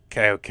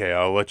Okay.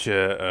 I'll let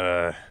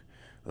you.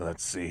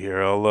 Let's see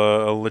here.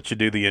 I'll let you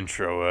do the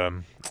intro. All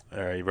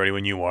right, you ready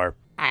when you are?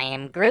 I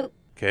am Groot.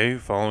 Okay.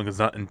 Following is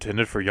not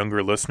intended for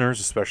younger listeners,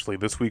 especially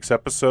this week's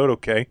episode.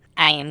 Okay.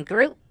 I am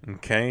Groot.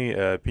 Okay.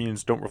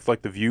 Opinions don't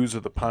reflect the views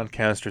of the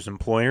podcaster's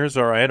employers.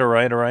 All right.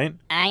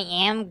 I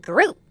am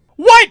Groot.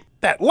 What?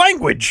 That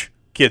language!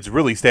 Kids,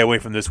 really stay away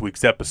from this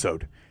week's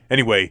episode.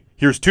 Anyway,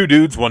 here's Two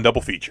Dudes, One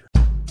Double Feature.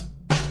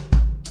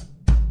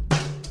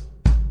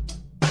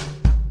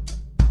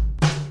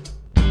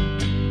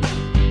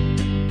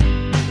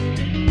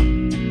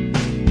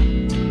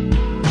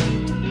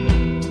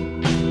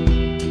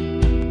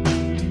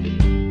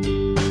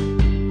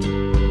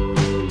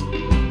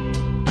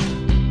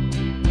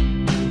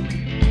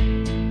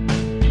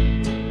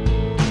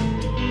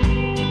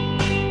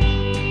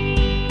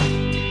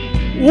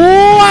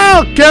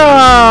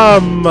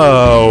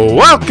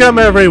 Welcome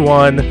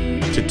everyone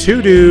to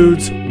Two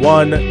Dudes,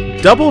 One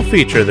Double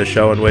Feature, the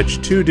show in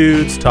which two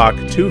dudes talk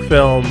two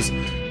films,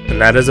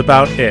 and that is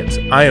about it.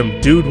 I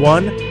am Dude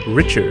 1,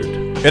 Richard.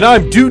 And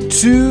I'm Dude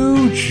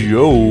 2,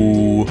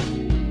 Joe.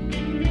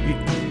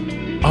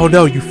 Oh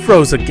no, you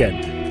froze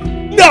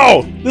again.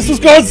 No! This was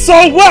going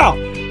so well!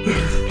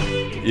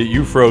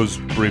 You froze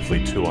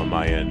briefly too on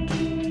my end.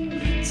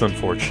 It's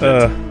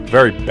unfortunate.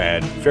 Very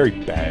bad. Very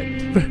bad.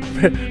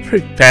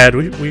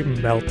 We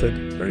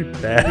melted. Very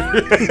bad.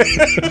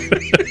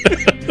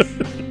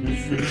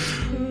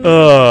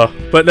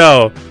 But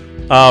no.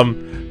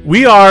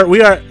 We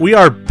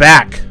are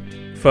back,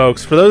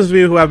 folks. For those of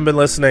you who haven't been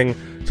listening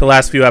to the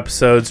last few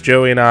episodes,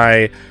 Joey and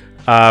I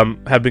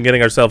have been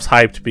getting ourselves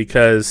hyped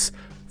because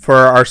for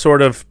our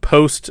sort of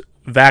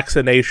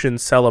post-vaccination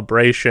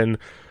celebration,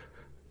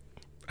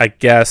 I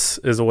guess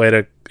is a way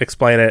to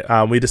explain it,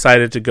 we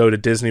decided to go to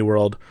Disney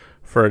World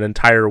for an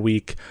entire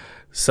week.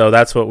 So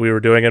that's what we were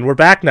doing, and we're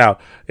back now.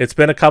 It's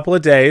been a couple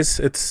of days.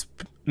 It's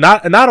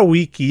not a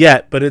week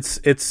yet, but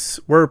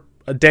we're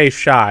a day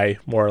shy,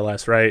 more or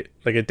less, right?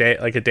 Like a day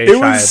shy of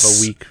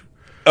a week.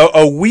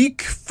 A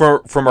week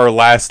from our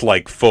last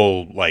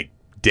full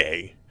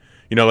day.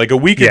 You know, like a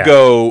week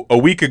ago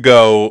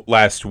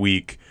last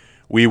week,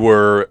 we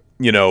were,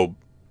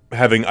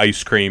 having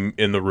ice cream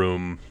in the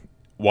room,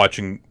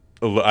 watching.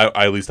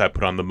 At least I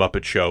put on the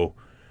Muppet Show,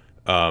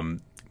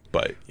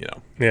 but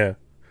Yeah.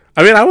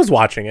 I mean, I was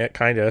watching it,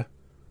 kind of.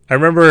 I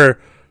remember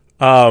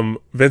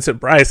Vincent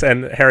Price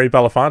and Harry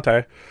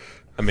Belafonte.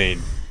 I mean,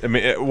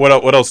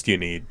 what else do you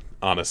need?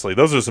 Honestly,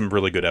 those are some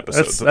really good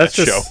episodes of that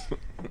show.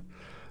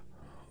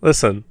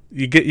 Listen,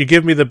 you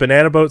give me the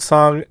Banana Boat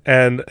song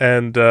and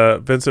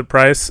Vincent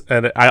Price,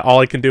 and all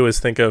I can do is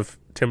think of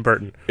Tim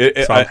Burton.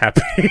 So I'm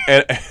happy.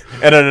 And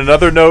on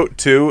another note,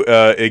 too,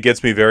 it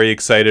gets me very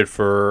excited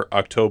for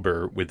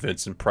October with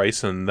Vincent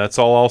Price, and that's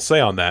all I'll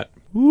say on that.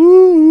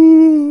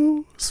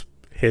 Woo!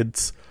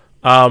 Hints.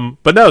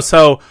 But no,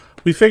 so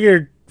we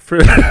figured for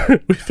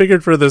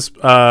this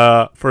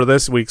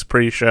week's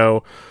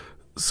pre-show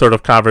sort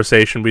of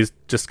conversation, we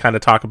just kind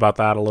of talk about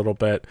that a little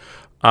bit.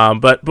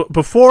 But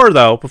before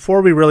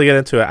we really get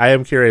into it, I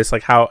am curious,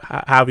 how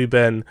have you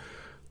been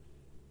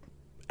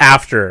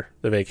after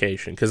the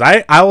vacation? Because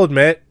I'll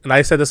admit, and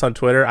I said this on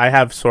Twitter, I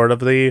have sort of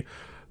the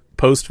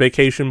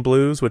post-vacation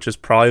blues, which is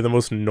probably the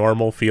most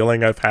normal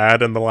feeling I've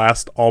had in the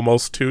last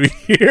almost 2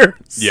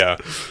 years. Yeah.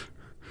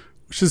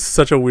 Which is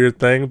such a weird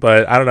thing,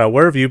 but I don't know.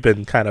 Where have you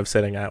been kind of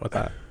sitting at with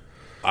that?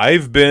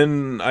 I've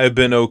been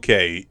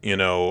okay,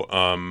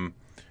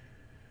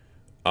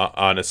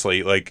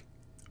 honestly,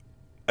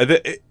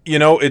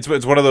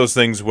 it's one of those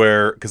things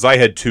where, because I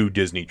had 2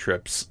 Disney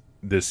trips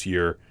this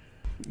year.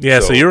 Yeah,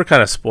 so you were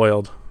kind of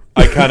spoiled.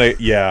 I kind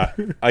of, yeah,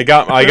 I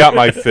got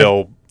my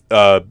fill,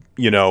 but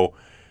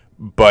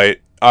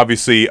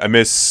obviously I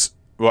miss,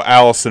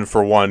 Allison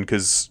for one,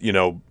 because,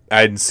 I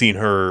hadn't seen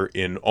her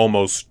in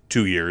almost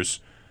 2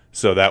 years.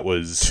 So that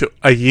was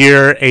a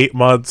year, 8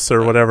 months,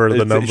 or whatever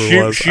the number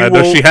was.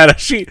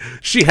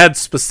 She had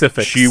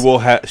specifics.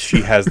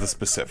 She has the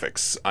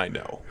specifics. I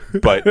know,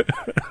 but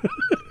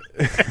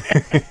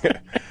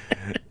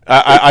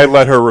I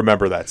let her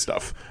remember that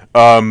stuff.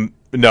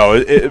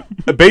 No,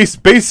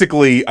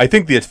 basically, I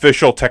think the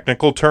official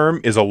technical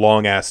term is a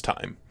long ass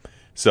time.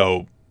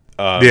 So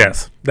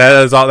yes,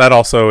 that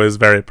also is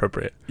very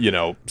appropriate.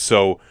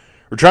 So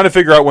we're trying to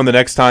figure out when the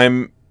next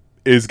time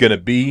is going to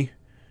be.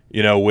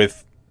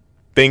 With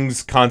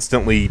things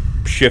constantly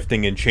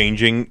shifting and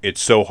changing, it's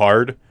so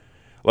hard.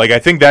 I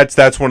think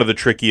that's one of the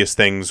trickiest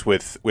things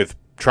with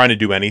trying to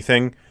do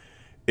anything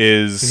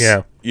is,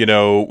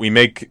 we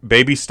make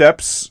baby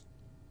steps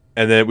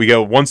and then we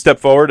go 1 step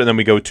forward and then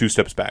we go 2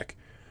 steps back.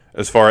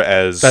 As far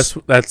as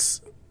that's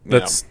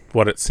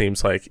what it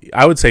seems like.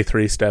 I would say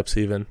 3 steps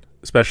even,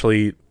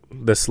 especially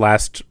this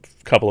last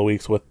couple of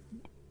weeks with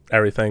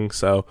everything.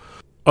 So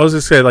I was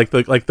just saying,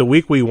 the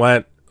week we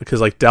went,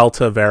 because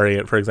Delta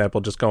variant, for example,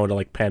 just going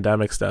to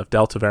pandemic stuff,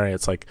 Delta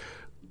variant's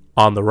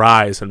on the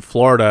rise, and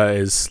Florida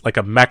is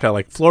a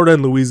mecca. Florida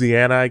and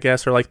Louisiana, I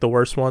guess, are the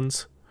worst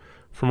ones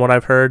from what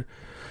I've heard.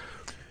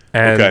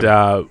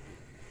 And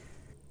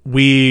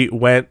we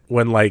went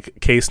when like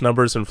case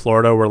numbers in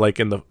Florida were like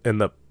in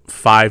the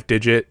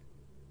 5-digit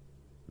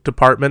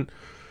department.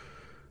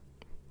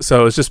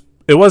 So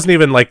it wasn't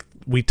even like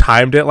we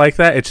timed it like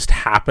that. It just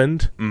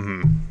happened.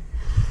 Mm-hmm.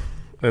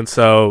 And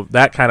so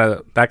that kind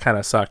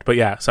of sucked. But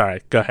yeah,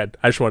 sorry. Go ahead.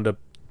 I just wanted to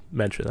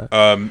mention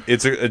that.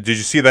 Did you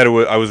see that?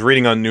 I was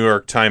reading on New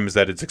York Times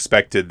that it's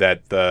expected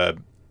that the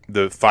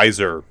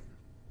Pfizer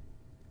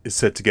is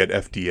set to get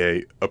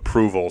FDA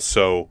approval.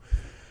 So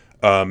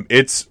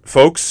it's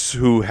folks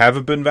who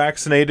haven't been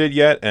vaccinated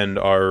yet and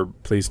are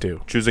Please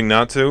do. choosing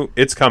not to.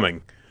 It's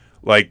coming.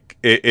 Like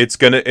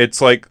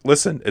it's like,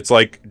 listen, it's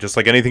like just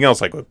like anything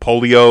else, like with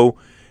polio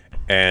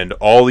and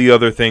all the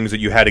other things that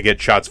you had to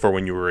get shots for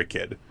when you were a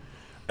kid.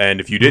 And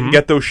if you didn't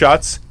get those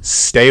shots,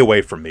 stay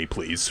away from me,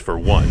 please. For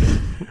one,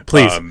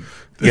 please.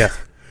 Yeah.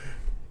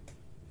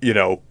 You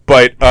know,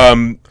 but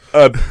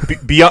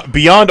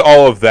beyond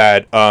all of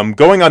that,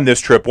 going on this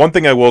trip, one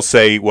thing I will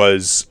say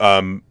was,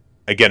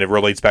 again, it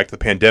relates back to the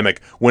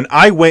pandemic. When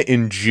I went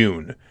in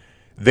June,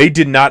 they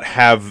did not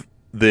have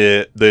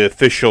the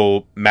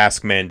official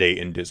mask mandate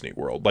in Disney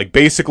World. Like,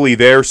 basically,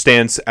 their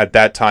stance at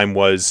that time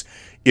was,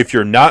 if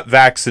you're not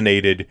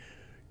vaccinated,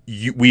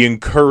 you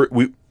need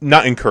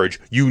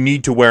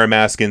to wear a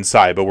mask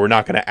inside, but we're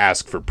not going to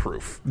ask for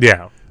proof.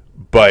 Yeah.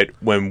 But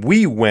when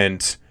we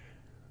went,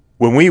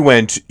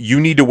 you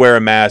need to wear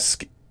a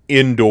mask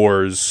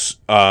indoors,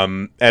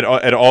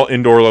 at all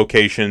indoor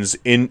locations,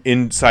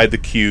 inside the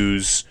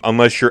queues,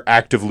 unless you're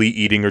actively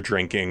eating or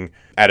drinking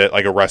at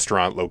a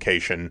restaurant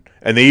location.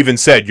 And they even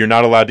said you're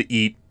not allowed to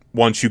eat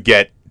once you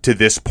get to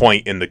this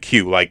point in the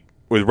queue. Like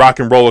with Rock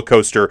and Roller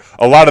Coaster,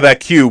 a lot of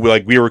that queue,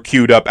 like we were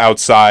queued up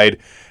outside,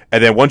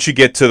 and then once you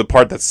get to the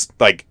part that's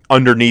like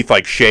underneath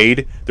like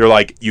shade, they're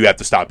like, you have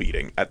to stop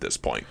eating at this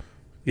point.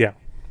 Yeah.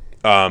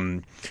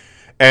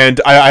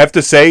 And I have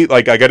to say,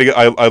 like, I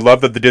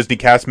love that the Disney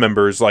cast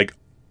members, like,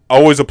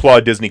 always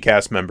applaud Disney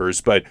cast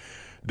members, but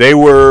they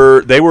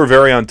were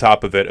very on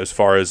top of it as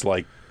far as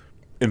like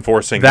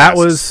enforcing that.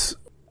 Masks.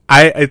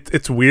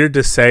 It's weird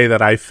to say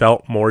that I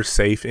felt more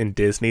safe in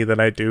Disney than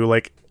I do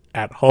like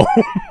at home.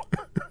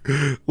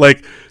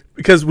 Like,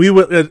 because we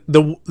were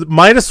the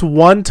minus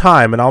one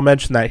time, and I'll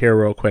mention that here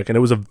real quick, and it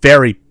was a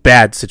very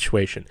bad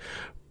situation.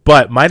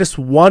 But minus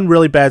one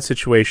really bad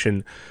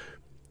situation,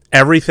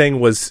 everything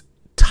was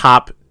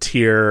top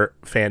tier,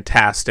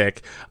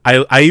 fantastic.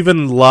 I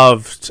even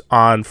loved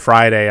on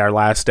Friday, our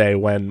last day,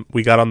 when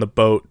we got on the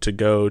boat to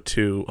go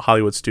to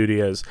Hollywood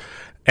Studios,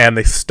 and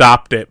they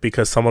stopped it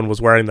because someone was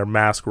wearing their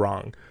mask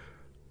wrong.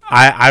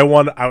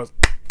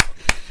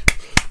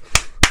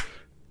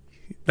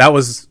 That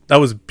was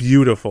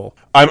beautiful.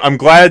 I'm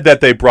glad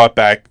that they brought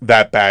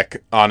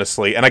back,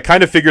 honestly, and I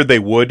kind of figured they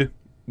would,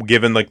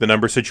 given like the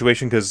number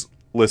situation. Because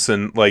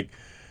listen, like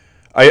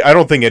I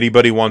don't think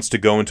anybody wants to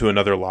go into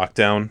another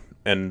lockdown,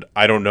 and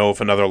I don't know if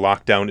another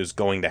lockdown is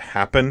going to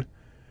happen.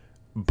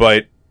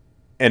 And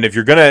if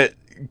you're gonna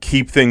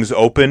keep things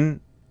open,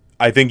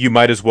 I think you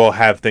might as well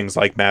have things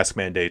like mask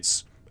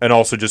mandates, and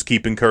also just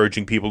keep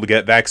encouraging people to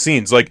get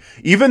vaccines. Like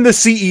even the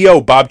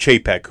CEO, Bob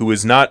Chapek, who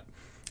is not.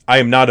 I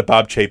am not a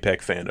Bob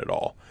Chapek fan at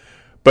all.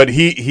 But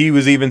he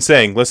was even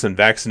saying, listen,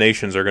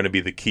 vaccinations are going to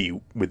be the key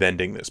with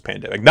ending this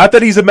pandemic. Not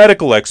that he's a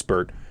medical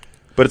expert,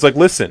 but it's like,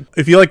 listen.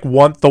 If you like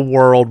want the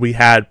world we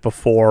had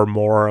before,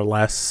 more or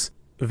less,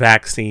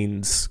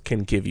 vaccines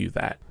can give you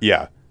that.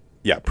 Yeah,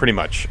 pretty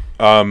much.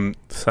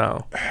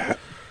 So,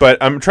 but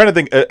I'm trying to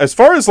think, as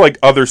far as like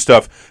other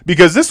stuff,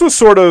 because this was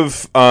sort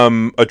of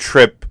a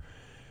trip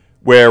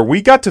where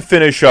we got to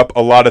finish up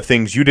a lot of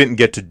things you didn't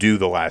get to do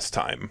the last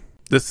time.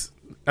 Just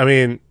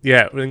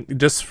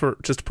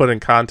to put in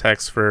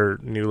context for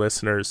new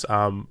listeners,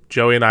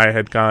 Joey and I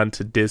had gone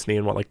to Disney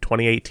in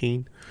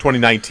 2018?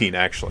 2019,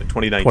 actually.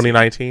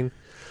 2019.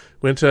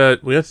 We went to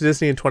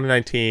Disney in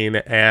 2019,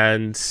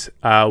 and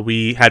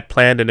we had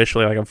planned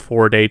initially like a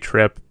 4-day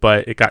trip,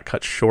 but it got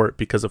cut short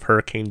because of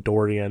Hurricane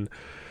Dorian,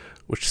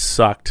 which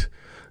sucked.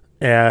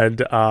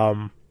 And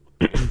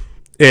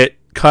it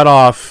cut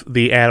off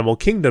the Animal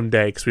Kingdom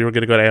day because we were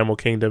going to go to Animal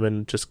Kingdom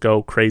and just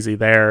go crazy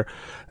there.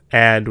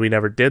 And we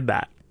never did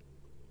that.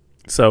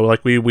 So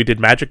like we did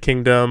Magic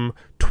Kingdom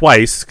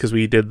twice because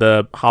we did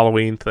the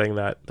Halloween thing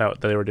that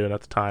they were doing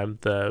at the time,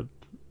 the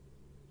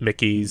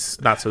Mickey's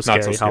Not So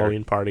Scary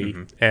Halloween party,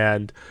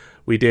 and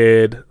we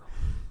did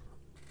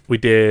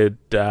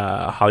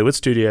Hollywood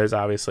Studios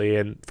obviously,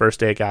 and first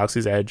day at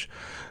Galaxy's Edge,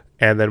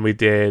 and then we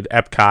did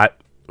Epcot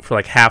for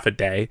like half a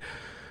day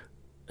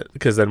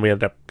because then we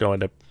ended up going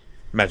to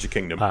Magic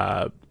Kingdom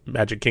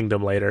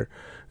later.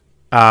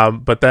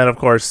 But then, of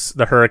course,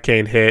 the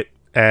hurricane hit,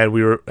 and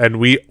we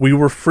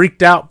were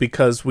freaked out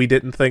because we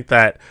didn't think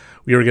that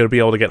we were going to be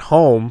able to get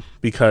home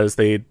because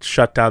they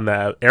shut down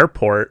the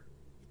airport.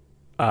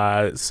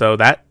 So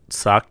that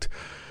sucked.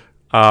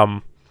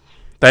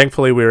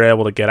 Thankfully, we were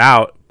able to get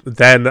out.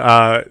 Then,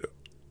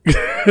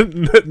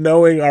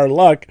 knowing our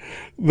luck,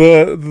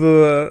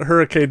 the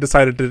hurricane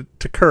decided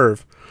to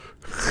curve.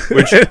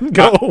 Which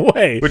go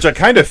away. Which I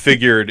kind of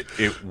figured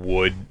it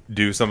would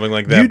do something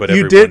like that. But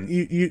you everyone,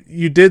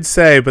 you did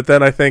say, but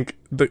then I think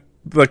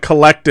the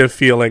collective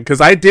feeling,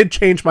 because I did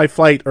change my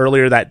flight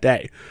earlier that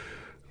day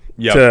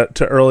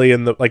to early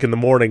in the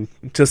morning,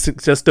 just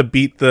to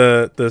beat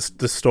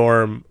the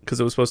storm, because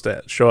it was supposed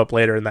to show up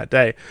later in that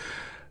day.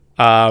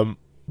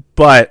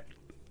 But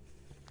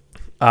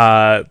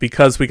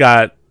because we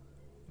got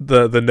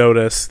the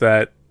notice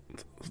that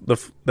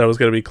that was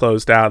going to be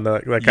closed down,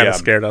 that kind of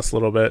scared us a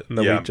little bit, and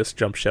then we just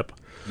jumped ship.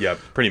 Yeah,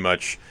 pretty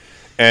much.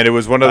 And it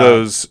was one of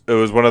those. It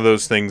was one of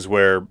those things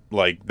where,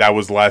 like, that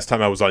was the last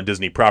time I was on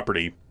Disney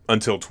property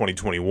until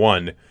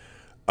 2021.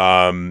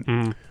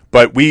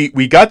 But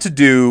we got to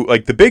do,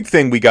 like, the big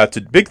things we got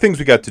to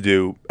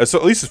do. So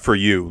at least for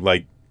you,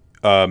 like,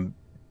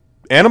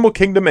 Animal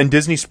Kingdom and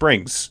Disney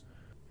Springs.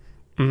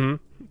 Mm-hmm.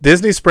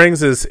 Disney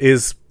Springs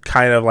is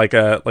kind of like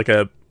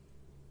a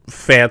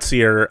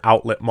fancier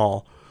outlet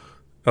mall,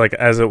 like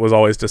as it was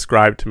always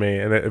described to me,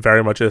 and it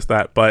very much is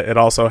that. But it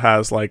also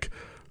has like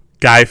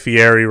Guy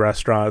Fieri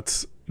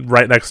restaurants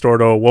right next door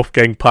to a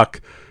Wolfgang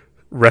Puck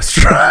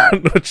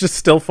restaurant, which is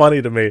still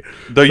funny to me.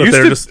 They're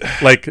just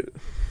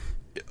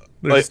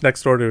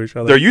next door to each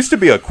other. There used to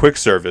be a quick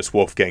service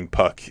Wolfgang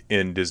Puck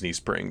in Disney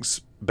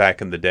Springs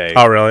back in the day.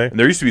 Oh, really? And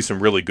there used to be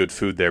some really good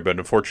food there, but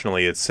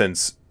unfortunately has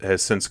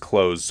since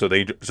closed. So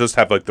they just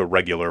have like the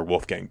regular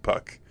Wolfgang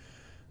Puck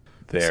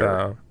there.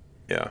 So,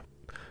 yeah.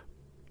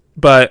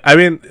 But I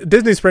mean,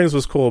 Disney Springs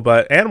was cool,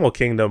 but Animal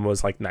Kingdom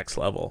was like next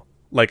level.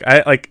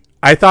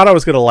 I thought I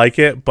was gonna like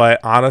it, but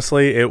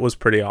honestly, it was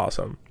pretty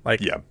awesome.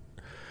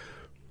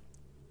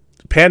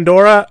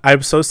 Pandora,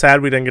 I'm so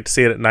sad we didn't get to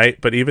see it at night,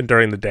 but even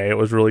during the day, it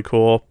was really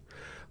cool.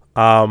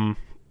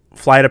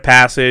 Flight of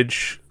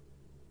Passage,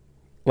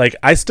 like,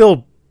 I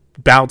still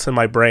bounce in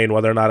my brain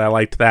whether or not I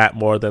liked that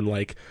more than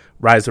like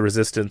Rise of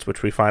Resistance,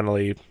 which we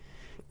finally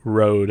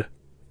rode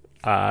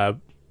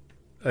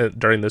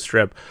during this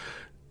trip,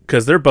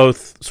 because they're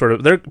both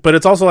but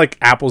it's also like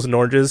apples and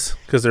oranges,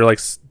 because they're like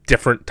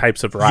different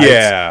types of rides.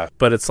 Yeah,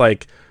 but it's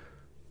like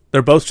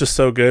they're both just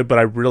so good. But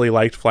I really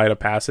liked Flight of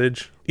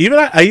Passage.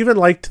 I even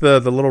liked the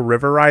little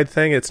river ride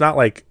thing. It's not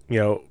like,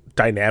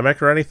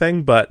 dynamic or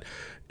anything, but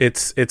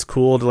it's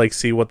cool to like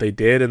see what they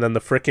did. And then the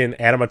freaking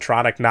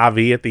animatronic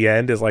Na'vi at the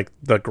end is like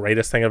the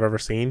greatest thing I've ever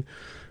seen.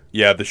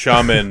 Yeah, the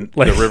shaman,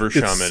 the river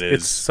shaman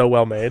it's so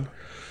well made.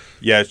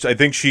 Yeah, I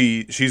think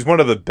she's one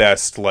of the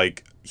best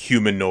like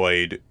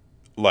humanoid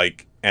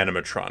like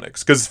animatronics.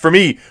 Because for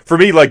me,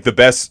 like the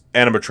best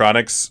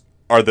animatronics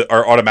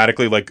are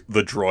automatically like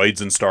the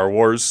droids in Star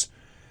Wars,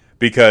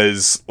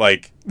 because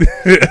like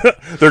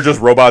they're just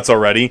robots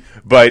already.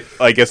 But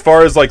like as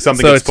far as like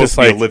something that's supposed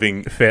to be a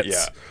living fits.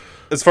 Yeah.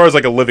 As far as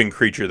like a living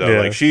creature though,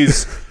 like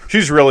she's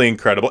really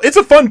incredible. It's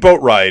a fun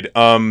boat ride.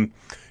 And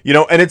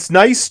it's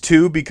nice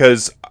too,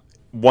 because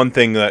one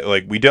thing that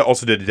like we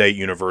also did today at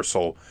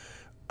Universal,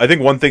 I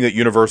think one thing that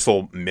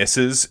Universal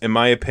misses, in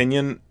my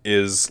opinion,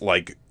 is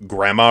like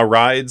grandma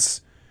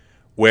rides,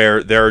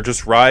 where there are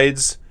just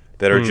rides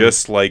that are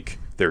just like,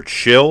 they're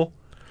chill.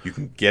 You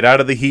can get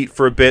out of the heat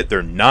for a bit.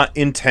 They're not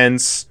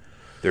intense.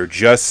 They're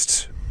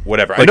just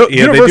whatever. Like, they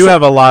do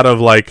have a lot of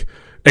like,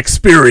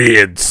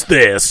 experience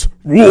this,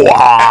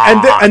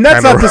 and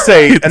that's not to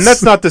say,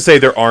 that's not to say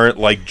there aren't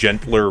like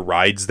gentler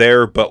rides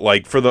there, but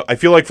like I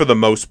feel like for the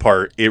most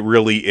part, it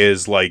really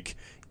is like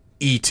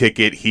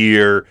e-ticket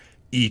here,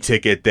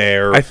 e-ticket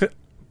there. I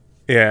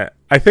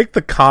think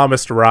the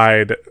calmest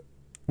ride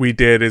we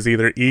did is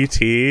either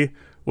E.T.,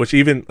 which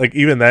even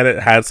then it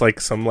has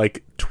like some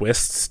like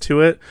twists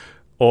to it,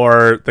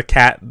 or the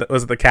Cat in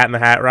the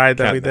Hat ride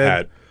that we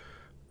did,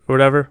 or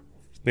whatever.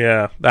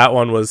 Yeah, that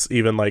one was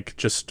even like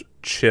just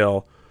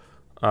chill.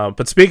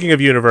 But speaking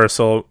of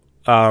Universal,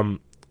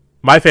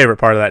 my favorite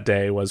part of that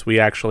day was we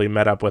actually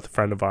met up with a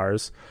friend of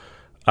ours,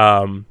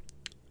 Allison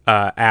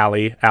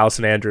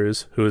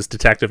Andrews, who is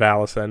Detective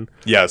Allison.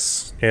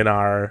 Yes. In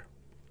our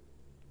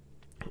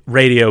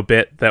radio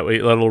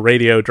little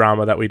radio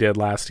drama that we did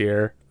last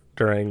year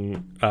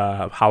during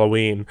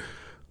Halloween.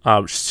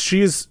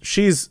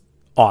 She's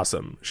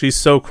awesome. She's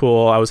so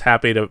cool. I was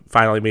happy to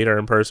finally meet her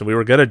in person. We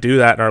were going to do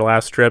that in our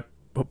last trip,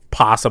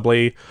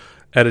 possibly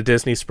at a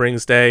Disney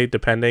Springs day,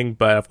 depending,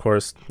 but of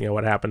course,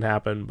 what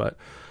happened. But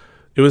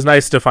it was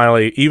nice to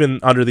finally,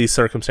 even under these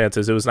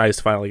circumstances, it was nice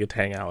to finally get to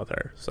hang out with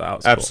her. So that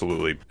was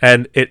absolutely cool.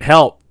 And it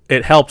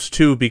helped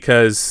too,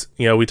 because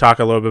we talk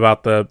a little bit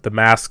about the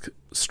mask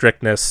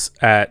strictness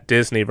at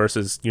Disney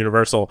versus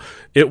Universal.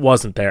 It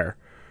wasn't there.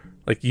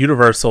 Like,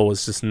 Universal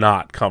was just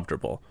not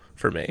comfortable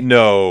for me.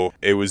 No,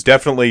 it was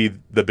definitely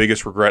the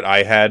biggest regret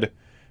I had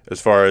as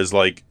far as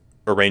like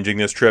arranging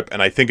this trip,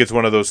 and I think it's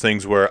one of those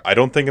things where I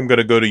don't think I'm going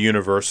to go to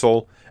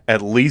Universal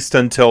at least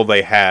until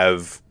they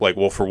have like,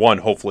 well, for one,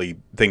 hopefully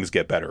things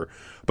get better,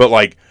 but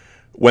like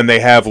when they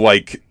have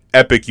like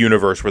Epic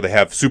Universe, where they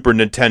have Super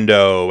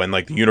Nintendo and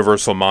like the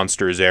Universal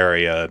Monsters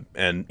area,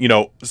 and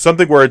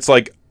something where it's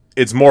like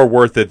it's more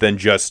worth it than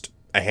just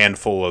a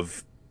handful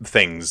of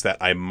things that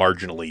I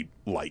marginally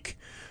like.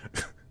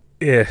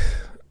 Yeah,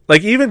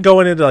 like even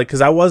going into like,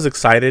 because I was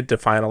excited to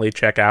finally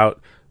check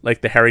out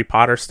like the Harry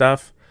Potter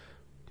stuff.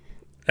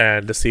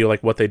 and to see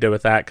like what they did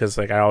with that, because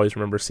like I always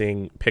remember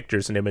seeing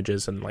pictures and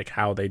images and like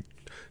how they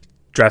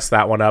dressed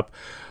that one up.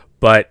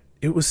 But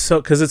it was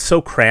so, because it's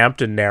so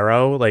cramped and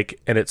narrow, like,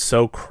 and it's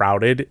so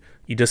crowded,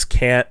 you just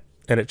can't,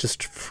 and it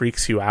just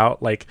freaks you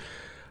out. Like,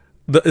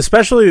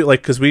 especially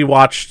like because we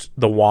watched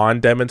the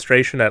wand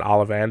demonstration at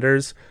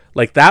Ollivander's,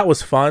 like that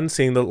was fun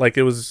seeing the, like,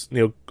 it was,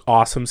 you know,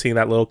 awesome seeing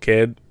that little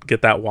kid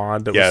get that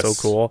wand. It was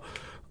so cool.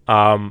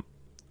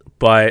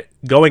 But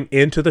going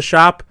into the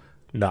shop,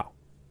 no,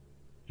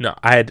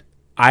 I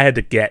had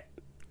to get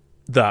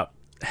the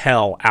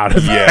hell out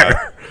of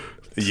there.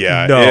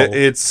 Yeah, no,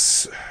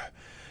 it's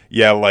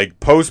like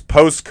post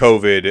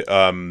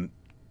COVID,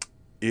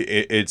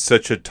 it's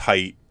such a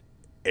tight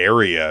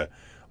area.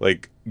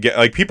 Like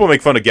people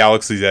make fun of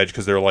Galaxy's Edge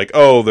because they're like,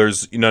 oh,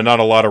 there's, you know, not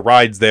a lot of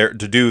rides there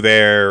to do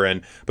there,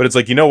 but it's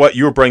like, you know what,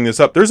 you were bringing this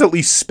up. There's at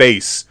least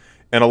space,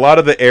 and a lot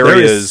of the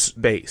areas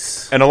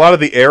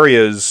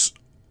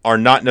are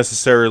not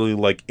necessarily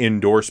like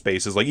indoor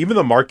spaces. Like even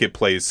the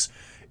marketplace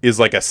is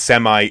like a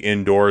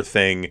semi-indoor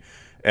thing,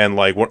 and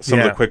like some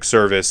of the quick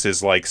service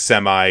is like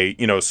semi,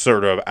 you know,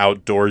 sort of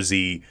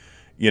outdoorsy,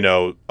 you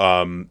know,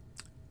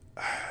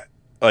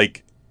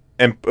 like,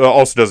 and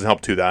also doesn't help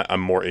too that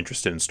I'm more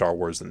interested in Star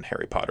Wars than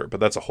Harry Potter, but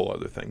that's a whole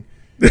other thing.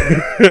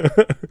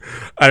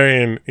 I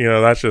mean, you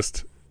know, that's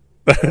just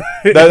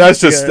that's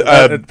just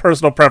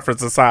personal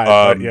preference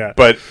aside.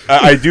 But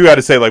I do got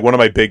to say, like, one of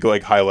my big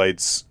like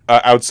highlights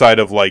outside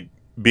of like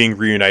being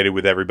reunited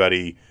with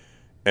everybody,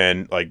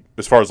 and like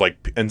as far as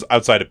like and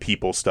outside of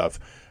people stuff,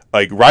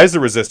 like Rise of the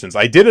Resistance.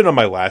 I did it on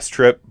my last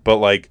trip, but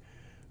like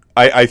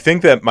I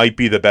think that might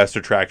be the best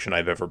attraction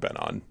I've ever been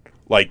on.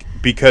 Like,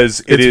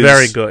 because it's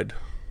very good.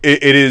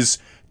 It is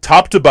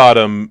top to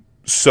bottom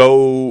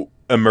so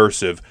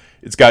immersive.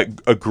 It's got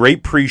a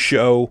great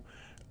pre-show.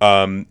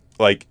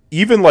 Like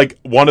even like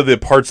one of the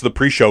parts of the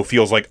pre-show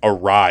feels like a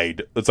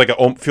ride. It's like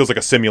feels like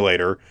a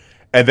simulator.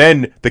 And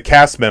then the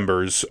cast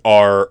members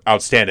are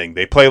outstanding.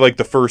 They play like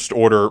the First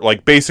Order,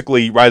 like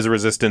basically Rise of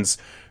Resistance.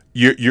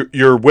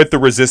 You're with the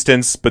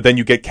Resistance, but then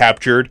you get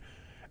captured,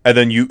 and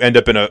then you end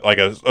up in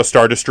a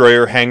Star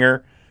Destroyer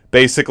hangar,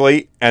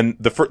 basically. And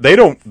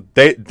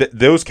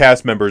those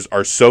cast members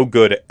are so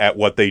good at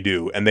what they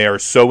do, and they are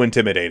so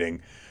intimidating.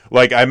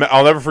 Like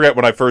I'll never forget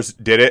when I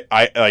first did it.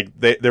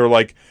 They were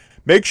like,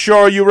 make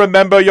sure you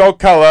remember your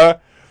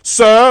color.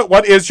 Sir,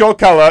 what is your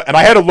color? And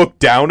I had to look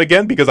down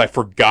again because I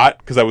forgot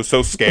because I was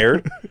so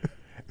scared.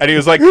 And he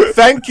was like,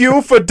 thank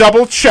you for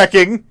double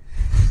checking.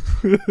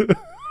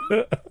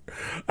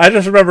 I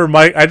just remember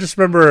Mike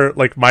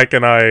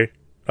and I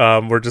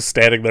were just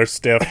standing there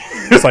stiff.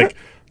 It's like,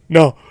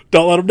 no,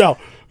 don't let him know.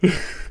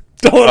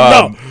 Don't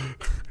let him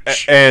know.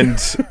 And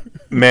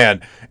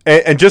man,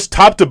 and just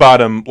top to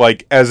bottom,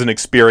 like as an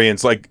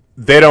experience, like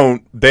they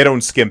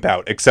don't skimp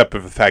out, except for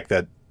the fact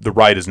that the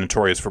ride is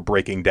notorious for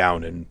breaking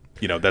down, and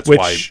you know that's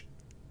why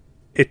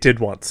it did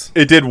once.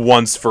 It did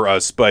once for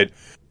us, but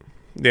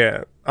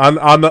yeah, on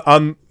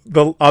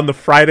the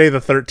Friday the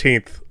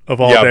 13th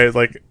of all days,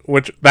 like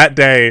which that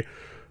day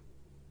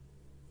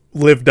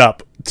lived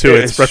up to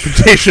its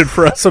reputation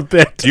for us a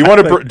bit. Do you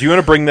want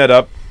to bring that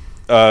up?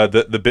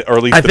 The bit, or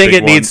at least I think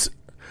it needs.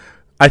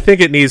 I think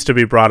it needs to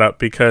be brought up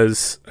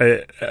because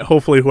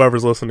hopefully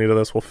whoever's listening to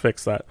this will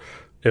fix that,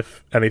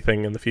 if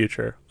anything, in the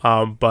future.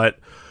 But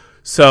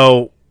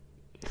so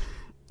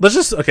let's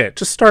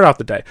just start off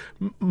the day.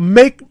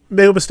 Make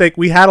no mistake,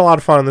 we had a lot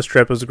of fun on this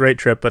trip. It was a great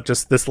trip, but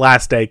just this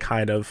last day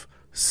kind of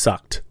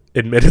sucked,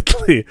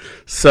 admittedly.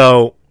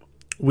 So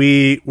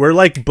we're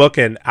like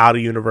booking out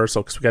of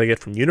Universal because we got to get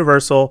from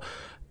Universal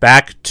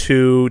back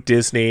to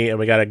Disney, and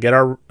we got to get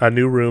a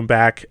new room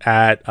back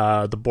at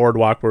the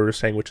Boardwalk where we were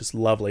staying, which is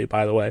lovely,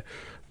 by the way.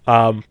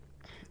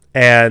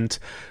 And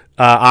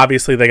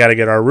obviously they got to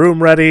get our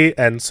room ready,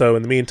 and so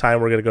in the meantime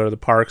we're going to go to the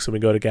parks, and we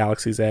go to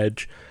Galaxy's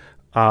Edge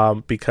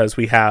because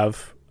we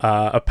have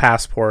a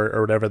passport or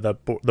whatever,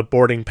 the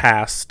boarding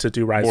pass to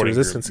do Rise of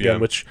Resistance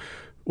again,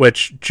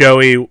 which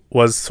Joey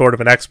was sort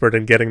of an expert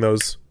in getting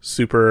those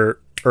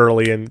super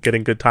early and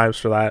getting good times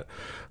for that.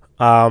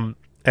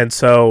 And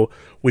so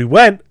we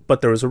went,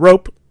 but there was a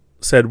rope,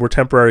 said we're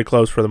temporarily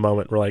closed for the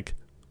moment. We're like,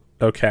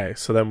 okay.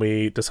 So then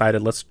we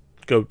decided, let's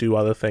go do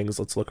other things.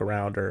 Let's look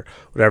around or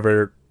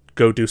whatever,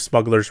 go do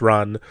Smuggler's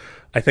Run.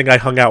 I think I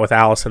hung out with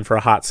Allison for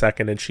a hot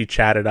second, and she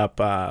chatted up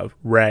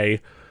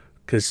Ray,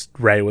 because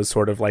Ray was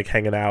sort of like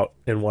hanging out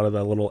in one of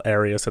the little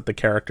areas that the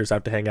characters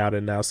have to hang out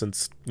in now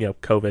since, you know,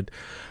 COVID.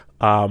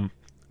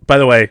 By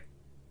the way,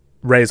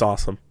 Ray's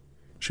awesome.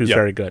 She was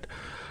very good.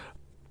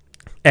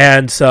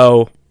 And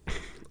so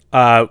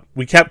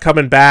we kept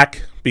coming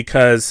back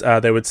because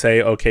they would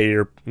say, okay,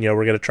 we're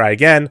going to try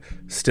again.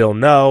 Still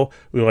no.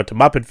 We went to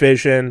Muppet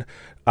Vision.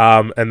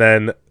 And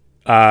then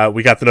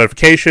we got the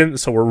notification.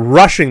 So we're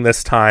rushing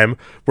this time.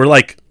 We're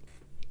like,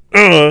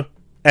 and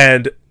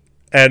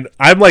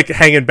I'm like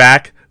hanging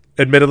back,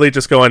 admittedly,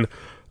 just going,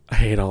 I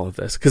hate all of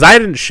this. Because I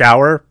didn't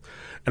shower,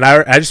 and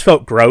I just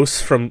felt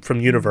gross from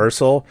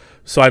Universal.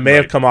 So I may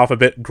have come off a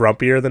bit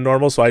grumpier than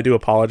normal. So I do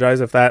apologize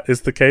if that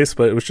is the case,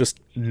 but it was just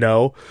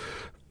no.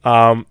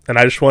 And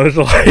I just wanted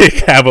to like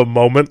have a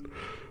moment.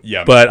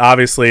 Yeah. But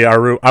obviously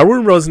our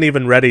room wasn't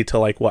even ready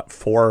till like what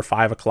 4 or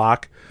 5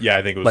 o'clock. Yeah,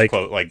 I think it was like,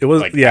 close. Like it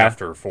was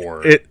after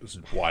 4. It was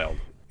wild.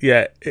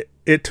 Yeah,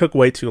 it took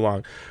way too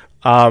long.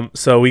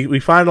 So we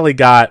finally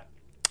got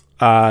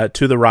to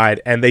the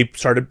ride, and they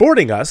started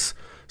boarding us.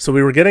 So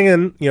we were getting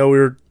in.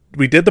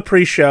 We did the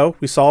pre-show.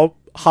 We saw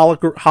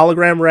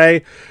hologram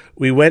Ray.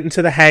 We went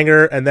into the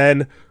hangar, and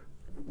then.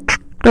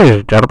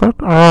 Ladies and gentlemen,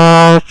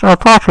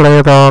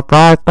 unfortunately the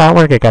ride's not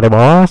working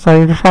anymore,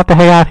 so you just have to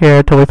hang out here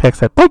until we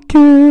fix it. Thank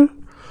you!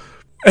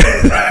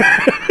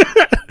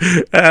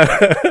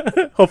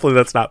 Hopefully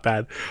that's not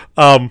bad.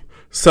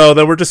 So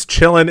then we're just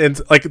chilling, and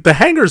like the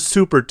hangar's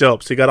super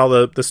dope. So you got all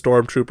the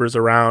stormtroopers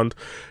around,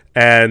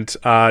 and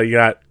you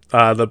got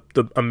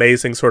the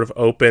amazing sort of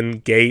open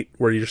gate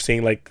where you're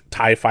seeing like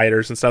TIE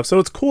fighters and stuff. So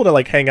it's cool to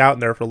like hang out in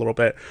there for a little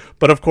bit.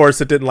 But of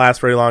course, it didn't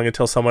last very long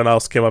until someone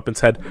else came up and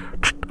said,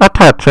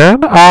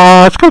 "Attention!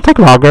 It's gonna take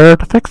longer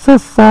to fix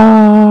this.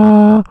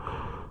 So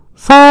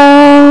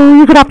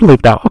you're gonna have to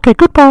leave now. Okay,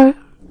 goodbye."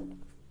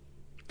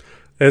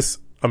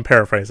 I'm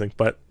paraphrasing,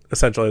 but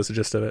essentially it's the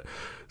gist of it.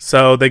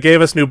 So they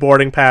gave us new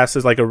boarding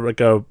passes, like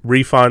a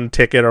refund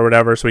ticket or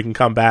whatever, so we can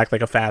come back,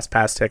 like a fast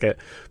pass ticket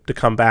to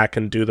come back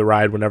and do the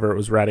ride whenever it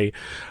was ready.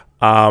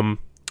 And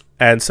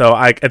so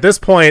at this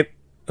point,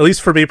 at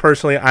least for me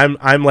personally, I'm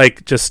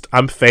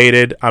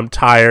faded, I'm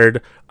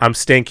tired, I'm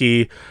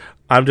stinky,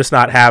 I'm just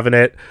not having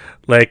it.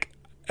 Like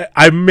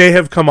I may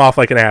have come off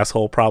like an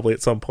asshole probably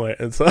at some point,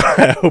 and so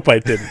I hope I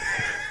didn't.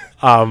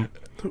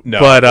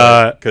 No,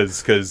 but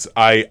because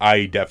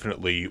I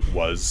definitely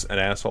was an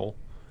asshole,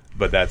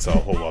 but that's a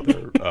whole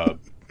other other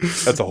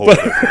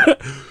thing.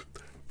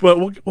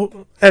 But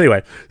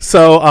anyway,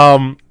 so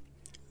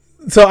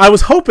I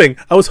was hoping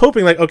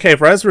like, okay,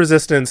 if Res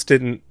Resistance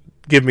didn't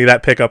give me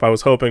that pickup I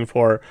was hoping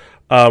for,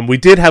 we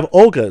did have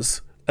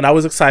Olga's, and I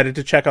was excited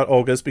to check out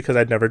Olga's because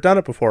I'd never done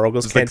it before.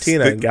 Olga's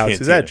Cantina in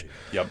Galaxy's Edge.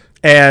 Yep.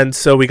 And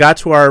so we got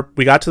to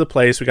the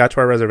place, we got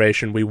to our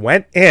reservation, we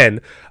went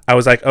in. I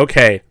was like,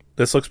 okay,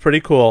 this looks pretty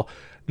cool.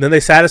 And then they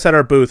sat us at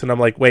our booth, and I'm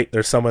like, wait,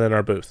 there's someone in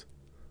our booth.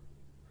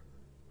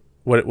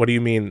 What do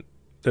you mean?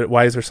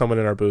 Why is there someone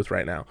in our booth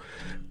right now?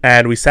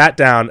 And we sat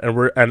down,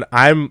 and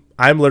I'm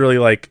literally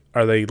like,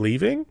 are they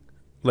leaving?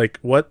 Like,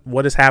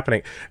 what is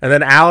happening? And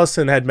then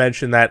Allison had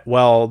mentioned that,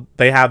 well,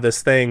 they have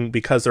this thing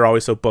because they're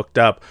always so booked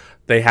up,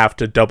 they have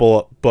to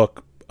double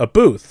book a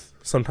booth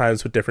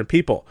sometimes with different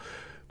people.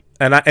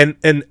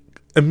 And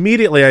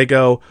immediately I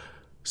go,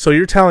 so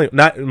you're telling,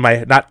 not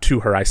to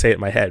her, I say it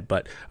in my head,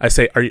 but I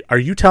say, are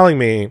you telling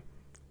me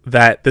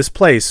that this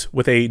place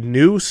with a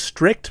new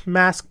strict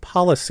mask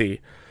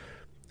policy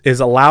is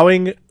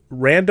allowing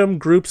random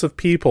groups of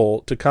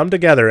people to come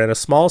together in a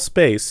small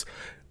space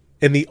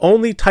in the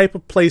only type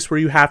of place where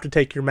you have to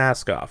take your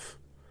mask off?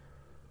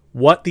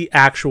 What the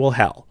actual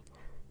hell?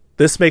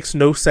 This makes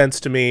no sense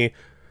to me.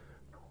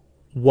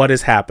 What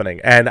is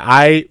happening? And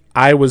I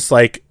was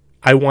like,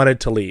 I wanted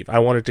to leave. I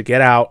wanted to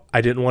get out.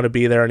 I didn't want to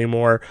be there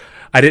anymore.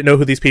 I didn't know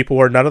who these people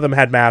were. None of them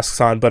had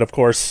masks on, but of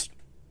course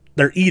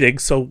they're eating,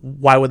 so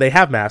why would they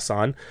have masks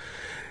on?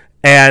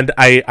 And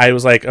I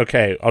was like,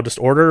 okay, I'll just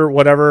order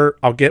whatever.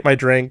 I'll get my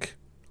drink.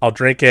 I'll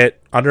drink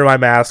it under my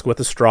mask with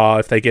a straw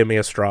if they give me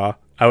a straw.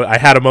 I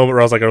had a moment where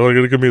I was like, are they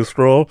going to give me a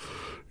straw?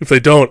 If they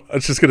don't,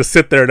 it's just going to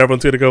sit there and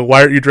everyone's going to go,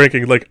 why aren't you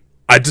drinking? Like,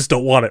 I just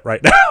don't want it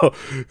right now.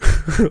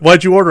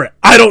 Why'd you order it?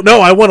 I don't know.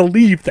 I want to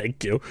leave.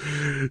 Thank you.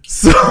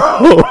 So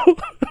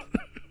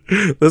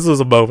this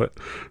was a moment.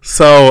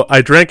 So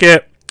I drank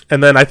it.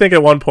 And then I think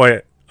at one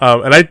point,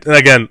 and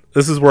again,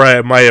 this is where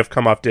I might have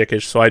come off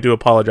dickish, so I do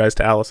apologize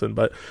to Allison,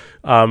 but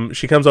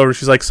she comes over,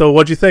 she's like, so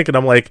what'd you think? And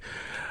I'm like,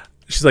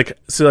 she's like,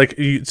 so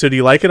do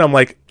you like it? I'm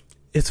like,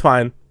 it's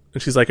fine.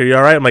 And she's like, are you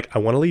all right? I'm like, I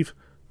want to leave.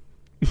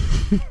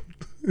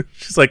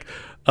 She's like,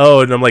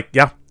 oh, and I'm like,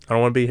 yeah, I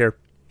don't want to be here.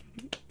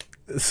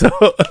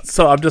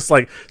 So I'm just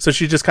like, so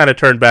she just kind of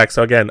turned back.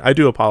 So again, I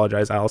do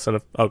apologize,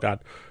 Allison. Oh God,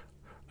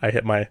 I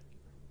hit my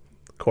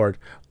cord.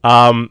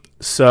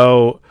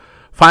 So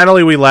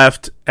finally we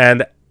left,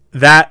 and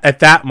that at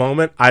that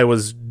moment I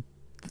was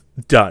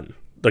done.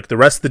 Like the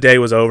rest of the day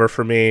was over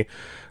for me.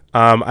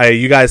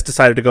 You guys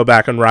decided to go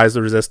back on Rise of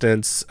the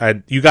Resistance,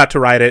 and you got to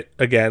ride it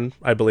again,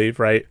 I believe,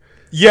 right?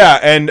 Yeah,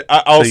 and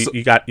I also so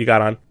you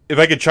got on. If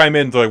I could chime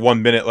in for like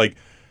 1 minute, like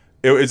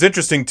it was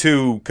interesting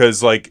too,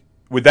 because like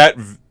with that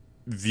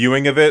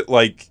viewing of it,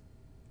 like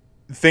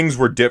things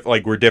were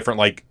different.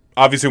 Like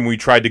obviously when we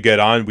tried to get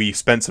on, we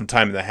spent some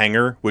time in the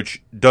hangar,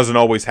 which doesn't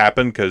always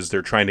happen because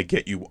they're trying to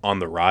get you on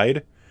the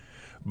ride.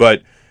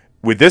 But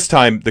with this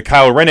time, the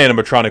Kylo Ren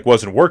animatronic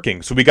wasn't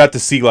working, so we got to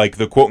see like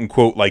the quote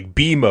unquote like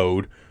B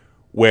mode,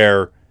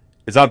 where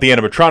it's not the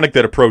animatronic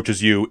that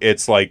approaches you,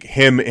 it's like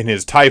him in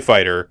his TIE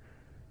fighter.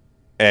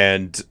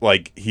 And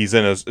like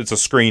it's a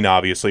screen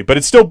obviously, but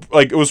it's still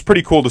like it was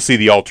pretty cool to see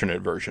the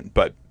alternate version.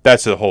 But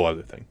that's a whole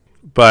other thing.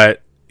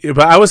 But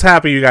I was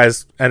happy you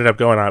guys ended up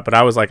going on it. But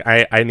I was like,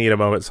 I need a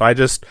moment, so I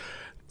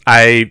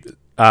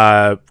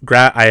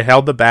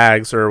held the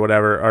bags or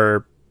whatever,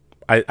 or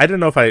I didn't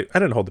know if I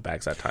didn't hold the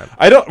bags that time.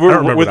 I don't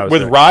remember what I was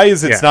with doing.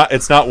 Rise. It's Yeah.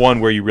 not one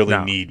where you really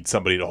No. need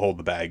somebody to hold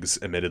the bags.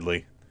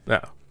 Admittedly, No,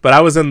 but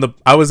I was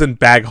in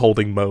bag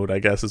holding mode, I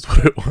guess is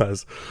what it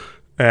was,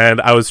 and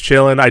I was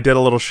chilling. I did a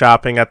little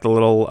shopping at the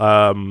little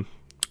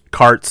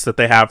carts that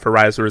they have for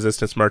Rise of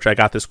Resistance merch. I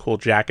got this cool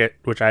jacket,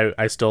 which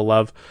I still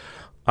love.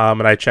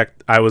 And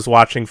I was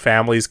watching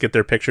families get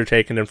their picture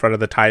taken in front of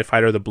the TIE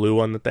Fighter, the blue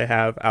one that they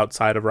have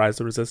outside of Rise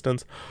of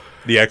Resistance.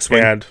 the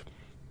X-wing. And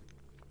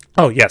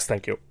oh yes,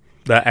 thank you.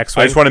 The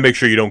X-wing. I just want to make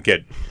sure you don't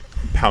get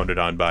pounded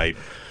on by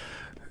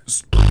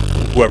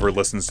whoever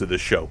listens to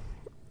this show.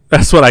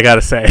 That's what I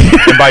gotta say.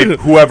 And by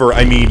whoever,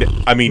 I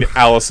mean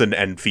Allison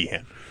and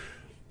Feehan.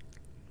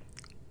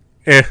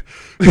 Eh.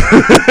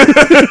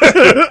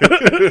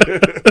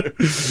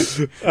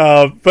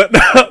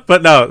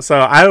 But no. So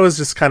I was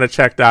just kind of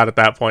checked out at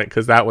that point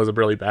because that was a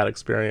really bad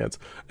experience.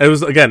 It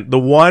was again the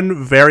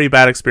one very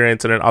bad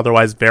experience in an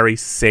otherwise very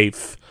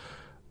safe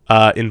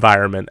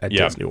environment at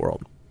Yeah. Disney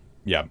World.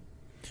 Yeah.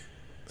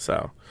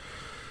 So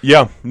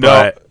Yeah. No.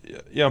 But-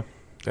 yeah.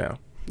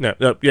 yeah,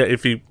 no, yeah.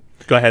 If you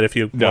go ahead, if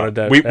you No. wanted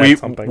to We add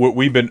something.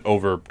 we've been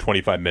over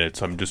 25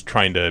 minutes. I'm just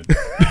trying to.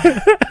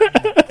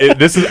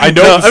 This is. I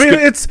know. No, this I is mean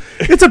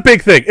good- it's a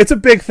big thing. It's a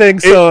big thing.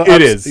 So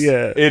it is.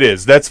 Yeah. It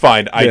is. That's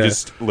fine. I Yeah.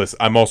 just listen.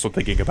 I'm also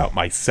thinking about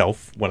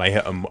myself when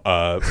when I'm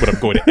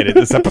going to edit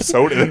this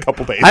episode in a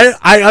couple days.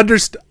 I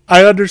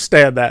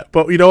understand that,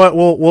 but you know what?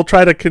 We'll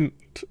try to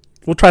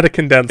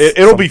condense.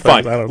 It'll some be things.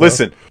 fine. I don't know.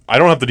 Listen, I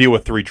don't have to deal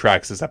with 3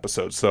 tracks this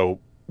episode, so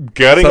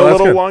getting So a that's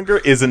little good. longer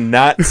is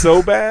not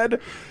so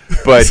bad.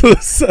 But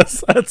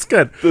That's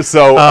good.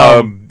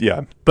 so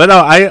yeah. But no,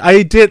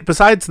 I did.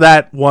 Besides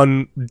that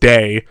one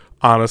day,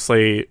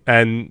 honestly,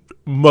 and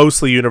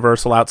mostly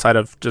Universal outside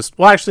of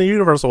actually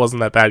Universal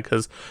wasn't that bad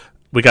because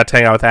we got to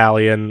hang out with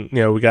Allie, and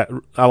we got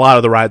a lot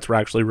of the rides were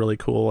actually really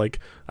cool. Like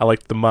I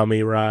liked the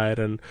Mummy ride,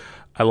 and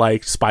I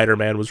liked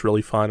Spider-Man was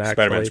really fun. Actually,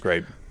 Spider-Man's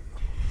great.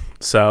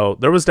 So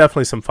there was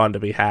definitely some fun to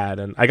be had,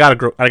 and I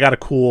got a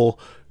cool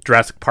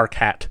Jurassic Park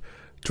hat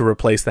to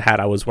replace the hat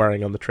I was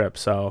wearing on the trip.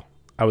 So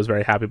I was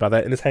very happy about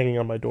that, and it's hanging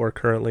on my door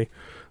currently.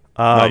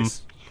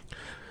 Nice.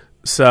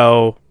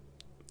 So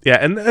yeah,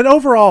 and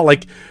overall,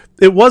 like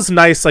it was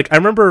nice. Like I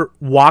remember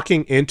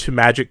walking into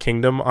Magic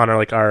Kingdom on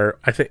our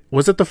I think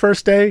was it the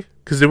first day?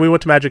 Because then we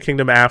went to Magic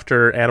Kingdom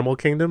after Animal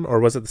Kingdom, or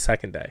was it the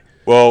second day?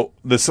 Well,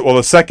 the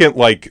second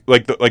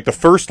the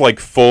first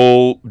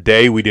full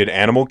day we did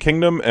Animal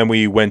Kingdom, and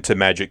we went to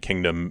Magic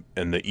Kingdom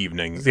in the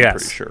evening. I'm Yes.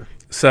 pretty sure.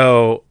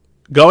 So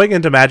going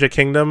into Magic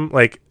Kingdom,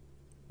 like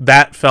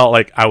that felt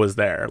like I was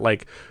there.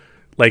 Like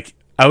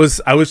I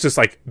was just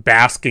like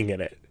basking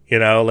in it,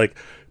 like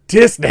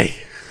Disney.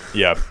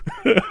 Yeah.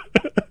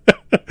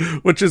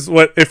 Which is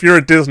what, if you're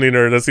a Disney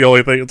nerd, that's the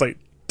only thing. It's like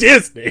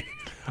Disney.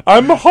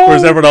 I'm home.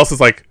 Whereas everyone else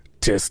is like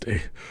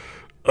Disney.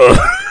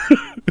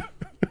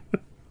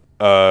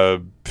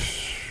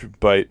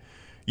 But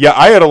yeah,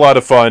 I had a lot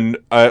of fun.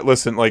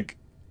 Listen,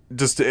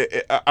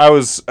 I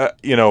was,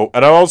 and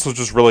I'm also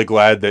just really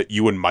glad that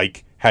you and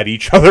Mike had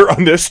each other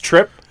on this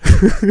trip.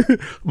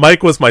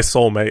 Mike was my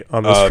soulmate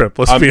on this trip.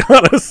 Let's be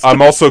honest.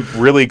 I'm also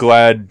really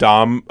glad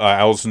Dom,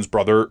 Allison's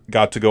brother,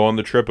 got to go on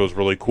the trip. It was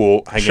really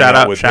cool hanging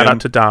out with him. Shout out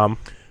to Dom.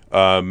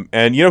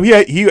 And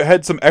he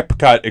had some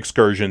Epcot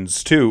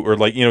excursions too, or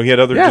he had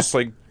other just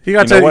like. He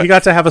got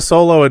to have a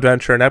solo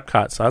adventure in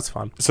Epcot, so that's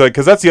fun. So,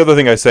 because that's the other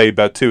thing I say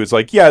about too. It's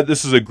like, yeah,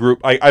 this is a group.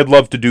 I'd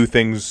love to do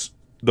things,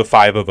 the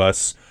 5 of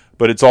us,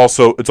 but it's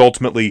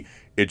ultimately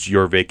it's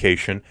your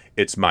vacation,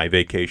 it's my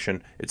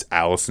vacation, it's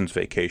Allison's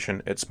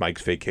vacation, it's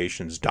Mike's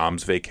vacation, it's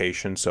Dom's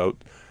vacation. So,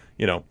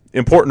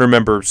 important to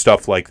remember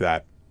stuff like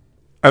that.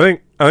 I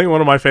think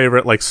one of my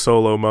favorite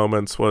solo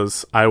moments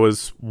was I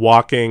was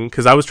walking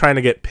because I was trying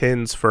to get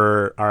pins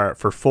for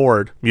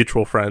Ford,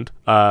 mutual friend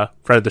of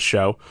the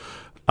show.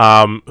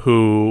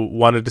 Who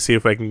wanted to see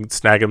if I can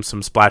snag him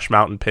some Splash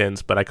Mountain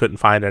pins, but I couldn't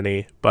find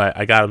any. But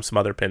I got him some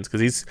other pins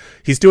because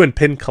he's doing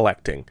pin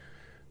collecting.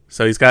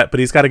 So he's got to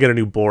get a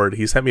new board.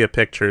 He sent me a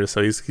picture,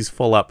 so he's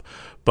full up.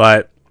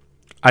 But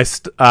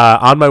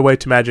on my way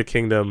to Magic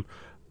Kingdom,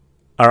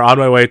 or on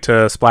my way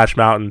to Splash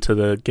Mountain to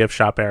the gift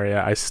shop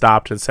area, I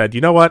stopped and said,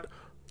 "You know what?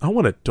 I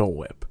want a Dole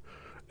Whip."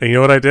 And you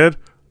know what I did?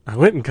 I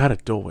went and got a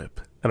Dole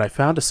Whip. And I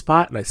found a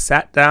spot, and I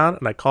sat down,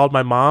 and I called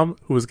my mom,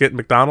 who was getting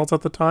McDonald's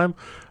at the time,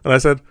 and I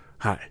said,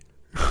 "Hi,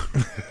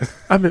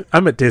 I'm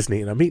at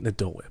Disney, and I'm eating a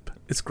Dole Whip.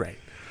 It's great."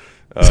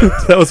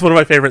 That was one of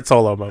my favorite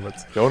solo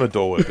moments. Getting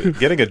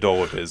a Dole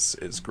Whip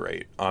is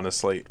great,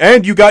 honestly.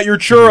 And you got your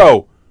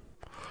churro.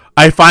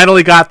 I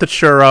finally got the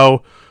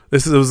churro.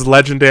 It was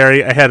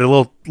legendary. I had a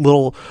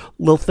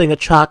little thing of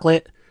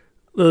chocolate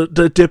to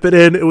dip it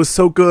in. It was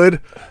so good.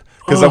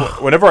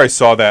 Because whenever I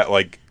saw that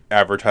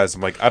advertised,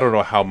 I'm like, I don't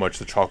know how much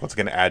the chocolate's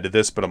going to add to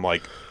this, but I'm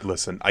like,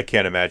 listen, I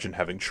can't imagine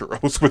having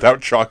churros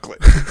without chocolate.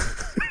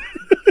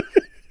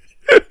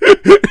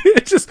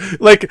 It's just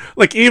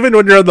even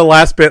when you're on the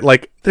last bit,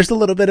 there's a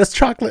little bit of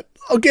chocolate.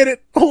 I'll get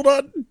it. Hold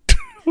on.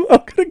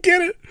 I'm gonna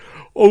get it.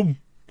 Oh,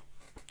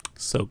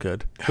 so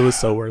good. It was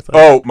so worth it.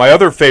 Oh, my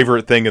other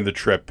favorite thing in the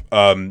trip,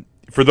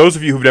 for those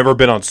of you who've never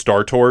been on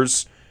Star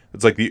Tours,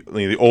 it's like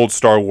the old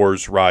Star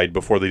Wars ride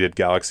before they did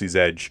Galaxy's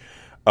Edge.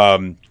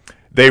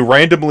 They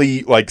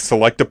randomly like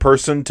select a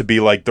person to be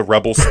like the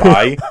rebel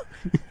spy.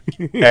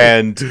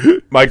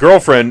 And my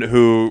girlfriend,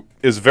 who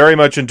is very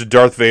much into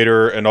Darth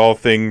Vader and all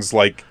things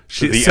like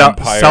the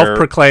Empire,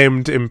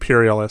 self-proclaimed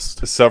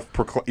imperialist.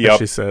 Yep.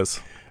 She says,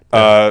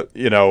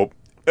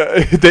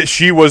 that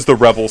she was the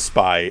rebel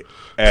spy,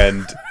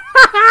 and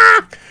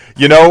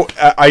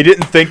I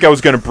didn't think I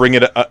was going to bring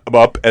it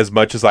up as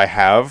much as I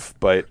have,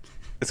 but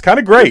it's kind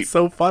of great. It's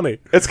so funny.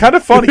 It's kind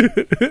of funny.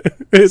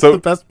 It's the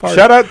best part.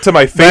 Shout out to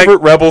my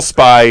favorite rebel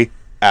spy,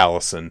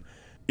 Allison.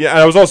 Yeah, and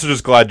I was also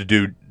just glad to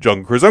do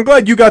Jungle Cruise. I'm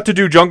glad you got to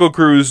do Jungle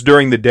Cruise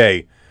during the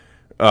day.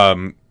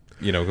 The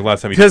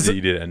last time you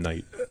did it at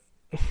night.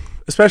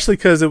 Especially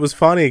because it was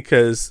funny,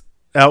 because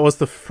that was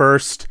the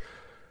first...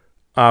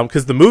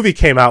 because the movie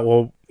came out,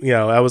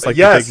 that was like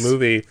the big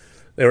movie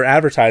they were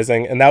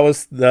advertising, and that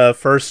was the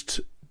first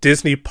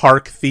Disney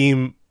park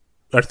theme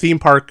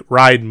park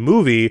ride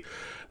movie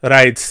that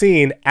I had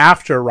seen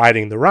after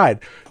riding the ride.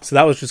 So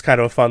that was just kind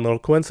of a fun little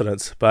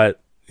coincidence. But,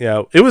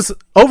 it was,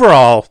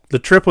 overall, the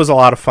trip was a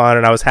lot of fun,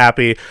 and I was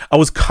happy. I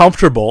was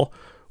comfortable,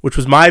 which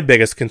was my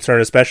biggest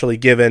concern, especially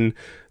given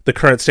the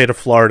current state of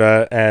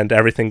Florida and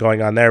everything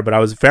going on there. But I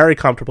was very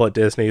comfortable at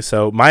Disney.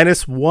 So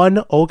minus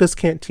one Olga's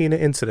Cantina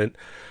incident.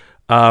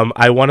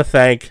 I want to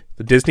thank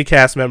the Disney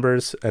cast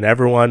members and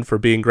everyone for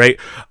being great.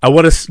 I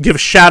want to give a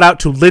shout out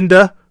to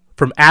Linda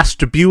from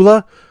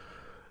Ashtabula,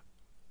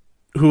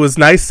 who was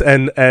nice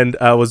and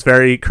was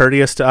very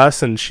courteous to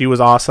us, and she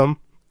was awesome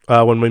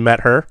when we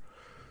met her.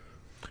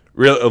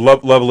 Really, a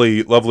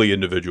lovely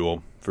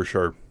individual for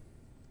sure.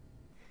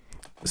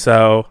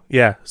 So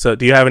yeah. So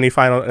do you have any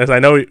final? As I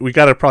know, we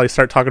got to probably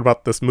start talking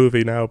about this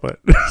movie now, but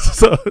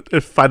so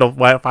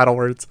final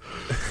words.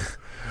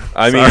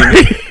 I mean,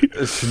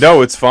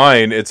 no, it's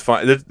fine. It's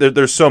fine.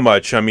 There's so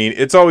much. I mean,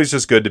 it's always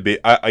just good to be.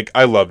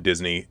 I love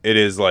Disney. It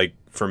is like,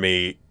 for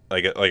me,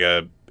 like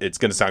a. It's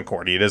gonna sound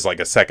corny. It is like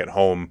a second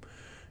home,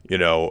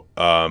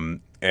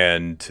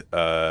 and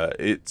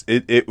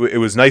it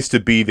was nice to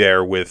be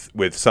there with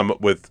some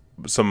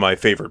of my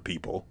favorite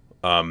people.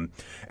 And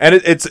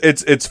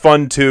it's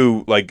fun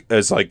too, like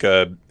as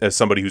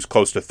somebody who's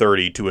close to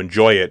 30, to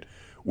enjoy it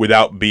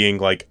without being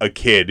like a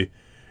kid,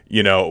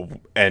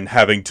 and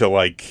having to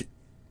like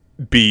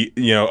be,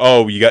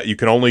 you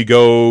can only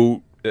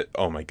go.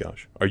 Oh my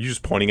gosh, are you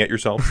just pointing at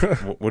yourself?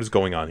 What is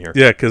going on here?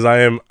 Yeah, because I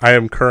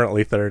am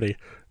currently 30,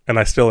 and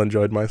I still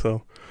enjoyed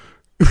myself.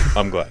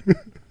 I'm glad.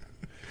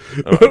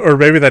 Or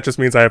maybe that just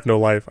means I have no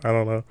life. I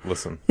don't know.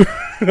 Listen.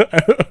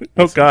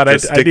 Oh God,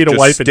 I need a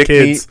wife and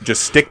kids.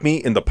 Just stick me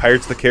in the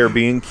Pirates of the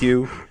Caribbean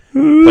queue.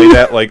 Play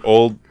that like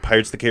old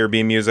Pirates of the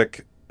Caribbean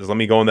music. Just let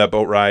me go on that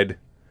boat ride.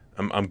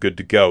 I'm good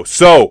to go.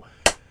 So,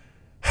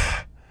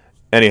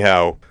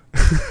 anyhow,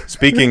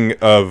 speaking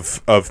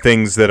of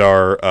things that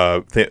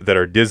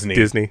are Disney.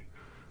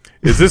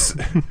 Is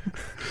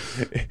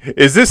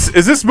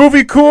this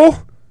movie cool?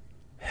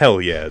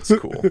 Hell yeah, it's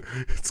cool.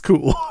 It's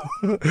cool.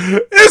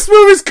 This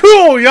movie's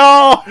cool,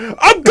 y'all.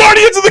 I'm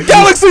Guardians of the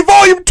Galaxy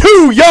Volume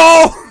 2,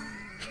 y'all.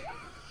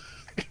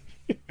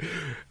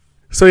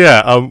 So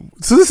yeah,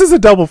 so this is a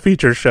double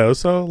feature show.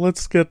 So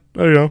let's get,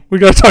 we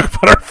got to talk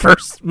about our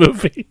first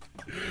movie.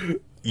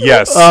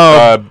 Yes.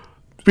 Yeah.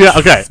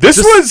 Okay.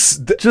 This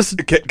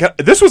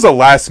was a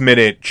last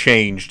minute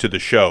change to the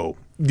show.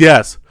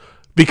 Yes,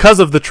 because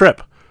of the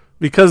trip,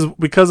 because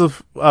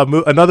of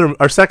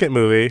our second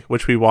movie,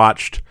 which we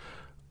watched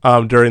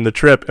during the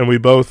trip, and we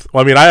both.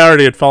 Well, I mean, I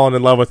already had fallen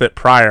in love with it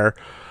prior,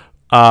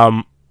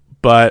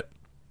 but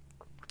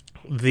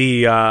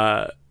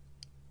the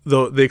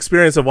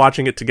experience of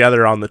watching it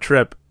together on the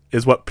trip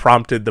is what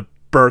prompted the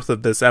birth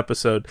of this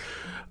episode,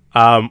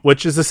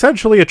 which is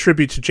essentially a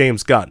tribute to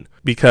James Gunn,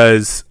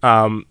 because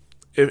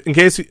in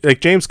case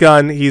like James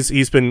Gunn,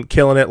 he's been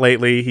killing it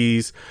lately.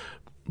 He's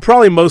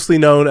probably mostly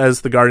known as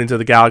the Guardians of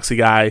the Galaxy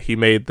guy. He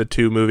made the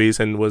two movies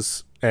and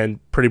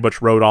pretty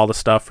much wrote all the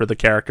stuff for the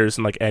characters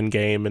in like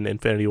Endgame and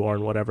Infinity War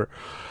and whatever.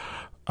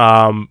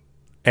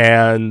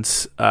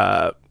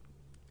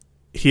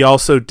 He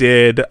also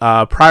did,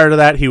 prior to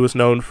that, he was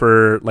known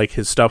for like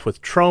his stuff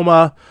with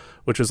Troma,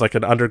 which was like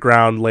an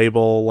underground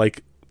label,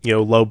 like,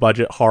 low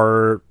budget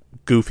horror,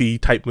 goofy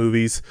type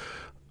movies.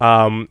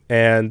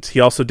 And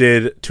he also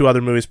did two other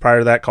movies prior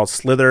to that called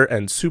Slither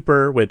and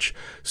Super, which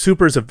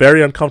Super is a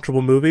very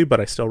uncomfortable movie, but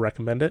I still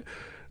recommend it.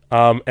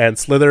 And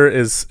Slither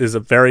is a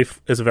very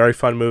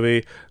fun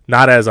movie,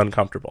 not as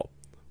uncomfortable,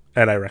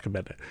 and I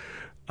recommend it.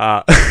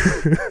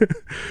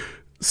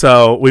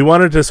 So we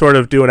wanted to sort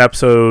of do an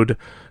episode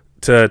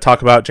to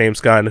talk about James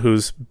Gunn,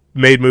 who's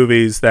made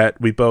movies that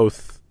we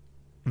both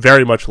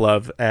very much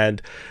love.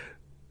 And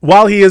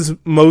while he is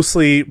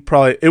mostly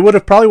it would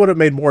have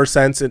made more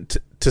sense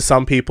to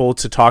some people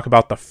to talk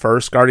about the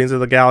first Guardians of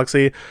the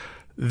Galaxy.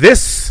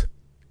 This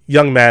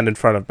young man in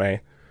front of me,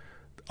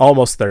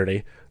 almost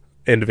 30,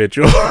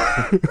 individual.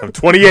 I'm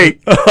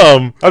 28.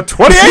 I'm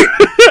 28.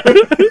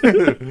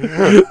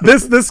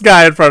 This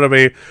guy in front of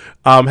me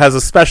has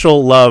a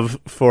special love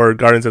for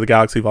Guardians of the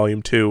Galaxy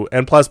Volume 2,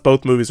 and plus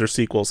both movies are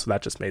sequels, so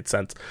that just made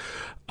sense.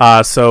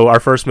 So our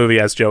first movie,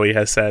 as Joey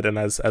has said, and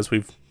as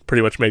we've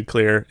pretty much made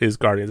clear, is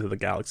Guardians of the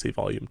Galaxy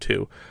Volume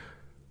 2.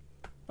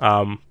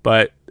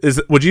 But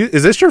is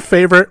this your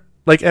favorite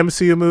like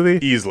MCU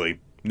movie? Easily,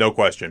 no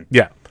question.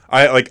 Yeah.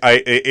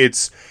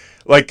 It's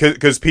like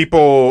because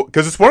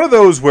it's one of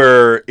those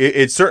where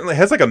it certainly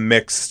has like a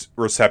mixed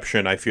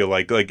reception. I feel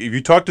like if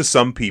you talk to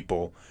some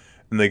people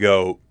and they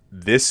go,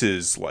 this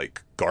is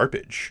like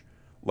garbage,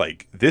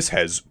 like this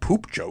has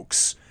poop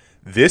jokes,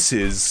 this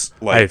is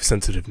like I have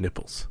sensitive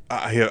nipples.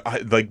 I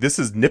like this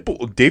is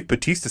nipple. Dave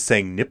Bautista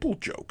saying nipple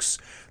jokes.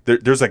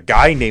 There's a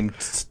guy named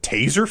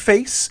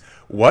Taserface.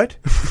 What?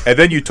 And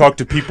then you talk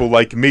to people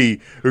like me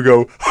who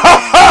go,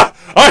 ha ha!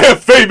 I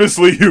have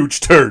famously huge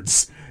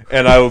turds,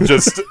 and I will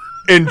just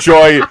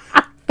enjoy.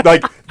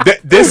 Like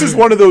this is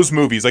one of those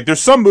movies. Like there's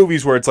some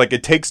movies where it's like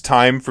it takes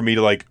time for me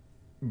to like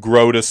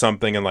grow to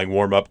something and like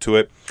warm up to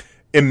it.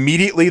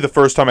 Immediately, the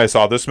first time I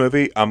saw this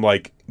movie, I'm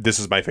like, this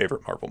is my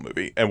favorite Marvel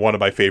movie and one of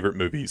my favorite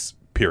movies.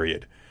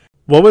 Period.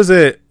 What was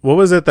it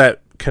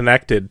that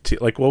connected to,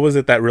 like, what was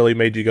it that really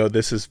made you go,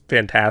 this is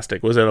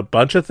fantastic? Was it a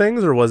bunch of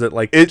things, or was it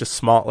like just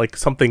small, like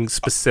something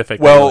specific?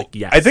 Well, like,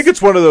 yes. I think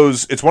it's one of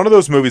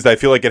those movies that I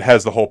feel like it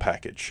has the whole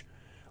package.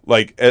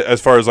 Like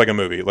as far as like a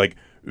movie, like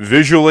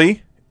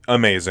visually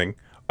amazing.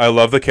 I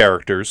love the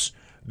characters.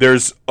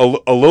 There's a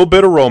little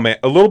bit of romance,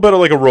 a little bit of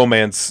like a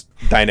romance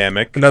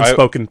dynamic, an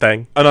unspoken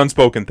thing.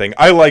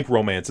 I like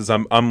romances.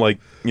 I'm like,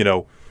 you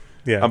know,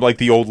 yeah. I'm like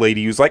the old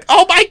lady who's like,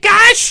 oh my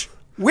gosh,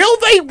 will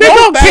they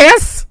go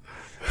kiss?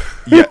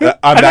 Yeah,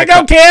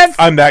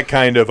 I'm that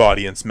kind of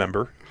audience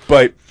member.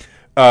 But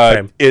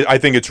I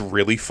think it's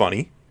really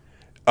funny,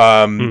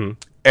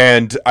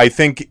 and I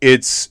think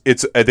it's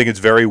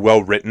very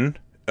well written,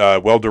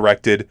 well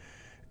directed,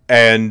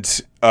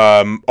 and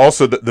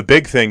also the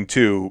big thing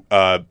too.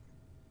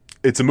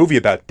 It's a movie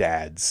about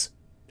dads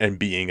and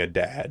being a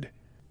dad.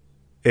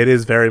 It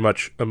is very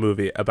much a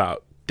movie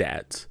about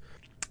dads.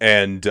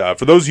 And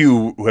for those of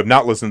you who have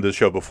not listened to the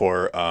show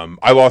before,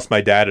 I lost my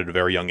dad at a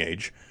very young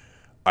age.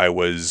 I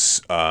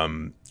was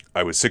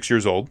 6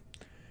 years old,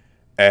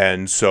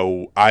 and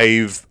so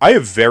I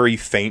have very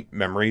faint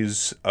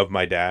memories of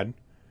my dad.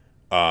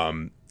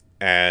 And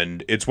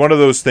it's one of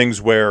those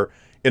things where,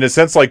 in a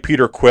sense, like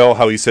Peter Quill,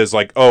 how he says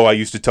like, "Oh, I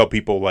used to tell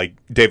people like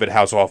David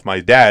Hasselhoff my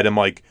dad." I'm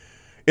like,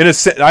 in a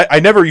sense, I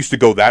never used to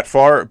go that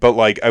far, but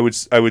like I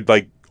would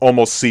like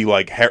almost see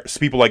like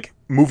people like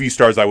movie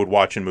stars I would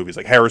watch in movies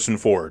like Harrison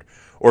Ford,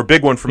 or a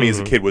big one for me as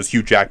a kid was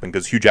Hugh Jackman,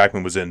 because Hugh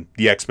Jackman was in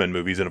the X-Men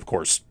movies, and of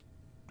course,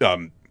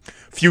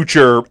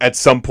 future at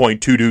some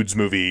point Two Dudes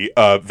movie,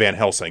 Van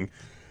Helsing.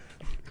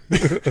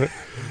 The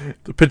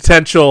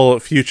potential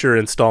future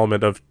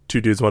installment of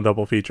Two Dudes One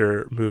Double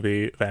Feature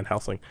movie Van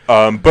Helsing.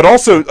 But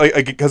also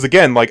because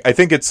again, like I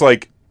think it's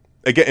like,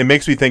 again, it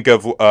makes me think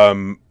of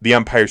The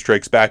Empire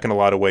Strikes Back in a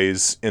lot of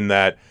ways, in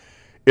that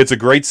it's a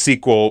great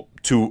sequel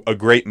to a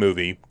great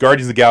movie.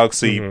 Guardians of the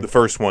Galaxy, the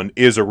first one,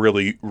 is a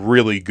really,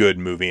 really good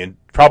movie, and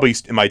probably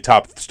in my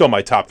top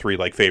 3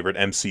 like favorite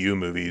MCU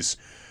movies.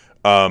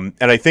 And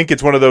I think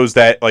it's one of those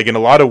that, like, in a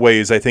lot of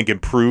ways, I think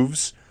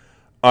improves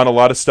on a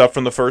lot of stuff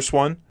from the first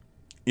one.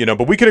 You know,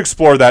 but we could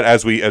explore that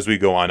as we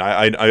go on.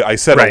 I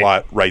said a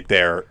lot right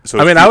there. So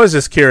I mean, I was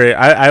just curious.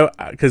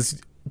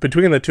 Because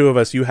between the two of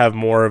us, you have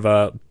more of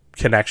a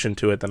connection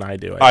to it than I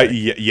do.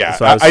 Yeah.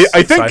 So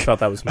I think I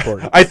felt that was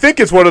important. I think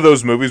it's one of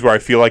those movies where I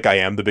feel like I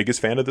am the biggest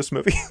fan of this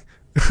movie.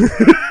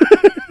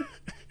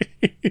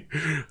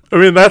 I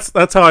mean,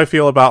 that's how I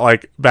feel about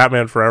like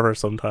Batman Forever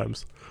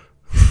sometimes.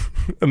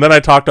 And then I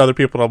talk to other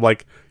people and I'm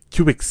like,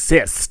 you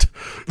exist.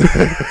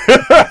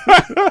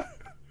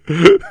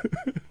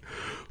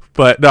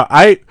 But no,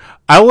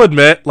 I'll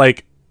admit,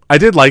 like, I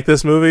did like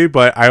this movie,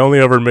 but I only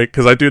ever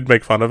because I did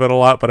make fun of it a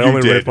lot, but I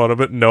only made fun of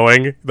it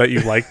knowing that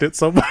you liked it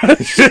so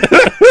much.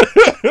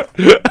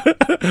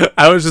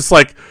 I was just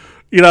like,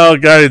 you know,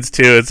 Guardians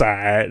 2, it's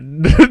alright.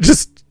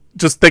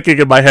 just thinking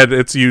in my head,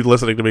 it's you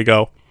listening to me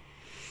go.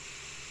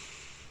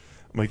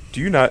 I'm like,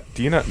 do you not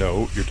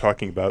know you're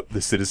talking about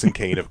the Citizen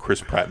Kane of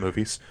Chris Pratt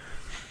movies?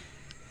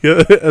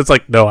 Yeah, it's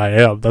like, no, I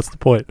am. That's the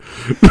point.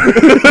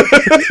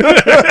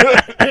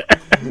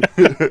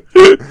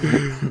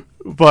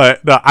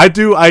 But no, I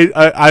do.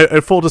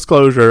 I full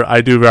disclosure, I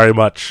do very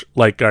much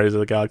like Guardians of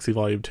the Galaxy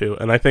Volume 2,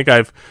 and I think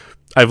I've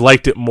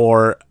liked it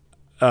more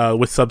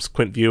with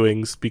subsequent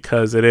viewings,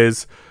 because it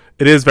is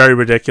very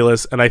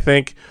ridiculous, and I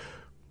think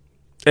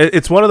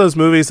it's one of those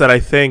movies that I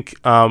think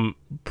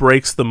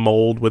breaks the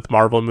mold with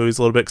Marvel movies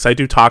a little bit, because I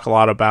do talk a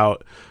lot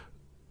about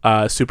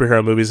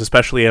superhero movies,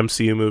 especially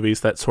MCU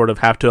movies, that sort of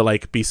have to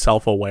like be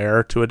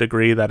self-aware to a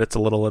degree that it's a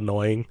little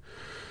annoying.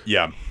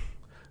 Yeah.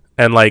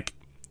 And like,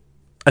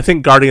 I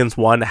think Guardians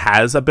 1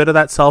 has a bit of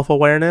that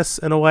self-awareness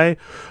in a way,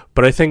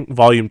 but I think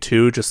Volume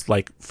 2 just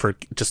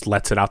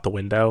lets it out the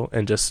window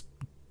and just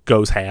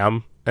goes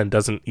ham and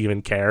doesn't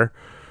even care.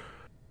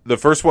 The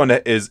first one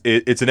it's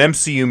an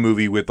MCU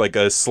movie with like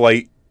a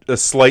slight a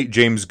slight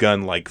James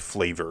Gunn like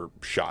flavor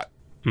shot.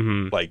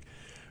 Like,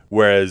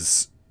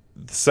 whereas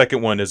the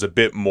second one is a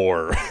bit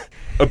more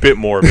of a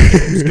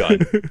James Gunn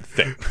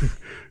thing.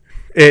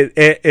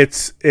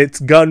 It's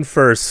Gunn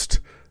first,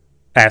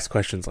 ask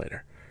questions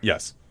later.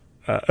 Yes.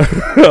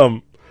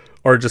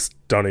 Or just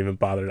don't even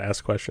bother to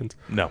ask questions.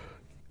 No.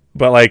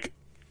 But like,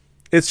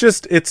 it's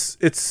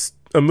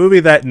a movie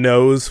that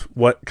knows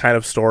what kind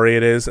of story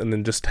it is and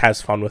then just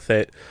has fun with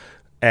it.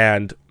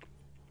 And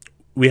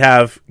we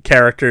have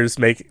characters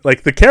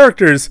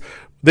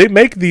they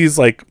make these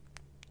like,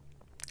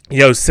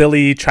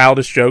 silly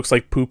childish jokes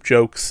like poop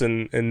jokes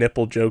and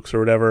nipple jokes or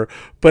whatever,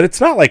 but it's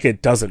not like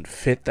it doesn't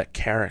fit the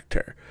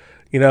character.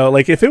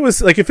 Like if it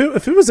was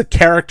a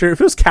character,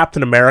 if it was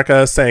Captain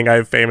America saying I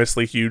have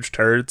famously huge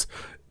turds,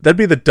 that'd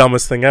be the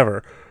dumbest thing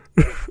ever.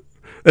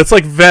 It's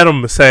like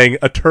Venom saying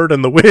a turd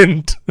in the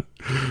wind.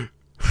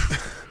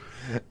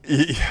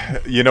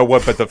 You know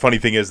what? But the funny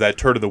thing is that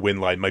turd of the wind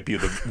line might be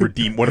one of the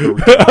redeeming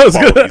qualities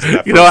of that first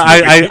movie.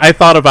 I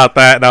thought about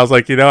that and I was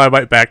like, I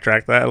might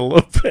backtrack that a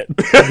little bit.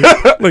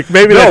 Like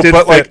maybe that did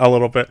fit a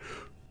little bit.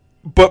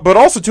 But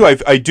also too,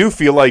 I do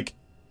feel like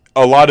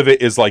a lot of it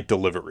is like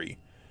delivery,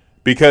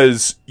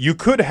 because you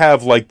could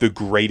have like the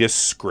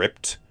greatest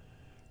script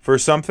for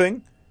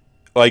something,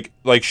 like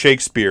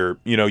Shakespeare.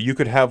 You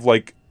could have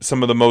like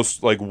some of the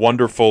most like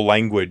wonderful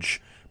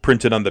language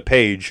printed on the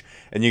page,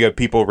 and you got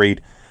people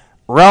read,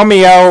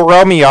 Romeo,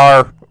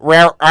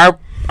 where art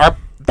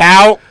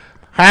thou?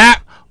 Huh?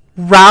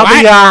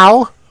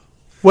 Romeo,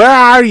 where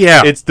are you?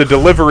 It's the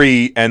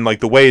delivery and like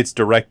the way it's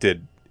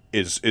directed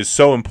is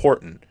so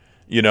important,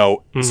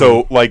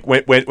 So like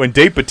when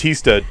Dave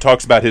Bautista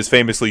talks about his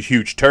famously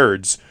huge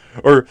turds,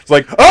 or it's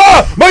like,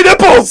 my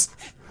nipples,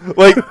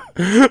 like,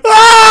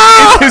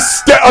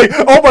 it's like,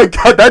 oh my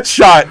god, that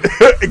shot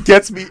it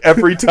gets me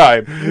every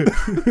time.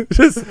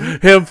 Just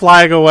him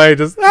flying away,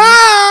 just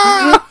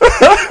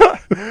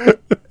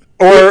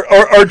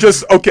or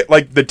just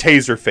like the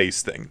taser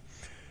face thing,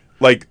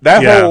 like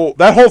that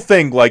whole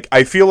thing. Like,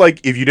 I feel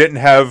like if you didn't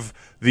have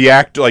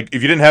if you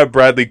didn't have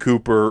Bradley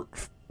Cooper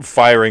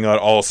firing on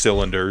all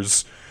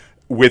cylinders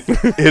with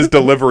his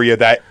delivery of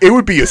that, it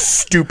would be a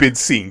stupid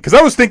scene. Because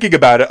I was thinking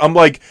about it, I'm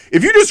like,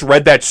 if you just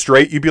read that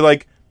straight, you'd be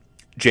like,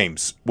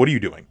 James, what are you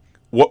doing?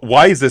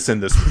 Why is this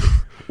in this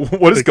movie?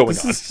 What is going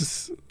on?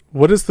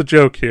 What is the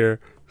joke here?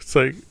 It's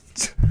like,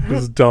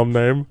 this dumb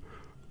name.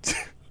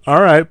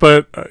 All right,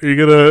 but you're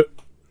gonna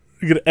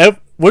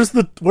where's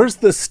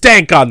the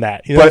stank on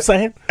that? You know what I'm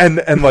saying?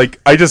 And like,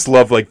 I just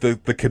love like the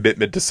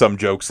commitment to some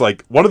jokes.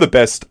 Like, one of the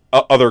best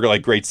other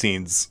like great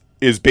scenes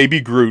is Baby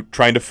Groot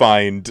trying to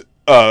find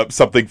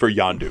something for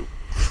Yondu.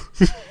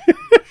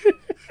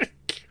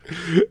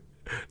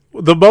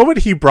 The moment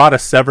he brought a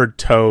severed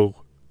toe,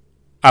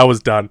 I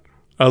was done.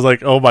 I was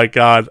like, oh my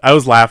god. I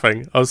was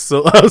laughing. I was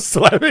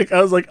laughing.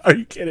 I was like, are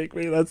you kidding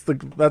me?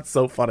 That's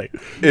so funny.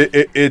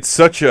 It's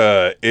such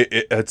a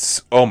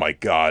it's oh my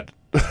god.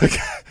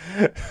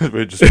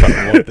 We're just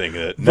talking one thing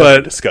that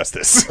never discuss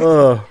this.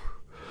 No,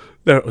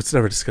 let's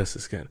never discuss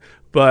this again.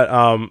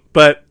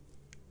 But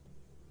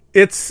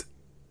it's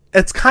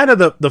kind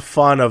of the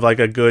fun of like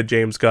a good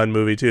James Gunn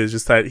movie too. Is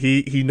just that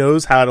he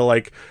knows how to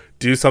like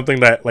do something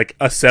that like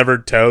a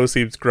severed toe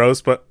seems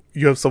gross, but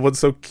you have someone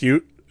so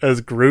cute as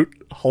Groot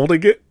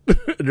holding it,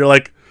 and you're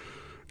like,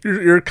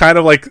 you're kind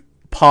of like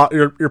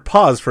you're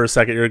paused for a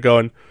second. You're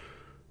going,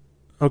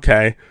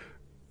 okay,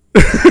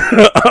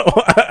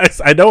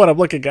 I know what I'm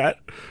looking at,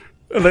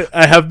 and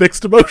I have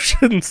mixed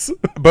emotions.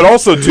 But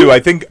also too,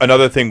 I think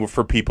another thing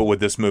for people with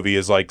this movie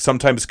is like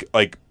sometimes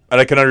like, and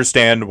I can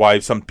understand why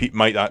some people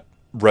might not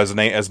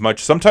resonate as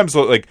much. Sometimes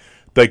like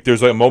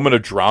there's like a moment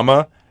of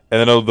drama, and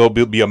then there'll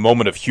be a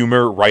moment of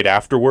humor right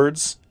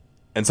afterwards,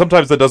 and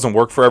sometimes that doesn't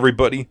work for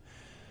everybody.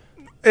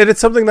 And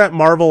it's something that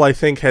Marvel, I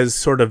think, has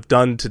sort of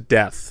done to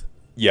death.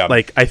 Yeah.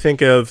 Like, I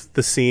think of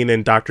the scene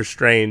in Doctor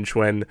Strange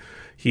when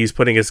he's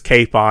putting his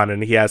cape on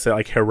and he has that,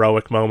 like,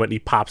 heroic moment and he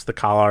pops the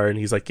collar and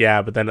he's like,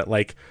 yeah, but then it,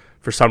 like,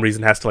 for some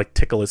reason has to, like,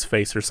 tickle his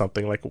face or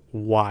something. Like,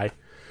 why?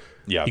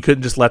 Yeah. You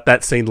couldn't just let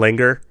that scene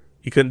linger.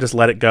 You couldn't just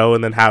let it go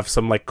and then have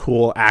some, like,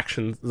 cool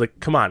action. Like,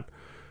 come on.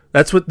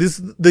 That's what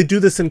they do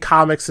this in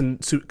comics,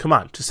 and come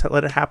on, just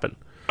let it happen.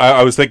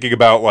 I was thinking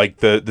about, like,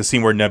 the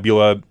scene where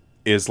Nebula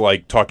is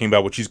like talking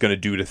about what she's going to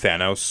do to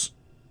Thanos,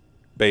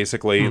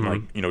 basically, and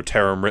like,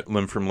 tear him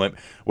limb from limb,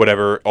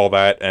 whatever, all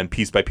that, and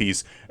piece by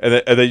piece,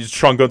 and then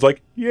Sean Gunn's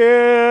like,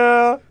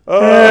 yeah,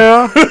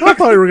 I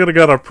thought you were gonna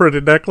get a pretty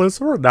necklace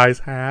or a nice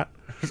hat.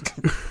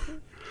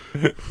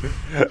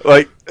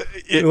 Like,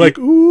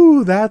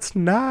 ooh, that's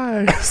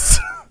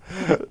nice.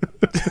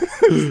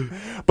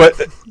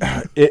 But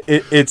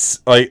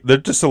it's like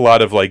there's just a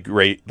lot of like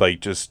great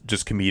like just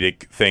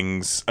comedic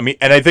things. I mean,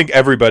 and I think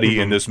everybody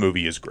in this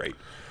movie is great.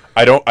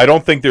 I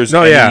don't think there's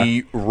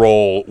any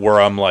role where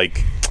I'm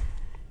like,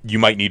 you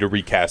might need to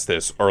recast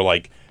this, or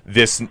like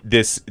this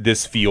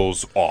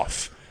feels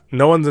off.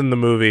 No one's in the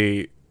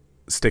movie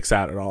sticks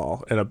out at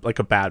all in a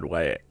bad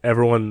way.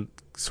 Everyone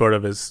sort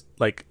of is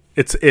like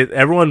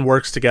everyone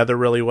works together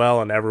really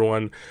well, and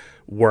everyone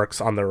works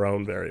on their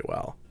own very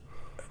well.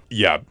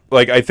 Yeah,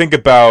 like I think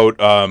about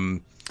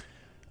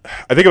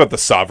the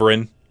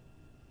Sovereign,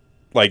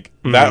 like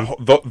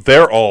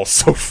they're all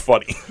so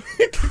funny.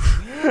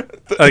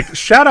 Like,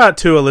 shout out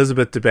to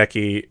Elizabeth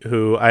Debicki,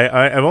 who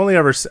I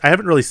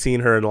haven't really seen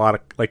her in a lot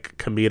of like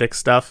comedic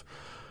stuff.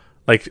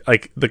 Like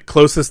the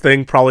closest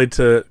thing probably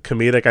to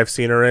comedic I've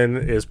seen her in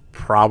is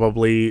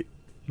probably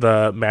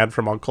the Man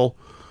from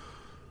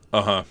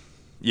U.N.C.L.E.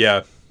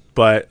 Yeah,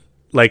 but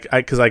like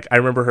I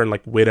remember her in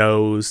like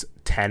Widows,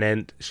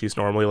 Tenant. She's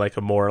normally like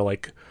a more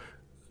like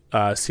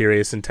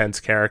serious, intense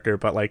character,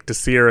 but like to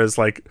see her as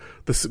like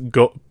this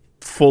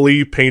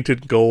fully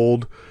painted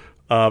gold.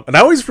 And I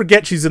always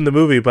forget she's in the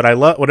movie, but I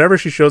love whenever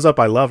she shows up.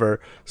 I love her.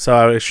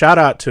 So shout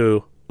out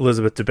to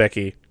Elizabeth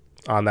Debicki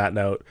on that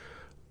note.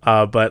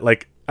 But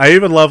like I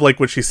even love like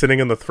when she's sitting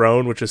in the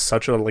throne, which is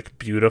such a like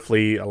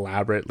beautifully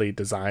elaborately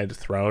designed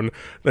throne.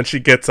 Then she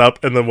gets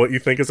up, and then what you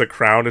think is a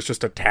crown is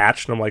just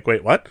attached, and I'm like,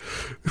 wait, what?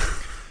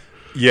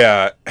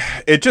 Yeah,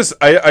 it just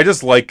I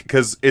just like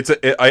because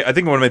I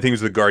think one of my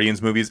things with the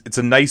Guardians movies, it's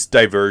a nice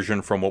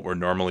diversion from what we're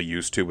normally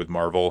used to with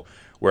Marvel,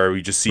 where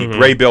we just see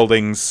gray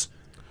buildings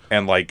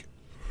and like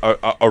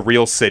a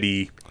real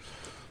city,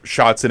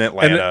 shots in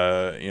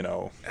Atlanta,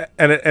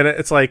 and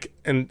it's like,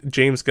 and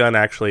James Gunn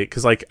actually,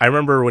 because like I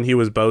remember when he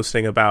was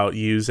boasting about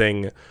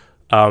using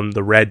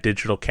the red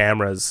digital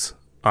cameras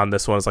on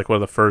this one. It's like one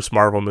of the first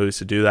Marvel movies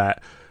to do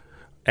that,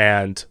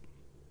 and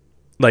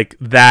like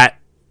that.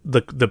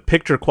 The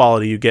picture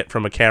quality you get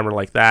from a camera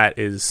like that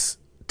is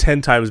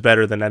 10 times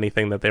better than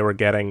anything that they were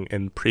getting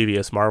in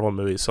previous Marvel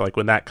movies. So like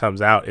when that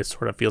comes out, it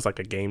sort of feels like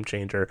a game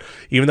changer,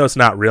 even though it's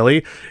not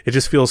really. It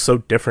just feels so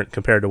different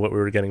compared to what we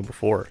were getting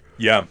before.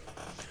 Yeah,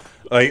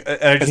 like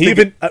I just and he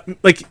even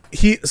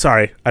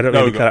sorry, I don't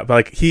know to cut out, but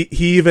like he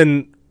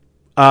even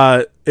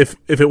if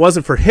it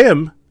wasn't for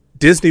him,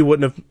 Disney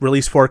wouldn't have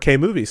released 4K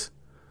movies.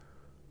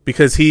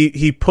 Because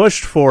he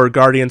pushed for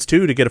Guardians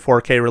 2 to get a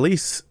 4K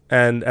release,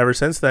 and ever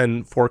since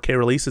then, 4K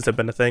releases have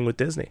been a thing with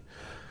Disney.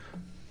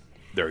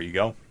 There you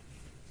go.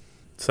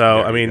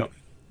 So, I mean,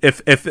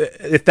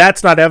 if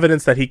that's not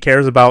evidence that he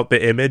cares about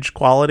the image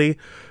quality,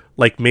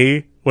 like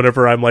me,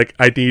 whenever I'm like,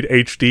 I need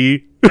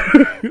HD,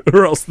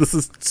 or else this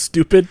is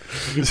stupid.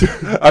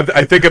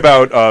 I think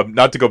about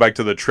not to go back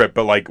to the trip,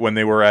 but like when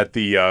they were at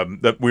we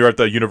were at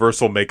the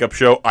Universal makeup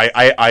show.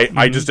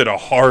 I just did a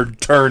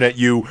hard turn at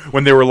you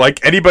when they were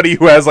like, anybody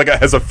who has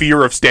a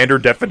fear of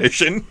standard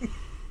definition.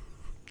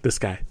 This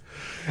guy.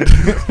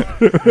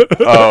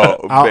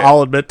 Oh,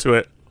 I'll admit to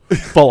it,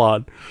 full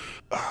on.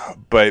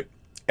 But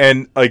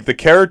and like the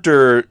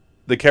character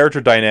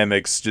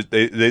dynamics, just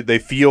they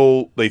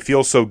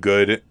feel so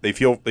good. They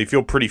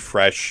feel pretty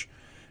fresh.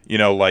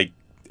 Like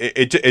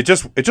it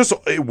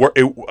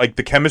like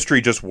the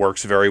chemistry just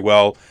works very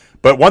well.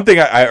 But one thing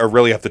I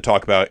really have to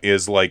talk about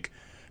is like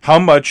how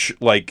much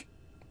like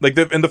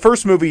in the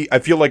first movie, I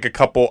feel like a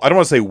couple, I don't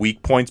want to say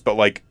weak points, but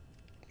like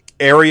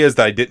areas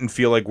that I didn't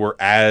feel like were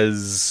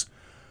as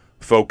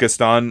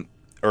focused on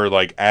or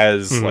like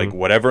as like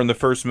whatever in the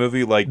first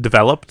movie, like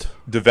developed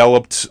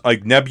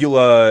like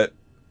Nebula,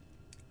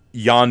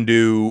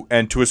 Yondu,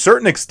 and to a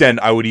certain extent,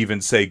 I would even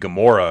say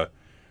Gamora.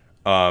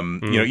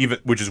 Even,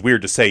 which is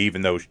weird to say,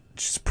 even though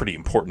she's a pretty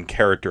important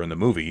character in the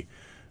movie,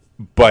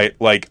 but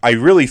like I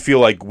really feel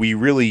like we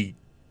really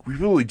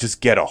just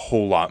get a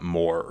whole lot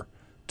more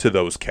to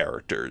those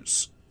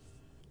characters.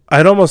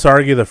 I'd almost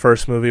argue the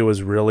first movie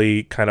was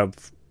really kind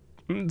of,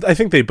 I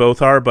think they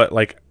both are, but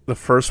like the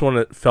first one,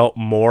 it felt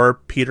more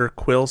Peter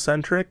Quill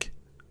centric,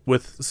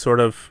 with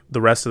sort of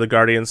the rest of the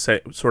Guardians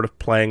sort of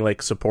playing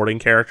like supporting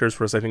characters,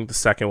 whereas I think the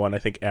second one, I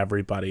think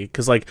everybody,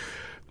 because like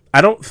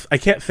I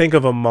can't think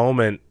of a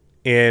moment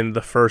in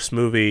the first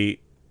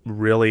movie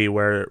really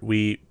where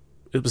we,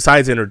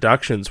 besides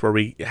introductions, where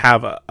we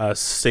have a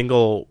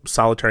single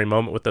solitary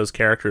moment with those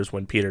characters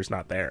when Peter's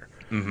not there.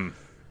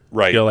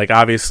 Right. Like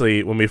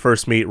obviously when we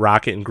first meet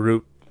Rocket and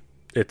Groot,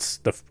 it's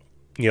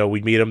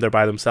we meet them, they're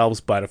by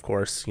themselves, but of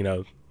course,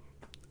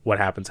 what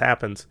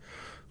happens.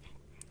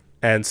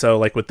 And so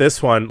like with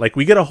this one, like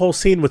we get a whole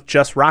scene with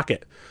just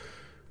Rocket.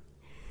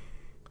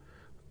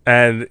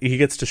 And he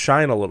gets to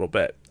shine a little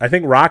bit. I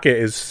think Rocket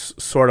is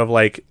sort of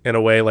like, in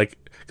a way, like,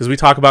 because we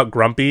talk about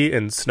Grumpy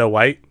in Snow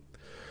White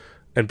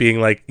and being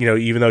like,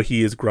 even though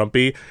he is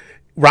grumpy,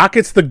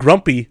 Rocket's the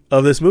grumpy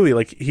of this movie.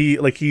 Like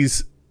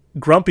he's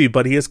grumpy,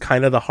 but he is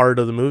kind of the heart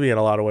of the movie in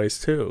a lot of ways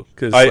too.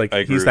 Because like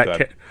he's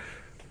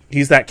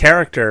that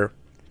character.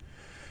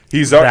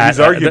 He's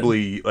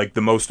arguably like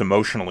the most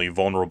emotionally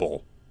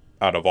vulnerable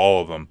out of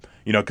all of them.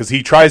 Because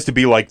he tries to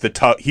be like the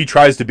tough. He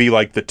tries to be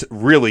like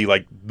really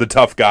like the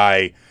tough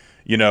guy.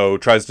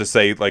 Tries to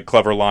say like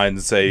clever lines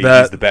and say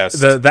he's the best.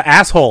 The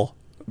asshole,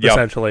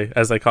 essentially,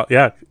 as they call it.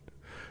 Yeah,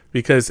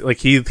 because like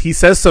he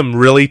says some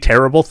really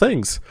terrible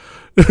things.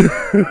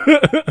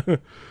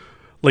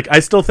 Like I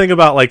still think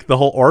about like the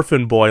whole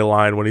orphan boy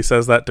line when he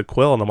says that to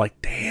Quill, and I'm like,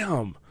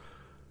 damn,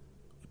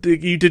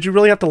 did you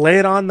really have to lay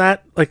it on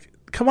that? Like,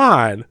 come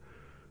on,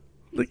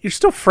 like, you're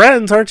still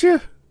friends, aren't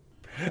you?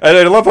 And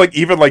I love like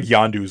even like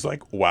Yondu's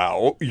like,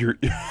 wow, you're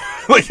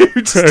like you're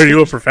just Are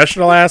you a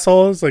professional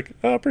asshole? It's like,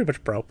 oh, pretty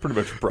much pro. pretty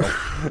much bro.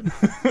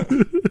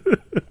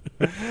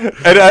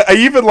 And I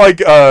even like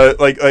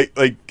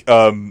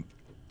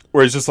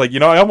where it's just like,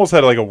 I almost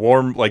had like a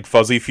warm like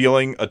fuzzy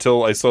feeling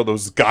until I saw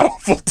those god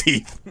awful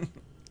teeth.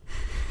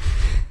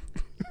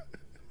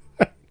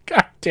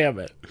 God damn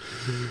it.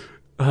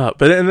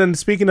 But and then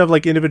speaking of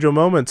like individual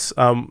moments,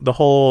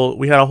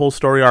 we had a whole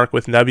story arc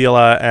with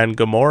Nebula and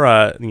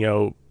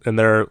Gamora, and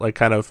they're like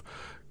kind of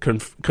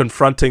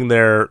confronting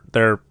their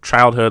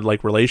childhood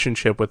like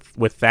relationship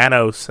with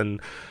Thanos, and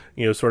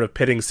sort of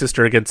pitting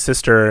sister against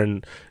sister,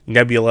 and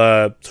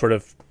Nebula sort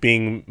of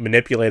being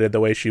manipulated the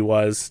way she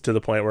was to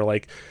the point where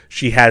like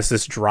she has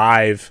this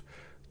drive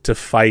to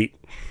fight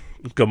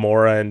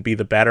Gamora and be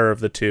the better of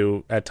the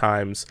two at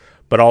times,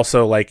 but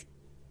also like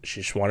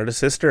she just wanted a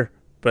sister.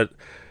 But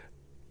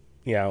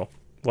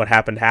what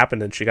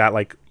happened, and she got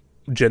like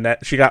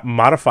she got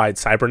modified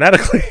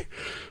cybernetically.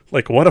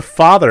 Like, what a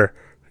father,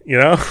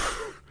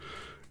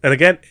 And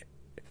again,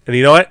 and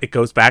you know what? It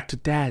goes back to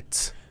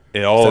dads.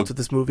 That's what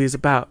this movie is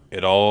about.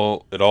 It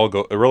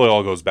really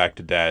all goes back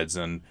to dads,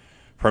 and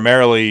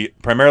primarily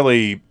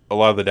a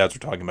lot of the dads we're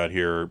talking about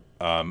here,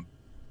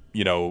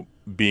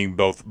 being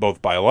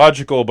both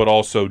biological, but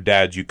also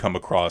dads you come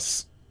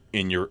across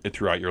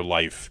throughout your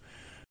life.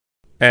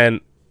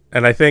 And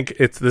I think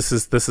this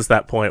is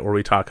that point where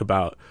we talk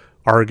about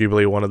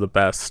arguably one of the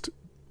best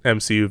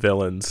MCU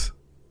villains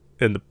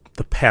in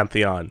the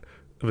pantheon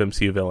of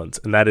MCU villains,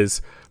 and that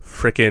is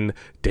frickin'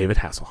 David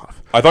Hasselhoff.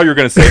 I thought you were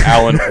going to say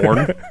Alan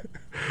Horn.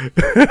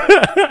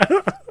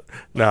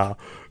 No.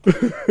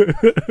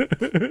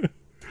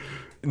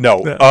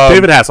 No.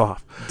 David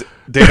Hasselhoff.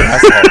 David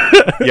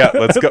Hasselhoff. Yeah,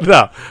 let's go.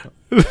 No.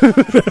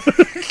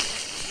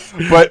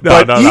 But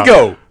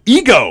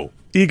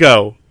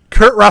Ego.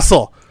 Kurt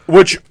Russell.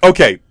 Which,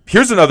 okay,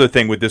 here's another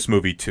thing with this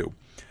movie, too.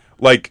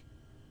 Like,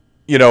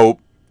 it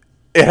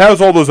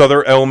has all those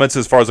other elements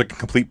as far as like a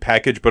complete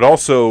package, but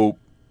also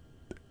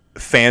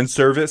fan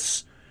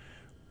service,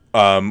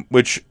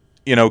 which,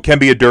 can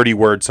be a dirty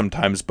word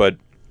sometimes, but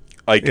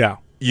like,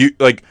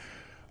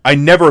 I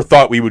never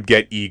thought we would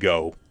get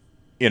Ego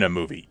in a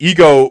movie.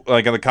 Ego,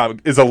 like in the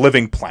comic, is a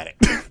living planet.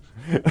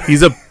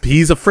 He's a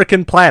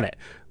freaking planet.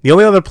 The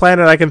only other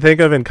planet I can think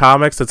of in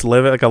comics that's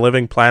like a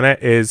living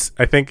planet is,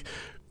 I think,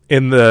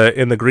 in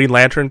the Green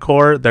Lantern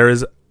Corps, there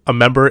is a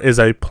member is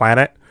a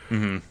planet.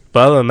 Mm-hmm.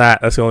 But other than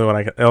that, that's the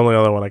only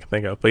other one I can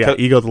think of. But yeah,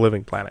 Ego the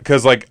Living Planet.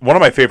 Because like one of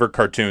my favorite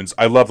cartoons,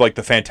 I love like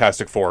the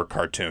Fantastic Four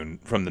cartoon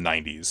from the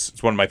 90s.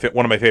 It's one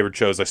of my favorite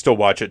shows. I still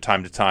watch it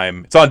time to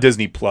time. It's on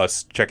Disney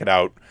Plus. Check it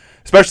out.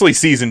 Especially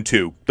season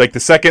 2. Like the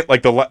second,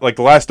 like the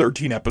last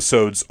 13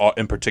 episodes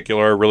in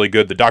particular are really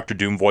good. The Doctor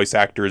Doom voice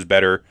actor is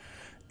better.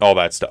 All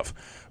that stuff.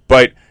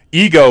 But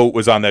Ego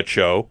was on that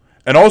show,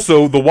 and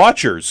also the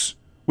Watchers.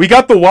 We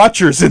got the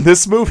Watchers in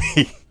this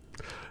movie.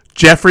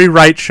 Jeffrey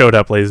Wright showed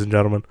up, ladies and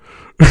gentlemen.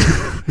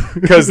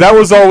 Because that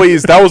was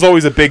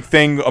always a big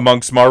thing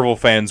amongst Marvel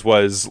fans,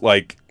 was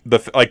like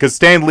because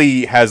Stan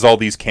Lee has all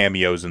these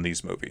cameos in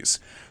these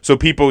movies, so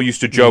people used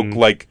to joke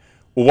like,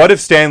 well, what if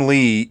Stan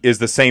Lee is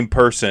the same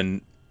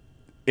person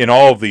in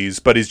all of these,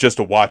 but he's just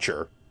a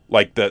watcher,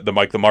 like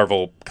the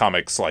Marvel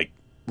comics like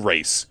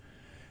race.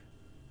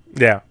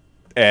 Yeah,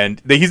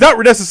 and he's not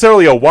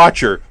necessarily a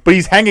watcher, but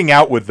he's hanging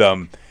out with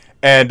them,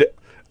 and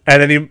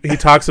then he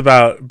talks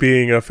about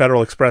being a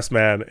Federal Express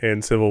man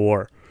in Civil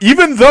War.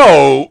 Even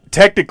though,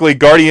 technically,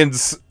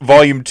 Guardians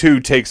Volume 2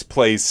 takes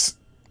place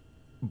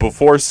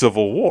before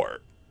Civil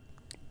War.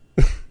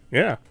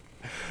 Yeah.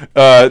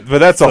 But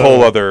that's a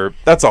whole other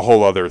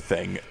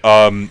thing.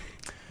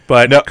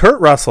 But no,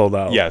 Kurt Russell,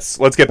 though. Yes,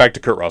 let's get back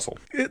to Kurt Russell.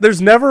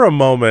 There's never a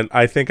moment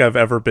I think I've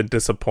ever been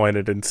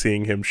disappointed in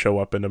seeing him show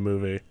up in a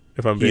movie,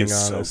 if I'm being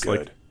honest. So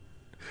good.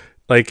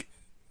 Like,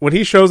 when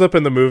he shows up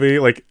in the movie,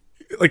 like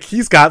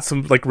he's got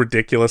some, like,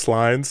 ridiculous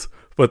lines,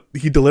 but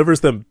he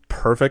delivers them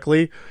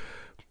perfectly.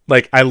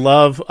 Like, I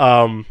love,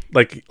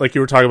 like you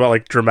were talking about,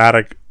 like,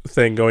 dramatic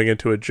thing going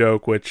into a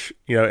joke, which,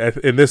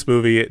 in this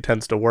movie, it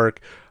tends to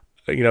work.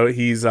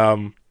 He's,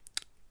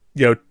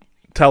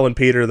 telling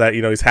Peter that,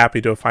 he's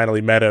happy to have finally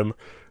met him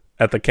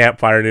at the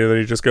campfire, and then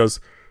he just goes,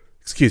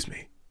 "Excuse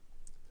me,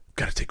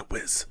 gotta take a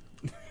whiz."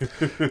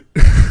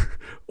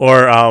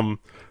 Or,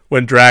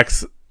 when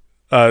Drax,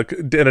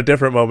 in a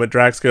different moment,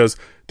 Drax goes,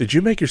 "Did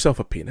you make yourself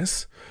a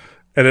penis?"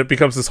 And it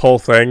becomes this whole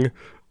thing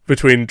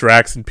between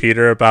Drax and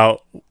Peter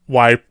about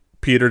why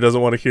Peter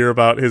doesn't want to hear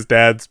about his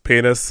dad's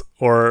penis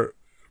or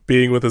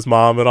being with his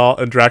mom at all.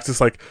 And Drax is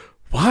like,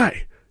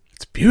 "Why?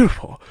 It's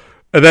beautiful."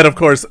 And then, of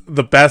course,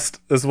 this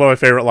is one of my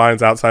favorite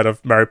lines outside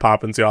of Mary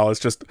Poppins, y'all, is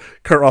just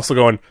Kurt Russell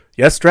going,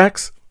 "Yes,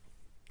 Drax,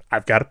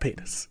 I've got a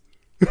penis."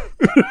 I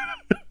don't know.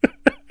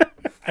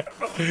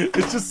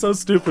 It's just so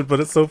stupid,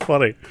 but it's so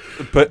funny.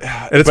 But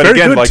it's very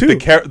again, good like too.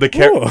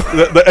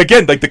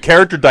 Again, like the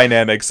character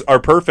dynamics are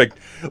perfect.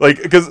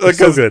 Like because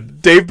so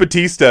Dave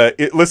Bautista.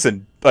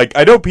 Listen, like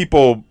I know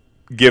people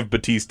give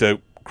Bautista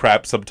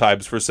crap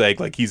sometimes for saying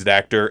like he's an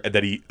actor and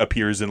that he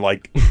appears in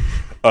like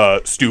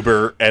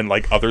Stuber and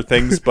like other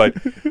things, but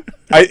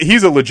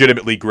he's a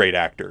legitimately great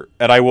actor,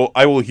 and I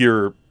will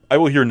hear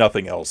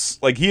nothing else.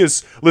 Like he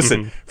is.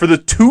 Listen, for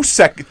the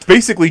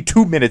basically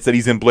 2 minutes that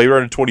he's in Blade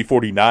Runner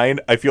 2049,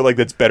 I feel like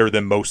that's better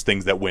than most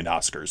things that win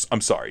Oscars.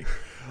 I'm sorry.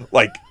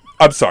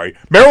 I'm sorry.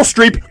 Meryl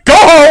Streep, go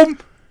home.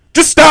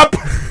 Just stop.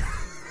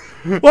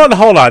 Well,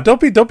 hold on. Don't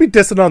be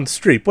dissing on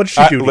Streep. What did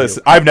she do to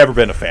listen, you? I've never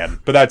been a fan,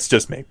 but that's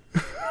just me.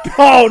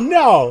 Oh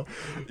no.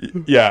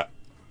 Yeah.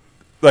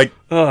 Like,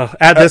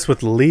 add this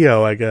with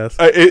Leo, I guess.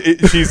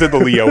 she's in the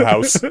Leo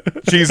house.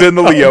 She's in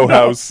the Leo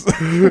house.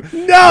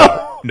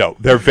 No,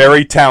 they're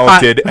very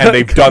talented, and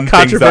they've done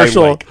things that I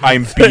like.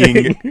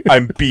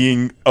 I'm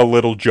being a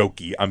little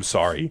jokey. I'm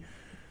sorry.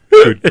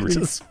 Good It's grief.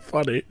 just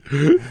funny.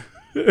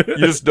 You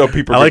just know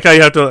people. I like how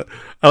you have to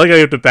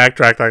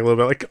backtrack like a little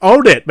bit. Like,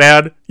 own it,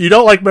 man. You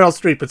don't like Meryl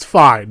Streep. It's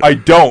fine. I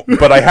don't,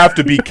 but I have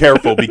to be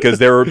careful because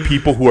there are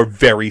people who are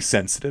very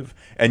sensitive,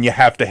 and you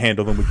have to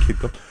handle them with kid.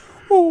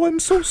 Oh, I'm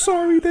so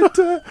sorry that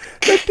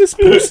that this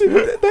person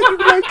that you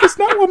like is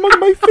not among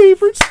my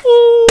favorites.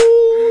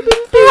 Oh,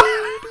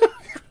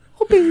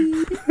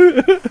 baby.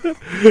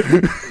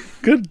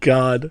 Good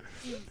God.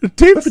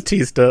 Dave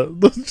Bautista.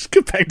 Let's just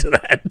get back to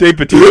that. Dave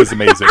Bautista is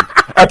amazing.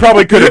 I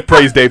probably could have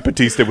praised Dave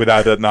Bautista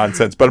without that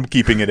nonsense, but I'm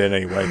keeping it in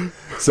anyway.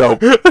 So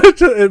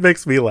It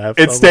makes me laugh.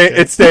 it's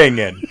staying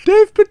in.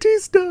 Dave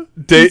Bautista.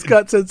 He's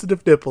got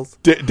sensitive nipples.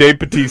 Dave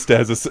Bautista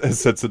has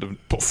sensitive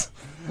nipples,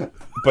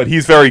 but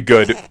he's very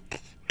good.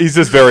 He's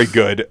just very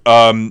good.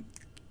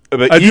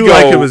 But I do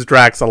like him as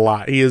Drax a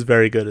lot. He is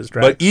very good as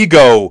Drax. But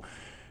Ego,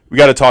 we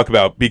got to talk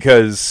about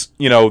because,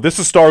 this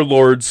is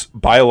Star-Lord's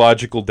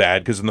biological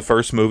dad, because in the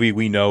first movie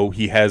we know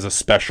he's a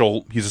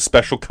special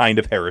kind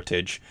of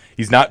heritage.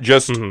 He's not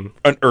just an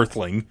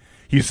Earthling.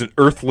 He's an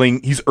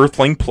Earthling. He's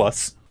Earthling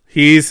plus.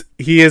 He is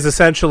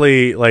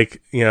essentially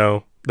like,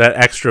 that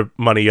extra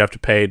money you have to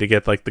pay to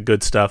get like the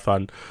good stuff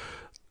on,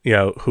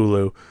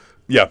 Hulu.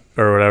 Yeah.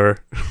 Or whatever.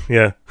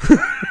 Yeah.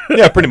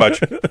 Yeah, pretty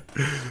much.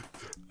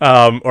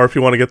 Or if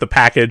you want to get the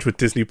package with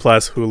Disney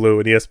Plus, Hulu,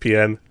 and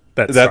ESPN,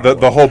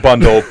 the whole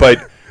bundle.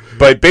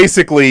 But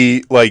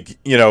basically, like,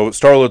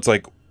 Star-Lord's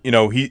like,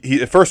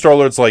 he at first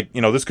Star-Lord's like,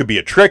 this could be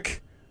a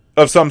trick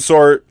of some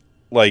sort.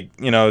 Like,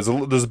 there's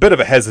a bit of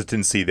a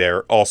hesitancy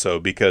there also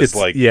because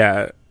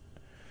yeah,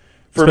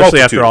 for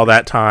especially after all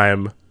that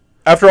time.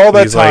 After all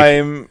that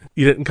time,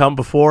 you didn't come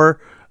before.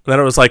 And then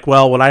it was like,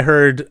 well, when I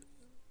heard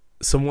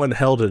someone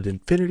held an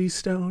Infinity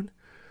Stone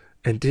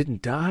and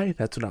didn't die,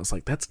 that's when I was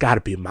like, that's got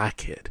to be my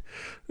kid.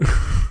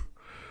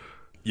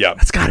 Yeah,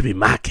 that's got to be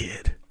my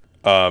kid.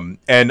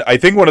 And I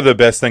think one of the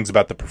best things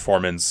about the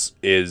performance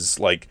is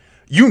like,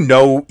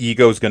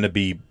 Ego's going to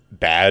be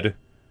bad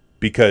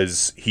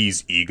because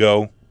he's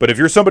Ego. But if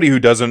you're somebody who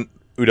doesn't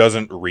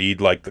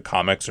read like the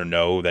comics or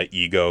know that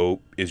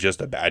Ego is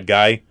just a bad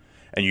guy,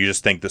 and you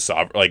just think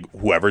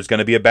whoever's going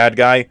to be a bad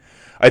guy,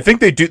 I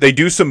think they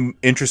do some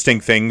interesting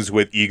things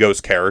with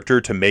Ego's character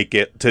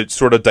to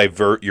sort of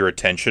divert your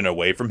attention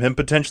away from him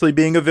potentially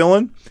being a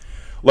villain.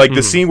 Like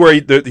the scene where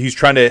he's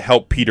trying to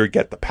help Peter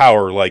get the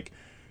power, like,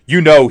 he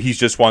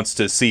just wants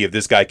to see if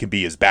this guy can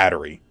be his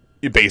battery.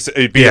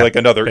 It'd be like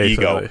another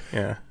Ego.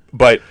 Yeah.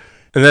 But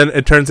and then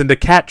it turns into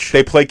catch.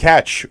 They play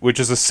catch, which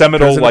is a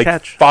seminal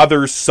like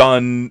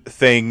father-son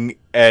thing,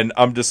 and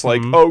I'm just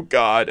like, oh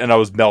God. And I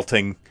was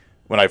melting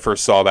when I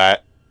first saw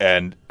that.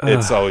 And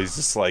it's always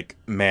just like,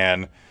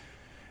 man.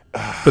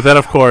 But then,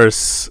 of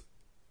course,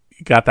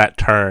 you got that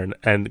turn,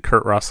 and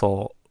Kurt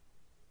Russell,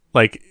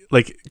 like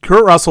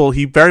Kurt Russell,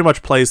 he very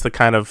much plays the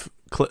kind of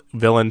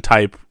villain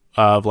type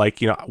of like,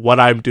 what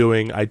I'm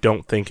doing, I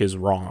don't think is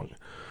wrong.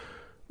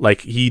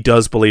 Like, he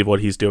does believe what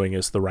he's doing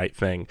is the right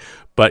thing,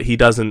 but he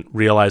doesn't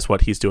realize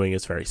what he's doing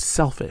is very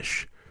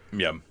selfish.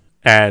 Yeah.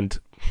 And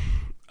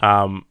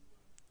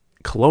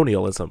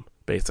colonialism,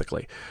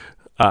 basically.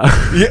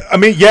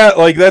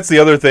 Like that's the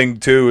other thing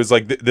too. Is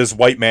like this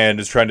white man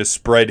is trying to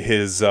spread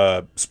his seed.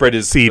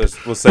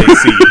 Let's say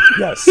seed.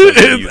 Yes,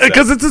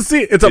 because it's a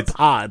seed. It's a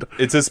pod.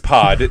 It's his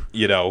pod.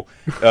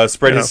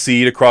 Spread his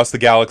seed across the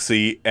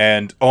galaxy,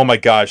 and oh my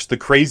gosh, the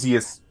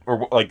craziest.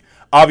 Or like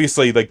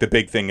obviously, like the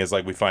big thing is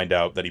like we find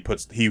out that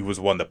he was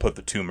one that put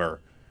the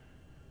tumor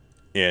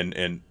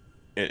in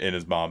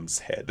his mom's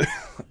head,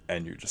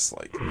 and you're just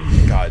like,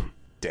 God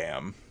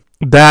damn.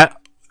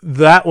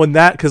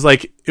 Because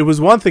like it was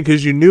one thing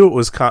because you knew it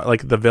was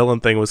like the villain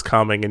thing was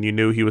coming, and you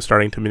knew he was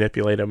starting to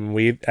manipulate him.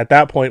 And at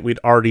that point we'd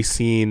already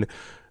seen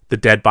the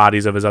dead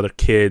bodies of his other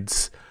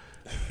kids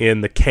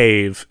in the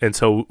cave, and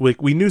so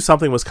we knew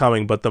something was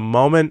coming. But the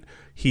moment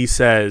he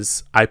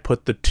says, "I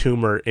put the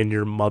tumor in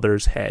your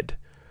mother's head,"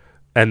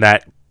 and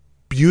that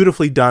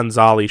beautifully done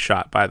Zolly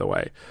shot, by the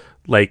way,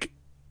 like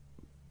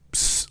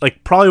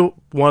probably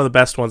one of the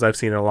best ones I've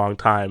seen in a long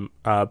time,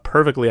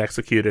 perfectly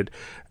executed,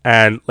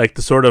 and like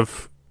the sort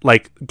of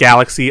like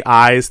galaxy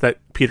eyes that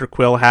Peter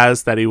Quill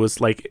has that he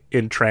was like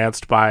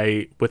entranced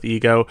by with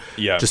Ego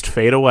just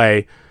fade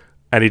away,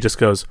 and he just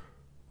goes,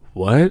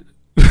 "What?"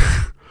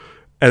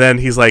 And then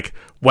he's like,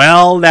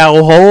 "Well, now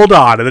hold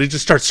on," and then he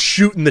just starts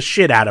shooting the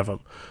shit out of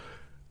him,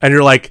 and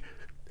you're like,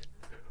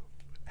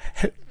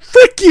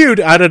 frick you.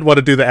 I didn't want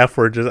to do the F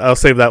word. I'll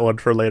save that one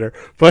for later.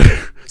 But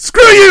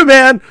screw you,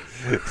 man.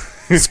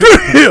 Screw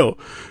you.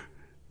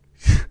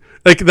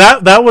 Like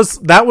that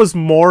was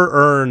more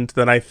earned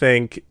than I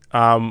think.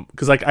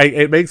 Because like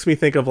it makes me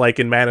think of like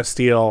in Man of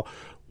Steel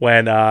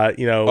when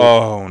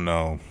Oh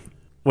no.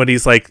 when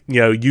he's like,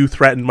 you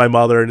threatened my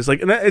mother, and it's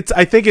like, and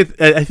I think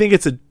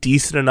it's a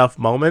decent enough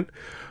moment,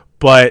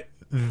 but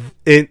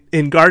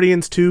in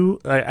Guardians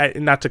 2, I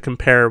not to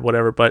compare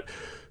whatever, but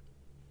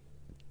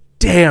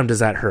damn, does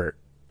that hurt?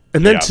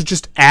 And then to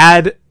just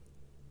to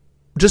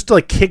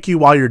like kick you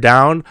while you're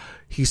down,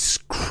 he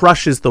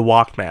crushes the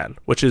Walkman,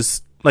 which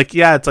is like,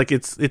 it's like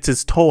it's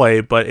his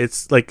toy, but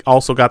it's like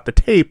also got the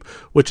tape,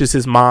 which is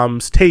his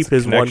mom's tape,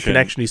 his one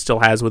connection he still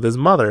has with his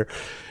mother,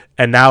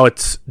 and now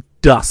it's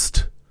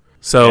dust.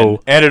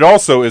 So and it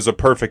also is a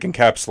perfect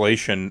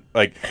encapsulation.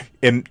 Like,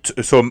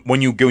 so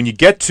when you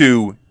get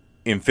to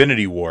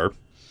Infinity War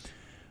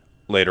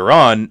later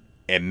on,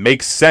 it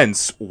makes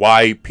sense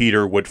why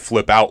Peter would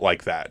flip out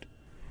like that.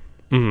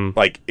 Mm-hmm.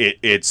 Like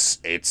it's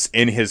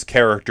in his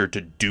character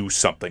to do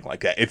something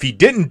like that. If he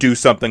didn't do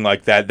something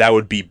like that, that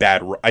would be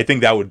bad. I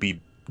think that would be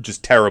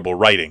just terrible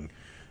writing,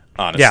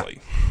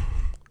 honestly. Yeah.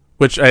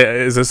 Which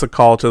is this a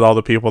call to all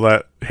the people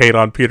that hate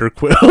on Peter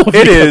Quill?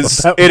 It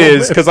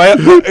is because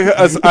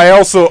I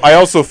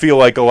also feel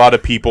like a lot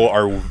of people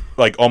are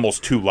like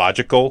almost too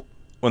logical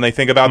when they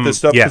think about this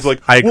stuff. Yes, like,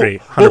 I agree,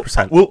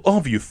 100%. Well,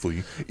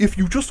 obviously, if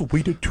you just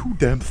waited 2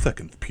 damn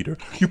seconds, Peter,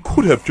 you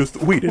could have just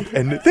waited,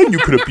 and then you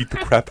could have beat the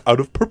crap out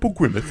of Purple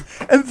Grimace,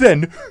 and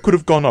then could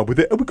have gone on with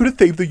it, and we could have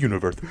saved the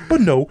universe.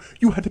 But no,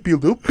 you had to be a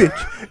little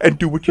bitch and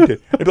do what you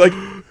did. And be like,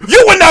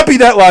 you would not be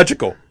that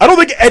logical. I don't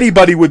think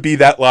anybody would be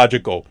that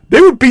logical.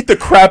 They would beat the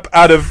crap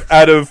out of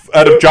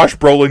Josh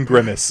Brolin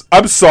Grimace.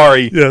 I'm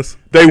sorry. Yes,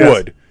 they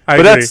would. I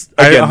but agree. That's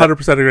again, I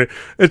 100% agree.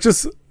 It's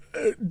just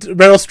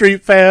Meryl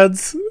Streep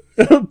fans,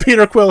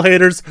 Peter Quill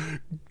haters,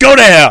 go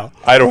to hell.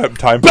 I don't have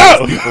time for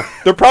those people.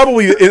 They're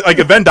probably like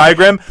a Venn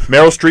diagram.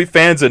 Meryl Streep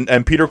fans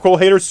and Peter Quill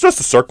haters. It's just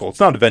a circle. It's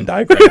not a Venn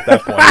diagram at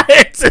that point.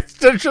 it's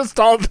just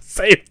all the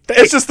same thing.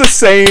 It's just the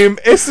same.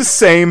 It's the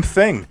same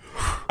thing.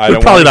 They're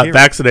probably not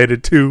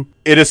vaccinated too.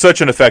 It is such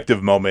an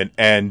effective moment,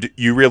 and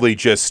you really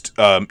just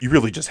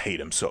hate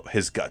him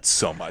his guts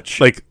so much.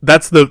 Like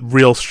that's the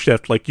real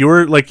shift. Like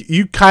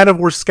you kind of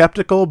were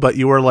skeptical, but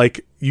you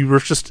were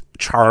just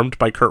charmed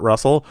by Kurt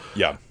Russell.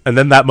 Yeah. And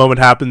then that moment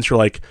happens. You're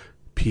like,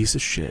 piece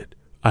of shit.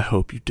 I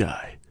hope you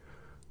die.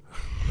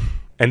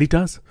 And he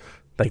does,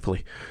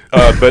 thankfully.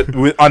 But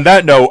on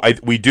that note,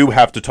 we do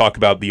have to talk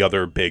about the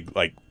other big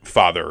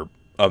father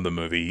of the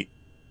movie,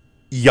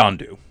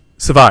 Yondu.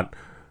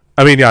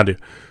 Yondu.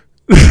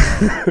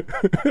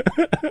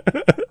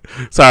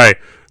 Sorry,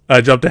 I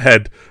jumped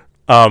ahead.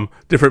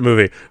 Different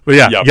movie, but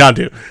yeah, yep.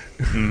 Yondu.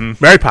 Mm-hmm.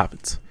 Mary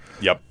Poppins.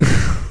 Yep.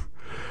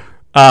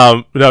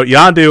 No,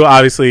 Yondu.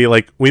 Obviously,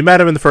 we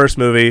met him in the first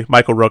movie.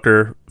 Michael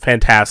Rooker,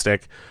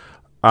 fantastic.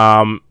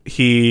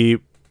 He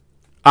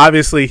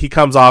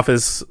comes off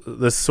as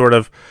this sort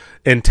of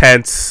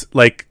intense,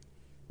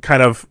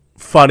 kind of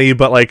funny,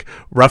 but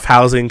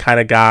roughhousing kind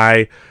of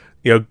guy.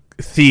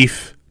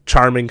 Thief,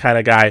 charming kind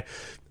of guy.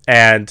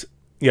 And,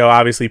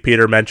 obviously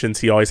Peter mentions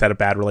he always had a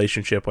bad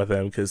relationship with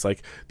him because,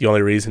 the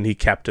only reason he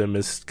kept him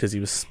is because he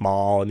was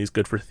small and he's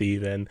good for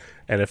thieving.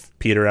 And if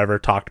Peter ever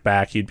talked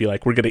back, he'd be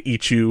like, we're going to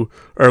eat you.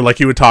 Or,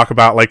 he would talk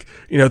about,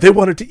 they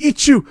wanted to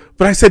eat you.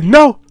 But I said,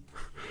 no.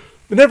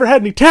 They never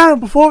had any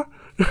Taran before.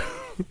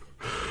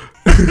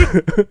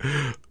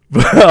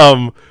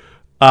 But,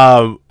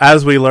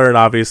 as we learn,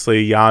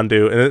 obviously,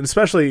 Yondu, and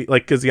especially,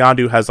 because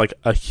Yondu has,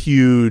 a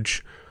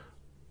huge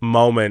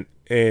moment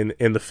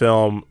in the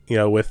film,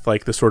 with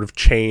the sort of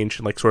change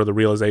and sort of the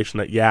realization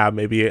that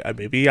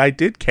maybe I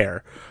did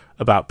care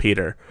about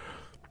Peter,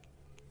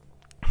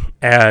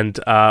 and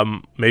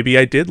maybe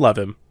I did love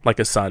him like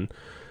a son.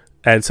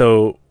 And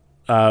so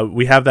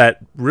we have that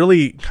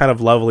really kind of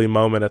lovely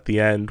moment at the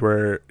end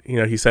where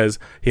he says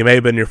he may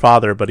have been your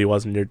father, but he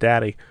wasn't your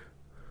daddy.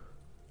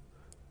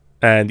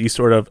 And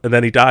and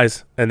then he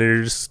dies, and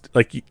you're just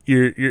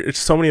you're it's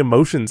so many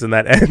emotions in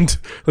that end.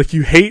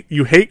 You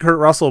hate Kurt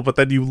Russell, but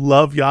then you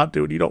love Yondu,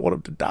 and you don't want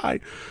him to die.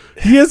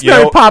 He is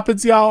Mary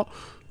Poppins, y'all.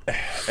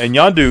 And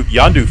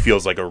Yondu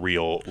feels like a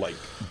real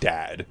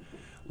dad,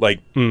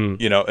 and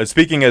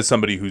speaking as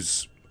somebody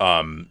who's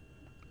I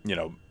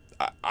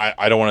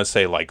don't want to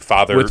say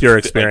father with your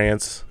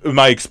experience,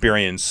 my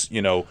experience,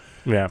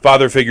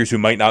 father figures who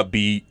might not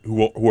be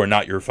who are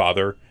not your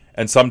father,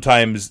 and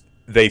sometimes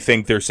they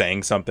think they're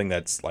saying something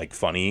that's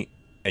funny,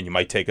 and you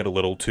might take it a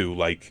little too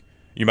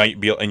you might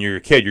be, and you're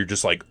a kid, you're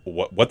just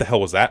what the hell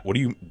was that?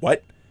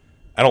 What?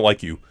 I don't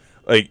like you,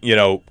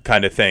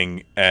 kind of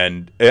thing.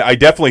 And I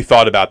definitely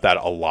thought about that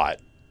a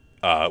lot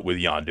with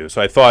Yondu.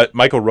 So I thought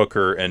Michael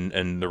Rooker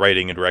and the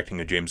writing and directing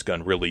of James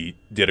Gunn really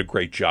did a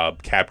great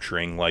job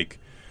capturing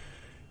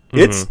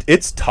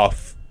it's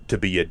tough to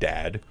be a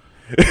dad.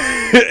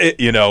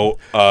 Your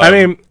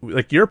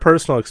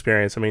personal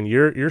experience.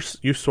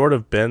 You've sort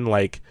of been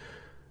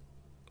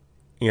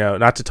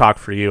not to talk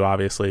for you,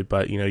 obviously,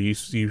 but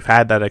you've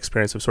had that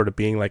experience of sort of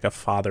being like a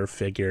father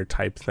figure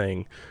type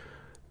thing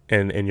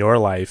in your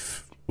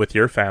life with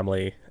your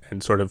family,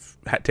 and sort of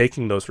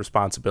taking those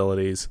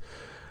responsibilities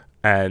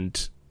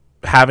and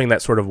having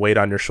that sort of weight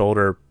on your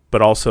shoulder,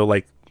 but also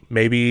like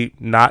maybe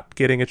not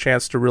getting a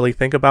chance to really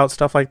think about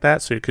stuff like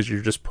that. So because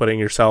you're just putting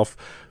yourself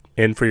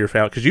in for your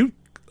family,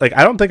 because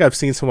I don't think I've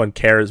seen someone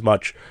care as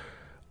much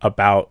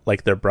about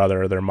like their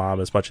brother or their mom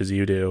as much as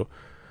you do.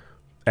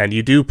 And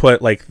you do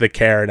put like the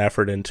care and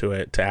effort into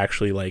it to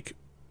actually like,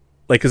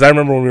 because I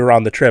remember when we were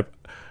on the trip,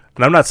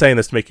 and I'm not saying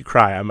this to make you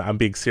cry. I'm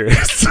being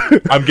serious.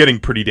 I'm getting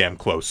pretty damn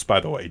close, by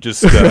the way.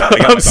 Just I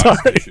got I'm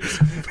sorry.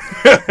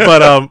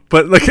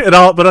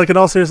 But in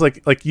all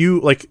seriousness, like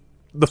you, like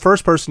the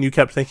first person you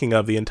kept thinking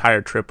of the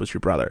entire trip was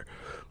your brother,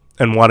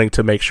 and wanting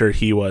to make sure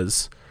he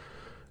was,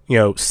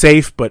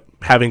 safe but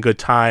having good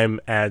time.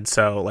 And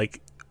so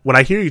like when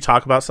I hear you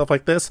talk about stuff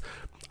like this,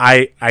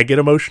 I get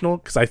emotional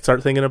because I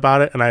start thinking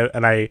about it, and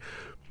I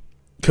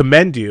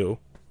commend you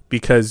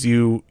because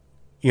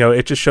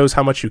it just shows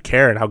how much you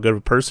care and how good of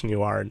a person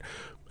you are,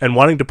 and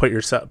wanting to put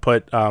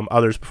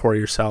others before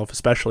yourself,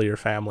 especially your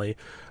family.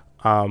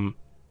 And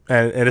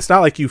it's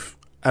not like and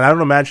I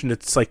don't imagine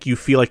it's like you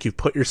feel like you've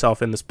put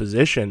yourself in this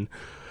position.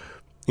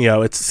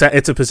 It's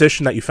a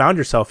position that you found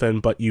yourself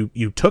in, but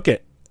you took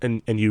it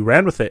and you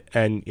ran with it,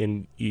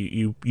 and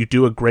you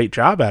do a great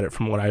job at it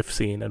from what I've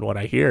seen and what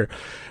I hear.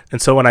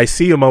 And so when I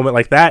see a moment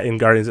like that in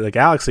Guardians of the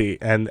Galaxy,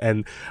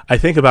 and I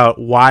think about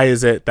why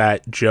is it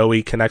that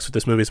Joey connects with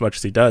this movie as much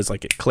as he does,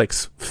 like it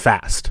clicks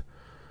fast.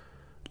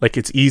 Like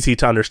it's easy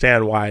to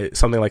understand why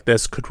something like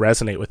this could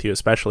resonate with you,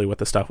 especially with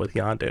the stuff with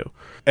Yondu.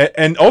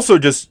 And also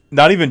just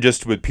not even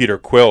just with Peter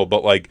Quill,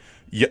 but like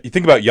you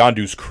think about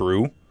Yondu's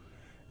crew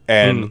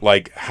and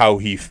like how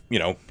he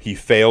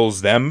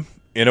fails them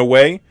in a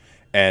way.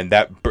 And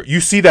that you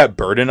see that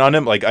burden on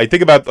him. Like I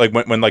think about like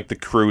when like the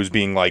crew is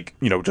being like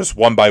just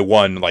one by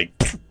one like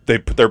they're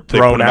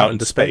thrown out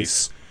into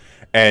space,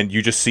 and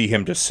you just see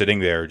him just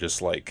sitting there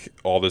just like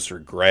all this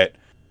regret,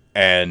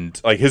 and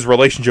like his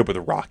relationship with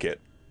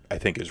Rocket I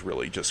think is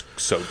really just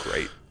so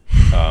great.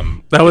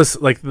 That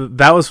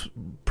was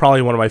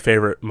probably one of my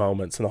favorite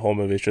moments in the whole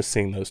movie, is just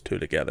seeing those two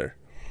together,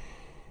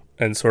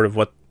 and sort of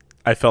what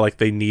I felt like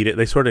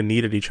they sort of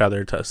needed each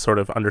other to sort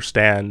of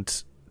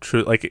understand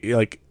true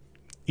like.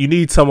 You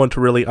need someone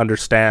to really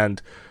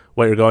understand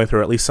what you're going through,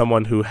 or at least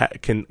someone who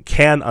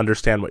can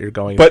understand what you're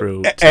going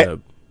through.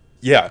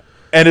 Yeah.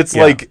 And it's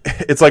like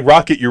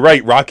Rocket. You're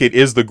right. Rocket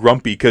is the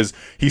grumpy, because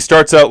he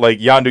starts out like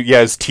Yondu.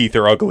 Yeah, his teeth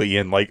are ugly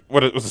and like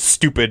what it was a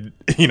stupid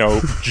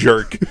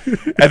jerk.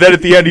 And then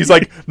at the end he's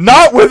like,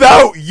 not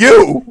without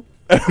you.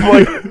 And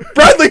I'm like,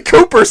 Bradley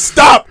Cooper,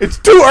 stop! It's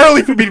too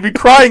early for me to be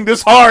crying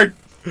this hard.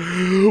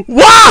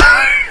 Why?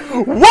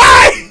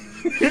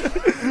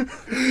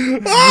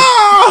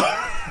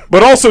 Ah!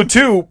 But also,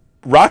 too,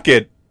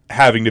 Rocket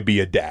having to be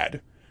a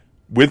dad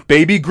with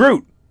Baby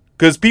Groot.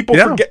 Because people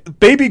forget,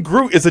 Baby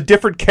Groot is a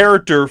different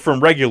character from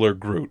regular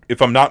Groot,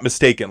 if I'm not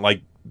mistaken.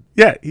 Like,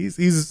 yeah,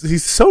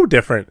 he's so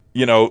different.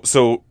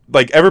 So,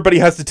 like, everybody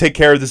has to take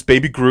care of this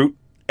Baby Groot.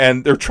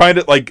 And they're trying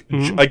to, like,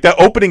 like that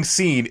opening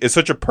scene is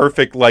such a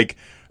perfect, like,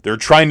 they're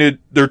trying to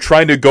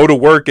go to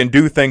work and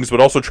do things, but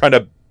also trying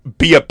to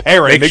be a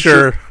parent. Make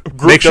sure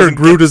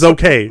Groot is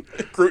okay.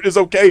 Groot is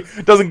okay.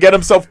 Doesn't get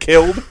himself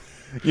killed.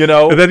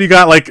 And then you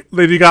got like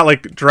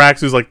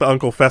Drax, who's like the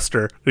Uncle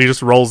Fester, and he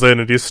just rolls in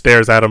and he just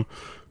stares at him,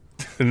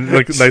 and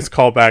like a nice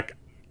callback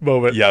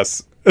moment.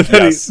 Yes. And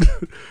then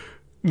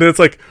then it's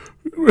like,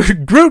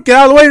 Groot, get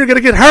out of the way, you're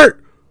gonna get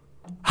hurt.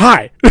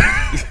 Hi.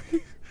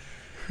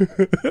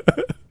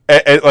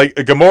 and like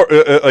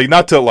Gamora, like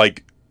not to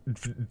like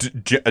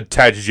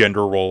attach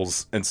gender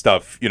roles and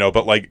stuff,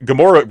 but like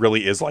Gamora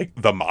really is like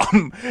the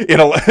mom in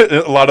a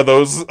lot of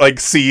those like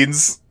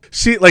scenes.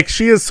 She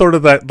is sort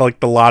of that like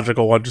the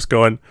logical one, just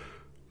going,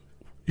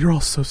 "You're all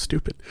so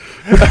stupid."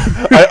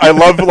 I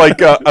love like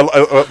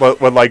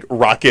when like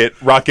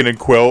Rocket and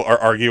Quill are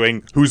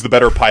arguing who's the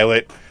better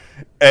pilot,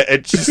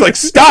 and she's like,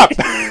 "Stop,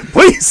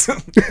 please."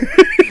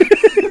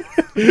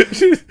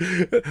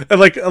 And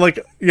like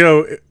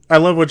I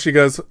love when she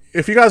goes,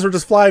 "If you guys were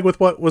just flying with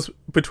what was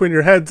between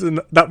your heads and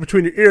not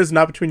between your ears, and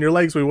not between your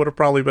legs, we would have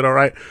probably been all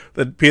right."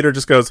 Then Peter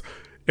just goes,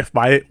 "If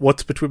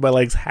what's between my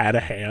legs had a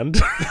hand."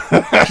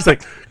 She's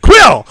like,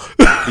 Quill!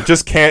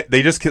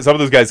 Some of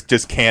those guys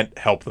just can't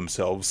help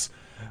themselves.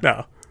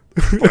 No.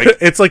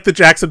 It's like the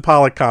Jackson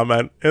Pollock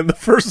comment in the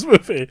first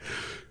movie.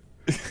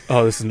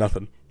 Oh, this is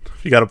nothing.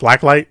 You got a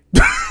black light?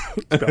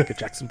 It's like a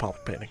Jackson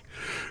Pollock painting.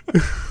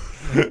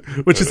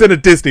 Which is in a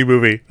Disney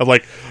movie. I'm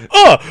like,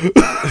 oh!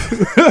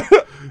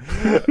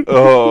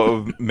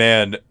 Oh,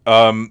 man.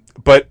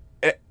 But,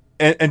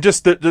 and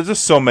just, there's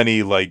just so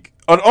many, like,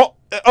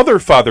 other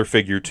father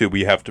figure too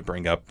we have to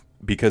bring up,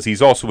 because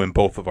he's also in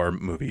both of our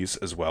movies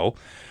as well,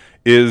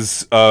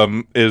 is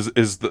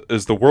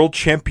the world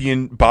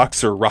champion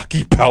boxer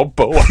Rocky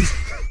Balboa.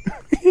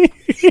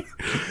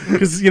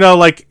 Because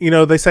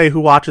they say who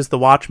watches the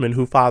Watchmen,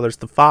 who fathers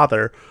the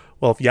father.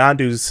 Well, if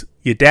Yondu's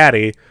your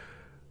daddy,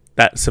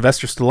 that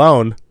Sylvester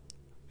Stallone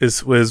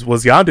was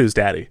Yondu's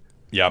daddy,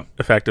 Yeah.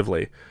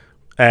 effectively.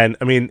 And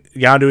I mean,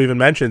 Yondu even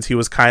mentions he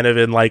was kind of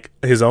in like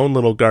his own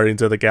little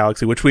Guardians of the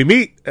Galaxy, which we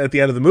meet at the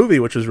end of the movie,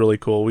 which was really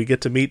cool. We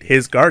get to meet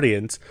his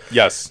Guardians.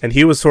 Yes. And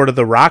he was sort of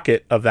the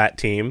Rocket of that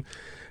team.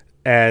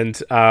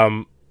 And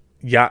not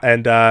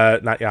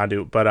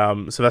Yondu,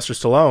 but Sylvester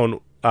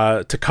Stallone,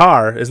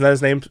 Takar, isn't that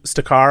his name?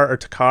 Stakar or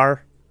Takar?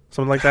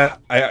 Something like that?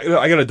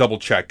 I gotta double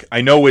check.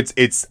 I know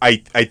it's I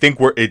think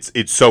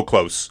it's so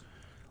close.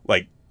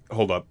 Like,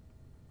 hold up.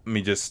 Let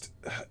me just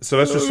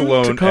Sylvester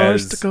Stallone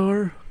as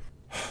Stakar.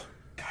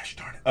 Gosh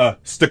darn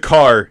it.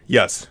 Stakar,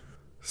 yes.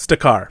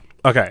 Stakar.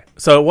 Okay.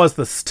 So it was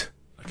the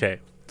okay.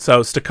 So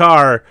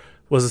Stakar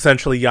was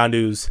essentially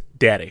Yondu's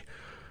daddy.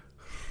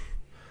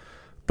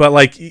 But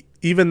like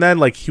even then,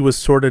 like he was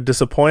sort of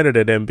disappointed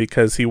in him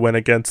because he went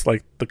against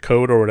like the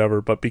code or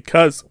whatever. But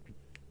because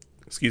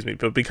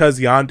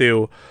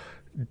Yondu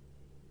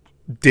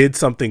did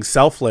something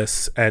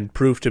selfless and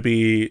proved to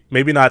be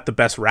maybe not the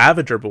best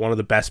Ravager, but one of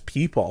the best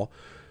people.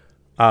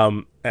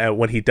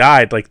 When he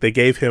died, like they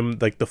gave him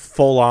like the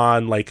full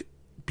on like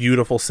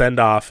beautiful send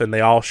off, and they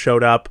all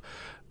showed up.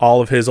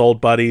 All of his old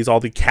buddies, all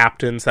the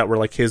captains that were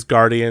like his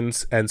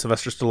guardians, and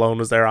Sylvester Stallone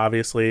was there,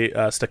 obviously,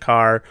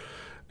 Stakar.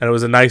 And it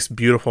was a nice,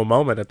 beautiful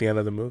moment at the end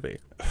of the movie.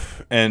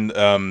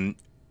 And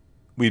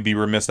we'd be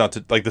remiss not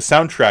to like the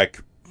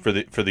soundtrack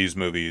for these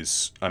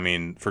movies. I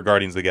mean, for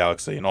Guardians of the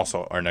Galaxy, and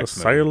also our next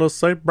movie. Sailors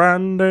say,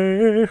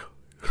 Brandy,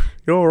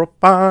 you're a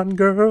fine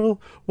girl.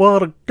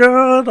 What a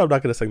girl! I'm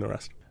not going to sing the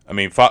rest. I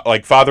mean,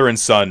 like father and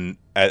son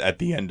at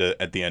the end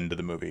of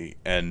the movie,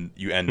 and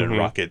you end in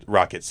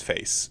Rocket's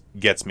face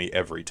gets me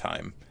every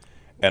time.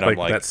 And I'm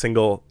like that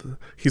single.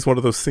 He's one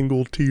of those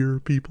single tier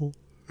people.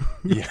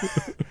 Yeah,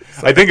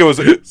 I think it was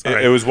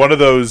one of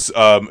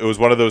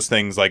those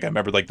things. Like I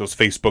remember like those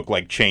Facebook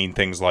like chain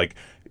things like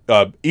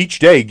each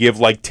day give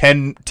like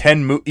 10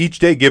 each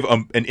day give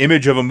an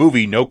image of a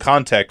movie, no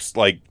context,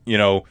 like you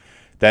know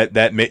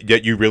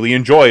that you really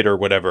enjoyed or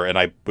whatever.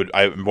 And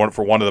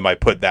for one of them I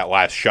put that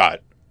last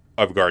shot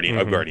of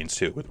Guardians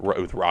 2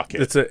 with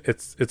Rocket.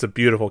 It's a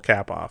beautiful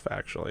cap off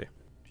actually.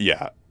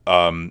 Yeah.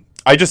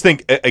 I just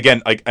think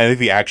again, like I think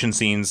the action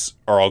scenes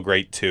are all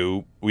great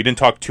too. We didn't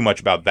talk too much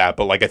about that,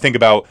 but like I think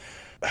about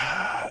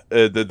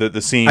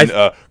the scene,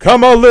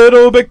 come a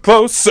little bit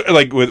closer,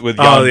 like with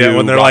Yondu,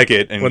 when they're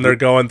Rocket, like when they're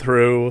going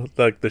through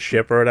the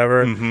ship or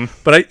whatever. Mm-hmm.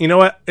 But you know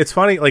what? It's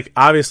funny. Like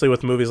obviously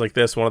with movies like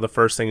this, one of the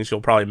first things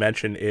you'll probably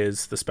mention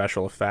is the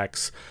special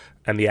effects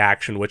and the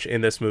action, which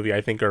in this movie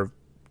I think are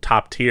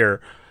top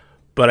tier.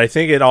 But I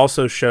think it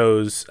also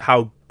shows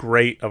how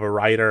great of a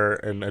writer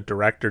and a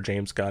director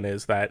James Gunn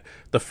is, that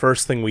the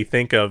first thing we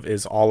think of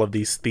is all of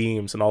these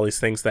themes and all these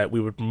things that we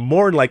would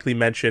more likely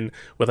mention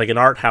with like an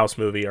art house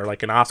movie or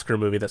like an Oscar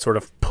movie that sort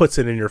of puts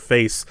it in your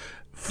face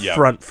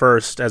front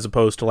first, as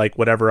opposed to like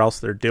whatever else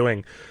they're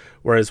doing.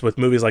 Whereas with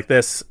movies like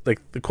this, like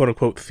the quote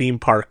unquote theme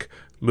park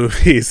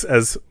movies,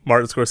 as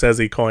Martin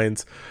Scorsese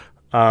coins,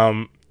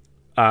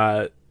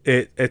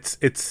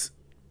 it's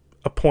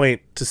a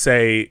point to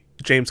say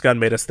James Gunn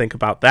made us think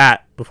about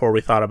that before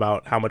we thought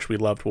about how much we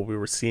loved what we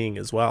were seeing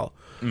as well.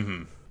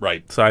 Mm-hmm.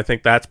 Right. So I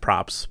think that's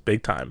props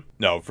big time.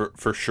 No,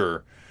 for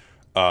sure.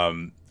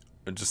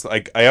 Just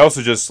like I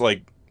also just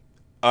like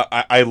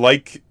I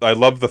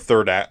love the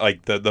third act,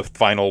 like the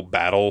final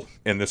battle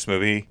in this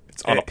movie.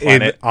 It's on a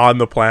planet. On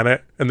the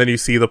planet, and then you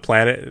see the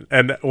planet.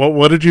 And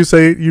what did you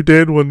say you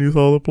did when you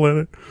saw the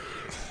planet?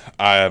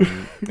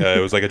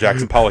 It was like a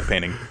Jackson Pollock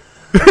painting.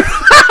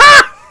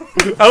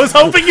 I was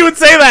hoping you would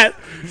say that.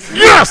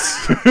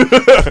 Yes!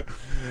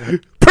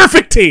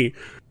 Perfect tea!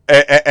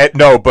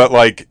 No, but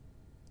like,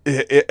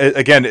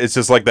 again, it's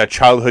just like that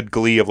childhood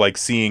glee of like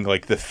seeing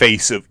like the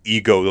face of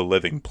Ego, the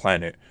living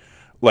planet.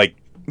 Like,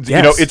 yes.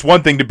 You know, it's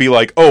one thing to be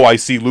like, oh, I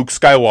see Luke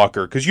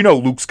Skywalker, because you know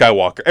Luke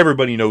Skywalker.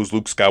 Everybody knows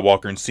Luke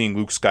Skywalker, and seeing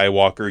Luke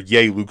Skywalker,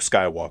 yay, Luke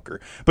Skywalker.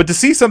 But to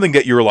see something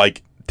that you're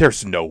like,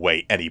 there's no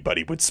way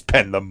anybody would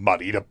spend the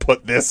money to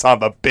put this on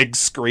the big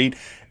screen.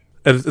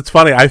 It's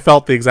funny. I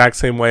felt the exact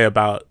same way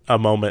about a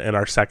moment in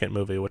our second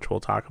movie, which we'll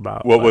talk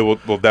about. Well,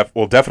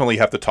 we'll definitely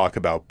have to talk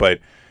about. But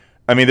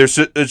I mean, I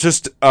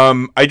just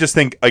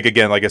think, like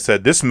again, like I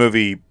said, this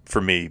movie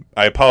for me.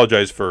 I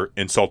apologize for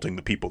insulting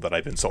the people that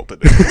I've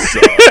insulted. In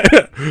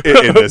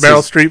this,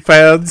 Meryl Streep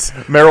fans,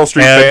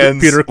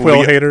 Peter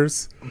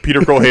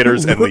Quill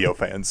haters, and Leo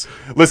fans.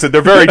 Listen,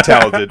 they're very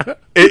talented.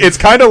 It's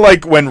kind of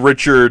like when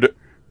Richard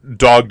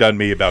dogged on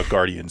me about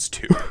Guardians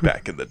 2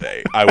 back in the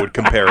day. I would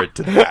compare it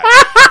to that.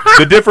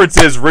 The difference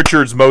is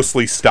Richard's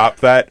mostly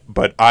stopped that,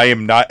 but I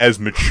am not as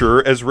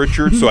mature as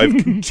Richard, so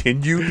I've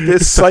continued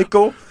this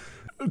cycle.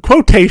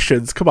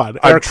 Quotations, come on.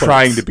 I'm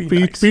trying to be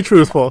nice. Be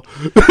truthful.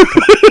 You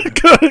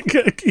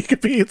can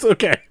be, it's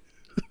okay.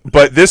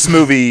 But this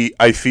movie,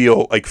 I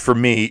feel like for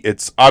me,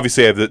 it's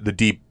obviously I have the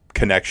deep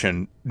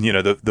connection, you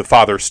know, the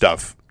father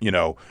stuff, you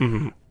know,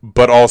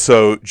 but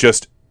also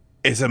just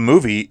as a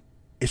movie,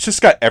 it's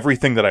just got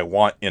everything that I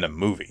want in a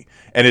movie.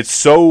 And it's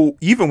so,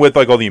 even with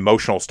like all the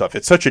emotional stuff,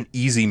 it's such an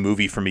easy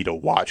movie for me to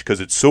watch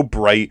because it's so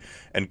bright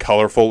and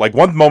colorful. Like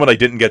one moment I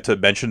didn't get to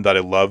mention that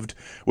I loved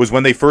was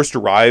when they first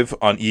arrive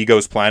on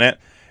Ego's planet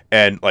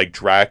and like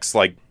Drax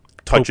like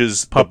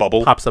touches the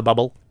bubble. Pops a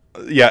bubble.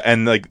 Yeah,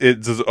 and like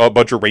it's a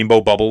bunch of rainbow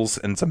bubbles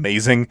and it's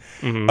amazing.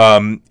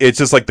 It's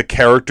just like the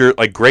character,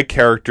 like great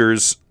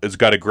characters. It's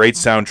got a great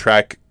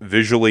soundtrack.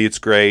 Visually it's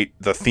great.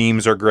 The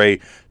themes are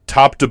great.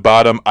 Top to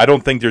bottom, I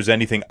don't think there's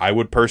anything I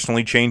would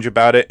personally change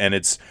about it, and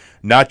it's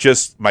not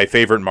just my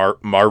favorite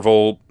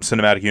Marvel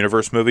Cinematic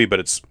Universe movie, but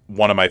it's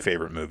one of my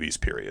favorite movies,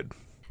 period.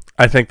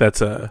 I think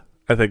that's a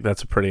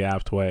pretty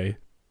apt way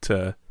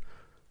to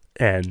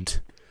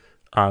end,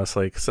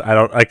 honestly, because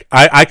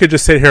I could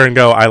just sit here and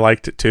go, I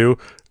liked it too,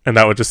 and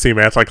that would just seem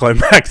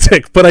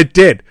anticlimactic, but I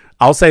did.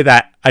 I'll say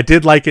that. I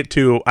did like it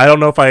too. I don't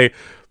know if I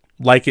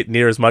like it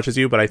near as much as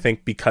you, but I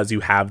think because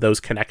you have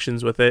those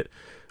connections with it,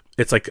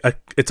 it's like a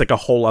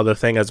whole other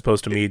thing as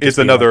opposed to me just it's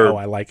being another like, oh,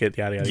 I like it,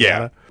 yada yada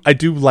yada. I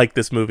do like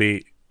this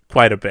movie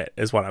quite a bit,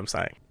 is what I'm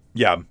saying.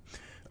 Yeah.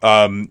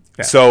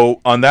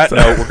 So on that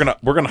note,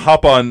 we're gonna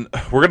hop on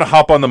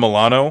the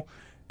Milano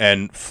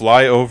and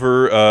fly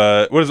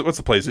over what's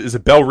the place? Is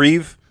it Belle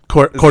Reve?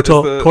 We're going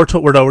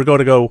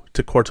to go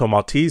to Corto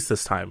Maltese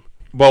this time.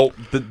 Well,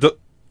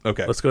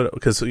 okay. Let's go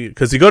because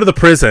you go to the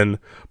prison,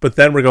 but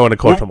then we're going to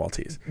Corto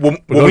Maltese.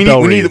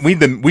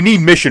 We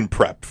need mission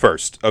prep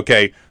first.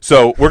 Okay,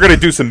 so we're gonna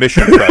do some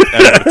mission prep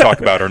and we're gonna talk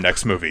about our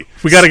next movie.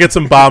 We got to get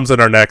some bombs in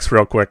our necks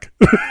real quick.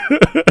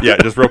 Yeah,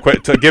 just real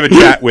quick to give a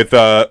chat with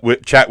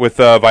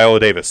Viola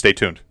Davis. Stay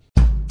tuned.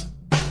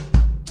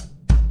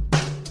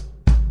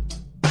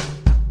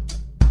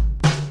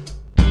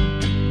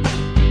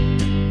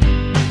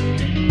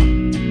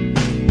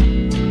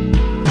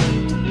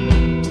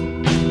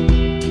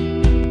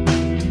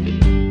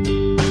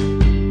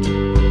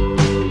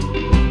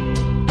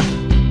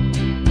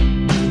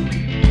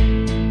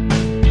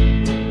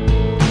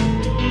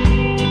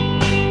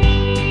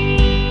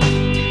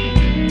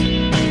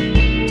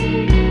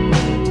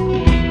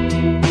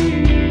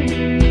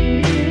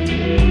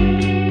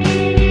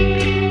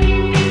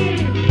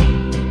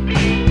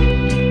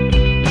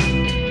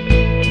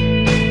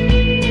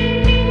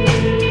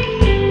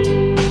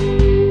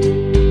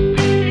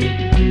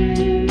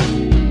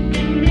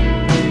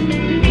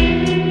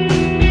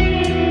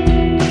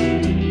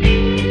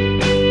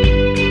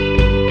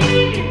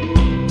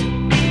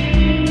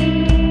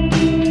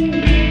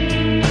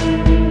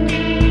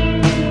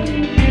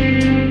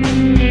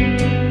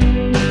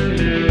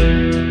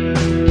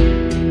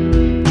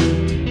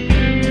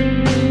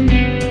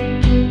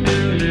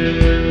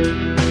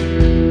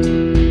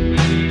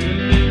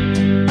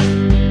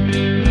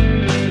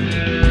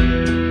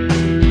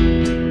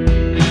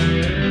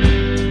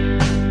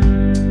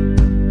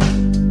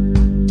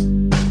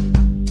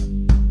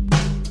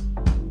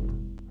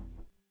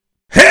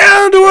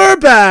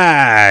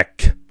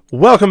 Back.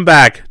 Welcome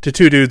back to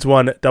Two Dudes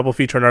One double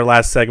feature. In our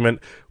last segment,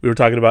 we were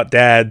talking about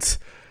dads,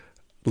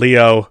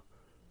 Leo,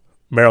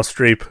 Meryl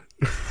Streep,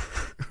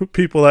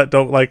 people that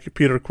don't like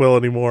Peter Quill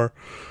anymore,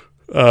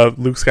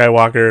 Luke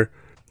Skywalker,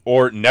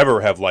 or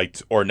never have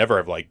liked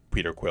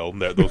Peter Quill.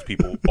 Those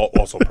people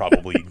also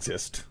probably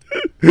exist.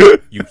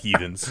 You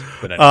heathens.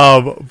 But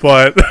anyway.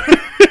 But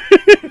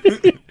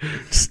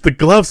just the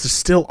gloves are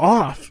still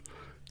off.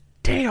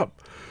 Damn.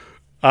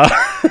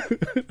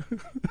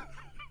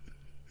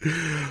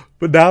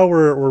 But now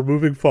we're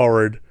moving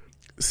forward.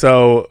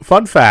 So,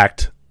 fun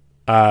fact.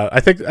 I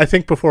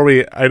think before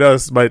I know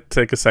this might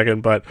take a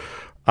second, but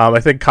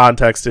I think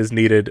context is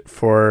needed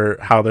for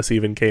how this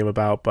even came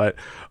about. But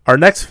our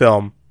next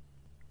film,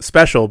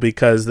 special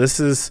because this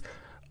is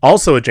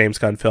also a James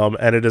Gunn film,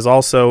 and it is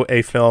also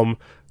a film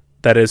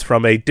that is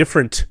from a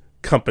different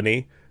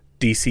company,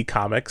 DC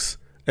Comics,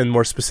 and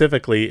more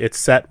specifically, it's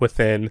set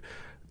within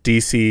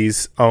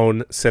DC's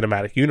own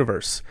cinematic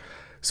universe.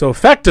 So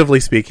effectively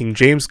speaking,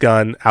 James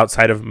Gunn,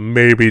 outside of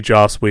maybe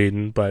Joss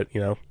Whedon, but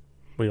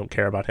we don't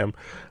care about him,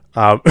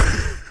 though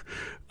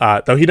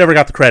he never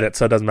got the credit,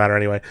 so it doesn't matter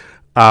anyway.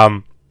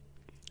 Outside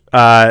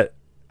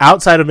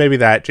of maybe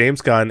that,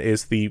 James Gunn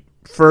is the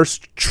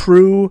first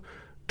true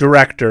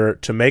director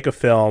to make a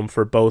film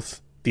for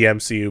both the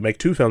MCU, make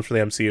two films for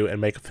the MCU,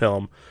 and make a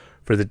film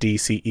for the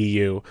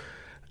DCEU.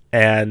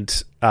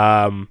 And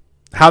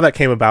how that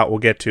came about, we'll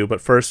get to.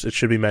 But first, it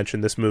should be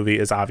mentioned, this movie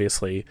is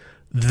obviously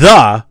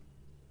the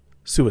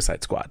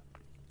Suicide Squad.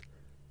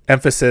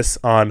 Emphasis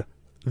on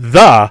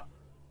the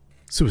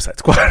Suicide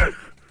Squad.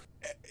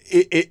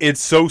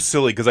 It's so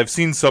silly because I've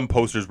seen some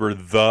posters where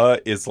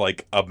the is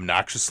like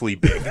obnoxiously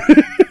big.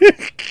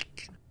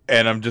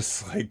 And I'm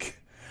just like,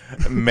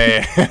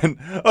 man. and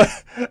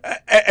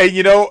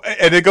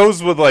it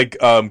goes with like,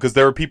 because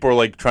there are people who are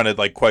like trying to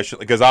like question,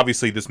 because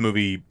obviously this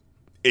movie,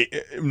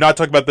 I'm not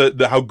talking about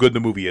the how good the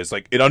movie is.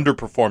 Like it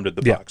underperformed at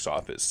the box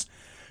office.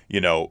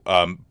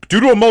 Due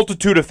to a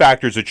multitude of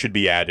factors, it should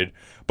be added.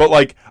 But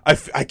like,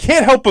 I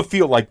can't help but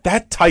feel like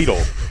that title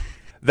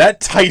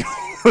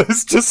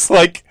is just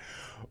like,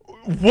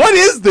 What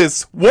is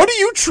this? What are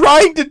you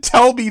trying to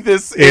tell me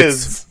this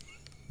is?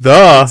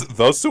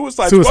 The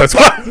Suicide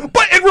Squad.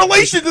 But in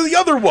relation to the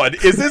other one,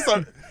 is this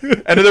a...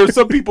 And there were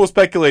some people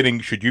speculating,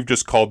 should you've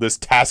just called this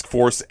Task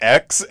Force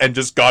X and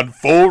just gone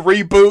full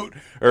reboot?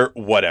 Or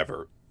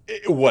whatever.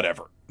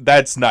 Whatever.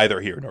 That's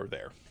neither here nor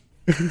there.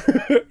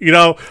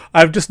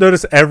 I've just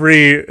noticed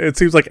it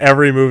seems like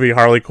every movie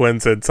Harley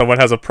Quinn's in, someone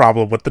has a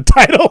problem with the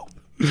title.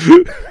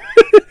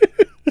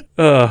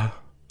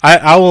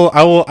 I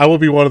will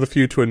be one of the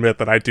few to admit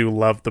that I do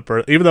love the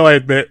bird. Even though I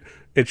admit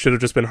it should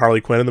have just been Harley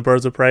Quinn and the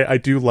Birds of Prey, I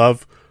do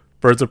love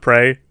Birds of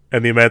Prey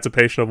and the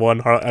Emancipation of One.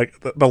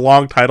 The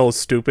long title is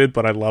stupid,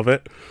 but I love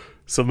it.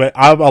 So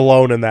I'm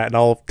alone in that, and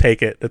I'll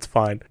take it. It's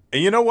fine.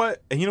 And you know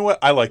what?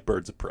 I like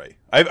Birds of Prey.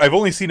 I've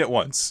only seen it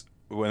once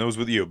when it was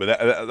with you, but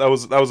that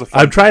was a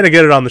fun. I'm trying to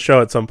get it on the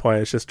show at some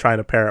point. It's just trying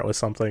to pair it with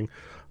something.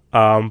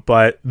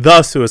 But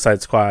The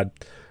Suicide Squad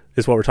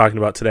is what we're talking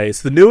about today.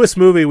 It's the newest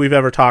movie we've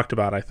ever talked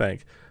about, I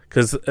think.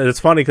 Because it's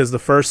funny because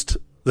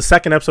the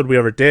second episode we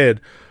ever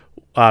did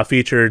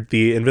featured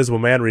the Invisible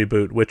Man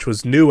reboot, which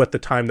was new at the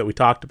time that we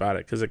talked about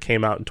it because it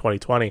came out in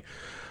 2020.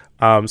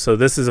 So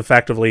this is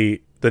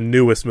effectively the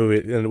newest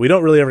movie, and we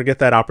don't really ever get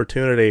that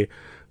opportunity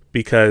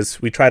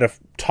because we try to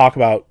talk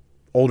about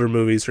older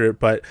movies,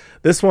 but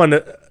this one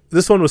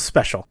was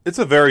special. It's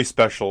a very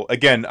special.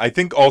 Again, I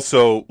think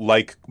also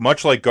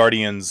much like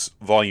Guardians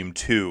Volume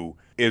 2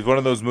 is one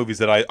of those movies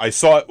that I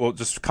saw it. Well,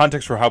 just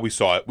context for how we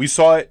saw it. We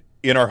saw it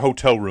in our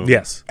hotel room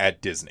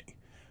at Disney.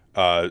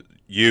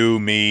 You,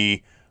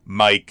 me,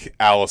 Mike,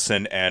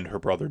 Allison, and her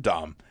brother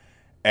Dom.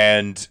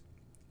 And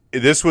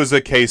this was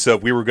a case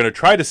of we were going to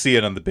try to see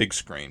it on the big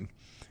screen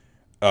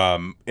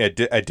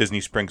at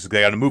Disney Springs.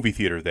 They had a movie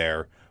theater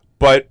there.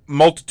 But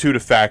multitude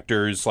of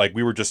factors, like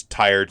we were just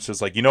tired. So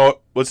it's like, you know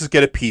what? Let's just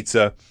get a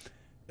pizza.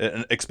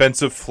 An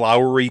expensive,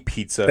 floury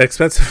pizza.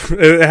 Expensive.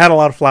 It had a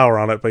lot of flour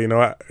on it, but you know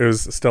what? It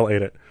was still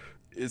ate it.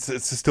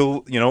 It's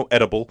still,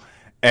 edible.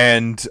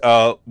 And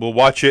we'll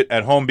watch it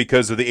at home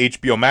because of the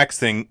HBO Max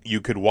thing. You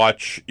can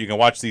watch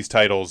these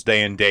titles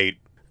day and date.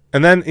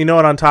 And then, you know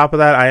what, on top of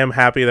that, I am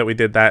happy that we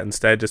did that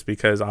instead, just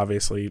because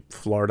obviously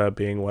Florida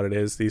being what it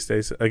is these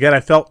days. Again, I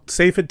felt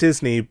safe at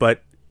Disney,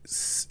 but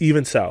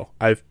even so,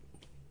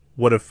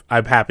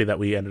 I'm happy that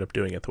we ended up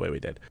doing it the way we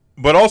did.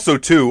 But also,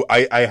 too,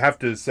 I have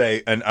to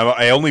say, and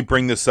I only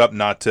bring this up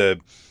not to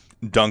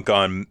dunk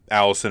on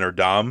Allison or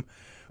Dom,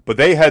 but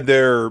they had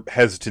their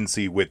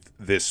hesitancy with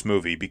this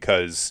movie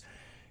because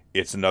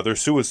it's another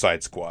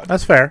Suicide Squad.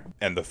 That's fair.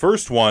 And the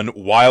first one,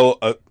 while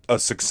a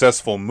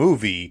successful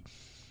movie,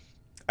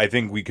 I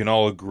think we can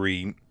all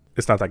agree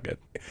it's not that good.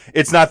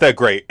 It's not that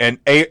great. And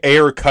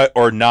air cut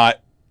or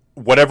not,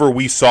 whatever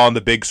we saw on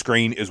the big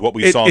screen is what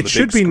we saw on the big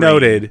screen. It should be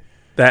noted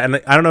that,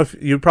 and I don't know if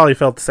you probably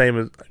felt the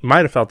same,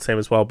 might have felt the same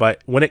as well,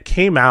 but when it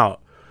came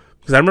out,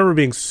 because I remember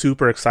being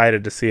super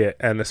excited to see it,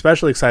 and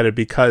especially excited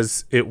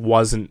because it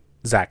wasn't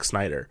Zack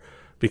Snyder,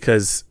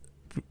 because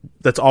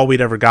that's all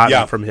we'd ever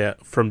gotten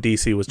from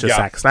DC was just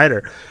Zack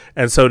Snyder.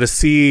 And so to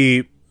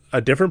see a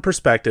different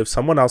perspective,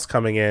 someone else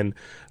coming in,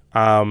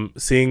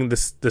 seeing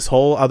this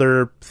whole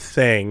other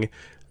thing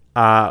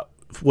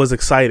was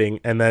exciting.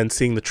 And then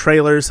seeing the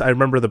trailers, I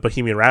remember the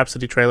Bohemian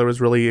Rhapsody trailer was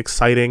really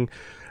exciting.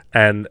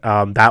 And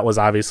that was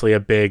obviously a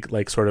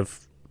big sort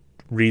of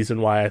reason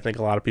why I think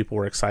a lot of people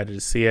were excited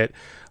to see it.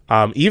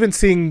 Even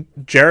seeing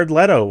Jared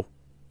Leto,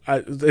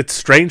 it's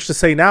strange to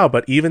say now,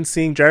 but even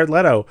seeing Jared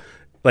Leto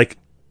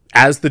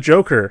as the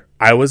Joker,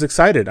 I was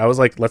excited. I was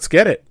like, let's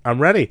get it.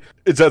 I'm ready.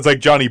 It's like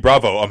Johnny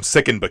Bravo. I'm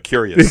sickened but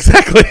curious.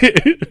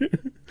 Exactly.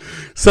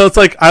 So it's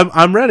like,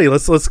 I'm ready.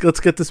 Let's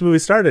get this movie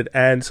started.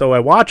 And so I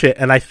watch it,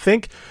 and I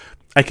think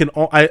I can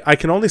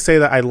only say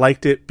that I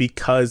liked it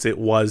because it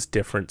was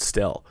different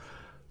still.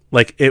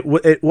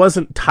 It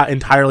wasn't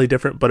entirely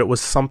different, but it was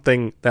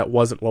something that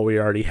wasn't what we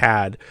already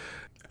had.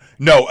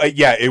 No,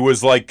 it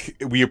was like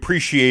we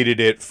appreciated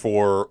it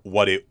for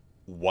what it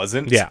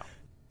wasn't. Yeah.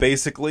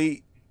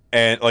 Basically.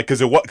 And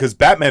because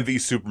Batman v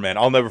Superman,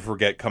 I'll never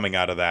forget coming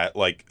out of that.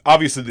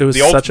 Obviously, it was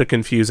such a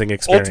confusing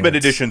experience. Ultimate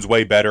Edition's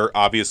way better.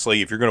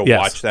 Obviously, if you're going to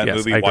watch that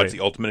movie, watch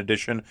the Ultimate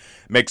Edition.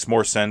 Makes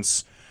more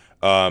sense.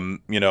 And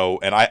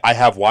I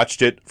have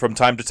watched it from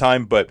time to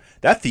time, but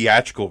that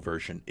theatrical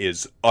version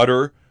is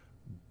utter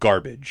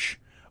garbage.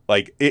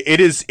 It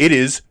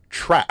is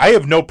trash. I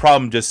have no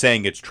problem just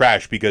saying it's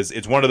trash because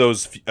it's one of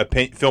those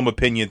film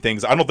opinion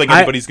things. I don't think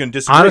anybody's going to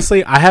disagree.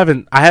 Honestly, I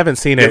haven't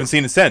seen it. You haven't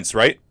seen it since,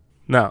 right?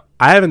 No,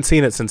 I haven't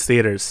seen it since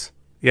theaters.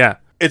 Yeah.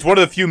 It's one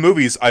of the few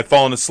movies I've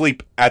fallen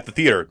asleep at the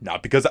theater.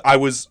 Not because I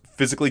was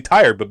physically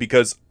tired, but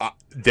because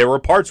there were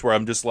parts where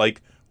I'm just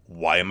like,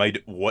 why am I...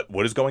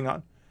 What is going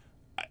on?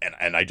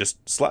 And I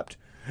just slept.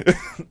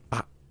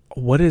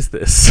 What is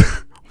this?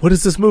 What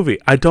is this movie?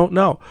 I don't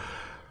know.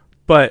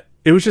 But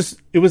it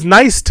was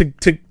nice to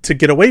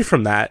get away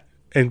from that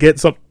and get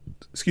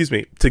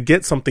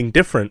something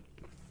different.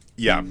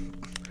 Yeah.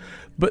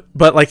 But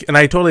and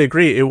I totally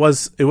agree. It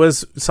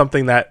was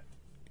something that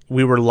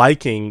we were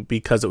liking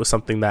because it was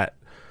something that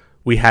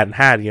we hadn't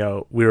had.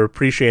 We were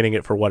appreciating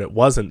it for what it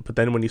wasn't, but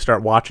then when you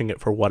start watching it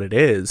for what it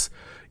is,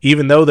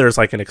 even though there's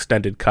like an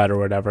extended cut or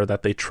whatever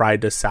that they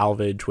tried to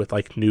salvage with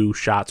like new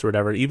shots or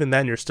whatever, even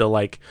then you're still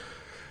like,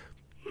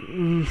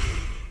 and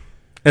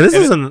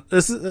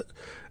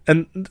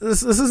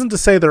this isn't to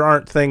say there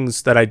aren't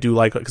things that I do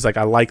like, because like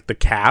I like the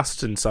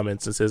cast in some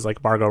instances,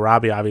 like Margot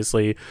Robbie,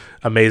 obviously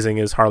amazing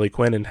as Harley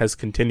Quinn and has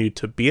continued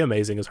to be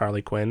amazing as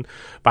Harley Quinn.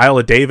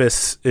 Viola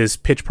Davis is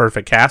pitch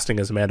perfect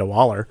casting as Amanda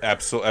Waller.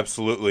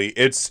 Absolutely.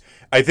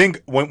 I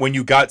think when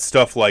you got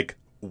stuff like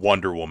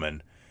Wonder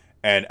Woman,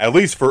 and at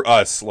least for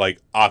us, like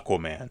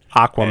Aquaman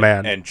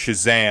and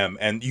Shazam,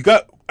 and you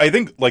got, I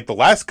think like the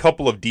last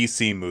couple of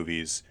DC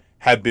movies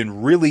have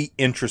been really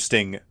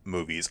interesting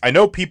movies. I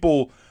know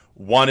people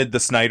wanted the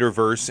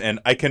Snyderverse, and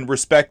I can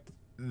respect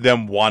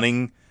them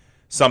wanting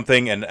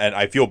something, and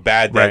I feel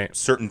bad that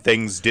certain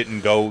things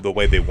didn't go the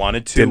way they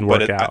wanted to. Didn't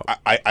work out.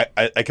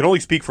 I can only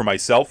speak for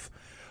myself.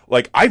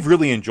 Like, I've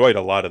really enjoyed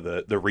a lot of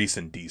the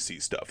recent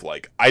DC stuff.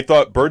 Like, I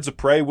thought Birds of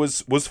Prey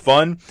was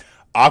fun.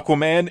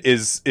 Aquaman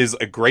is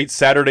a great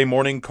Saturday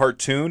morning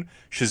cartoon.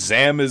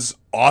 Shazam is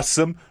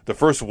awesome. The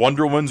first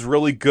Wonder Woman's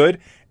really good.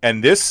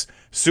 And this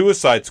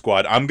Suicide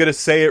Squad, I'm going to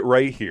say it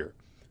right here.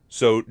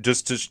 So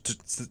just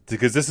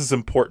because this is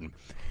important.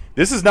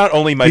 This is not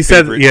only my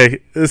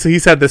favorite. He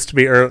said this to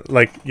me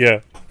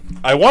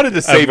I wanted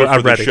to save it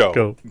for the show.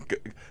 Go.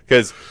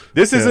 Because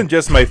this isn't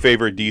just my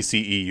favorite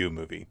DCEU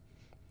movie.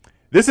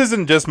 This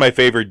isn't just my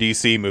favorite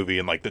DC movie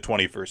in like the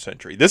 21st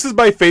century. This is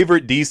my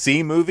favorite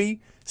DC movie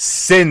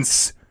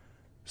since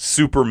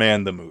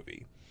Superman the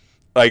movie.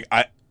 Like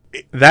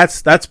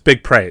that's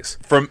big praise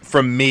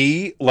from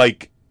me,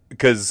 like,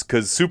 because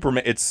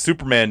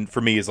Superman for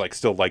me is like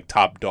still like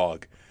top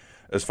dog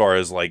as far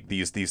as like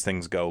these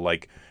things go.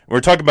 Like, we're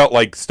talking about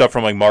like stuff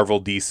from like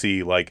Marvel,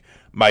 DC, like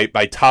my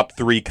top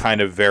three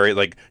kind of vary.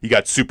 Like, you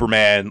got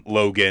Superman,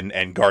 Logan,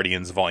 and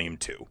Guardians Volume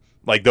 2.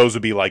 Like, those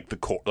would be like the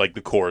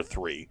core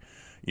three,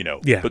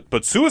 Yeah.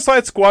 But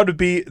Suicide Squad would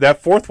be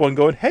that fourth one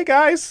going, hey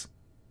guys,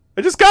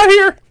 I just got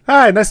here.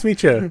 Hi, nice to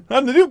meet you.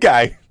 I'm the new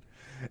guy.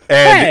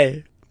 And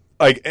hey.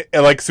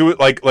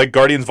 Like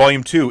Guardians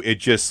Volume 2, it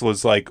just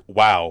was like,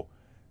 wow,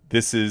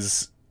 this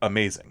is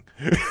amazing.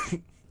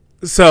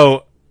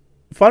 So,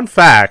 fun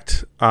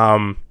fact,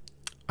 I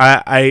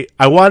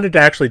wanted to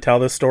actually tell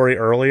this story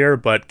earlier,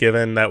 but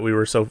given that we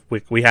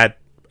had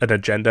an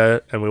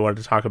agenda and we wanted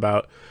to talk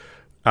about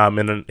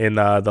in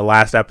the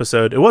last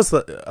episode, it was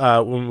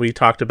when we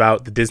talked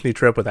about the Disney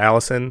trip with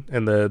Allison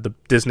and the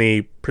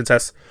Disney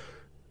princess,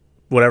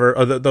 whatever,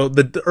 or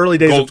the early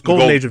days of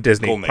golden age of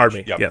Disney. Pardon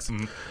me. Yep. Yes.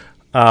 Mm-hmm.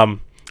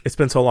 It's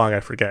been so long,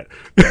 I forget.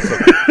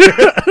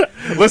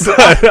 Listen,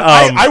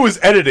 I was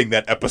editing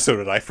that episode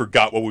and I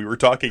forgot what we were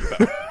talking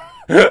about.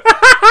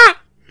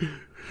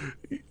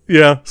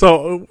 Yeah,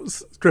 so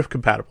drift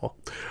compatible.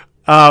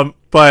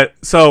 But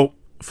so,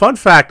 fun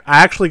fact,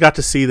 I actually got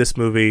to see this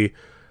movie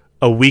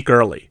a week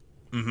early.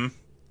 Mm-hmm.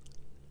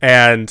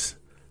 And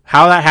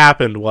how that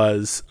happened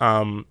was,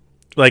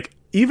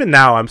 even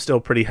now, I'm still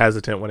pretty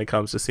hesitant when it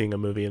comes to seeing a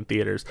movie in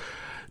theaters,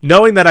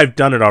 knowing that I've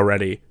done it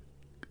already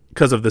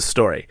because of this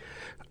story.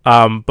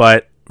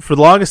 But for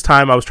the longest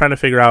time, I was trying to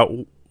figure out,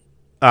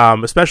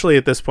 especially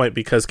at this point,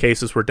 because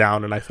cases were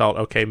down, and I felt,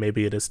 okay,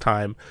 maybe it is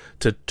time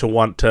to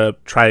want to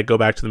try to go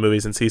back to the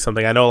movies and see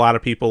something. I know a lot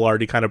of people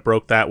already kind of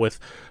broke that with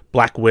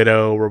Black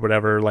Widow or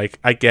whatever. Like,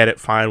 I get it,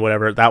 fine,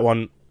 whatever. That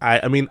one,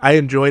 I mean, I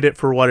enjoyed it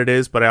for what it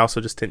is, but I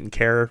also just didn't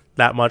care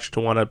that much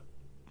to want to,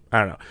 I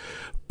don't know.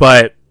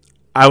 But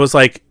I was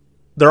like,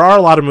 there are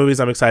a lot of movies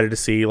I'm excited to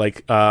see.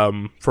 Like,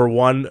 for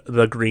one,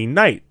 The Green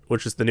Knight,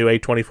 which is the new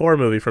A24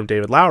 movie from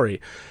David Lowery.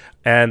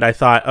 And I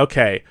thought,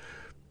 okay,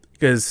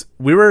 because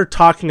we were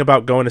talking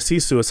about going to see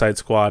Suicide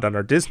Squad on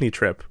our Disney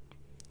trip.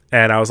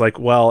 And I was like,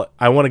 well,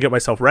 I want to get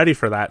myself ready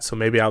for that. So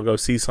maybe I'll go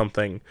see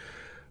something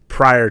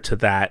prior to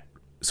that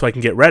so I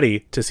can get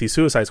ready to see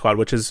Suicide Squad,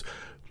 which is,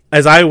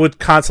 as I would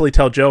constantly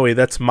tell Joey,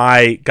 that's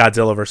my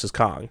Godzilla versus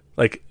Kong.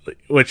 Like,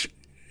 which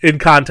in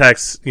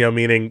context,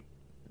 meaning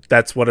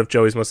that's one of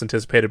Joey's most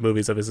anticipated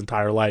movies of his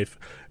entire life.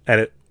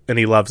 And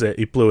he loves it.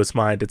 He blew his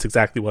mind. It's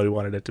exactly what he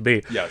wanted it to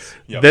be. Yes.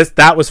 Yep.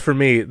 That was for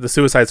me. The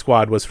Suicide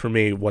Squad was for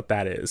me what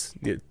that is,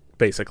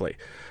 basically.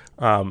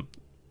 Though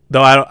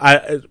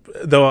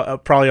I'll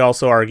probably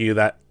also argue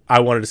that I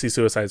wanted to see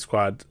Suicide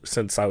Squad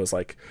since I was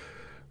like,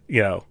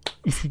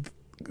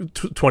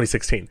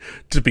 2016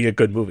 to be a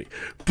good movie.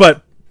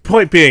 But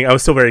point being, I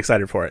was still very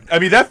excited for it. I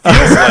mean, that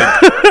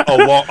feels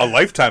like a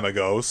lifetime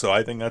ago. So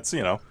I think that's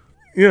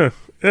Yeah.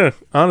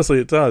 Honestly,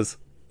 it does.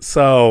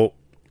 So,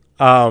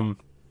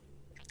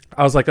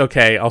 I was like,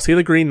 okay, I'll see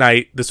The Green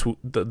Knight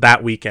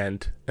that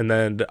weekend, and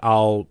then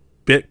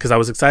because I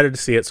was excited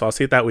to see it, so I'll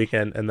see it that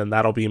weekend, and then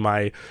that'll be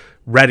my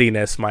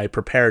readiness, my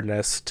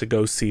preparedness to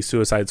go see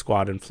Suicide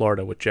Squad in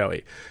Florida with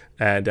Joey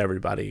and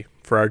everybody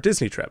for our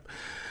Disney trip.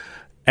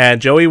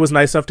 And Joey was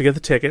nice enough to get the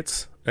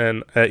tickets,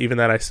 and even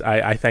then,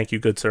 I thank you,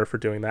 good sir, for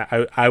doing that.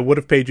 I would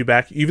have paid you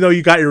back. Even though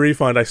you got your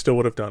refund, I still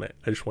would have done it.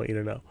 I just want you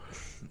to know.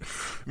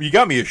 You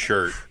got me a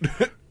shirt.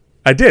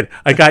 I did.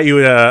 I got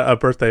you a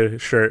birthday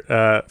shirt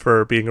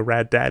for being a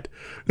rad dad.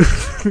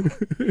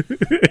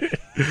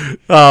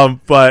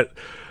 But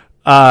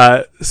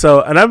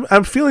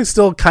I'm feeling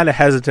still kind of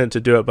hesitant to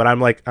do it, but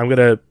I'm like, I'm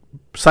gonna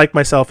psych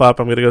myself up.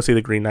 I'm gonna go see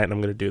The Green Knight, and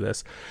I'm gonna do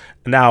this.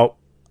 Now,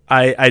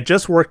 I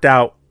just worked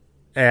out,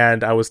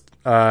 and I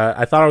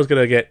thought I was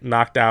gonna get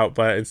knocked out,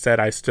 but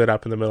instead I stood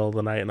up in the middle of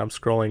the night, and I'm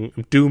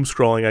doom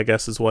scrolling, I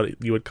guess is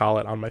what you would call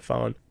it, on my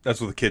phone. That's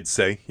what the kids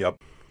say.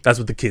 Yep. That's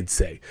what the kids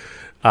say.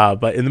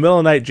 But in the middle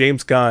of the night,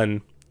 James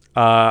Gunn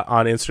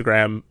on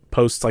Instagram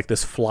posts like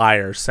this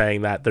flyer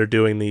saying that they're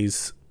doing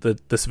this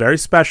very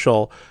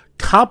special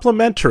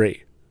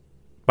complimentary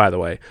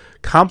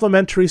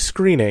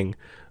screening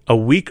a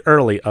week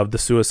early of The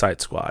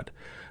Suicide Squad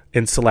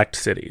in select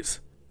cities.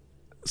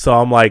 So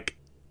I'm like,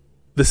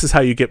 this is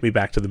how you get me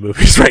back to the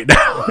movies right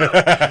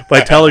now.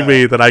 By telling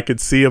me that I could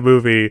see a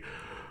movie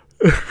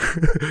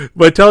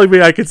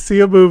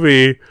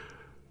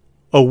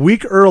a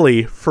week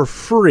early for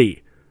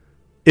free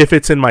if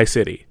it's in my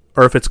city,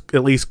 or if it's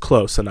at least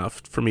close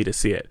enough for me to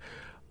see it.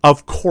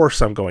 Of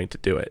course I'm going to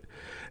do it.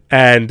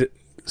 And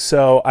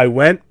so I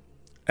went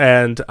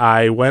and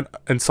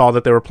saw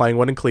that they were playing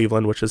one in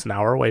Cleveland, which is an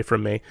hour away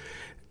from me.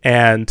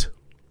 And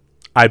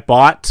I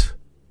bought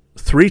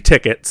 3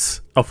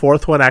 tickets, a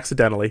 4th one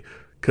accidentally,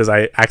 because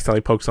I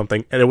accidentally poked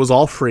something, and it was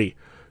all free.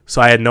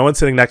 So I had no one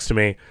sitting next to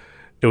me.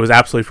 It was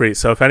absolutely free.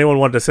 So if anyone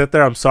wanted to sit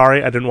there, I'm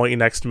sorry. I didn't want you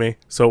next to me.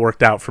 So it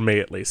worked out for me,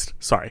 at least.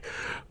 Sorry.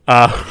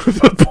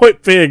 The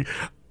point being,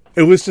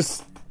 it was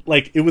just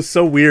like, it was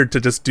so weird to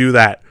just do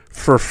that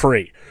for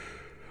free.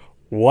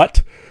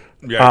 What?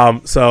 Yeah.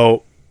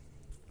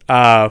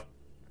 I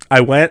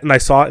went and I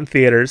saw it in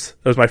theaters.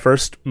 It was my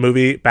first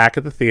movie back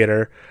at the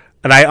theater.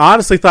 And I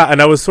honestly thought,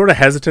 and I was sort of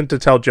hesitant to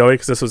tell Joey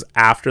because this was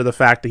after the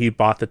fact that he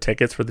bought the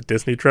tickets for the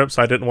Disney trip.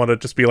 So I didn't want to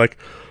just be like,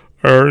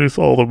 I already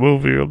saw the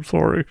movie. I'm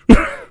sorry.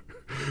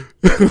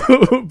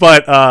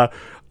 But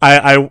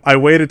I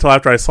waited till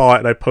after I saw it,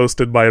 and I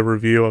posted my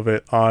review of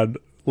it on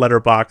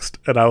Letterboxd,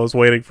 and I was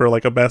waiting for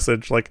like a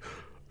message like,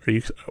 are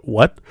you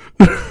what?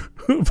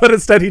 But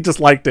instead he just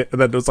liked it,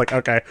 and then it was like,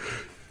 okay.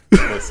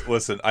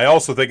 Listen, I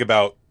also think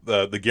about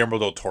the Guillermo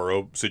del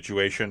Toro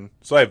situation,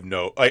 so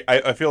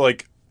I feel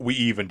like we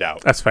evened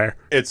out. That's fair.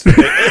 It's fair.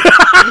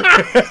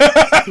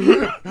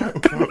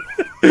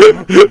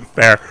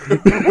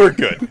 We're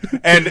good.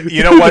 And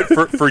you know what?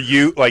 For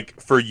you,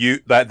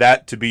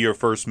 that to be your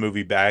first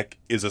movie back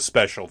is a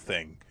special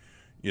thing.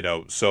 You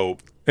know, so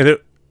and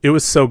it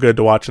was so good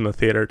to watch in the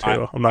theater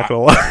too. I'm not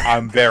gonna lie.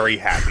 I'm very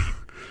happy.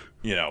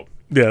 You know.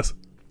 Yes.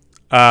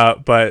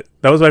 But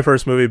that was my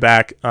first movie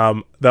back.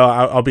 Though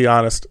I'll be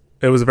honest,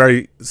 it was a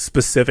very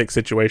specific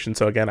situation.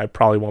 So again, I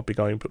probably won't be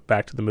going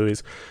back to the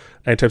movies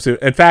anytime soon.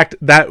 In fact,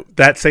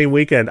 that same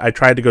weekend, I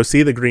tried to go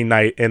see The Green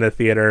Knight in a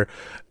theater,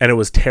 and it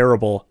was a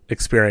terrible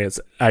experience.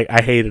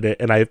 I hated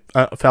it, and I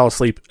fell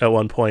asleep at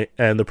one point,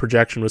 and the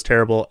projection was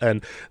terrible.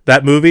 And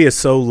that movie is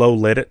so low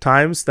lit at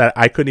times that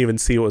I couldn't even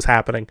see what was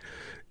happening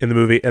in the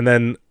movie. And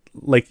then,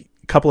 like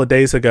a couple of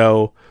days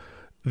ago,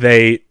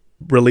 they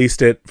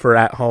released it for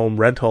at-home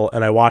rental,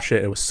 and I watched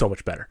it. It was so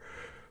much better.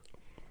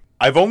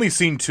 I've only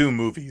seen 2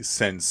 movies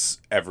since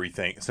I've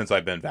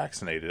been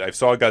vaccinated. I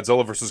saw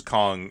Godzilla vs.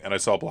 Kong, and I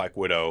saw Black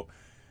Widow,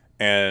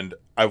 and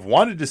I've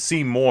wanted to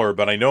see more,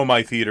 but I know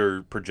my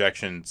theater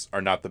projections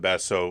are not the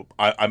best. So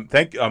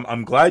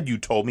I'm glad you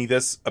told me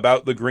this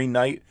about The Green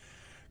Knight,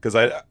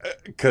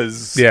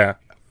 because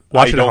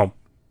watch it at home.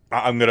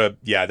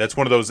 That's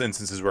one of those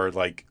instances where,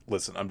 like,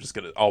 listen,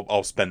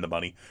 I'll spend the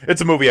money.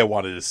 It's a movie I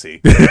wanted to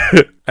see.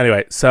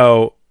 Anyway,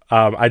 so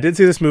I did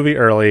see this movie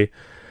early.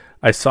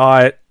 I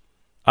saw it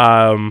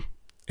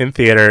in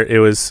theater. It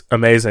was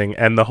amazing,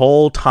 and the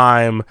whole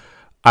time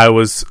I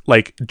was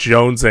like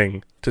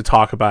jonesing to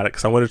talk about it,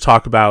 because I wanted to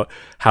talk about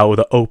how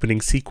the opening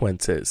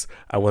sequence is.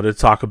 I wanted to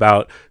talk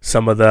about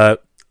some of the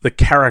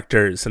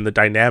characters and the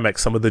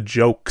dynamics, some of the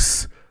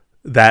jokes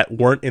that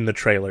weren't in the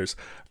trailers,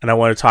 and I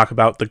want to talk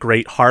about the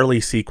great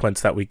Harley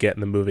sequence that we get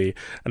in the movie,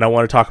 and I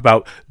want to talk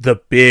about the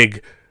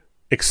big,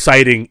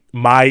 exciting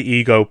My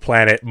Ego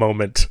Planet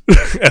moment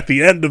at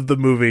the end of the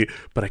movie,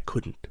 but I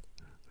couldn't.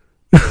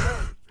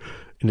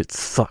 And it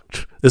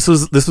sucked. This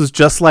was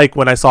just like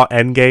when I saw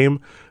Endgame,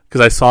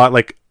 because I saw it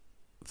like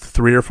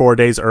 3 or 4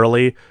 days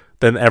early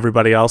than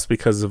everybody else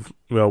because of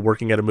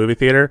working at a movie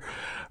theater,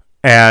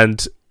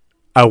 and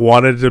I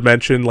wanted to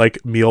mention like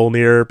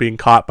Mjolnir being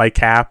caught by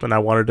Cap, and I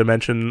wanted to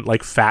mention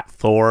like Fat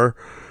Thor,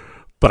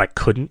 but I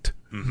couldn't.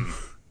 Mm-hmm.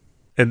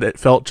 And it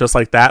felt just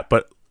like that,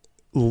 but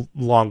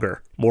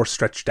longer, more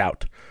stretched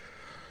out.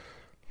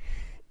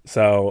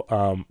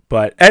 So,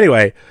 but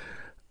anyway,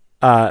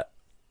 I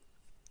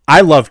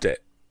loved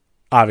it.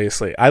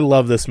 Obviously, I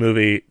love this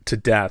movie to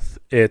death.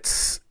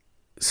 It's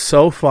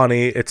so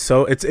funny. It's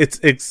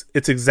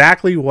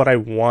exactly what I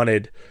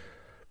wanted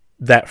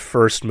that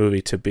first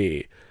movie to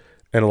be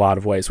in a lot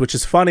of ways, which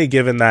is funny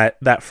given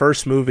that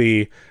first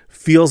movie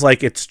feels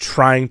like it's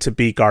trying to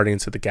be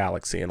Guardians of the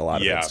Galaxy in a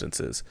lot of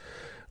instances.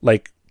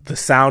 Like the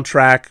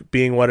soundtrack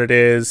being what it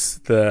is,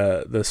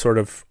 the sort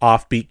of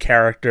offbeat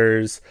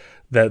characters,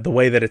 the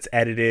way that it's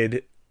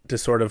edited to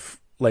sort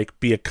of like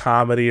be a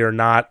comedy or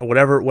not,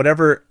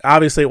 whatever.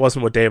 Obviously, it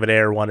wasn't what David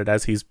Ayer wanted,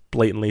 as he's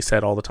blatantly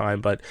said all the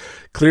time, but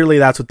clearly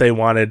that's what they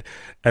wanted.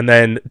 And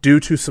then, due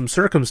to some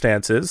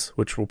circumstances,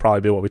 which will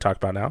probably be what we talk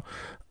about now,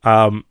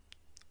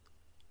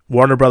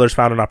 Warner Brothers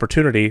found an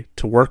opportunity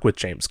to work with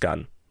James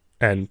Gunn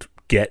and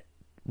get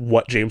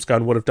what James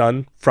Gunn would have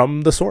done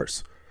from the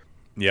source.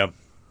 Yeah.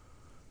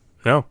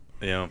 No.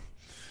 Yeah.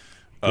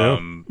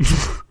 So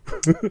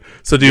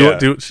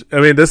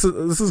I mean, this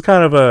is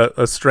kind of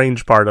a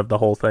strange part of the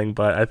whole thing,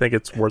 but I think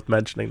it's worth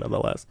mentioning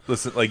nonetheless.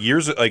 Listen, like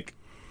James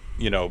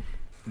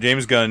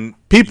Gunn.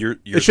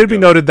 It should be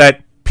noted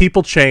that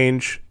people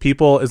change.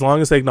 People, as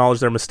long as they acknowledge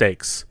their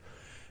mistakes,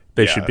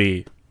 they should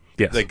be.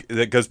 Yes. Like,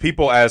 because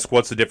people ask,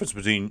 what's the difference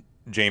between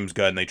James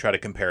Gunn? They try to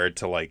compare it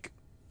to like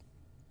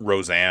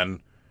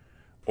Roseanne,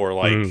 or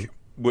like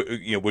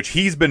which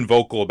he's been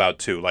vocal about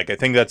too. Like, I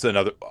think that's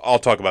another. I'll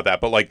talk about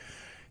that, but like,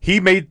 he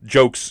made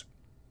jokes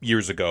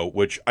years ago,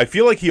 which I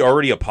feel like he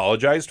already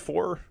apologized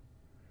for,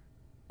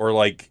 or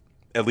like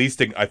at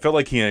least I felt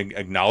like he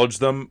acknowledged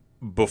them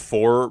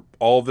before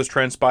all of this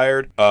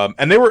transpired.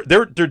 And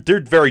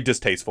they're very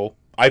distasteful.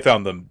 I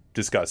found them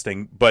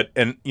disgusting, but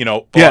they're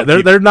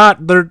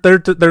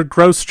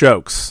gross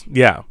jokes.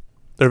 Yeah,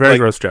 they're very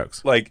gross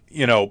jokes. Like,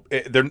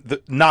 they're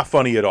not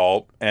funny at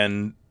all,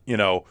 and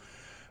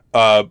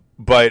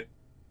but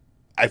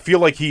I feel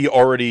like he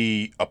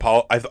already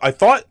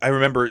I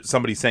remember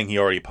somebody saying he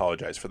already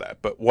apologized for that,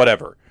 but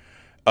whatever.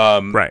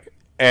 Right.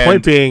 And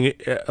point being,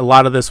 a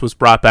lot of this was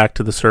brought back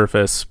to the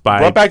surface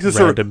by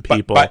random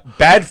people. By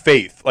bad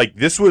faith. Like,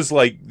 this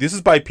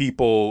is by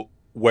people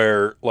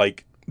where,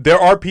 like, there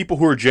are people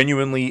who are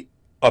genuinely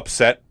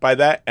upset by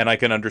that, and I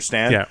can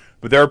understand. Yeah.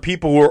 But there are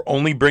people who are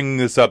only bringing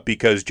this up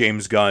because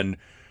James Gunn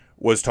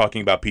was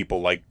talking about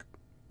people like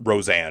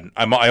Roseanne.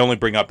 I only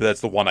bring up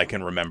that's the one I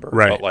can remember.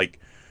 Right. But like,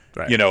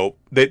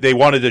 they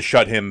wanted to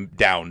shut him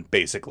down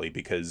basically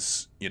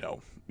because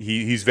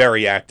he's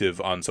very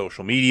active on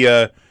social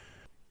media.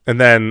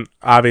 And then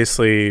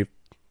obviously,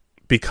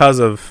 because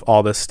of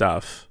all this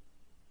stuff,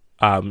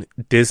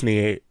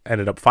 Disney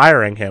ended up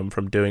firing him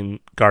from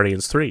doing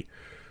Guardians 3.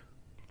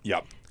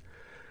 Yep.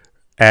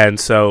 And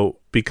so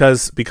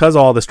because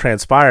all this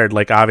transpired,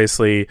 like,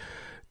 obviously,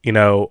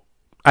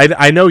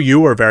 I know you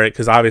were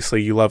because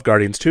obviously you love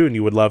Guardians 2 and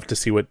you would love to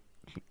see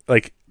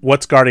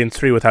what's Guardians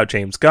 3 without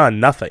James Gunn?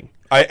 Nothing.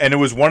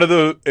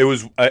 Admittedly,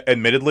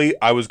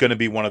 I was going to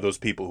be one of those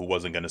people who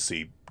wasn't going to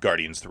see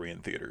Guardians 3 in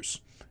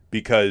theaters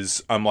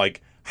because I'm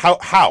like, how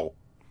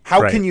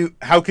right. can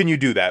you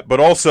do that? But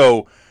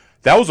also,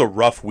 that was a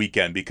rough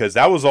weekend because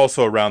that was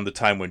also around the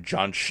time when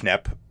John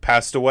Schnepp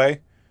passed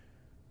away.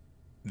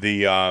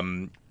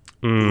 The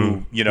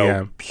if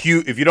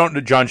you don't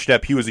know John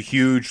Schnepp, he was a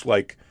huge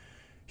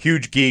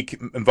geek,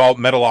 involved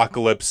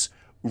Metalocalypse,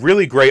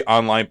 really great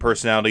online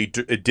personality.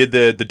 Did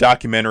the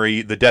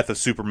documentary The Death of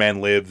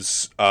Superman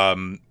Lives,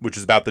 which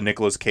is about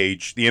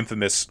the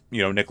infamous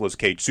Nicolas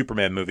Cage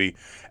Superman movie,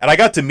 and I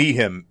got to meet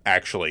him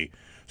actually.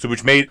 So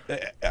which made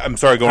I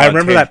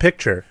remember that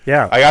picture.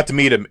 Yeah, I got to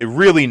meet him. A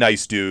really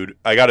nice dude.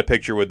 I got a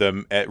picture with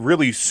him.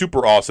 Really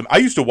super awesome.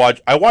 I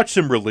watched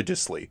him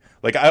religiously.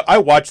 Like, I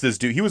watched this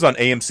dude. He was on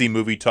AMC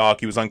Movie Talk.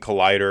 He was on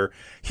Collider.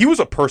 He was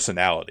a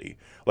personality.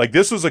 Like,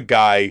 this was a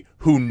guy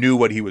who knew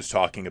what he was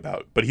talking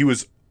about. But he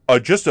was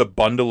just a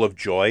bundle of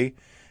joy.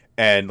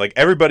 And like,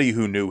 everybody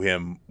who knew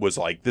him was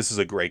like, this is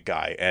a great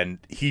guy. And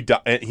he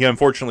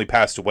unfortunately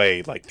passed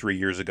away like 3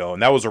 years ago.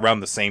 And that was around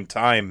the same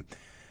time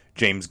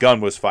James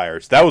Gunn was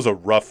fired. So that was a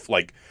rough,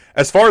 like,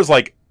 as far as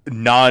like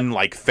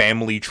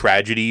family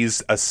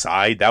tragedies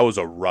aside, that was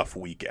a rough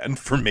weekend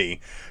for me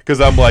because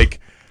I'm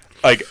like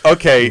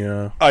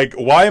okay, like,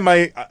 why am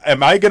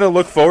I gonna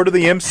look forward to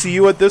the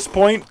MCU at this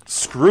point?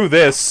 Screw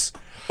this.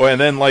 And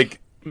then like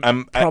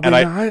and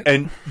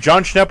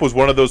John Schnepp was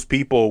one of those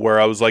people where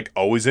I was like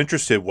always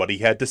interested what he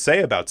had to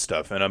say about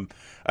stuff, and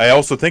I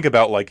also think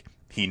about like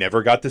he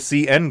never got to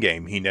see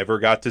Endgame, he never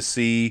got to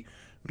see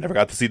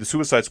the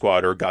Suicide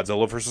Squad or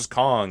Godzilla vs.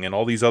 Kong and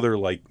all these other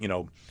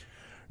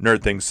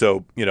nerd things.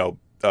 So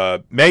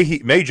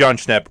may John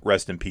Schnepp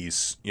rest in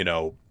peace, and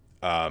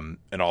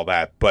all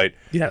that. But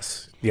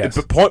yes.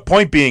 But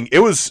point being,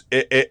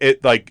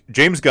 it like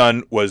James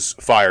Gunn was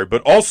fired,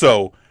 but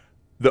also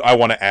I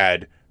want to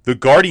add the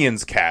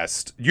Guardians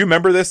cast. You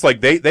remember this?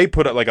 Like they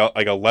put out like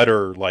a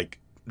letter like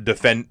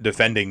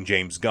defending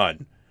James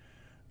Gunn.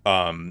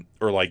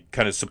 Or like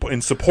kind of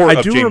in support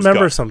of James Gunn. I do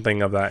remember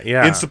something of that,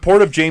 yeah. In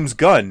support of James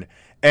Gunn.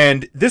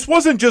 And this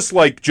wasn't just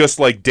like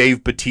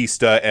Dave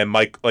Bautista and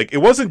Mike, like, it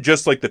wasn't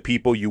just like the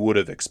people you would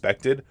have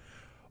expected.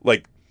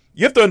 Like,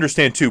 you have to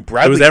understand too,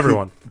 it was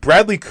everyone.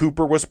 Bradley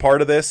Cooper was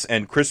part of this,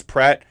 and Chris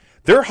Pratt.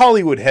 They're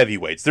Hollywood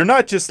heavyweights. They're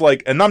not just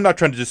like, and I'm not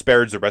trying to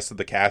disparage the rest of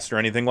the cast or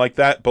anything like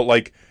that, but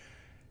like,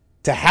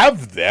 to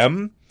have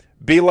them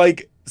be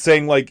like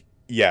saying like,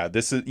 yeah,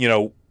 this is,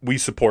 we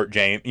support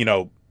James,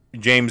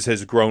 James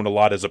has grown a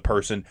lot as a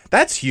person.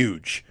 That's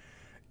huge,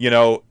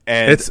 and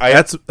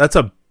that's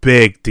a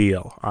big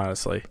deal,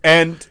 honestly.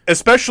 And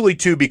especially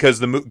too because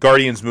the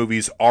Guardians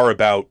movies are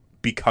about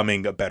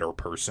becoming a better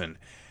person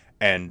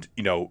and,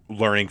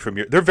 learning from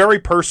they're very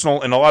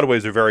personal. In a lot of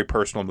ways, they're very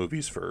personal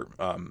movies for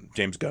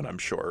James Gunn, I'm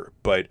sure.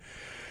 But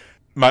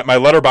my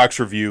Letterboxd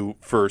review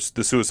for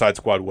The Suicide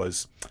Squad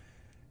was,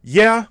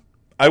 yeah,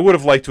 I would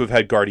have liked to have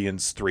had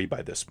Guardians 3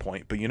 by this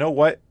point. But you know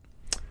what?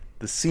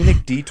 The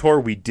scenic detour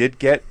we did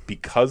get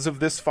because of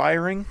this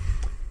firing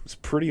was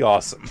pretty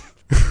awesome.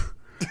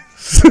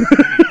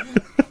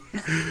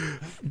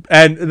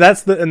 And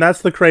that's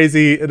the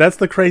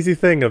crazy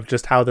thing of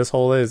just how this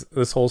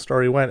whole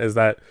story went, is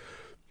that,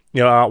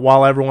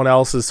 while everyone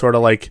else is sort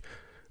of like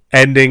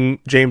ending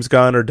James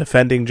Gunn or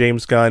defending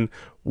James Gunn,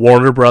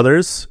 Warner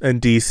Brothers and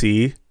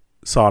DC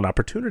saw an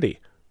opportunity,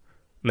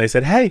 and they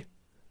said, "Hey,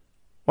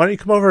 why don't you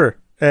come over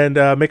and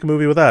make a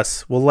movie with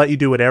us? We'll let you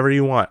do whatever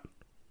you want."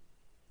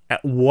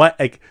 What,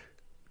 like,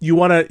 you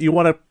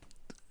wanna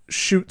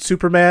shoot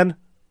Superman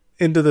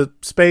into the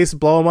space,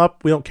 blow him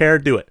up? We don't care.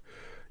 Do it.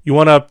 You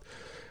wanna,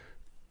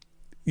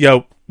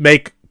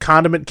 make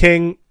Condiment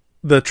King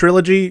the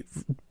trilogy?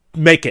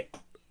 Make it.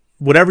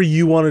 Whatever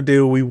you want to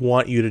do, we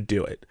want you to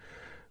do it.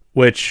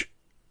 Which,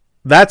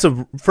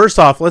 first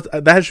off,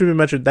 that should be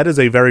mentioned. That is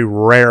a very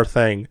rare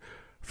thing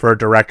for a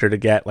director to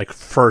get, like,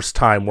 first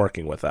time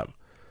working with them.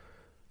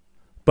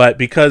 But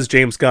because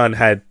James Gunn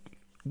had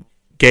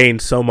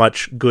gained so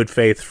much good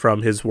faith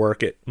from his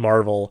work at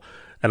Marvel,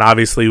 and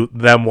obviously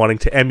them wanting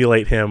to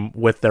emulate him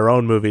with their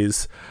own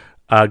movies,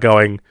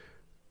 going,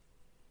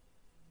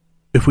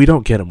 if we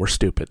don't get him, we're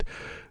stupid.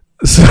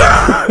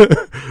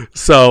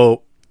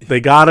 So they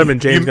got him,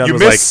 and James Gunn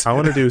was like, I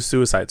want to do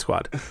Suicide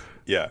Squad.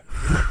 Yeah.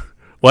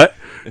 What?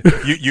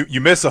 you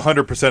miss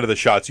 100% of the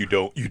shots you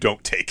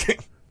don't take.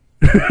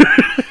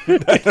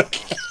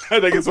 I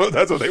think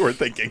that's what they were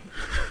thinking.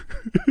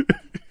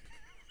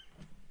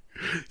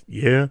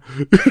 Yeah.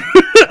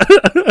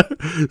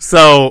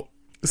 So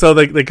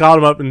they called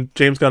him up, and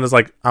James Gunn is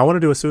like, I want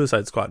to do a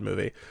Suicide Squad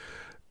movie.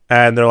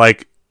 And they're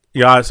like,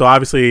 yeah, so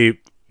obviously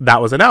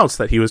that was announced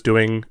that he was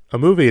doing a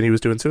movie and he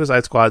was doing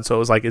Suicide Squad. So it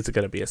was like, is it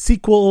going to be a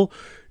sequel?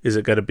 Is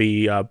it going to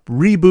be a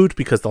reboot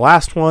because the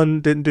last one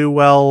didn't do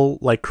well,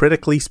 like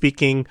critically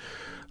speaking?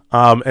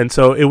 And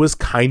so it was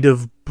kind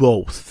of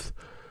both.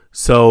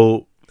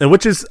 So, and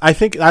which is, I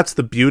think that's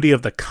the beauty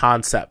of the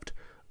concept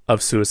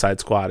of Suicide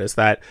Squad, is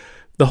that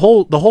the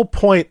whole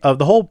point of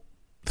the whole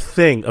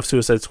thing of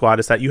Suicide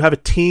Squad is that you have a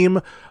team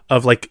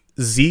of like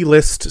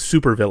Z-list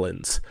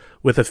supervillains,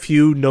 with a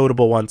few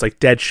notable ones like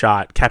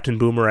Deadshot, Captain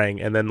Boomerang,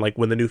 and then like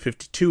when the New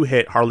 52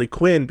 hit, Harley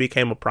Quinn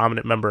became a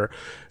prominent member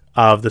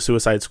of the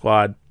Suicide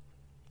Squad.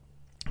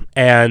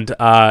 And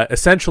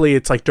essentially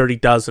it's like Dirty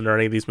Dozen or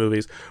any of these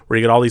movies where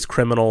you get all these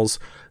criminals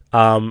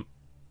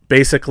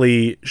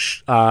basically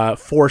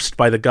forced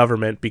by the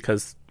government,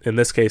 because in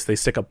this case they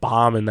stick a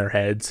bomb in their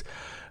heads,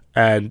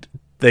 and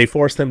they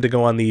force them to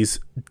go on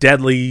these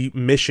deadly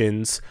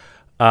missions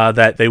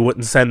that they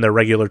wouldn't send their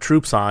regular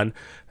troops on.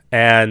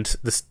 And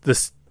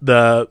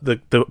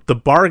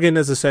the bargain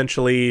is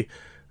essentially,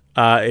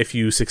 if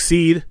you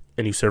succeed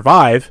and you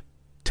survive,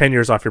 10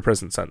 years off your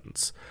prison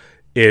sentence.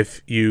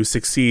 If you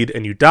succeed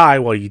and you die,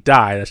 well, you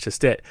die. That's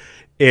just it.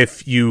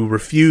 If you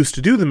refuse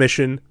to do the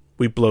mission,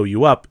 we blow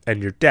you up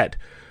and you're dead.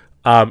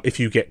 If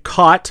you get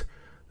caught,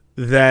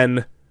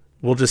 then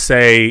we'll just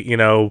say,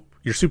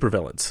 you're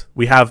supervillains.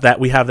 We have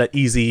that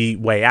easy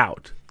way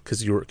out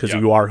because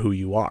you are who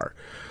you are.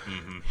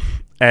 Mm-hmm.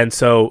 And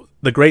so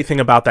the great thing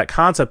about that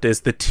concept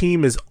is the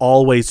team is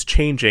always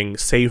changing,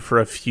 save for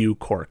a few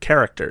core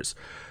characters.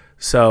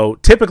 So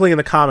typically in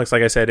the comics,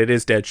 like I said, it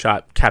is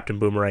Deadshot, Captain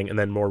Boomerang, and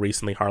then more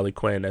recently Harley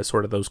Quinn as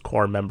sort of those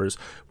core members.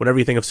 Whenever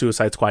you think of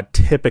Suicide Squad,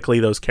 typically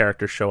those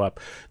characters show up.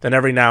 Then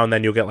every now and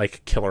then you'll get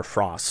like Killer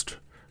Frost,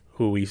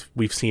 who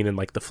we've seen in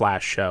like the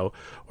Flash show,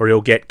 or you'll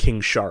get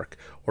King Shark,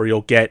 or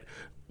you'll get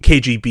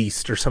KG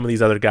Beast, or some of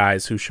these other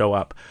guys who show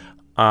up.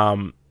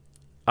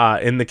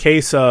 In the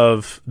case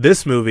of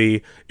this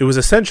movie, it was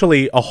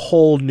essentially a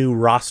whole new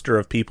roster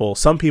of people.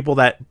 Some people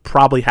that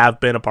probably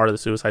have been a part of the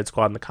Suicide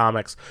Squad in the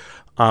comics,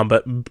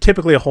 but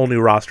typically a whole new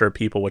roster of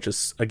people, which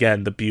is,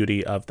 again, the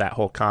beauty of that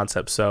whole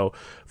concept. So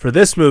for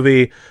this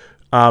movie,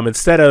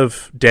 instead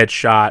of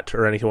Deadshot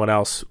or anyone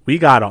else, we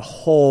got a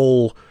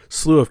whole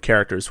slew of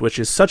characters, which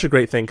is such a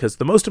great thing, because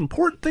the most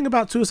important thing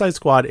about Suicide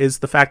Squad is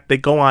the fact they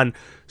go on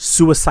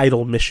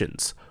suicidal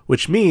missions,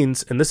 which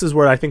means, and this is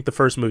where I think the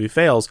first movie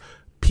fails,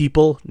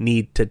 people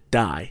need to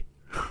die.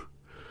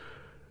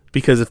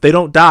 Because if they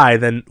don't die,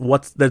 then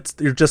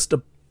you're just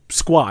a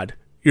squad.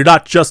 You're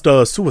not just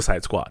a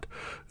Suicide Squad.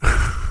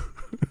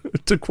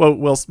 To quote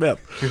Will Smith.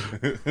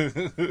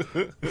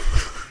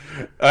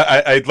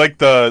 I like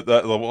the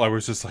I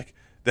was just like,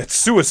 that's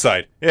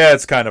suicide. Yeah,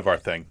 it's kind of our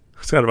thing.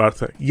 It's kind of our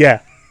thing.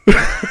 Yeah.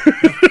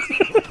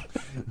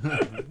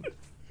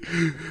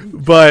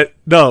 But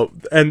no,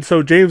 and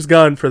so James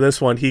Gunn for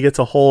this one, he gets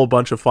a whole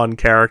bunch of fun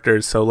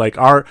characters. So like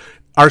our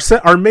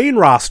main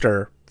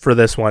roster for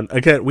this one,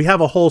 again, we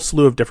have a whole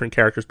slew of different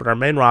characters, but our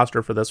main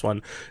roster for this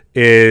one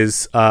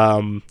is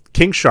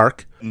King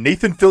Shark,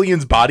 Nathan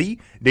Fillion's body,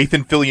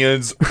 Nathan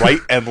Fillion's right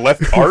and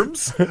left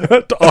arms,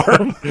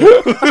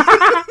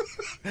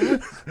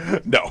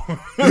 No,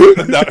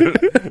 no,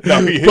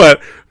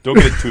 But don't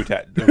get too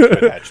attached. Don't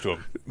get attached to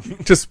him.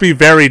 just be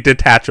very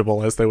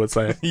detachable, as they would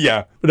say.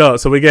 Yeah, No,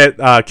 so we get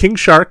King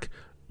Shark,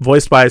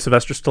 voiced by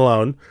Sylvester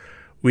Stallone.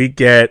 We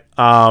get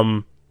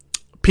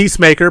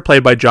Peacemaker,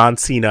 played by John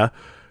Cena.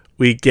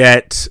 We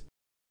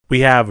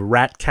have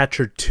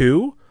Ratcatcher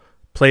 2,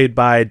 played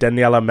by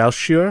Daniela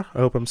Melchior. I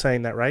hope I'm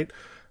saying that right.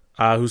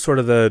 Who's sort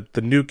of the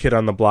new kid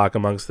on the block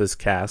amongst this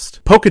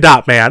cast. Polka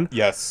Dot Man,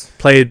 yes.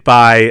 played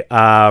by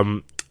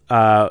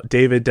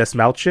David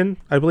Desmalchin,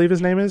 I believe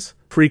his name is.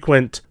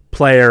 Frequent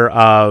player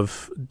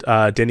of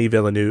Denis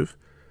Villeneuve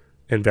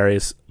in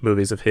various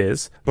movies of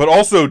his. But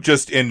also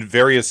just in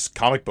various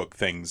comic book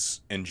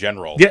things in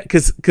general. Yeah,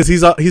 because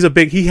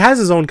he has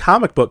his own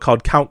comic book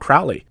called Count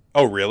Crowley.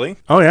 Oh, really?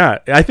 Oh yeah,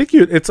 I think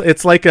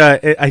it's like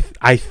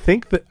I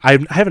think that I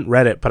haven't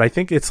read it, but I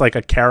think it's like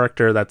a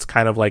character that's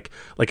kind of like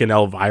an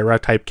Elvira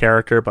type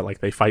character, but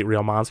like they fight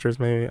real monsters,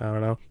 maybe, I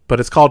don't know.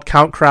 But it's called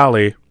Count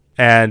Crowley,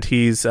 and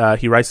he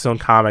writes his own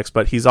comics,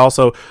 but he's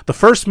also the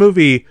first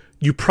movie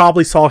you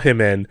probably saw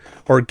him in,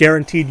 or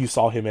guaranteed you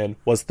saw him in,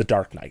 was The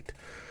Dark Knight,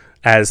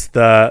 as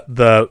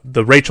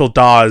the Rachel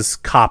Dawes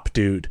cop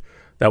dude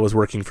that was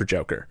working for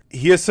Joker.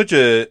 He has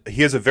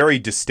a very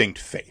distinct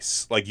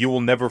face. Like, you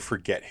will never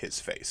forget his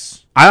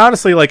face. I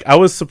honestly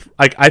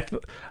I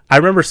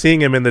remember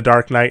seeing him in The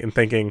Dark Knight and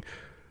thinking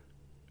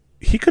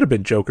he could have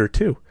been Joker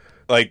too.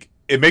 Like,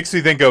 it makes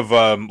me think of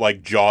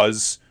like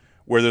Jaws,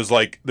 where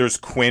there's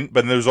Quint,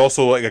 but there's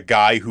also like a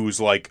guy who's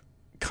like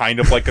kind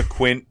of like a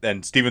Quint,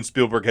 and Steven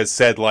Spielberg has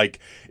said like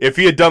if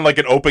he had done like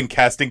an open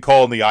casting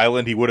call on the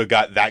island, he would have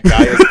got that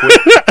guy as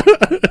Quint.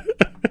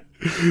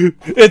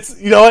 It's,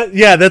 you know what?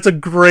 Yeah, that's a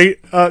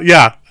great.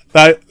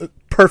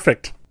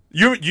 Perfect.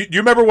 You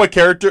remember what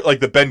character, like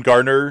the Ben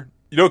Gardner?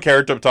 You know what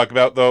character I'm talking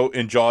about though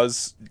in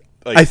Jaws?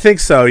 Like, I think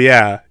so.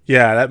 Yeah,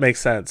 that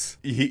makes sense.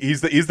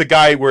 He's the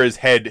guy where his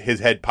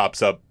head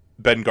pops up.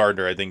 Ben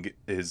Gardner, I think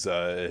his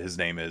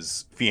name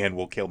is. Fian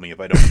will kill me if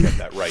I don't get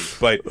that right.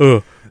 But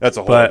that's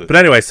a whole. But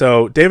anyway,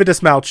 so David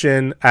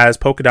Desmalchin as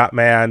Polka Dot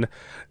Man,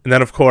 and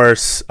then of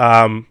course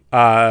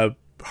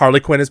Harley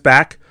Quinn is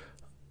back.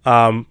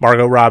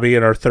 Margot Robbie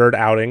in her third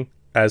outing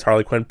as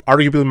Harley Quinn,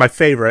 arguably my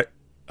favorite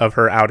of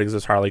her outings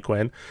as Harley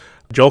Quinn.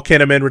 Joel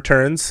Kinnaman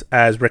returns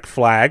as Rick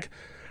Flag,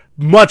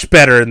 much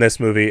better in this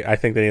movie, I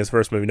think, than in his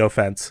first movie. No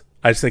offense,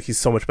 I just think he's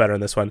so much better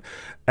in this one.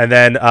 And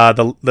then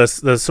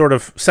the sort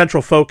of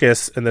central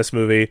focus in this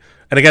movie,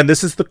 and again,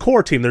 this is the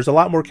core team. There's a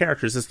lot more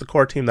characters. This is the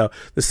core team though.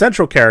 The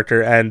central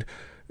character and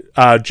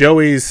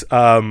Joey's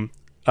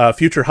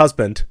future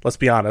husband. Let's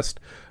be honest,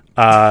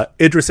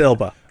 Idris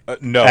Elba.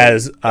 No,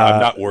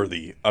 I'm not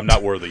worthy. I'm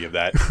not worthy of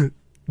that.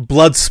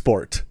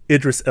 Bloodsport,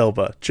 Idris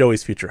Elba,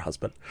 Joey's future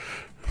husband.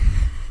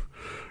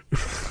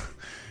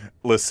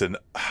 Listen,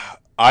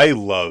 I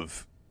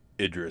love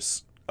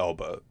Idris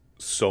Elba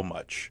so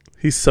much.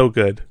 He's so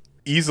good.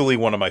 Easily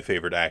one of my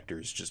favorite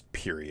actors, just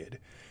period.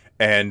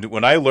 And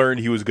when I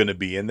learned he was going to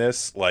be in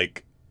this,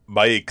 like,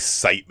 my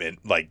excitement,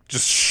 like,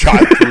 just shot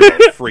through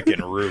the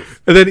freaking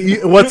roof. And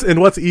then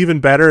what's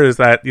even better is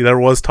that there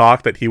was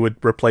talk that he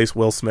would replace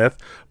Will Smith,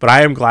 but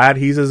I am glad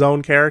he's his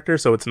own character,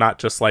 so it's not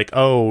just like,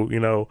 oh,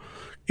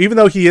 even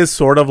though he is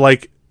sort of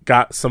like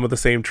got some of the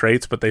same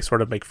traits, but they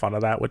sort of make fun of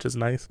that, which is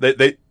nice.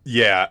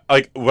 Yeah,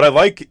 like, what I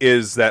like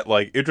is that,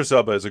 like, Idris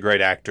Elba is a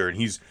great actor, and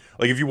he's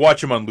like, if you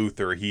watch him on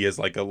Luther, he has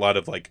like a lot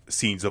of like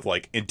scenes of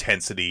like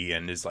intensity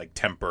and his like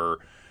temper,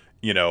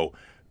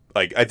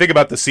 Like, I think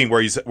about the scene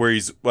where he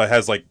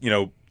has like,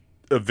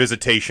 a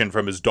visitation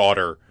from his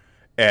daughter,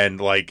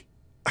 and like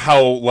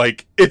how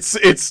like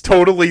it's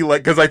totally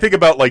like, because I think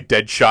about like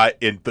Deadshot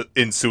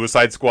in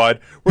Suicide Squad,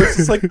 where it's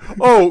just like,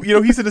 oh,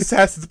 he's an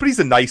assassin, but he's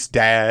a nice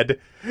dad,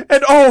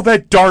 and oh,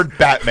 that darn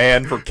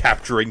Batman for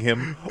capturing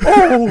him.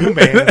 Oh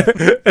man.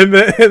 and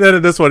then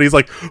in this one, he's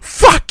like,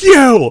 fuck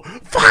you,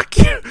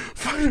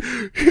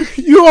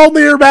 you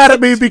only are mad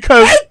at me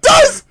because it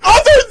does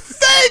other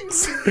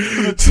things.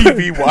 The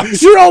TV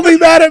watch. You're only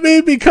mad at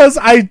me because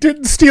I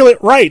didn't steal it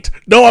right.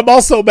 No, I'm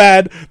also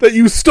mad that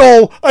you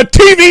stole a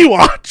TV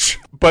watch.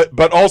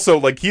 But also,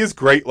 like, he has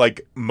great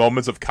like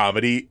moments of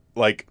comedy.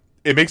 Like,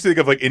 it makes me think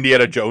of like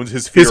Indiana Jones,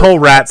 his whole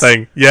rat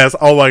thing. Yes.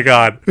 Oh my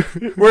god.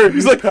 Where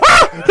he's like,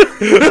 ah!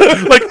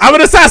 Like, I'm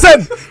an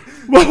assassin.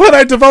 Why would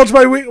I divulge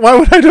my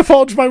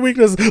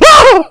weakness?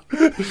 Ah!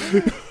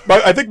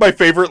 I think my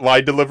favorite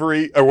line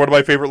delivery, or one of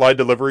my favorite line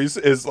deliveries,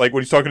 is like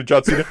when he's talking to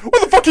John Cena.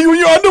 What the fuck are you in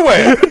your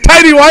underwear?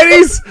 Tiny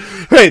whities?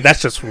 Hey,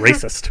 that's just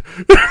racist.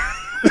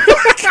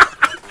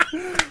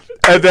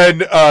 And then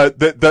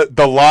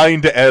the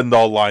line to end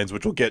all lines,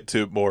 which we'll get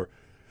to more.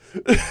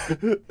 Hey,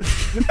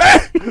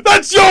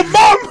 that's your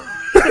mom.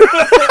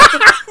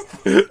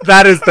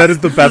 That is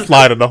the best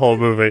line in the whole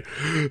movie.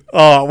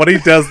 Oh, when he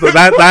does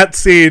that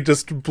scene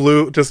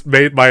just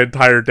made my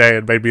entire day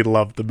and made me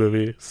love the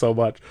movie so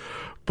much.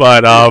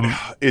 But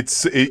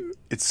it's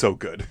so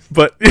good.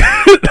 But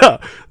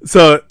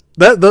so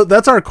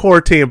that's our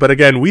core team. But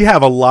again, we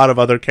have a lot of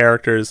other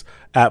characters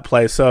at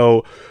play.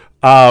 So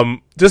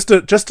Just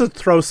to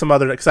throw some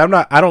other, because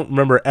I don't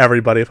remember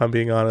everybody, if I'm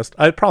being honest.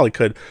 I probably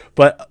could,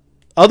 but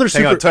other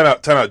Hang on, time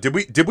out.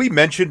 Did we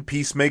mention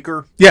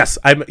Peacemaker? Yes,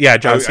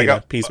 John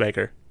Cena,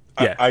 Peacemaker.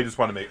 Yeah, I just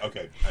want to make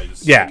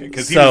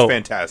because he so was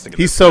fantastic.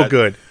 He's so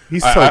good.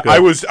 He's so good.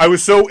 I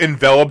was so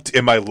enveloped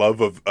in my love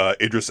of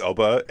Idris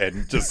Elba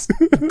and just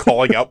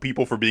calling out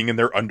people for being in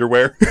their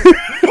underwear.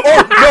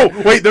 Oh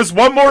no! Wait, there's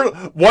one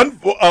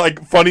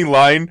like funny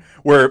line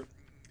where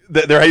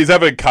he's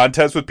having a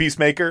contest with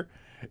Peacemaker,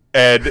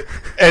 and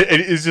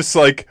it's just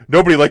like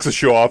nobody likes to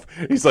show off.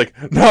 He's like,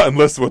 not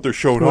unless what they're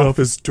showing off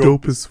is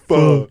dope as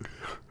fuck.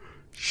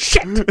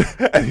 Shit!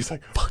 And he's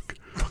like, fuck.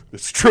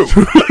 It's true.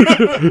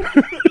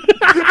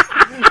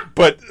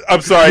 But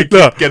I'm sorry,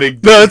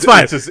 it's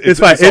fine. It's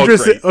fine.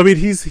 Idris, I mean,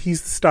 he's the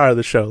star of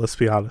the show. Let's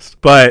be honest.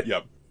 But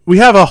yep. We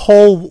have a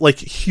whole like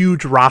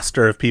huge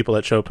roster of people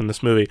that show up in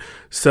this movie.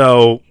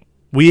 So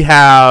we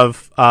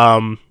have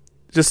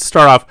just to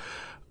start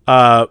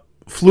off,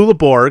 Flula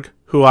Borg,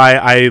 who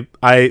I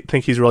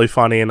think he's really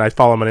funny, and I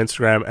follow him on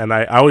Instagram, and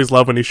I always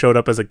love when he showed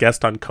up as a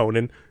guest on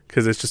Conan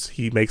because it's just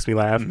he makes me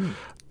laugh. Mm-hmm.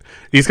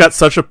 He's got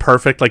such a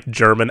perfect like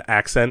German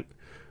accent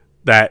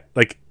that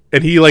like,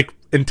 and he like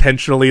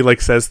intentionally like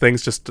says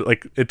things just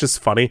like it's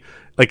just funny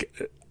like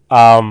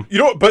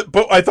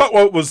but I thought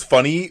what was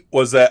funny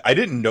was that I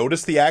didn't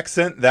notice the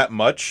accent that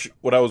much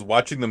when I was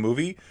watching the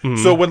movie.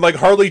 Mm-hmm. So when like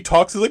Harley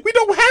talks, he's like, we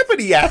don't have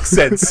any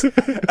accents.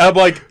 And I'm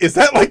like, is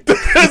that like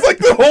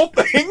the whole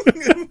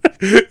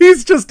thing?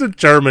 He's just a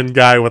German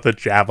guy with a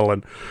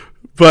javelin,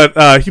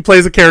 but he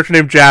plays a character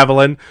named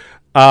Javelin.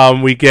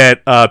 We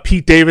get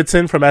Pete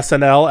Davidson from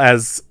SNL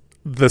as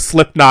the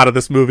Slipknot of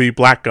this movie,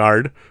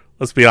 Blackguard.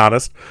 Let's be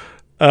honest.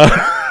 Nathan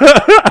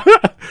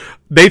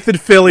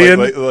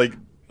Fillion.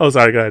 Oh,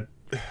 sorry. Go ahead.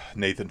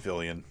 Nathan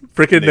Fillion.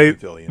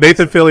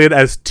 Nathan Fillion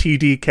as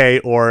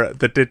TDK, or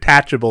the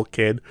Detachable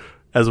Kid,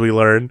 as we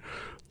learn.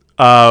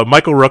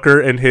 Michael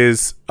Rooker in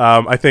his,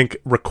 I think,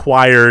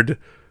 required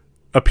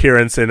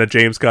appearance in a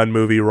James Gunn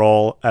movie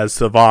role as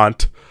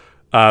Savant,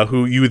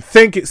 who you would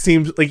think it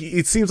seems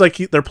like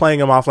they're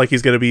playing him off like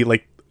he's going to be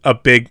like a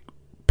big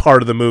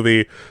part of the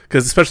movie,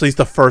 because especially he's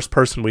the first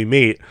person we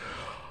meet.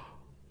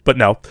 But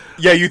no.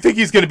 Yeah, you think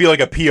he's going to be like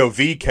a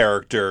POV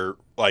character,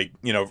 like,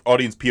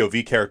 audience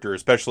POV character,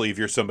 especially if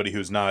you're somebody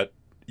who's not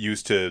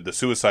used to the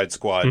Suicide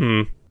Squad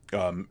in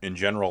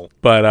general.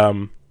 But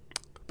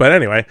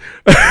anyway,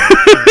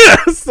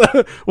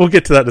 so we'll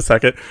get to that in a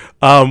second.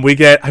 We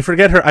get I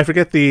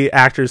forget the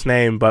actor's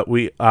name, but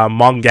we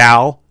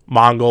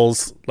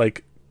Mongols,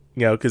 like,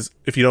 because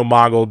if you know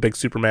Mongol, big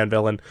Superman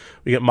villain,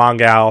 we get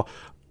Mongal,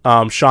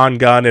 Sean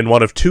Gunn in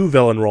one of two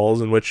villain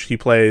roles in which he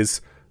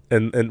plays.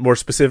 And more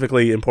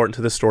specifically important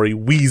to this story,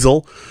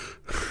 Weasel.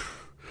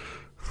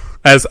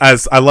 As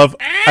I love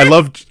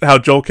how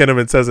Joel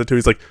Kinnaman says it too.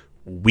 He's like,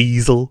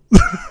 Weasel.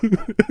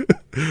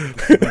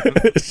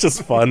 It's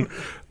just fun.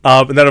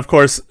 And then of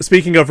course,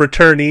 speaking of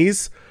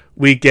returnees,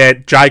 we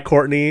get Jai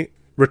Courtney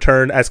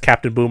return as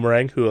Captain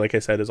Boomerang, who, like I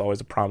said, is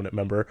always a prominent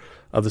member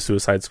of the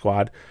Suicide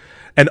Squad.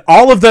 And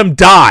all of them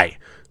die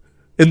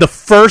in the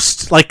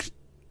first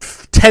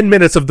 10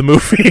 minutes of the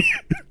movie.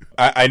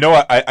 I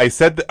know I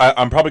said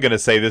I'm probably going to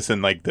say this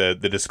in like the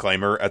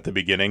disclaimer at the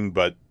beginning,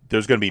 but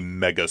there's going to be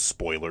mega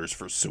spoilers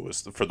for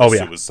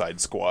the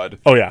Suicide Squad.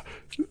 Oh yeah,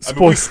 I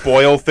mean, we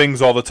spoil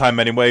things all the time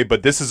anyway,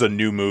 but this is a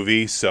new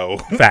movie, so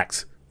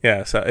facts.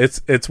 Yeah, so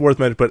it's worth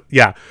mentioning. But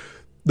yeah,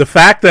 the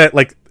fact that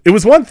it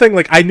was one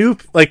thing I knew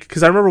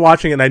because I remember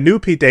watching it and I knew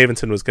Pete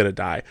Davidson was going to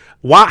die.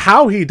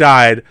 How he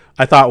died,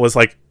 I thought was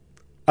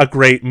a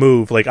great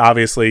move.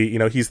 Obviously,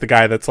 he's the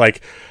guy that's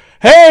like,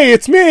 hey,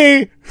 it's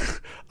me.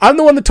 I'm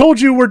the one that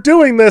told you we're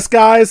doing this,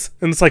 guys.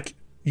 And it's like,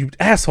 you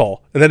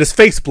asshole. And then his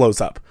face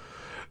blows up.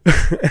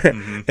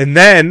 Mm-hmm. And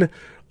then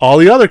all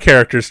the other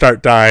characters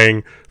start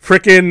dying.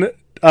 Frickin'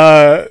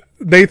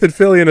 Nathan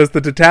Fillion as the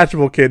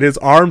Detachable Kid, his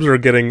arms are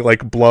getting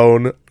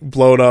blown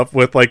up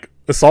with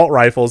assault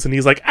rifles, and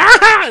he's like,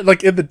 ah!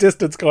 In the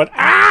distance going,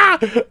 ah!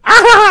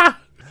 Ah!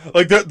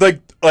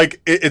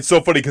 It's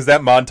so funny because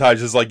that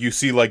montage is you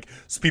see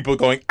people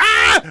going,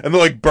 ah! And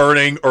they're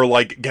burning or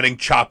getting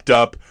chopped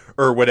up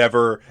or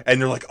whatever, and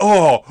you're like,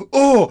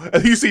 oh,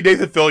 and you see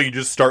Nathan Fillion, you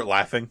just start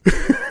laughing.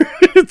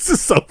 It's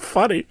just so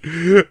funny.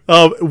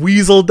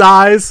 Weasel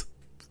dies,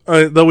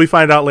 though we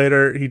find out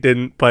later he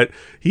didn't, but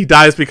he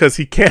dies because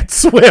he can't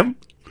swim,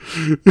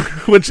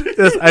 which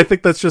is, I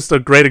think that's just a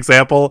great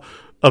example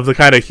of the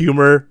kind of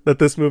humor that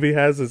this movie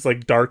has. It's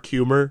dark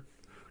humor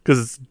because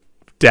it's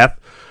death.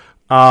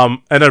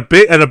 And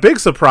a big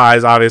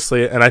surprise,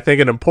 obviously, and I think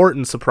an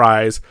important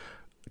surprise,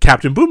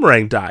 Captain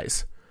Boomerang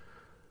dies.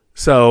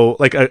 So,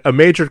 a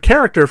major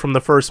character from the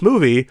first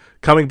movie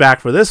coming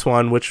back for this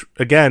one, which,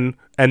 again,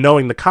 and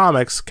knowing the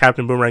comics,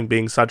 Captain Boomerang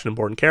being such an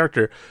important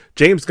character,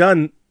 James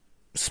Gunn,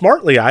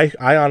 smartly, I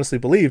honestly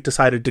believe,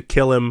 decided to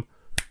kill him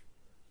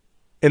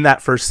in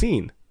that first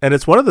scene. And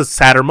it's one of the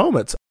sadder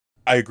moments.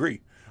 I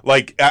agree.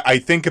 I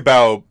think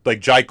about,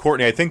 Jai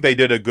Courtney, I think they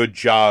did a good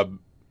job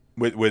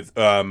with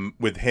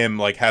him,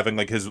 having,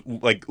 his,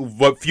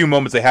 what few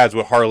moments they had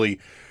with Harley,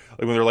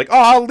 when they're like,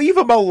 "Oh, leave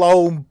him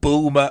alone,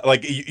 boom!"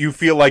 Like you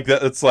feel like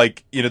that. It's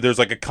like, you know, there's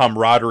like a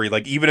camaraderie.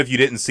 Like even if you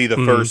didn't see the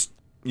first,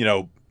 you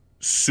know,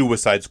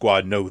 Suicide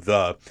Squad,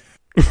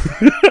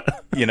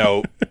 you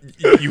know,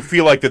 you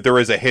feel like that there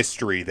is a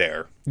history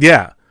there.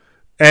 Yeah,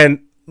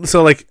 and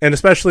so like, and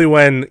especially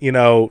when, you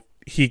know,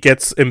 he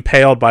gets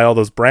impaled by all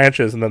those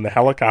branches, and then the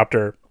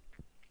helicopter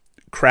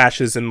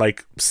crashes and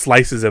like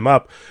slices him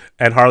up,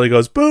 and Harley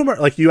goes boomer.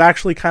 Like you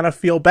actually kind of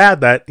feel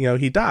bad that, you know,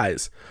 he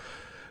dies.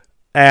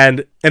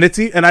 And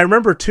I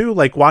remember too,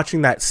 like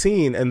watching that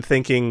scene and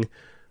thinking,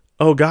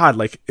 oh God,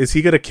 like, is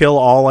he going to kill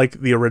all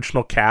like the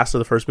original cast of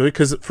the first movie?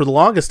 Because for the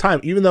longest time,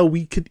 even though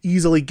we could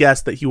easily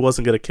guess that he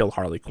wasn't going to kill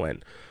Harley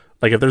Quinn,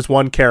 like if there's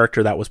one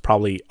character that was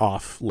probably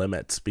off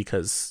limits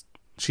because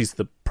she's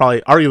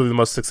probably arguably the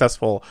most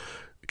successful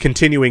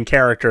continuing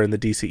character in the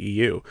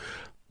DCEU,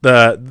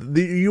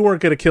 you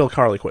weren't going to kill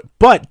Harley Quinn.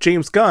 But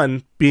James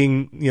Gunn,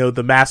 being, you know,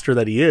 the master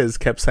that he is,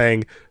 kept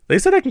saying, they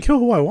said I can kill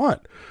who I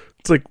want.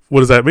 It's like, what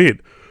does that mean?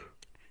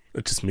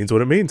 It just means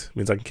what it means. It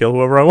means I can kill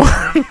whoever I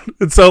want.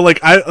 And so, like,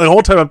 the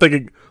whole time I'm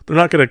thinking, they're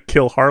not going to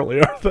kill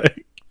Harley, are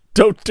they?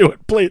 Don't do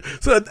it, please.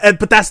 So,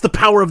 but that's the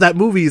power of that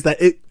movie, is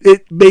that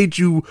it made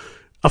you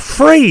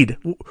afraid.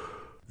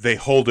 They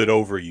hold it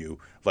over you,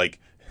 like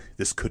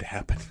this could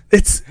happen.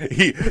 It's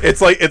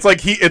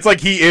like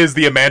he is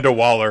the Amanda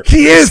Waller.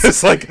 He is.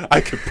 It's like,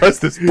 I could press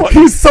this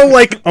button. He's so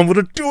like, I'm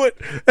gonna do it.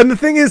 And the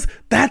thing is,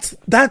 that's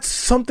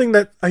something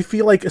that I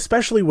feel like,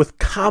 especially with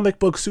comic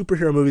book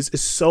superhero movies,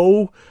 is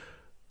so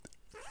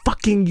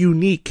fucking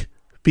unique,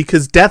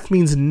 because death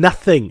means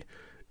nothing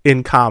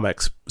in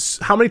comics.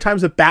 How many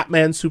times have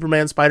Batman,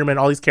 Superman, Spider-Man,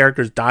 all these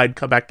characters died,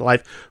 come back to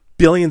life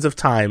billions of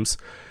times,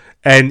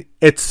 and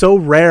it's so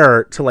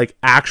rare to like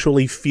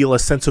actually feel a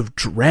sense of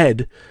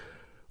dread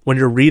when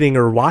you're reading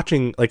or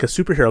watching like a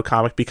superhero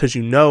comic, because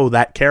you know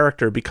that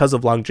character, because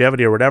of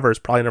longevity or whatever, is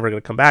probably never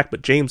going to come back.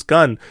 But James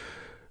Gunn,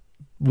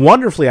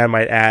 wonderfully I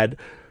might add,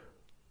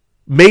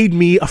 made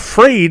me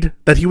afraid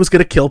that he was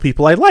going to kill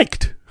people I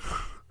liked.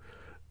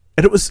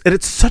 And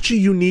it's such a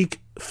unique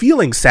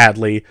feeling,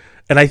 sadly,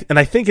 and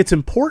I think it's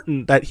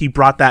important that he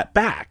brought that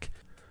back.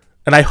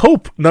 And I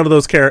hope none of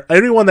those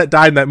anyone that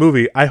died in that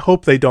movie, I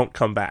hope they don't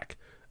come back.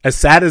 As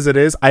sad as it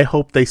is, I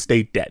hope they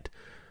stay dead.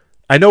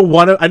 I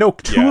know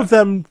two of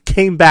them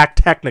came back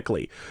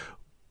technically.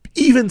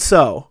 Even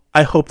so,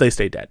 I hope they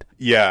stay dead.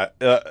 Yeah.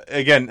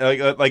 Again,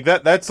 like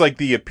that's like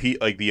the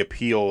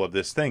appeal of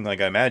this thing.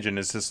 Like I imagine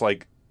it's just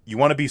like you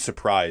want to be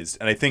surprised,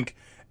 and I think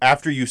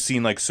after you've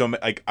seen like so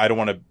many, like I don't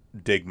want to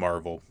dig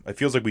Marvel. It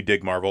feels like we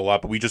dig Marvel a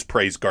lot, but we just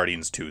praise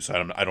Guardians too,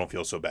 so I don't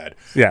feel so bad.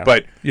 Yeah,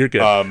 but you're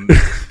good.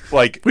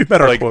 Like we've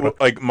met our quota.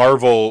 Like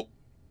Marvel,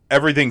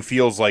 everything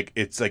feels like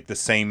it's like the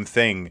same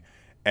thing,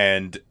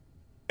 and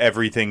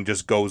everything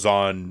just goes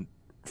on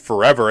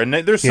forever. And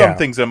there's some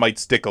things that might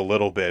stick a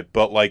little bit,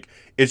 but like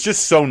it's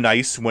just so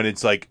nice when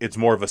it's like it's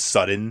more of a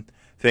sudden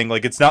thing.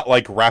 Like it's not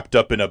like wrapped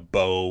up in a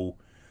bow,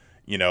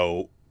 you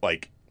know.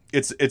 Like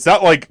it's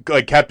not like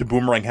Captain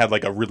Boomerang had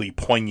like a really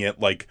poignant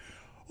like,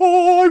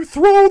 oh, I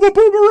throw the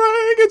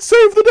boomerang and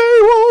save the day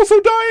while also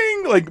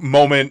dying, like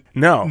moment.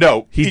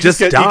 No, he just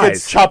dies. He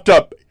gets chopped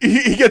up.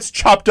 He gets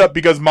chopped up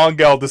because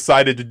Mongel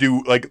decided to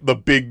do like the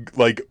big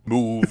like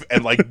move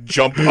and like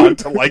jump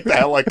onto like the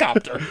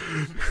helicopter.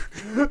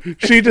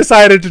 She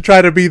decided to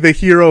try to be the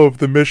hero of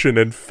the mission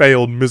and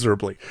failed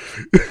miserably.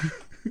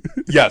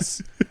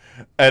 Yes.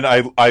 And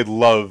I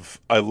love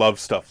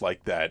stuff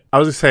like that. I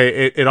was gonna say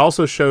it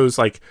also shows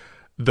like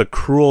the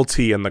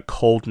cruelty and the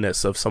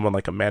coldness of someone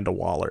like Amanda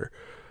Waller.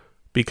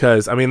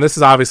 Because, I mean, this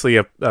is obviously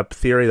a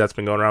theory that's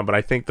been going around, but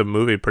I think the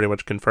movie pretty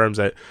much confirms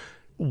that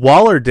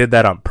Waller did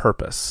that on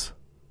purpose.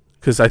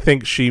 Because I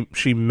think she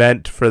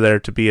meant for there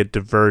to be a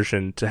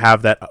diversion, to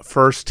have that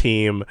first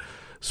team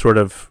sort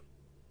of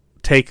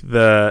take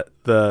the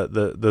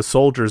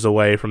soldiers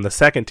away from the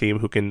second team,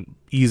 who can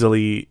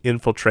easily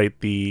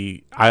infiltrate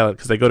the island,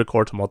 because they go to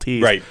Corto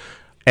Maltese. Right.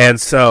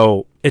 And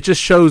so it just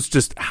shows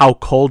just how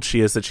cold she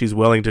is, that she's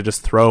willing to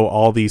just throw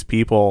all these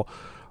people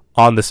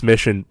on this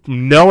mission,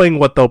 knowing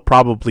what they'll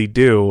probably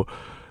do,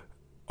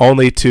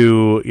 only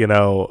to, you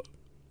know,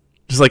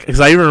 just like, because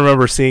I even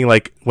remember seeing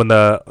like when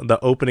the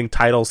opening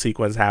title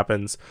sequence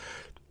happens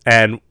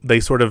and they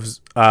sort of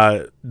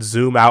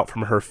zoom out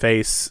from her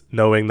face,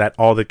 knowing that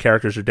all the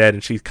characters are dead,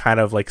 and she kind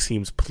of like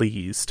seems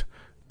pleased.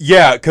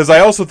 Yeah, because I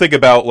also think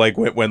about like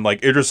when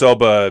like Idris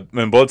Elba,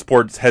 when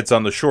Bloodsport heads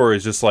on the shore,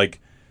 is just like,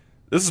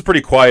 this is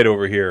pretty quiet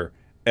over here,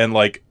 and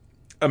like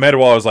Amanda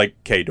Waller's like,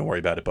 okay, don't worry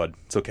about it, bud,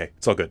 it's okay,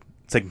 it's all good,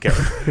 taken care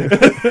of.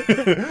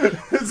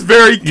 It's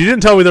very. You didn't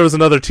tell me there was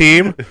another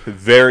team.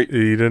 Very.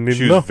 You didn't even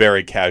she was know.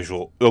 Very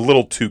casual, a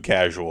little too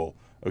casual.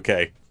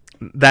 Okay.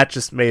 That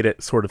just made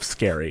it sort of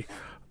scary.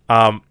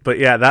 But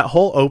yeah, that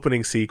whole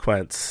opening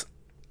sequence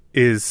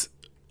is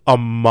a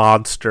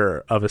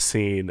monster of a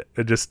scene.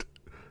 It just,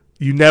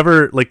 you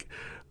never like.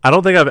 I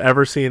don't think I've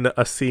ever seen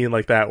a scene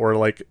like that where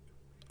like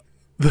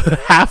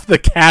half the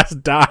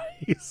cast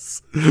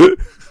dies.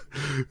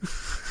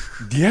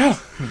 Yeah.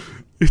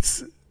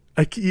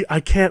 I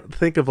can't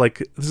think of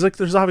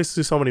there's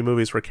obviously so many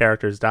movies where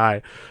characters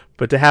die,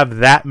 but to have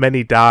that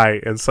many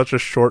die in such a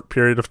short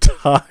period of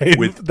time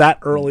With- that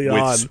early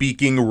with on.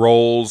 speaking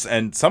roles,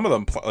 and some of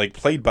them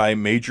played by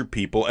major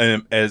people,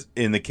 and as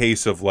in the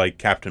case of like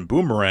Captain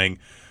Boomerang,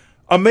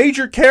 one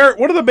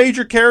of the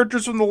major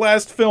characters from the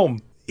last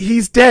film.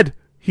 He's dead.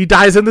 He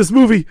dies in this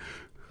movie.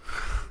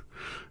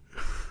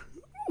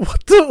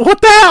 What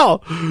the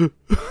hell?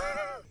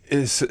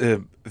 Is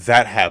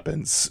that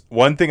happens.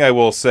 One thing I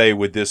will say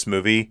with this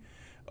movie,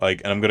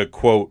 and I'm going to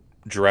quote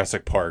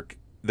Jurassic Park,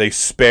 they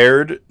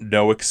spared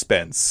no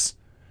expense.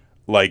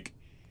 Like,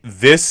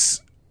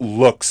 this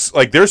looks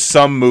like there's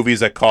some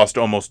movies that cost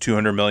almost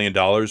 $200 million,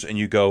 and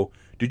you go,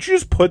 did you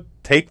just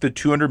take the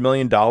 $200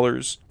 million,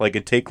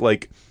 and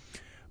take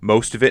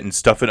most of it and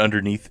stuff it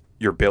underneath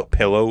your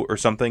pillow or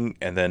something,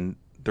 and then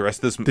the rest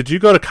of this... Did you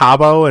go to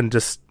Cabo and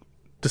just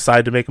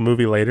decide to make a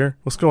movie later?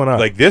 What's going on?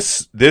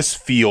 This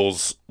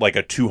feels like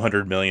a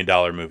 $200 million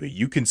movie.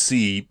 You can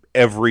see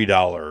every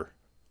dollar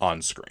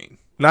on screen.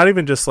 Not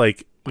even just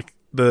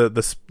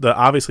the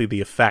obviously the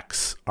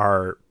effects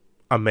are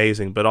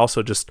amazing, but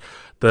also just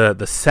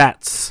the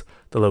sets,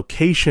 the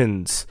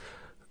locations,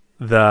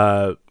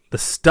 the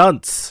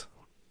stunts,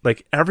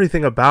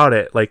 everything about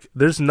it.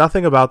 There's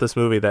nothing about this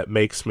movie that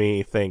makes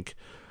me think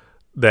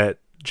that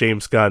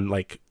James Gunn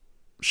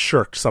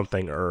shirked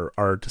something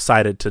or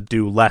decided to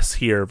do less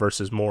here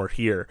versus more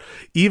here.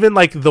 Even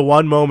the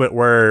one moment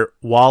where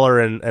Waller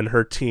and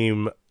her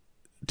team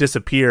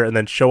disappear and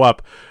then show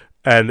up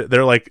and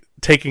they're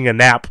taking a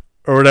nap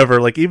or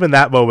whatever, even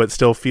that moment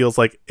still feels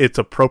like it's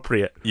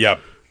appropriate.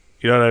 Yep.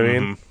 You know what I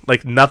mean?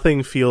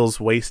 Nothing feels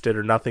wasted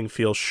or nothing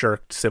feels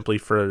shirked simply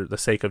for the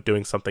sake of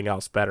doing something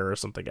else better or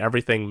something.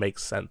 Everything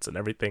makes sense and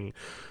everything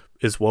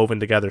is woven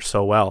together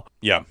so well.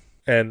 Yeah.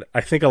 And I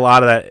think a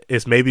lot of that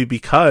is maybe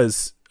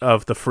because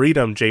of the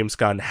freedom James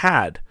Gunn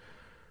had.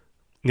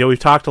 We've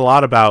talked a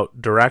lot about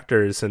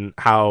directors and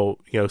how,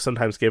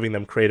 sometimes giving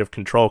them creative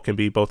control can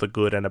be both a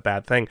good and a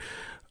bad thing,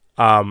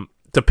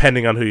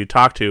 depending on who you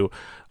talk to.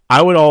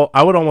 I would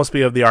almost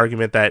be of the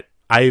argument that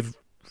I've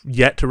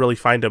yet to really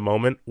find a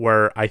moment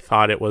where I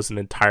thought it was an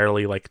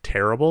entirely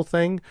terrible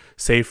thing,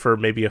 save for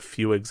maybe a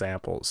few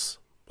examples,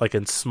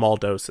 in small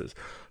doses.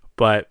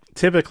 But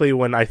typically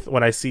when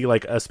I see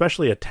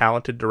especially a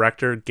talented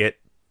director get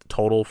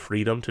total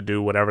freedom to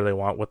do whatever they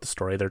want with the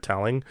story they're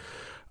telling,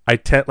 I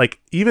tend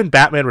even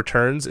Batman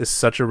Returns is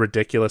such a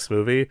ridiculous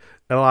movie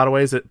in a lot of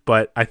ways,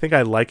 but I think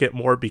I like it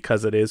more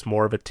because it is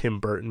more of a Tim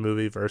Burton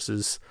movie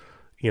versus,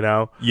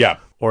 Yeah.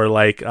 or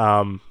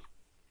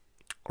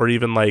or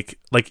even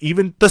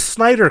even the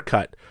Snyder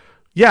Cut.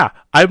 Yeah,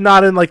 I'm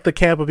not in the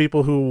camp of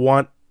people who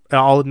want.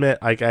 I'll admit,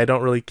 I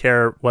don't really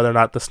care whether or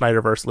not the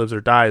Snyderverse lives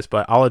or dies,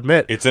 but I'll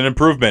admit It's an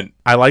improvement.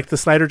 I like the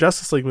Snyder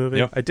Justice League movie.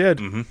 Yep. I did.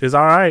 Mhm. It's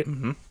all right.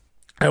 Mhm.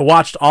 I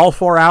watched all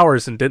 4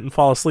 hours and didn't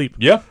fall asleep.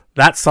 Yeah,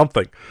 That's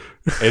something.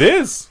 it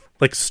is.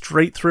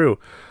 Straight through.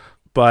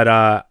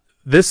 But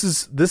this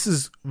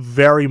is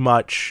very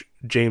much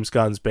James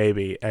Gunn's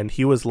baby, and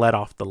he was let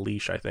off the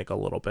leash, I think, a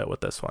little bit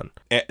with this one.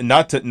 And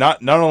not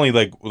only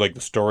the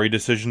story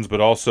decisions, but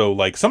also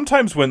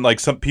sometimes when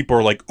some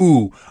people are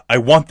ooh, I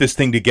want this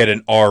thing to get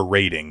an R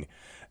rating,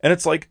 and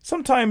it's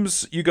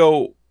sometimes you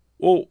go,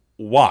 well,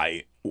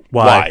 why?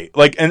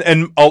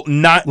 And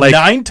not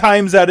 9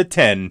 times out of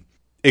 10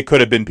 it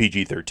could have been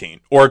PG-13,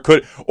 or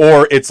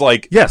it's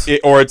Yes.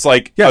 it's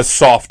a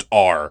soft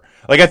R.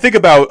 I think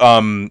about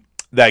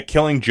that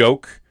Killing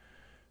Joke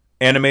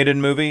animated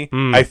movie.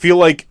 I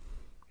feel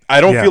I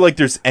don't feel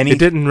there's any. It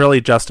didn't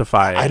really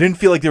justify it. I didn't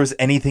feel there was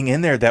anything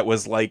in there that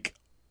was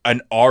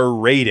an R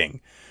rating,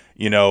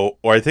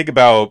 Or I think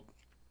about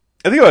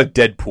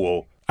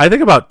Deadpool. I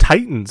think about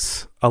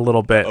Titans a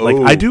little bit.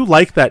 Oh. I do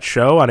like that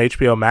show on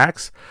HBO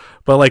Max,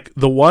 but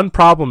the one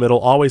problem it'll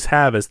always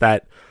have is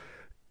that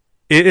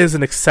it is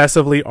an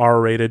excessively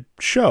R-rated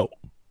show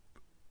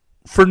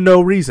for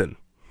no reason.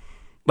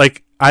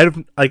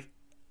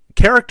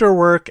 Character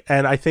work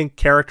and I think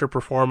character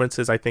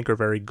performances are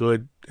very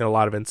good in a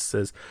lot of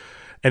instances.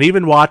 And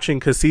even watching,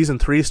 because season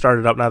 3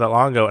 started up not that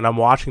long ago, and I'm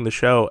watching the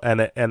show,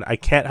 and I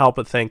can't help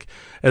but think,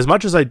 as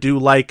much as I do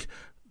like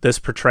this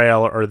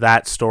portrayal or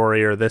that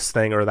story or this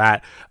thing or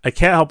that, I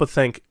can't help but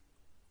think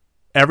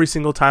every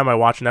single time I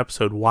watch an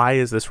episode, why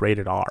is this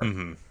rated R?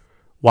 Mm-hmm.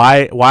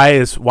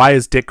 Why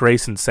is Dick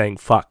Grayson saying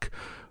fuck?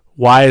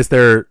 Why is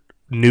there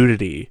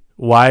nudity?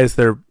 Why is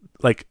there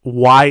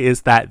why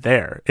is that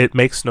there? It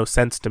makes no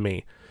sense to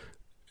me.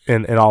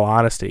 In all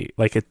honesty,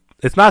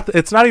 it's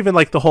not even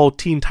the whole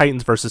Teen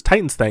Titans versus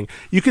Titans thing.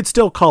 You could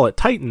still call it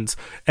Titans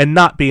and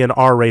not be an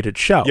R-rated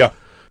show. Yeah,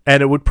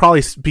 and it would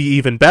probably be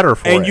even better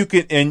for and it. you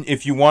can, and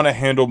if you want to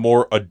handle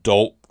more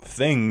adult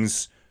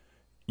things,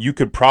 you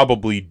could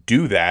probably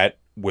do that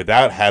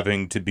without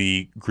having to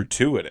be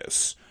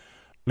gratuitous.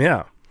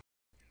 Yeah.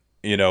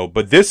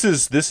 But this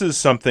is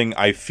something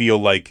I feel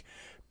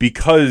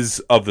because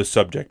of the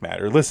subject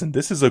matter. Listen,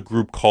 this is a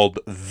group called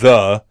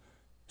The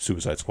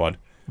Suicide Squad.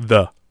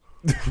 The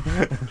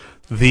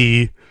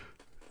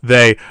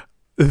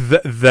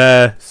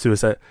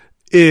Suicide.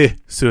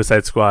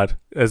 Suicide Squad,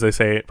 as they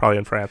say probably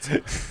in France.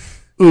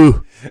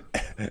 Ooh,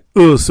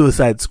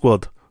 Suicide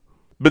Squad.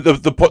 But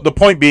the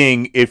point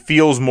being, it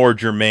feels more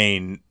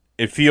germane.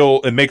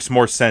 It makes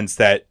more sense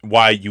that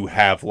why you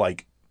have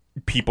like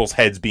people's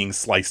heads being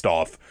sliced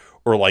off,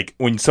 or like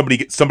when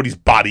somebody's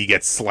body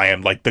gets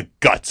slammed, like the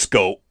guts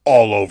go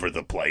all over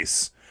the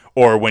place.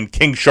 Or when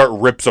King Shark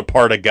rips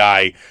apart a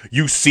guy,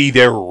 you see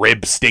their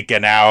ribs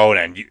sticking out,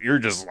 and you're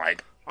just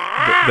like,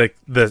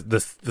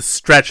 the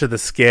stretch of the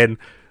skin,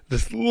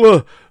 just.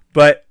 Ugh.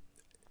 But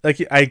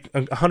like I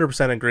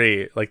 100%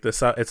 agree. Like it's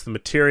the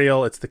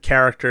material, it's the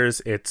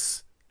characters,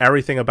 it's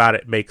everything about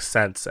it makes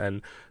sense,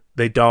 and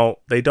they don't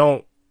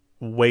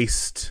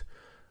waste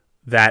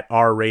that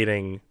R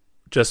rating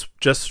just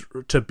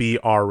to be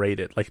R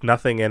rated. Like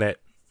nothing in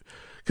it,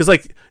 because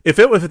like if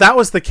that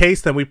was the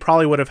case, then we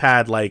probably would have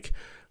had like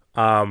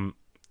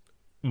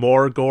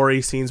more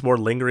gory scenes, more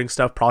lingering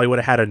stuff. Probably would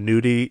have had a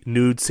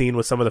nude scene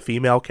with some of the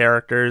female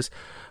characters.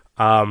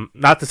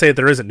 Not to say that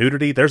there isn't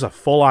nudity. There's a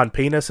full-on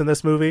penis in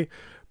this movie,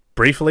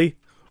 briefly,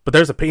 but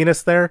there's a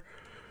penis there.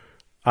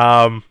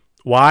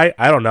 Why?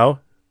 I don't know.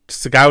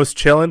 Just a guy was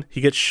chilling.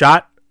 He gets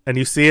shot, and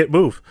you see it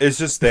move. It's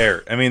just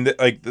there. I mean,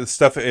 like the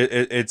stuff.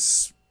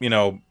 It's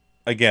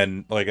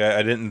again, like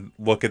I didn't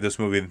look at this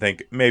movie and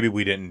think maybe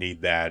we didn't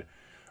need that,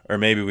 or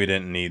maybe we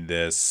didn't need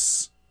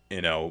this.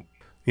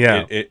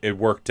 Yeah, it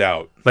worked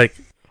out. Like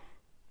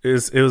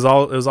it was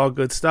all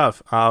good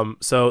stuff.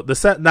 So the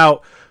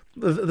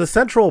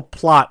central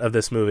plot of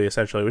this movie,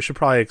 essentially, we should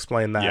probably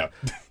explain that.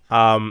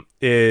 Yeah.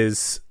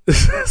 Is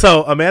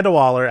so Amanda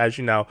Waller, as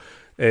you know,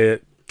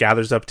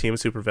 gathers up a team of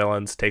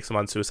supervillains, takes them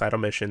on suicidal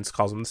missions,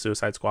 calls them the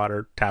Suicide Squad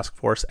or Task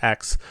Force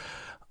X.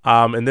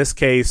 In this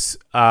case,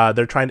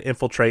 they're trying to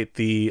infiltrate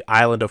the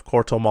island of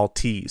Corto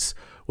Maltese,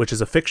 which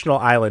is a fictional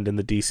island in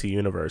the DC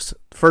universe.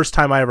 First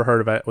time I ever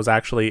heard of it was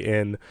actually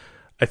in,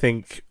 I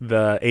think,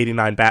 the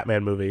 '89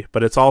 Batman movie,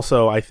 but it's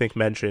also, I think,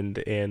 mentioned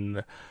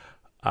in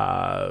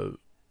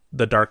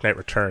The Dark Knight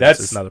Returns.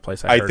 That's another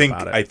place I heard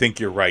about it. I think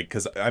you're right,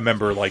 because I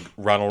remember like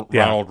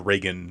Ronald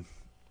Reagan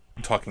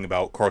talking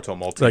about Corto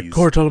Maltese. Like,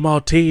 Corto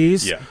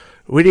Maltese? Yeah.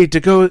 We need to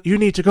go. You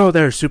need to go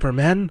there,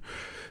 Superman.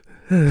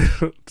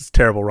 It's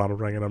terrible, Ronald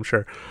Reagan, I'm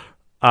sure.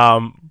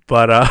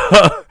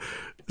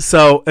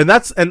 So,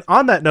 and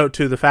on that note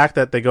too, the fact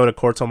that they go to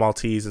Corto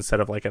Maltese instead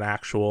of like an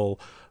actual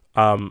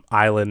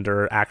island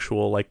or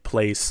actual like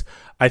place,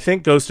 I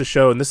think goes to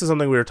show, and this is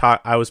something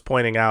I was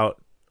pointing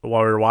out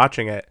while we were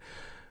watching it.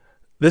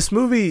 This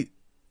movie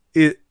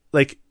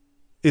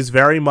is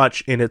very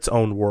much in its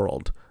own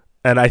world.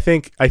 And I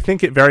think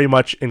it very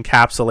much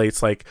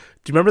encapsulates, like,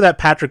 do you remember that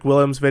Patrick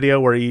Williams video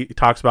where he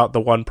talks about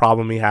the one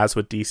problem he has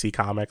with DC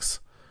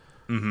Comics?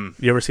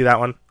 Mm-hmm. You ever see that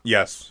one?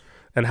 Yes.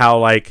 And how,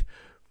 like,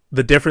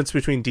 the difference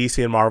between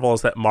DC and Marvel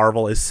is that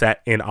Marvel is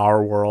set in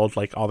our world,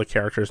 like all the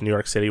characters in New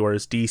York City,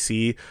 whereas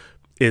DC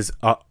is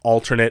an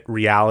alternate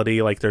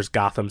reality. Like, there's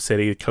Gotham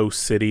City,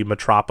 Coast City,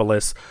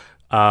 Metropolis,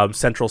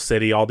 Central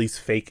City, all these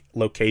fake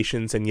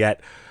locations, and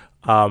yet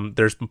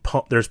there's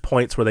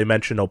points where they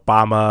mention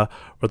Obama,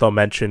 or they'll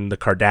mention the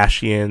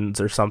Kardashians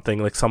or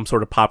something, like some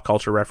sort of pop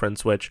culture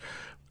reference, which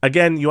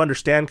again, you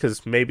understand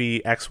because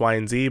maybe X, Y,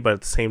 and Z, but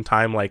at the same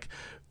time, like,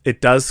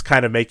 it does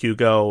kind of make you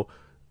go,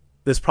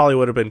 this probably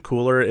would have been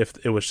cooler if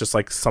it was just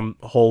like some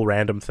whole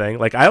random thing.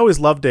 Like, I always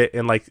loved it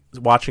in like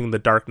watching the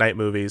Dark Knight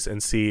movies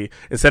and see,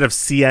 instead of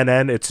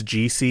CNN, it's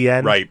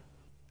GCN. Right.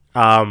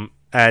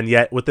 And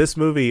yet with this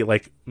movie,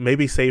 like,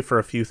 maybe save for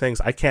a few things,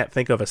 I can't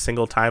think of a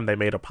single time they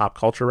made a pop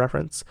culture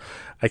reference.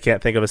 I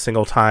can't think of a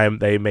single time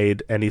they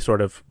made any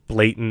sort of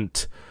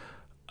blatant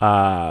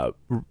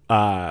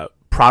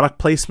product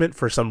placement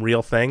for some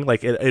real thing.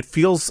 Like, it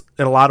feels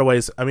in a lot of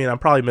ways, I mean, I'm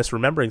probably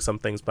misremembering some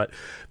things, but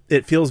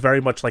it feels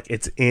very much like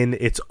it's in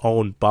its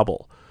own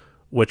bubble,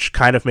 which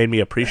kind of made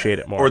me appreciate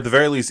it more. Or at the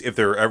very least, if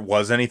there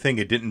was anything,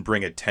 it didn't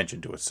bring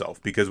attention to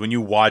itself. Because when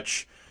you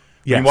watch...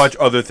 Yes. When you watch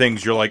other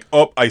things, you're like,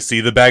 oh, I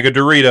see the bag of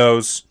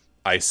Doritos.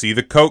 I see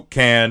the Coke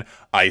can.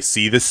 I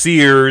see the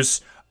Sears.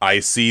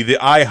 I see the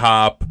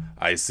IHOP.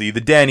 I see the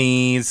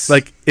Denny's.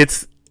 Like,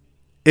 it's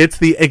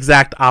the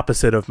exact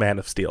opposite of Man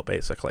of Steel,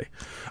 basically.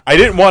 I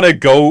didn't want to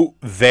go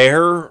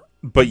there,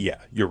 but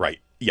yeah, you're right.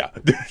 Yeah.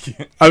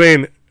 I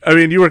mean,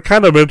 you were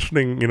kind of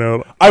mentioning,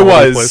 I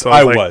was, but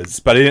I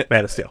didn't.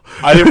 Man of Steel.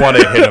 I didn't want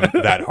to hit him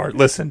that hard.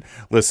 Listen.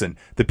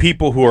 The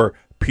people who are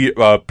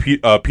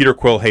Peter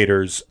Quill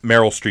haters,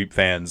 Meryl Streep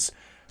fans,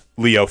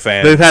 Leo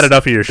fans. They've had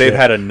enough of your shit. They've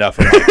had enough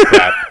of my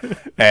crap.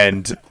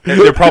 And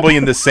they're probably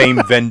in the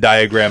same Venn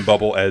diagram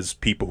bubble as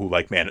people who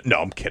like Man. No,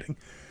 I'm kidding.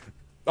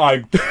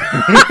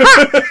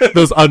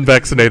 Those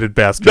unvaccinated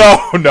bastards. No.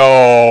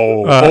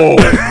 Oh,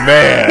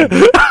 man.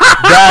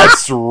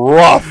 That's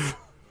rough.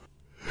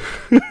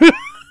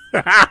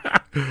 I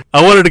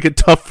wanted to get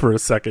tough for a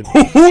second.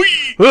 But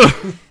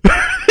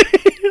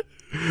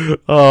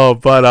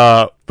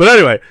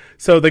anyway,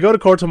 so they go to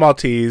Corto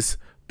Maltese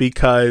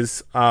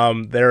because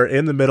they're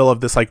in the middle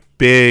of this like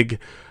big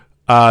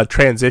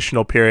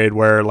transitional period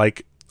where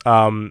like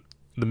the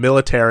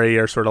military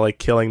are sort of like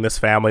killing this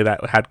family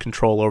that had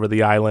control over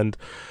the island,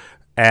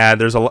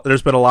 and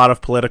there's been a lot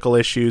of political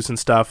issues and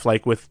stuff,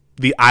 like with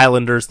the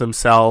islanders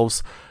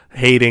themselves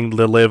hating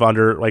to live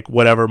under like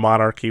whatever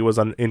monarchy was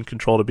in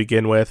control to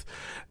begin with.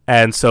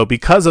 And so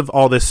because of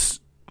all this,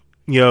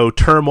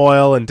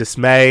 turmoil and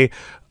dismay,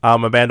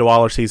 Amanda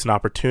Waller sees an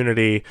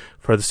opportunity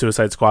for the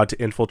Suicide Squad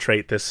to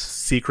infiltrate this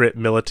secret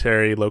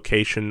military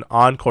location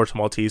on Corto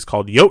Maltese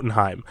called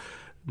Jotunheim.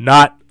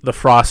 Not the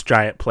frost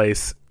giant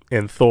place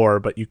in Thor,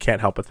 but you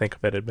can't help but think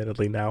of it,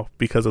 admittedly, now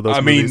because of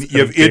those movies.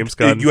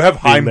 You have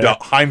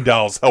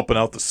Heimdall's helping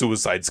out the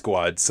Suicide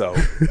Squad, so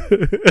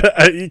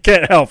you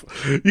can't help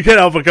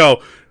but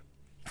go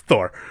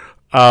Thor.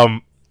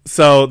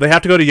 So they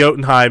have to go to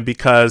Jotunheim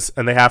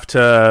and they have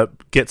to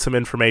get some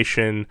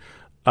information,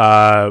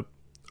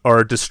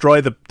 or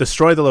destroy the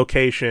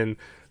location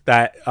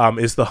that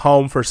is the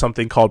home for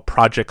something called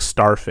Project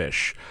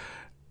Starfish.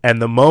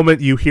 And the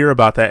moment you hear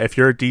about that, if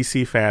you're a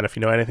DC fan, if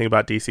you know anything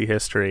about DC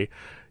history,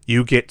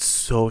 you get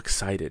so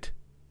excited.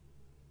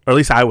 Or at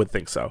least I would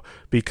think so,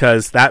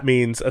 because that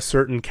means a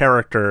certain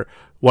character,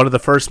 one of the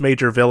first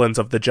major villains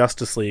of the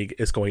Justice League,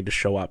 is going to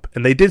show up.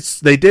 And they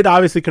did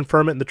obviously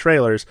confirm it in the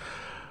trailers,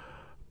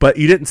 but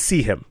you didn't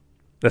see him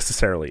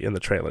necessarily in the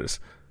trailers.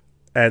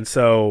 And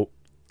so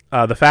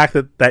the fact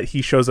that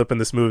he shows up in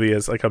this movie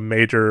is like a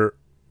major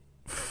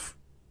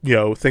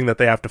thing that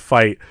they have to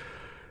fight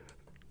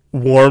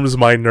warms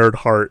my nerd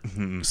heart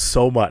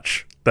so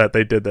much that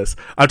they did this.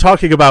 I'm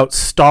talking about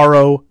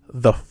Starro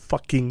the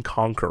fucking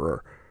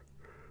Conqueror,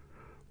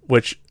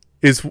 which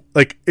is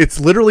like, it's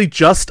literally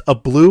just a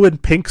blue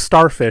and pink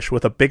starfish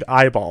with a big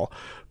eyeball,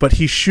 but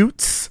he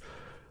shoots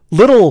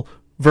little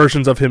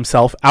versions of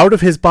himself out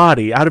of his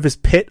body, out of his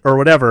pit or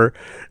whatever,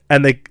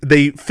 and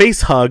they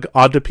face hug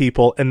onto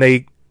people and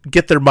they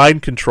get their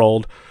mind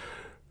controlled.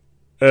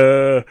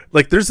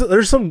 Like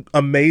there's some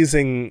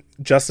amazing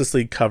Justice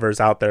League covers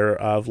out there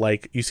of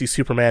like, you see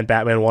Superman,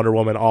 Batman, Wonder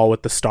Woman all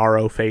with the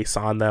Starro face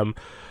on them.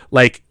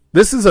 Like,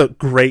 this is a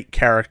great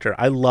character.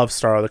 I love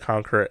Starro the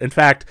Conqueror. In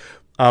fact,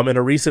 in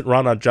a recent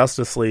run on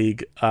Justice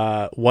League,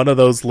 one of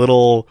those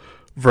little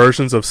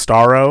versions of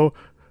Starro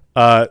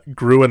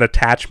grew an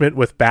attachment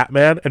with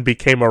Batman and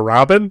became a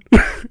Robin.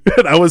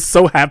 And I was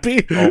so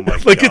happy. Oh my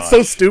like, it's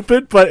so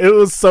stupid, but it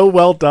was so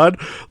well done.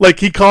 Like,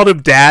 he called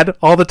him Dad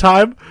all the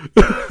time.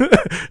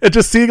 And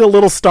just seeing a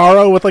little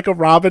Starro with like a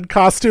Robin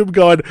costume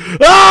going,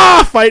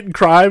 fighting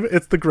crime.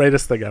 It's the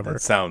greatest thing ever.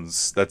 That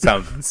sounds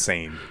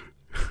insane.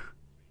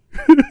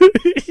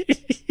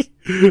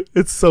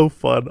 It's so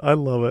fun. I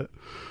love it.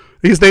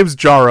 His name's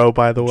Jarro,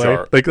 by the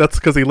way. Like, that's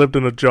because he lived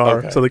in a jar,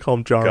 okay. So they call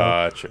him Jarro.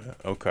 Gotcha.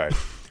 Okay.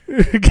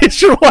 In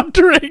case you're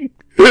wondering.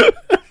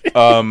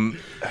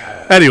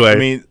 Anyway, I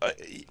mean,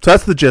 so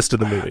that's the gist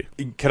of the movie.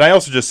 Can I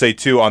also just say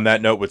too, on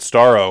that note with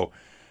Starro,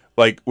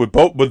 like with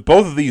both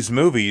of these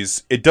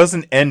movies, it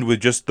doesn't end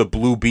with just the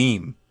blue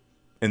beam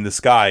in the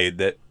sky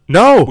that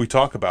we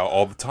talk about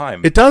all the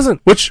time. It doesn't.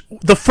 Which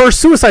the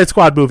first Suicide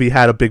Squad movie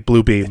had a big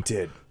blue beam. It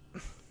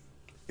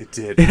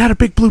did. It had a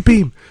big blue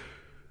beam.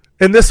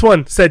 And this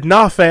one said,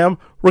 "Nah, fam,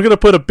 we're gonna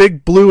put a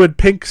big blue and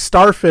pink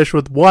starfish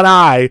with one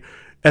eye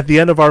at the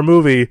end of our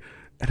movie,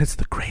 and it's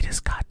the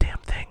greatest goddamn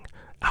thing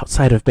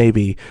outside of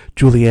maybe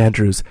Julie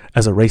Andrews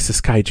as a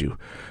racist kaiju."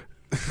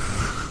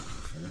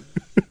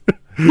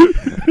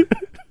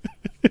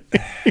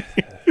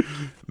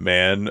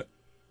 Man,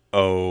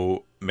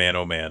 oh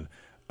man.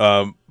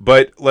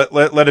 But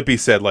let it be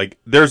said, like,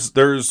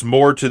 there's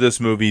more to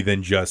this movie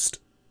than just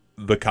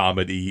the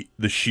comedy,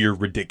 the sheer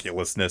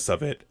ridiculousness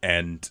of it,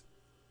 and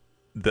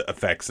the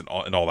effects and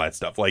all that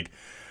stuff. Like,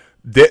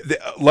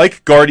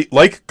 like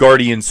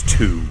Guardians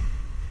 2,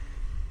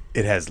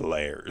 it has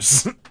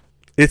layers.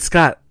 It's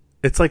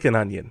like an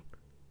onion,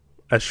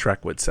 as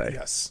Shrek would say.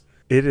 Yes.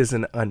 It is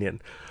an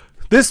onion.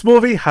 This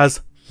movie has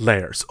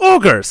layers.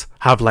 Ogres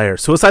have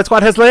layers. Suicide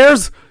Squad has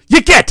layers.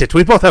 You get it.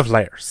 We both have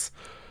layers.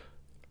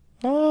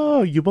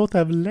 Oh, you both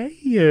have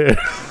layers.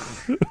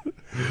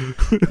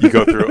 You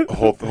go through a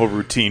whole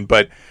routine,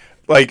 but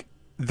like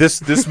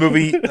this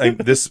movie,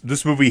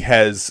 this movie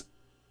has.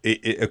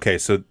 Okay,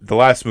 so the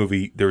last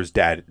movie, there was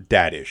dad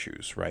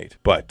issues, right?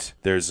 But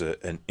there's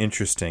an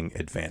interesting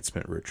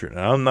advancement, Richard,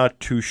 and I'm not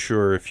too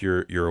sure if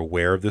you're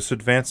aware of this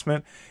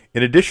advancement.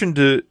 In addition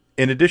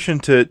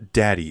to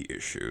daddy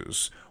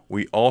issues,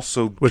 we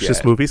also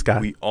this movie's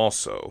got. We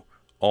also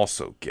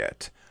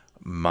get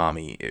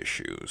mommy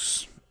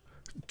issues.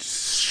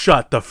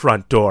 Shut the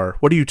front door.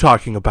 What are you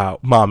talking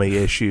about, mommy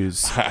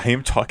issues? I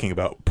am talking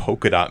about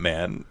Polka Dot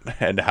Man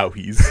and how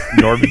he's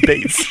Norman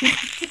Bates.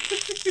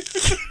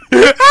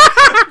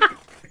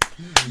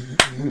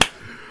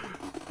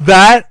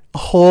 That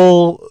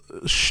whole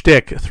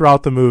shtick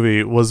throughout the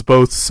movie was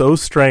both so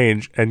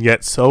strange and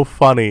yet so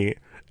funny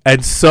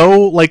and so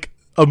like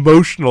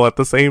emotional at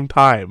the same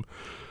time.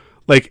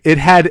 Like,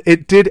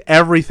 it did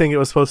everything it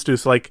was supposed to do.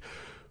 So like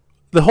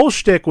the whole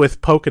shtick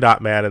with Polka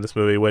Dot Man in this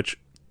movie, which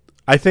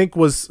I think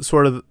was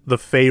sort of the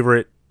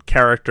favorite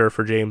character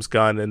for James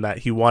Gunn, in that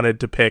he wanted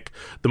to pick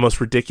the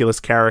most ridiculous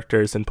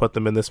characters and put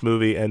them in this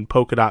movie, and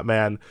Polka Dot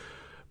Man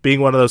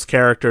being one of those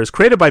characters,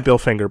 created by Bill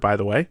Finger, by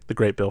the way, the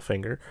great Bill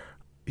Finger.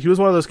 he was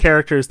one of those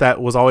characters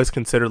that was always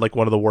considered like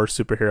one of the worst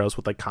superheroes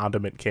with like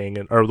Condiment King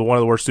or one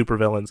of the worst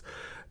supervillains.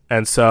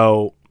 And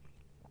so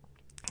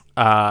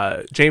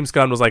James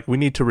Gunn was like, we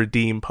need to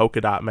redeem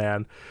Polka Dot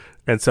Man.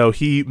 And so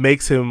he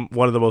makes him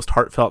one of the most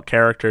heartfelt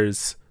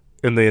characters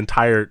in the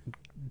entire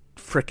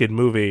frickin'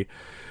 movie.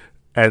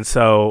 And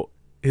so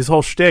his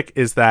whole shtick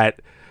is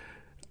that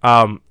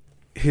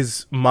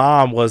his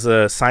mom was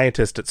a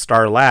scientist at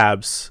Star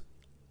Labs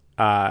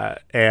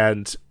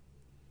and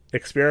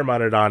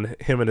experimented on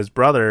him and his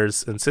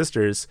brothers and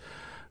sisters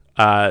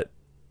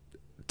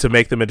to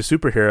make them into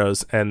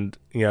superheroes. And,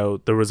 you know,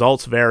 the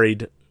results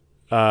varied,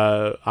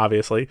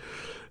 obviously.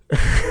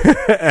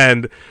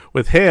 And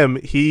with him,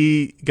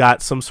 he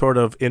got some sort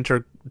of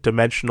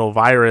interdimensional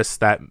virus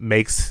that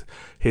makes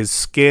his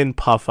skin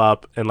puff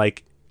up and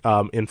like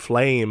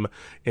inflame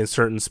in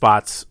certain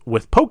spots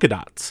with polka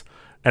dots.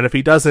 And if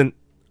he doesn't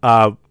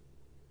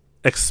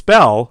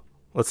expel,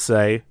 let's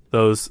say,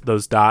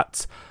 those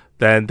dots,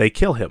 then they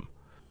kill him.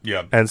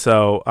 Yeah. And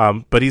so,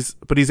 but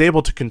he's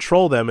able to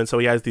control them, and so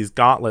he has these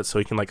gauntlets, so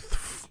he can like,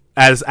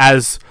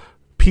 as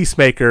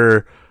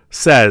Peacemaker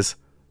says,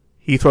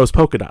 he throws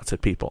polka dots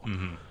at people.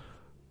 Mm-hmm.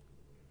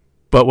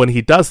 But when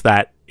he does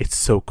that, it's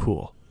so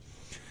cool.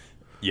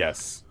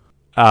 Yes.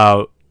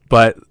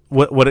 But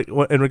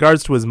what in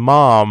regards to his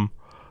mom,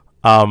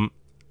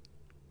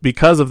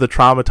 because of the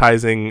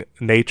traumatizing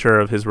nature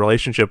of his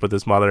relationship with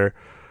his mother,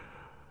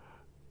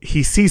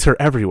 he sees her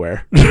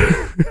everywhere.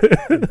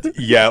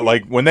 Yeah,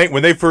 like when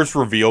they first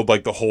revealed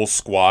like the whole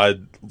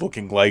squad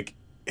looking like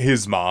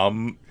his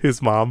mom,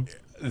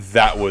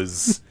 that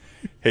was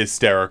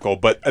hysterical.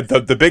 But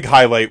the big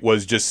highlight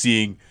was just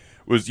seeing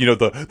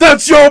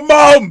that's your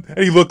mom, and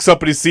he looks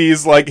up and he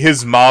sees like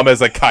his mom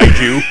as a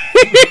kaiju.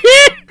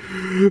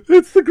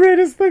 It's the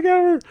greatest thing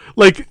ever.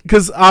 Like,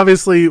 because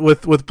obviously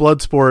with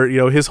Bloodsport, you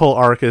know, his whole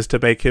arc is to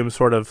make him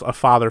sort of a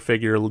father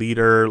figure,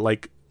 leader,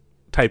 like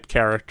type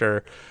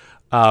character,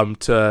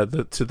 to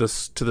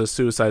the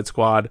Suicide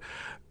Squad,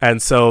 and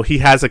so he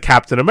has a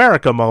Captain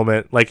America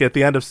moment. Like at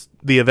the end of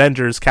the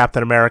Avengers,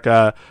 Captain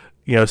America,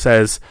 you know,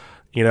 says,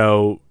 you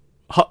know,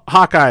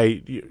 Hawkeye,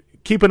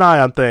 keep an eye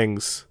on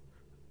things.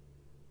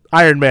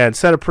 Iron Man,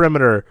 set a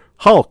perimeter.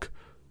 Hulk,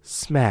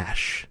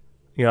 smash.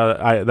 You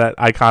know, that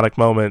iconic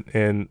moment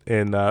in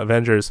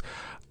Avengers.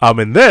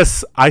 In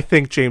this, I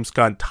think James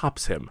Gunn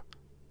tops him.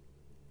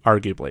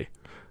 Arguably,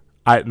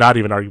 not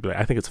even arguably.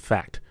 I think it's a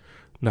fact.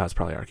 No, it's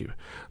probably argument.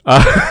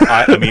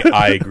 I mean,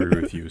 I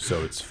agree with you,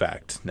 so it's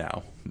fact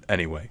now.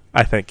 Anyway,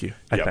 I thank you.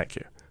 Thank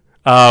you.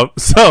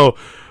 So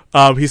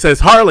he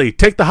says, Harley,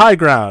 take the high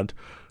ground,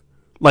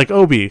 like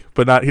Obi,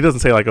 but not. He doesn't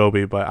say like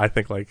Obi, but I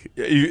think like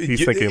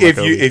he's thinking like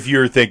Obi.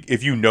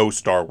 If you know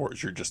Star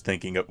Wars, you're just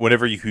thinking of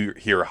whenever you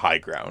hear high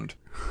ground.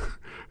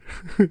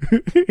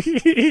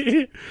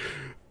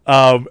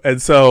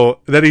 And so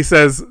then he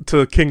says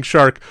to King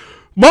Shark,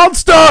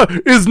 "Monster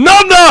is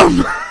Num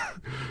Num."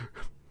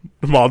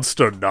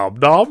 Monster Nom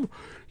Nom?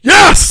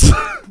 Yes!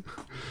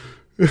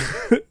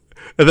 And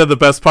then the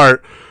best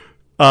part,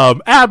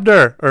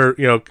 Abner, or,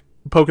 you know,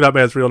 Polka Dot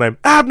Man's real name,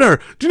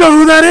 Abner, do you know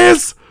who that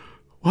is?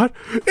 What?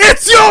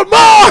 It's your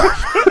mom!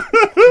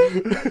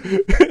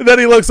 And then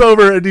he looks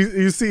over and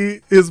you see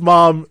his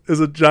mom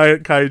is a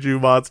giant kaiju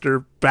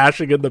monster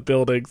bashing in the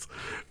buildings.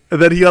 And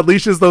then he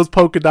unleashes those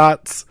polka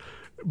dots,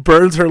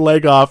 burns her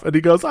leg off, and he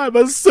goes, I'm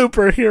a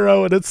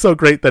superhero, and it's so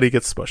great that he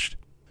gets smushed.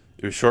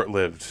 It was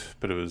short-lived,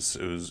 but it was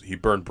he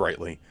burned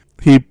brightly.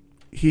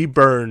 He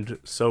burned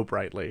so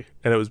brightly,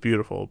 and it was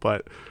beautiful.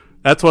 But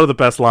that's one of the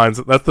best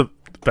lines. That's the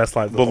best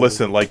line. But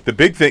listen, like the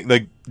big thing,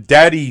 like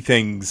daddy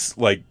things,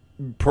 like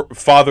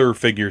father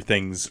figure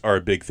things are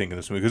a big thing in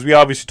this movie, because we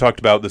obviously talked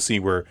about the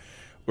scene where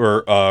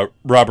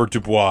Robert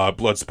Dubois,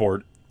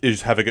 Bloodsport,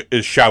 is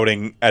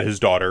shouting at his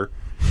daughter,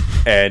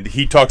 and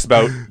he talks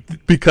about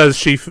because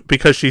she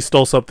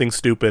stole something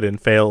stupid and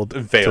failed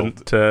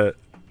to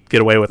get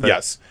away with it.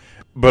 Yes.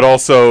 But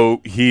also,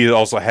 he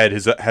also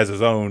has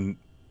his own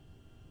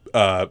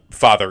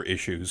father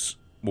issues,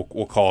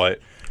 we'll call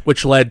it,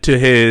 which led to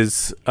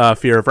his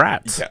fear of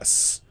rats.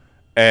 Yes,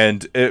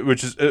 and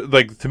which is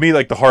like to me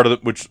like the heart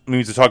of which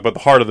means to talk about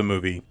the heart of the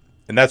movie,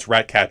 and that's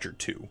Ratcatcher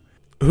 2,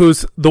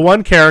 who's the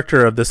one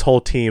character of this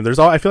whole team.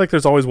 I feel like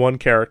there's always one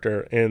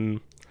character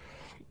in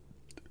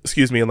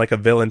like a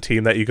villain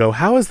team that you go,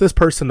 how is this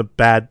person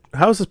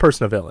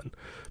a villain?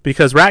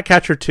 Because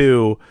Ratcatcher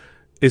 2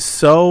 is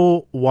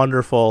so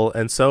wonderful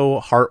and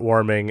so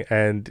heartwarming,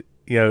 and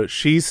you know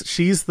she's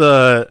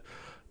the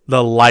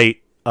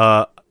light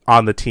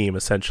on the team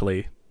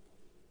essentially,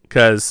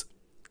 because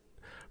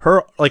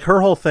her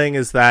whole thing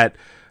is that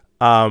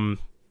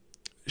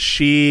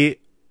she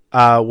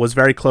was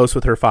very close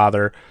with her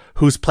father,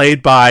 who's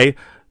played by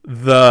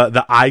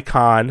the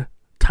icon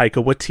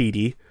Taika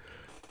Waititi,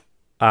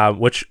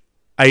 which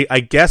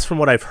I guess from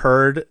what I've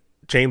heard,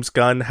 James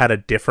Gunn had a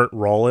different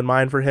role in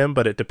mind for him,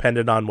 but it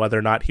depended on whether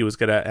or not he was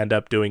going to end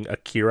up doing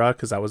Akira,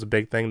 because that was a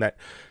big thing that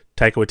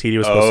Taika Waititi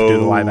was supposed to do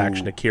the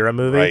live-action Akira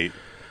movie. Right.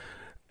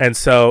 And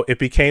so it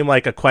became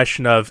like a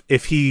question of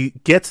if he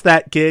gets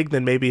that gig,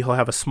 then maybe he'll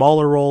have a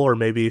smaller role, or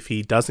maybe if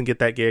he doesn't get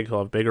that gig, he'll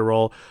have a bigger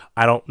role.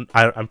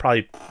 I'm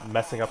probably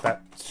messing up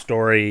that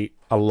story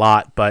a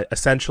lot, but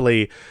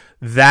essentially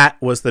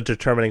that was the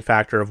determining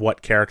factor of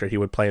what character he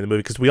would play in the movie,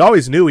 because we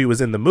always knew he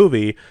was in the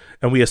movie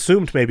and we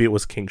assumed maybe it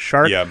was King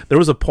Shark. Yeah. There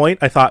was a point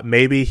I thought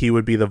maybe he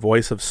would be the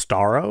voice of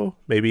Starro.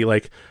 Maybe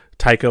like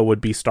Taika would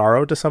be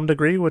Starro to some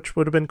degree, which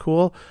would have been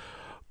cool.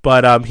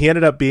 But he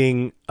ended up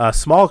being a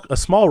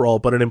small role,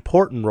 but an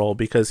important role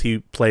because he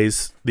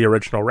plays the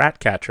original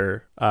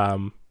Ratcatcher,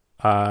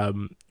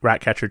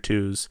 Ratcatcher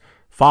 2's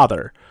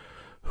father,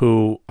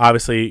 who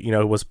obviously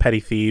was a petty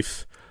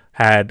thief,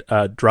 had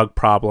a drug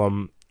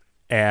problem,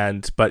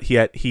 but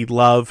he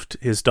loved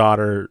his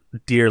daughter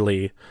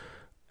dearly,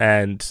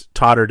 and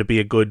taught her to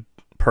be a good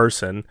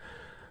person.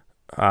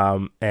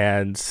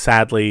 And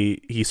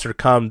sadly, he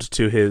succumbed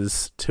to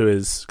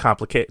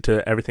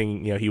to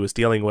everything he was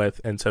dealing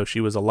with, and so she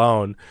was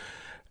alone.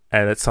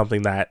 And it's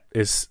something that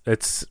it's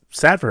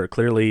sad for her.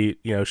 Clearly,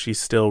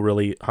 she's still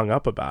really hung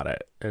up about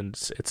it, and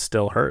it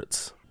still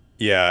hurts.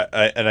 Yeah,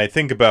 and I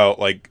think about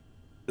like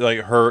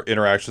her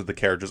interactions with the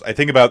characters. I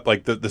think about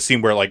like the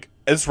scene where like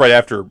it's right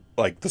after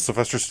like the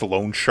Sylvester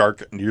Stallone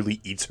shark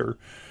nearly eats her.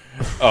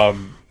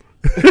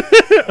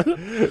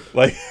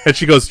 Like, and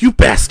she goes, "You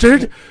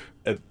bastard!"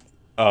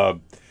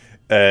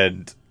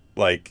 And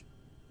like,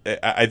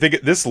 I think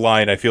this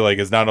line I feel like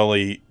is not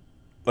only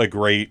a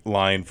great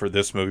line for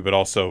this movie, but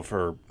also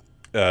for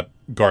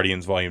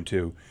Guardians Volume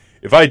 2.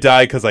 If I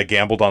die because I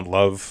gambled on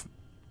love,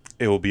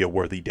 it will be a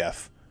worthy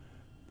death.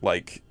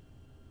 Like,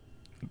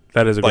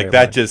 that is a great like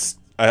that line. just.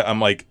 I'm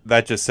like,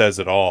 that just says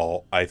it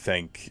all. I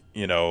think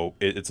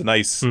it's a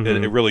nice.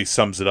 Mm-hmm. It really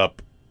sums it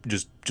up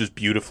just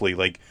beautifully.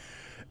 Like.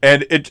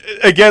 And it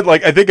again,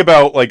 like I think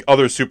about like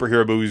other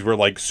superhero movies where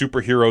like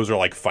superheroes are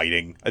like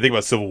fighting. I think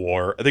about Civil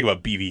War. I think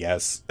about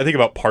BVS. I think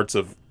about parts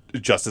of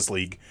Justice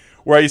League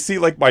where I see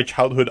like my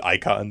childhood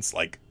icons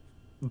like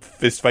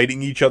fist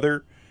fighting each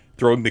other,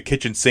 throwing the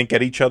kitchen sink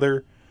at each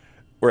other.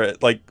 Where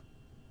like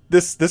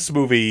this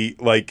movie,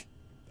 like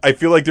I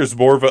feel like there's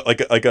more of a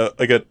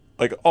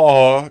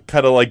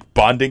kind of like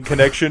bonding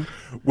connection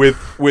with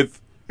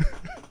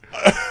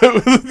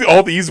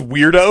all these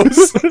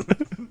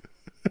weirdos.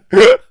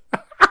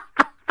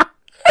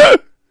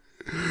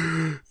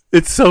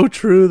 It's so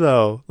true,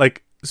 though.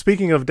 Like,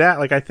 speaking of that,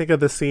 like I think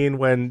of the scene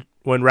when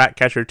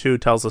Ratcatcher 2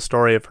 tells the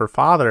story of her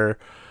father,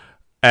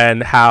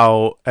 and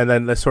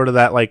then the sort of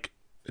that like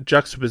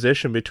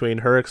juxtaposition between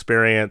her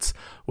experience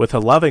with a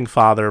loving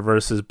father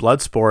versus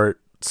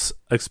Bloodsport's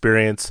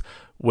experience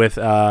with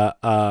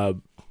a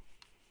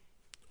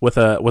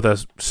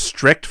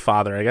strict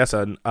father, I guess,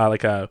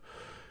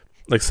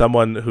 like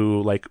someone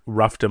who like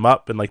roughed him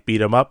up and like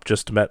beat him up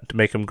just to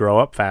make him grow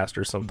up fast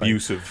or something.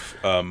 Abusive,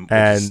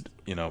 and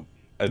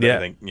I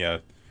think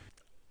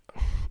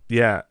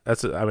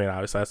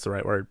obviously that's the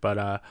right word,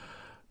 but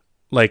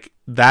like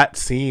that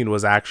scene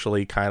was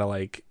actually kind of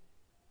like,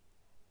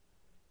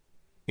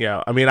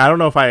 I don't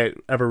know if I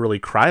ever really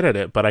cried at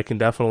it, but I can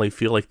definitely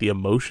feel like the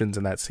emotions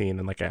in that scene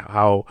and like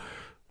how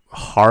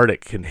hard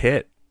it can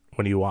hit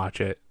when you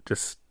watch it.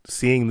 Just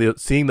seeing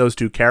those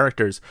two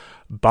characters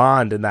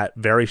bond in that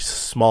very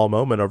small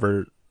moment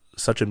over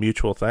such a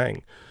mutual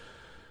thing.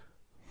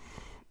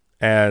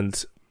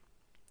 And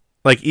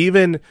like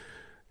even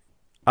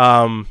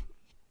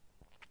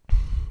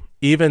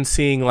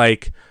seeing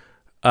like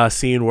a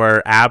scene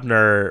where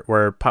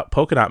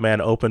Polka Dot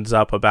Man opens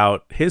up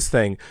about his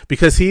thing,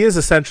 because he is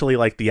essentially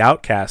like the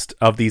outcast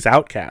of these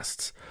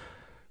outcasts,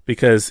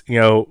 because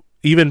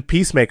even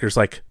Peacemaker's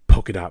like,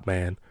 Polka Dot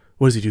Man,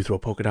 what does he do, throw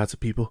polka dots at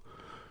people?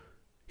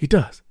 He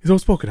does. He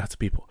throws polka dots at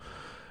people.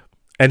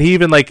 And he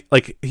even like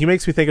he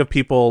makes me think of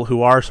people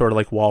who are sort of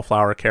like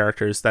wallflower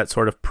characters that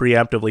sort of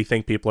preemptively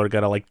think people are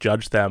going to like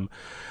judge them.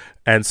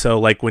 And so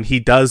like when he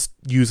does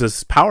use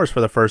his powers for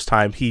the first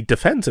time, he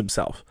defends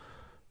himself,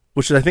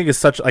 which I think is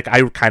such like,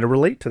 I kind of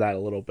relate to that a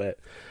little bit,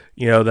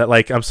 that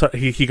like,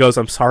 he goes,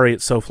 I'm sorry,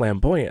 it's so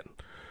flamboyant.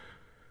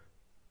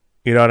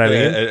 You know what I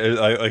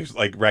mean?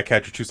 Like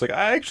Ratcatcher 2's like,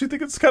 I actually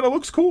think it's kind of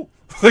looks cool.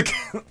 Like,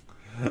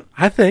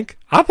 I think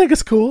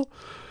it's cool.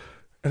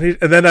 And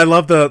then I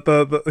love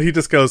the he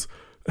just goes,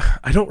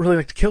 I don't really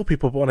like to kill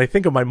people, but when I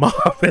think of my mom,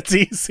 it's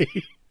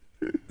easy.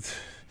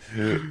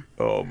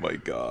 Oh my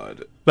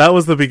god. That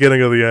was the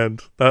beginning of the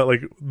end.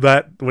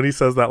 That when he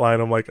says that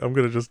line, I'm like, I'm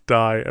gonna just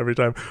die every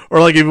time.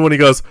 Or like even when he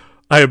goes,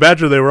 I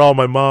imagine they were all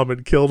my mom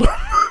and killed her.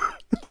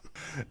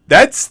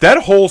 That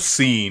whole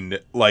scene,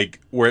 like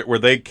where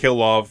they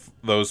kill off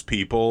those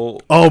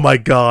people. Oh my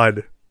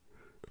god.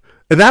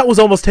 And that was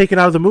almost taken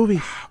out of the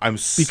movie.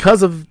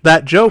 Because of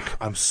that joke.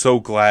 I'm so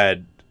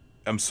glad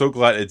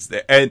it's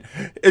there, and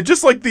it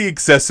just like the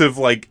excessive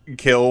like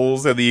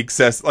kills and the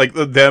excess like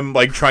them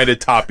like trying to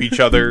top each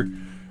other,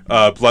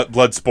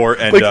 Bloodsport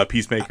and like,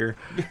 Peacemaker.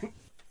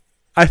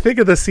 I think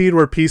of the scene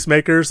where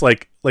Peacemaker's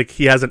like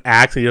he has an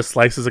axe and he just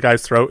slices a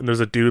guy's throat, and there's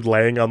a dude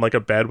laying on like a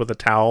bed with a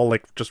towel,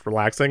 like just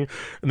relaxing,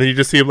 and then you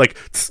just see him like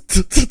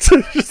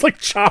just like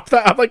chop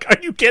that. I'm like,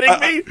 are you kidding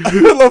me?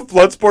 I love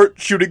Bloodsport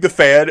shooting the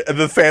fan, and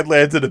the fan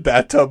lands in a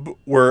bathtub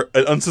where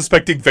an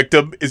unsuspecting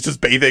victim is just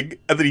bathing,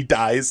 and then he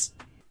dies.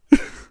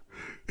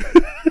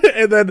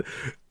 And then,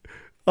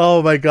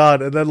 oh my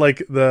god! And then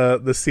like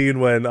the scene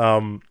when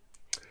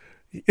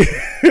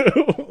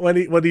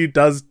when he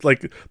does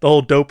like the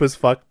whole dope as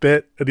fuck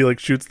bit, and he like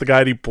shoots the guy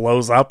and he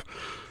blows up.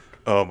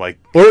 Oh my!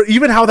 Or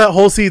even how that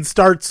whole scene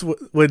starts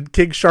when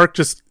King Shark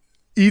just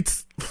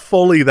eats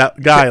fully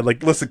that guy.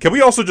 Like, listen, can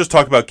we also just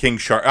talk about King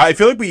Shark? I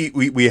feel like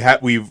we've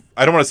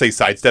I don't want to say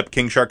sidestep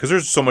King Shark because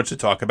there's so much to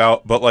talk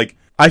about, but like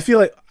I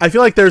feel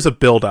like there's a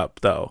build up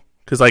though,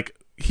 because like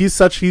he's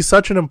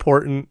such an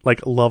important,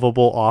 like,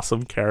 lovable,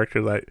 awesome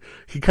character that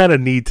he kind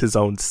of needs his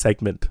own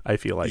segment. I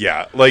feel like,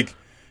 yeah, like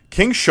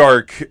King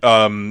Shark.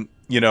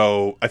 You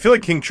know, I feel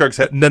like King Shark's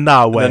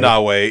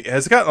Nanaue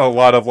has gotten a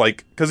lot of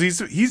like, because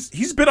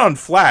he's been on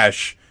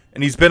Flash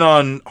and he's been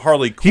on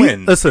Harley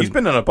Quinn. He's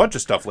been on a bunch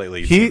of stuff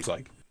lately. It seems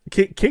like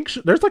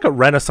there's like a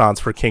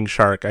renaissance for King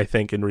Shark, I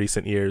think, in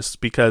recent years,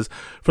 because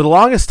for the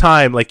longest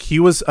time, like he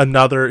was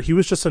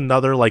just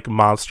another like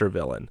monster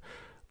villain.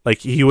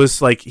 Like he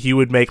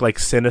would make like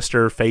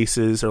sinister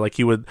faces, or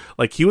he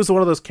was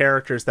one of those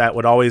characters that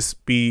would always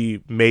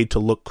be made to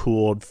look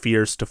cool and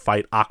fierce to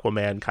fight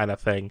Aquaman kind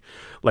of thing.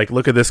 Like,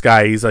 look at this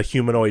guy, he's a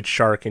humanoid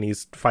shark and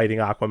he's fighting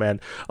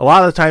Aquaman. A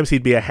lot of the times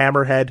he'd be a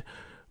hammerhead,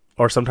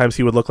 or sometimes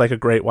he would look like a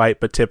great white,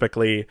 but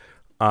typically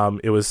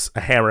it was a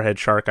hammerhead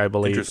shark, I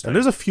believe. And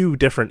there's a few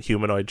different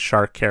humanoid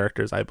shark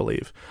characters, I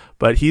believe.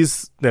 But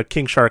he's the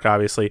King Shark,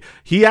 obviously.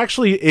 He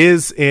actually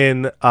is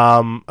in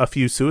a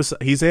few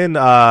suicide. He's in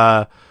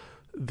the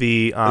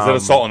is that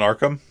Assault on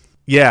Arkham?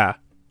 Yeah.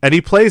 And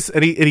he plays,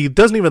 and he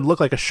doesn't even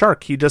look like a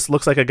shark. He just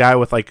looks like a guy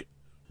with like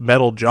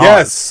metal jaws.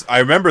 Yes, I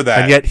remember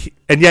that.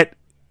 And yet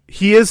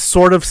he is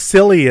sort of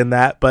silly in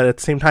that, but at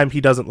the same time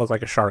he doesn't look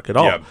like a shark at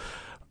all.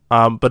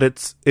 Yeah. But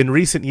it's in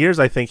recent years,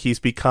 I think he's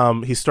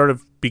started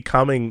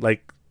becoming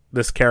like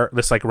this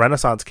like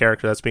Renaissance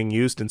character that's being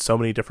used in so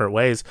many different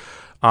ways.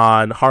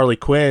 On Harley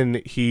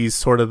Quinn, he's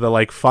sort of the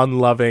like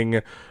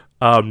fun-loving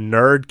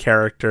nerd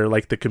character,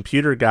 like the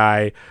computer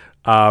guy.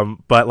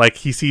 But like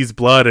he sees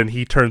blood and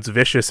he turns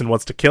vicious and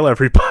wants to kill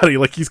everybody.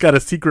 Like he's got a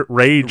secret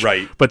rage,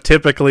 right? But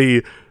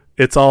typically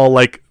it's all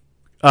like,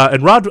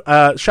 and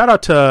shout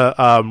out to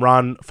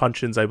Ron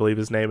Funches, I believe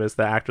his name is,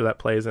 the actor that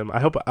plays him. I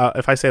hope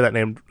if I said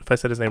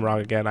his name wrong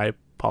again, I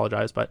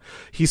apologize. But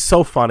he's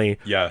so funny,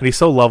 yeah, and he's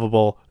so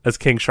lovable as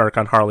King Shark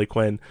on Harley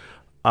Quinn.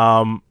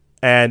 And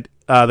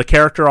the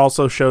character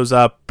also shows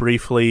up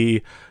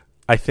briefly,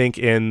 I think,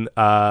 in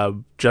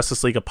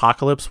Justice League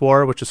Apocalypse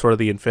War, which is sort of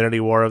the Infinity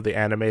War of the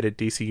animated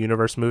DC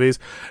Universe movies.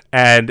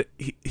 And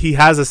he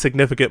has a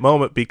significant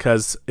moment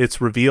because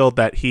it's revealed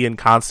that he and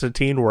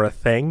Constantine were a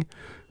thing.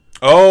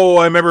 Oh,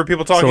 I remember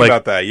people talking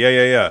about that.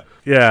 Yeah.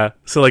 Yeah.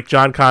 So like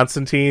John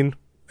Constantine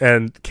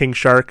and King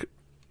Shark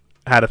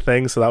had a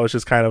thing, so that was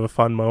just kind of a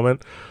fun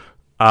moment.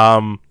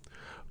 But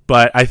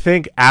I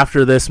think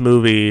after this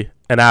movie,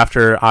 and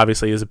after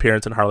obviously his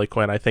appearance in Harley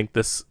Quinn, I think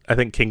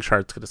King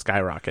Shark's gonna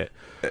skyrocket.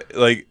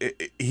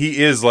 Like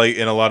he is like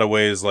in a lot of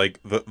ways like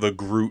the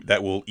Groot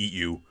that will eat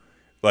you.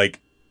 Like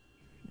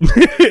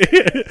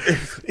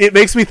it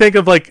makes me think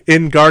of like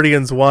in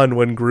Guardians 1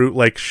 when Groot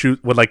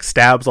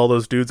stabs all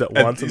those dudes at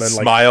once and then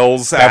like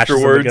smiles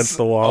afterwards against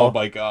the wall. Oh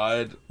my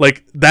god!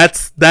 Like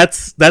that's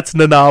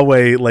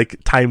Nanaue like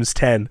times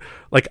 10.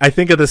 Like I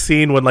think of the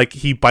scene when like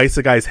he bites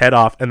a guy's head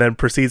off and then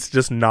proceeds to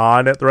just gnaw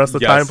on it the rest of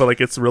the time, but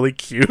like it's really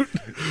cute.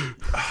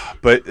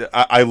 But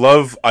I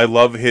love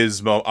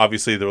his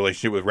obviously the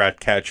relationship with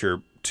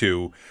Ratcatcher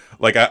too.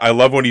 Like I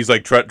love when he's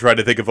like trying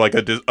to think of like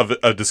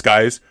a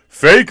disguise,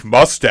 fake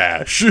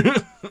mustache.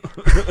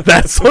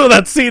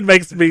 That scene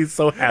makes me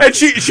so happy. And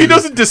she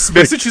doesn't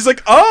dismiss it. She's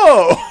like,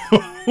 oh,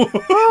 you're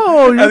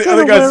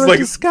gonna wear a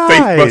disguise.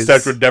 Fake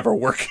mustache would never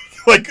work.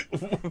 Like,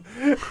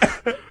 and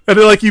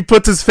then like he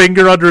puts his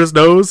finger under his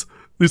nose.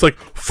 He's like,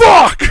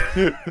 fuck.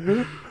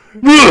 And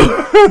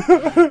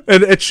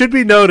it should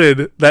be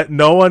noted that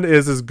no one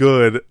is as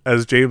good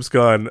as James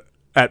Gunn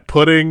at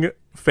putting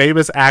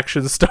famous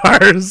action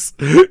stars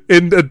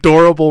in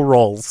adorable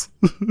roles.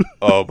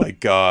 Oh my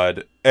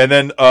god. And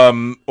then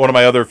one of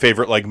my other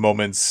favorite like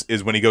moments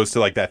is when he goes to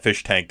like that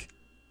fish tank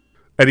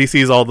and he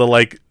sees all the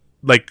like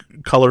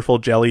colorful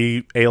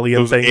jelly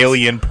those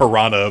alien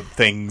piranha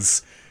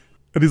things,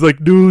 and he's like,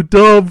 new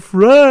dumb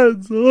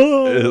friends.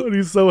 And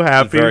he's so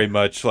happy. Very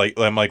much like,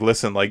 I'm like,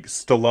 listen, like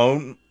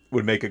Stallone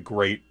would make a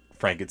great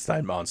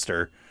Frankenstein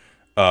monster.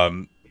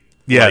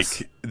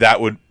 Yes, like, that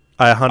would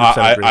I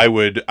 100%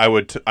 agree.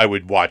 I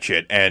would watch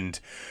it, and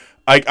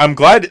I'm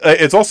glad.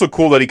 It's also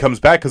cool that he comes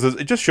back because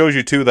it just shows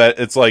you too that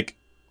it's like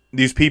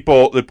these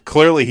people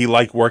clearly he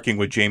liked working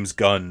with James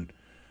Gunn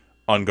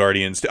on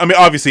Guardians. I mean,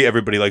 obviously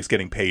everybody likes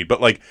getting paid,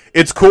 but like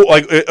it's cool.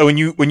 Like when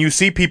you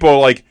see people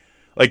like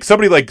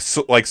somebody like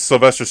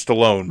Sylvester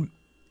Stallone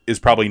is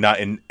probably not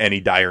in any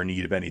dire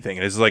need of anything,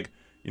 and it's like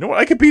you know what?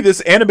 I could be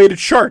this animated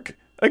shark.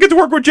 I get to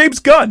work with James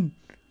Gunn.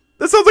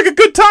 That sounds like a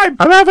good time.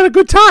 I'm having a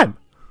good time.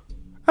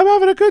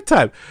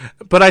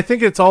 But I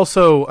think it's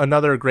also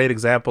another great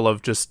example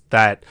of just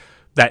that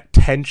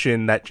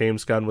tension that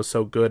James Gunn was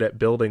so good at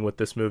building with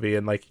this movie,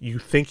 and like you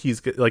think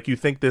this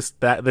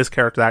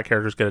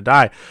character is gonna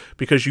die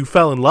because you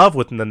fell in love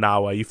with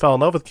Nanawa, you fell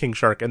in love with King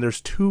Shark, and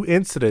there's 2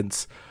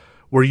 incidents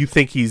where you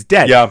think he's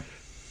dead. Yeah.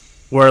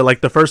 Where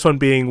like the first one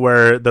being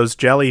where those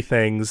jelly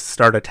things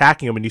start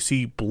attacking him, and you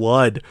see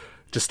blood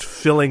just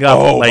filling up.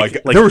 Oh my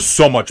god, there was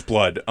so much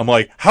blood. I'm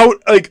like, how?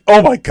 Like,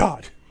 oh my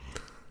god,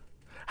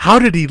 how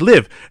did he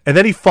live? And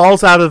then he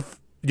falls out of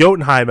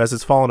Jotunheim as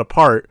it's falling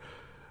apart.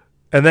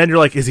 And then you're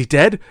like, is he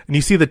dead? And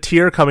you see the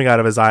tear coming out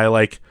of his eye,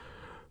 like,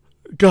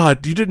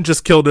 God, you didn't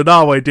just kill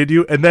Nanawa, did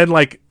you? And then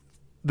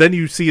then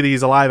you see that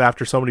he's alive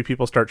after so many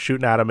people start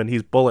shooting at him, and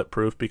he's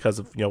bulletproof because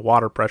of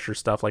water pressure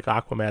stuff like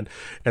Aquaman,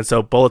 and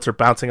so bullets are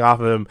bouncing off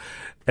of him.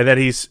 And then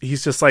he's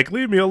just like,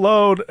 leave me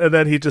alone. And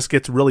then he just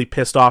gets really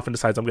pissed off and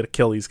decides, I'm going to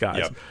kill these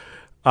guys.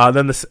 Yep.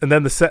 Then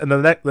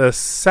the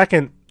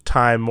second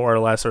time, more or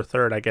less, or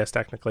third, I guess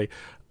technically,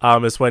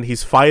 is when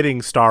he's fighting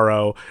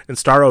Starro, and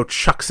Starro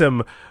chucks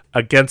him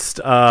against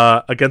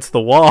the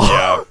wall.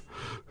 Yeah.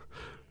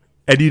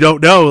 And you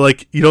don't know,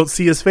 like, you don't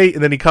see his fate,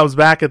 and then he comes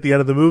back at the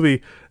end of the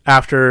movie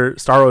after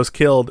Starro's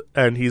killed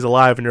and he's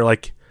alive, and you're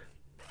like,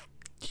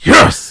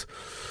 yes.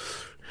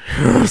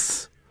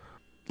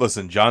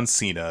 Listen, John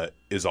Cena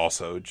is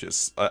also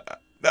just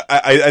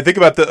I think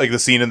about the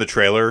scene in the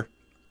trailer,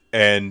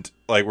 and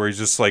like where he's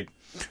just like,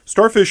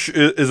 starfish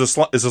is a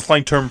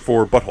slang term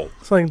for butthole.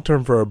 Slang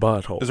term for a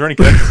butthole. Is there any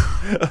connection?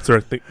 That's what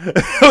I think.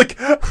 Like,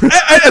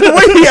 and the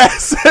way he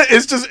asks it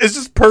is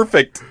just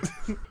perfect.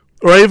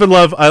 Or I even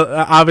love,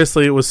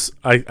 obviously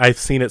I've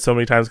seen it so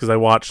many times because I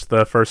watched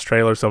the first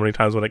trailer so many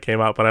times when it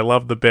came out, but I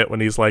love the bit when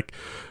he's like,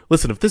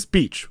 listen, if this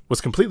beach was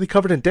completely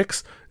covered in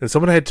dicks and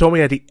someone had told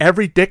me I'd eat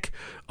every dick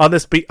on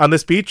this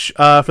beach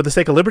for the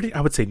sake of liberty,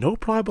 I would say no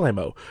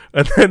problemo.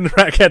 And then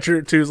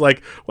Ratcatcher 2 is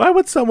like, why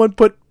would someone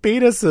put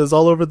penises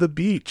all over the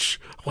beach?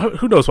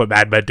 Who knows what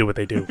Mad Men do what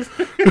they do? He's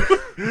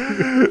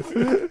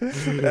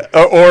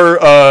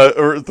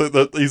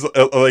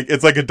like,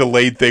 it's like a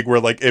delayed thing where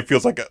like it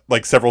feels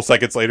like several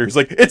seconds later he's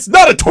like, it's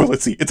not a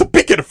toilet seat, it's a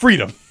beacon of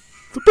freedom.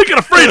 It's a beacon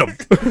of freedom.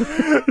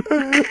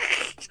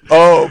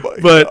 Oh my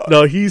god. But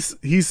no,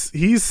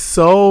 he's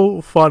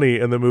so funny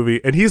in the movie,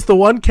 and he's the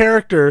one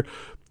character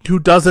who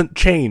doesn't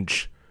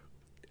change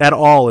at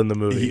all in the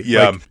movie.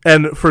 Yeah.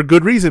 And for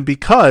good reason,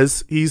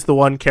 because he's the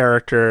one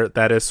character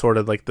that is sort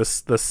of like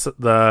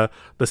the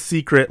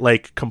secret,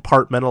 like,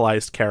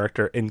 compartmentalized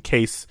character in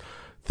case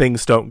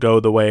things don't go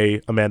the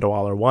way Amanda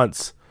Waller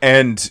wants.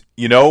 And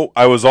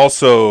I was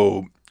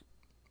also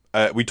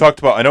we talked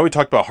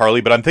about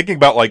Harley, but I'm thinking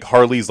about like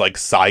Harley's like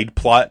side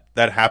plot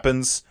that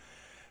happens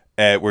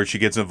where she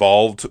gets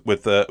involved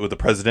with the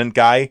president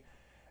guy,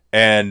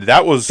 and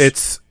that was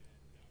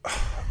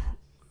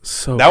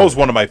was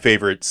one of my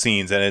favorite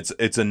scenes, and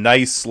it's a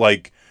nice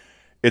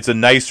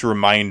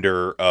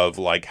reminder of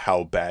like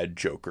how bad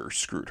Joker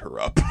screwed her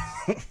up.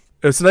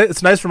 It's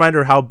a nice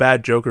reminder of how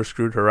bad Joker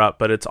screwed her up,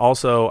 but it's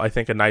also, I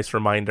think, a nice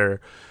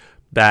reminder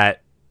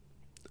that,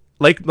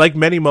 like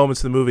many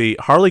moments in the movie,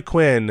 Harley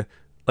Quinn,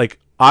 like,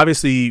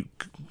 obviously,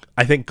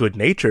 I think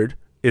good-natured,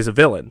 is a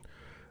villain.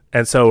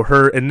 And so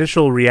her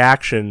initial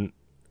reaction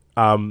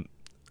to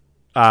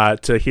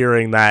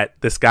hearing that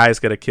this guy's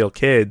going to kill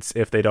kids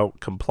if they don't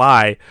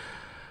comply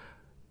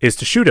is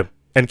to shoot him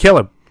and kill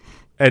him.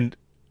 And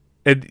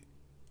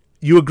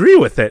you agree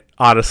with it,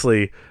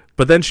 honestly.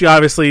 But then she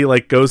obviously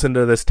like goes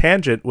into this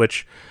tangent,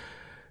 which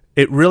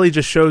it really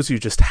just shows you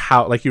just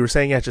how, like you were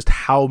saying, just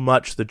how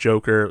much the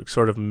Joker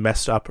sort of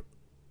messed up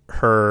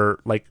her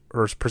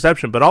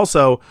perception, but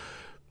also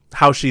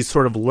how she's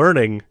sort of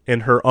learning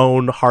in her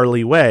own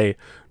Harley way.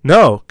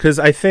 No, because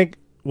I think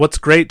what's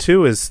great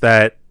too is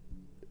that,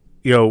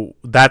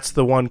 that's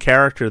the one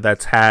character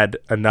that's had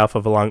enough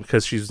of a long,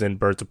 because she's in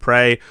Birds of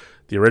Prey,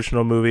 the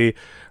original movie,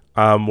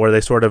 where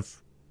they sort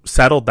of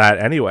settled that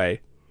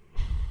anyway.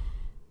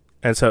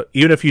 And so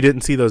even if you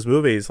didn't see those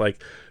movies,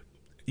 like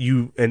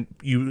you,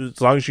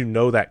 as long as you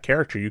know that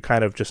character, you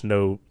kind of just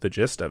know the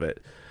gist of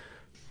it.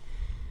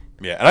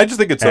 Yeah, and I just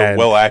think it's a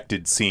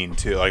well-acted scene,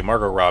 too. Like,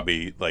 Margot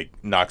Robbie, like,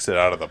 knocks it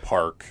out of the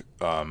park.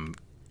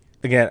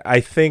 Again,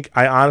 I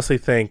honestly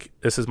think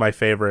this is my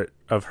favorite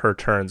of her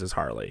turns as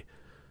Harley.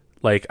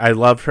 Like, I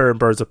loved her in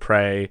Birds of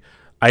Prey.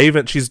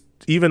 She's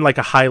even, like,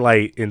 a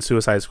highlight in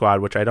Suicide Squad,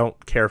 which I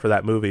don't care for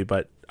that movie,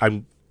 but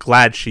I'm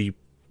glad she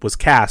was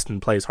cast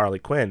and plays Harley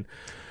Quinn.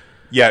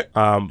 Yeah,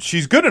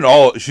 she's good in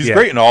all. She's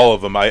great in all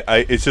of them.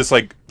 It's just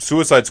like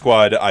Suicide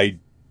Squad.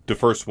 The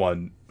first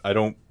one, I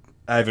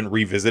haven't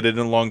revisited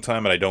in a long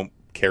time, and I don't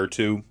care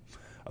to,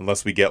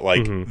 unless we get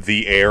like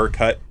the Air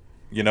cut,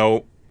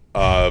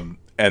 and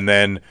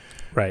then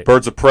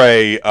Birds of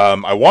Prey.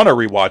 I want to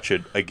rewatch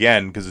it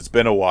again because it's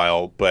been a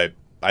while, but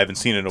I haven't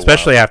seen it in a while.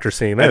 Especially after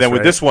seeing this. And then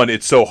with this one,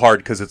 it's so hard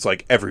because it's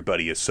like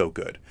everybody is so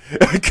good.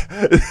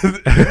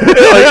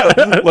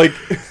 like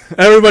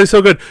Everybody's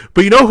so good.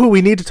 But you know who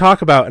we need to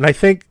talk about? And I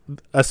think,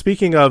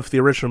 speaking of the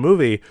original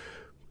movie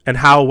and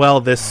how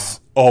well this,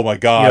 Oh my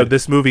god.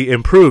 this movie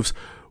improves,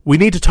 we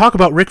need to talk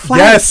about Rick Flag.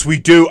 Yes, we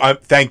do.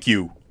 Thank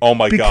you. Oh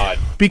my god.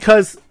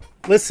 Because,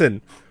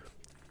 listen,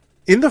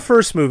 in the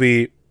first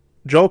movie,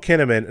 Joel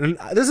Kinnaman, and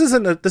this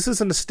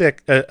isn't a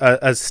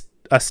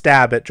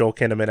stab at Joel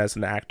Kinnaman as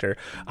an actor.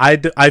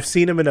 I've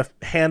seen him in a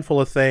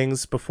handful of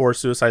things before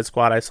Suicide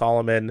Squad. I saw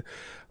him in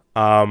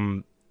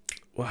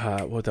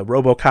what the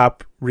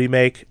RoboCop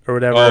remake or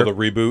whatever. Oh, the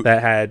reboot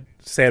that had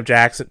Sam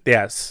Jackson.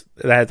 Yes,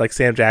 that had like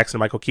Sam Jackson and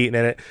Michael Keaton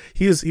in it.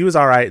 He was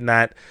all right in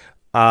that.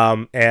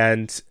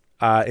 And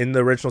in the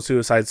original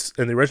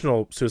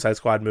Suicide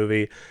Squad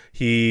movie,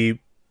 he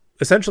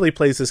essentially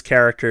plays this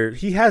character.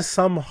 He has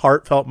some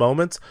heartfelt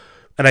moments,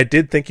 and I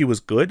did think he was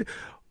good.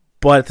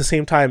 But at the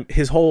same time,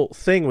 his whole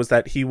thing was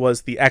that he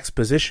was the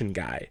exposition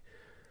guy.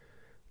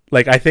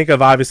 Like, I think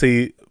of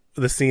obviously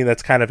the scene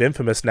that's kind of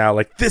infamous now,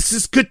 like, this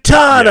is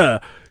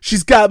Katana! Yeah.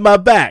 She's got my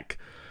back!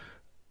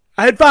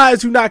 I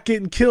advise you not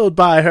getting killed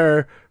by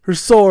her. Her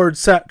sword,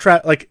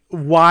 like,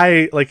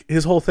 why? Like,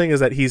 his whole thing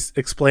is that he's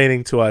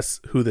explaining to us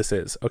who this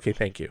is. Okay,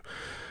 thank you.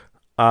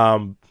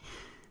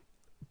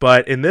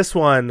 But in this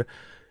one,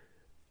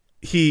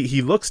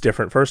 he looks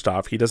different, first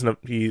off.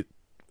 He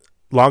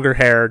longer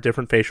hair,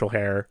 different facial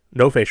hair,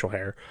 no facial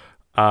hair.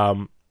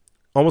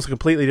 Almost a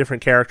completely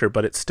different character,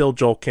 but it's still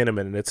Joel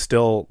Kinnaman, and it's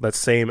still that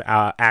same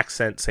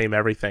accent, same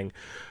everything.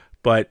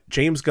 But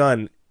James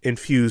Gunn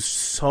infused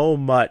so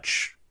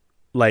much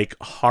like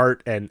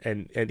heart and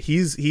he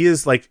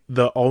is like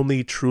the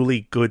only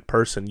truly good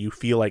person you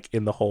feel like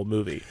in the whole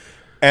movie.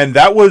 And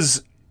that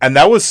was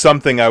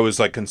something I was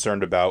like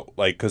concerned about,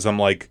 like, because I'm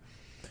like,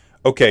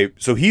 okay,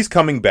 so he's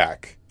coming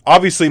back.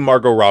 Obviously,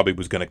 Margot Robbie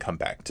was going to come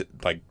back to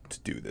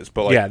do this,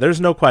 but like, yeah, there's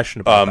no question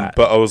about that.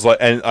 But I was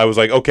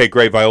like, okay,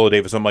 great, Viola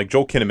Davis. I'm like,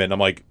 Joel Kinnaman. I'm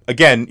like,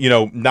 again,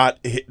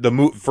 not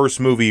the first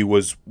movie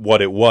was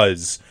what it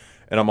was,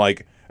 and I'm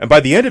like, and by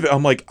the end of it,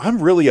 I'm like,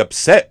 I'm really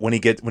upset when he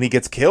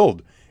gets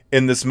killed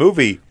in this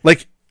movie.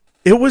 Like,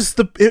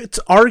 it's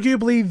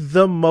arguably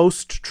the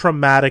most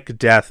traumatic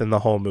death in the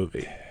whole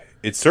movie.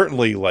 It's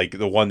certainly like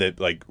the one that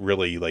like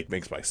really like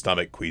makes my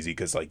stomach queasy,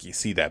 because like you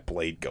see that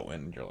blade go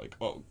in and you're like,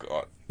 oh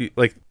god,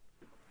 like,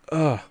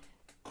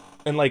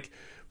 and like,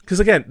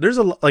 because again, there's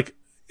like,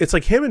 it's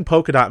like him and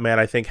Polka Dot Man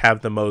I think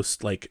have the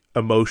most like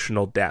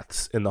emotional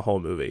deaths in the whole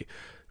movie,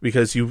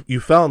 because you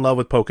fell in love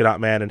with Polka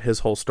Dot Man and his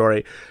whole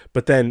story,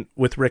 but then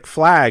with Rick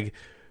Flag,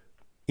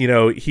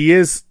 he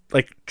is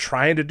like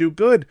trying to do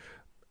good,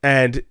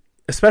 and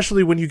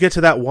especially when you get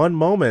to that one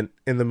moment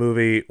in the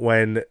movie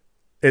when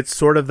it's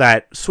sort of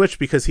that switch,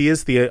 because he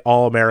is the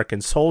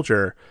all-American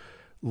soldier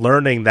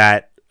learning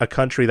that a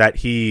country that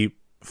he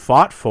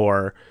fought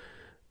for.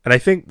 And I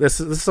think this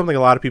is something a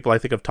lot of people I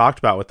think have talked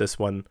about with this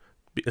one,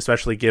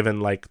 especially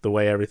given like the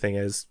way everything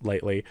is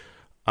lately.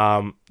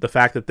 The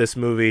fact that this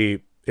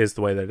movie is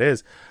the way that it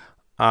is.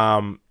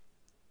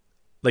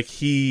 Like,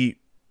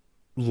 he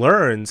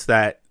learns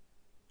that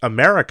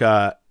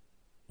America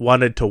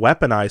wanted to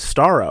weaponize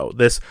Starro.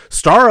 This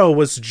Starro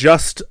was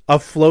just a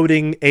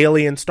floating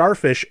alien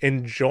starfish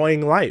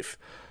enjoying life.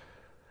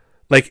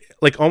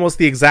 Like almost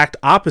the exact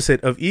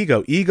opposite of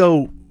Ego.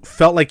 Ego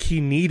felt like he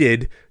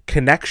needed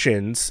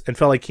connections and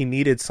felt like he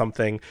needed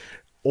something,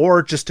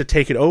 or just to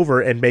take it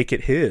over and make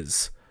it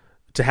his,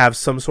 to have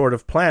some sort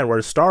of plan,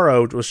 whereas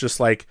Starro was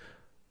just like,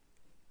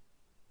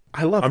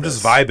 I'm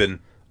just vibing.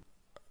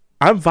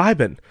 I'm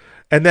vibing.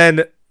 And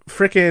then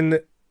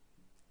frickin'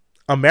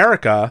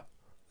 America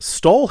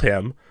stole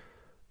him,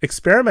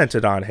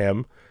 experimented on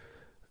him,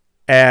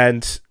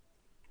 and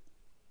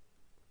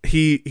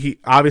he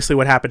obviously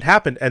what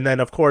happened, and then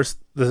of course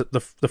the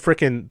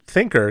frickin'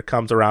 thinker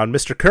comes around,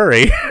 Mr.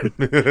 Curry,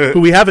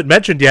 who we haven't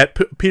mentioned yet,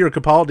 Peter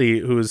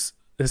Capaldi, who's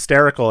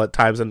hysterical at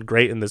times and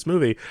great in this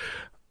movie,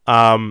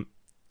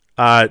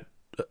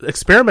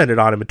 experimented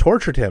on him and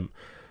tortured him,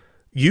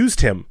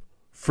 used him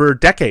for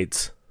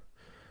decades,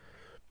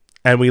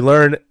 and we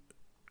learn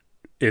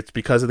it's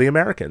because of the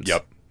Americans.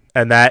 Yep.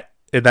 And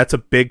that's a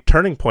big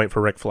turning point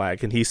for Rick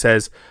Flag. And he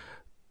says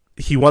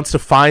he wants to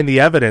find the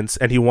evidence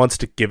and he wants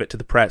to give it to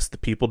the press. The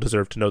people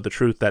deserve to know the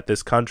truth, that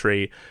this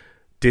country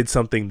did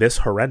something this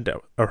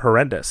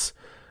horrendous.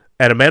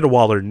 And Amanda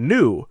Waller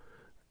knew.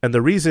 And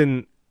the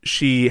reason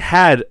she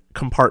had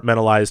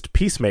compartmentalized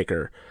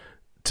Peacemaker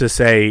to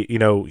say,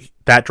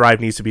 that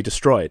drive needs to be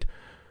destroyed.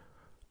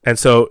 And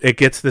so it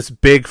gets this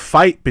big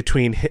fight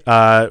between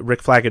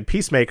Rick Flag and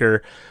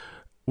Peacemaker,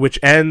 which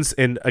ends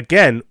in,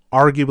 again,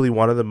 arguably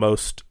one of the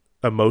most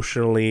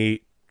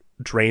emotionally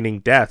draining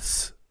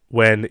deaths,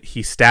 when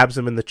he stabs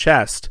him in the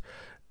chest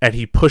and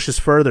he pushes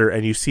further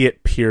and you see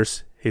it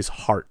pierce his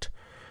heart.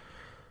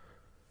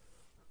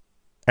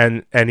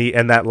 And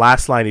that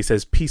last line, he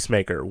says,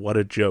 "Peacemaker, what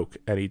a joke,"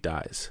 and he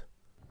dies.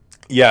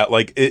 Yeah,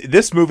 like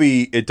this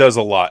movie, it does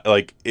a lot.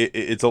 Like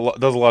does a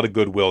lot of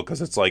goodwill,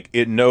 because it's like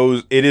it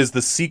knows it is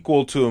the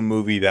sequel to a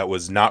movie that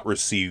was not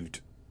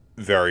received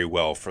very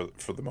well for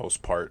the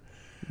most part.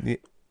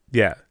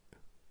 Yeah,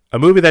 a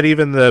movie that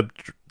even the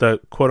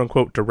quote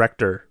unquote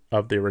director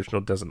of the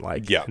original doesn't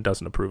like and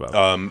doesn't approve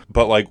of.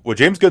 But like what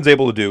James Gunn's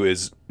able to do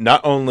is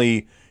not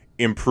only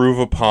improve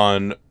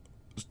upon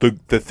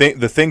the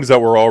things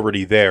that were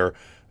already there,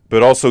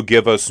 but also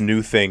give us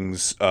new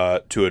things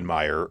to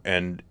admire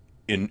and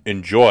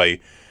enjoy,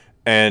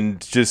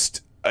 and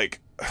just like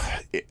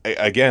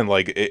again,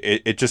 like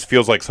it just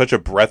feels like such a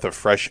breath of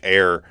fresh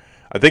air.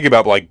 I think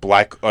about like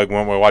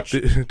when we watch.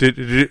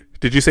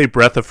 Did you say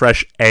breath of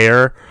fresh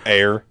air?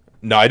 Air?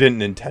 No, I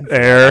didn't intend for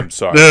air. That. I'm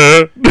sorry,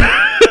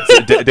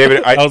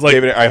 David. I was like,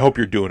 David, I hope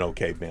you're doing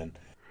okay, man.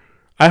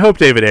 I hope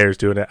David Ayer's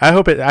doing it. I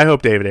hope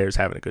David Ayer's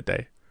having a good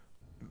day.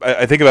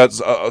 I think about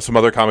some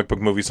other comic book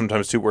movies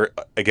sometimes too, where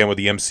again with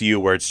the MCU,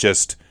 where it's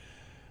just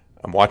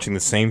I'm watching the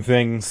same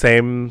thing,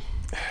 same.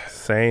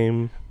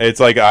 It's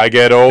like I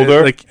get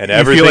older, and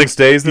everything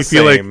stays the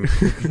same.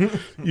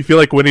 You feel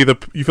like Winnie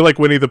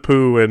the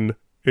Pooh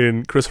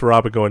and Christopher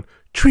Robin going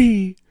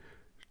tree.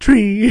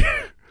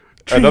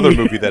 Another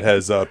movie that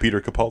has Peter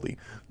Capaldi.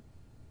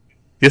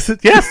 Yes.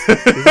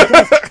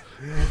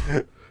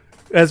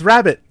 As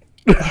Rabbit.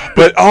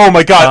 But oh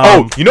my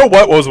god! You know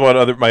what was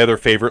my other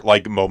favorite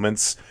like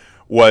moments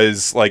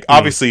was like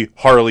obviously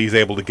Harley's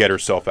able to get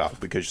herself out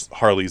because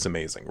Harley's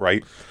amazing,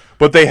 right?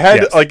 But they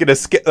had like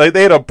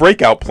they had a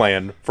breakout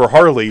plan for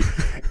Harley,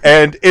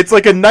 and it's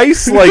like a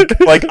nice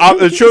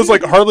it shows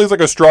like Harley's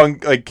like a strong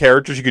like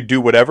character, she could do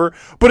whatever.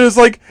 But it's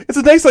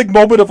a nice like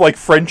moment of like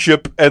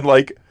friendship and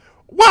like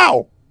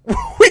wow.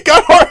 We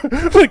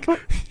got like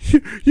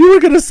you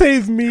were gonna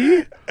save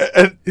me.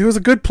 And it was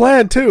a good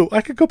plan too. I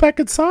could go back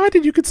inside,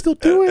 and you could still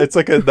do it. It's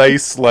like a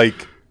nice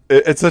like.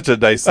 It's such a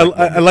nice.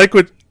 I like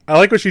when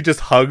she just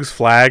hugs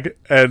Flag,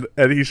 and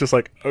he's just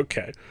like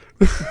okay,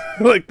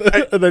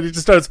 and then he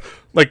just starts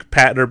like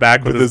patting her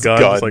back with his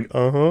gun. It's like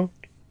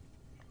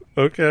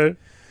okay.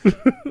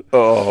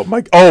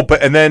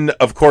 And then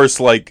of course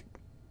like.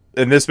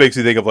 And this makes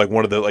me think of like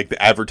one of the like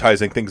the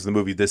advertising things in the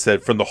movie that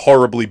said from the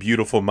horribly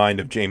beautiful mind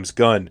of James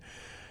Gunn,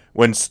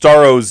 when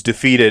Starro's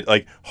defeated,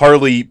 like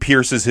Harley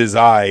pierces his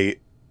eye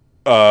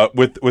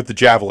with the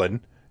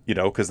javelin, you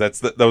know, because that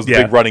was the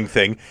big running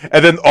thing,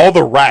 and then all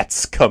the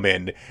rats come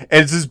in,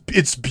 and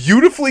it's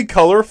beautifully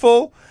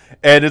colorful,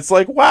 and it's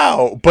like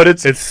wow, but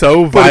it's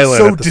so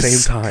violent at the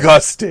same time,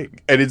 disgusting,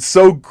 and it's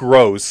so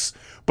gross.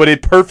 But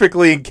it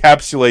perfectly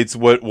encapsulates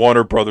what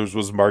Warner Brothers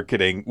was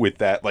marketing with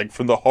that. Like,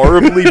 from the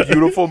horribly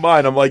beautiful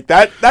mind, I'm like,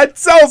 that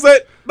sells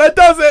it! That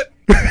does it!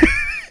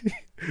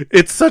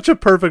 It's such a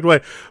perfect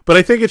way. But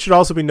I think it should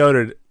also be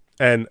noted,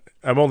 and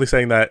I'm only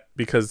saying that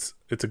because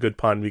it's a good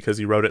pun, because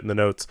you wrote it in the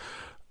notes.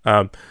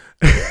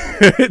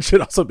 It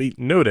should also be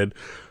noted.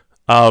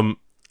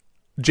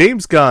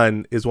 James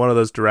Gunn is one of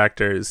those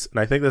directors, and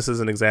I think this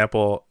is an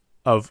example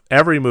of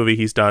every movie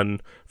he's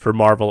done for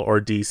Marvel or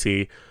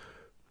DC.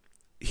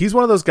 He's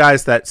one of those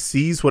guys that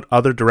sees what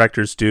other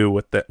directors do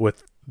with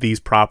these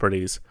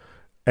properties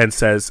and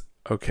says,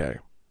 okay,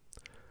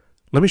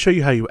 let me show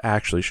you how you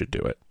actually should do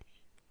it.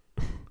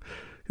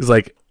 He's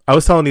like, I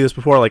was telling you this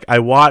before, like I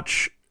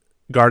watch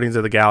Guardians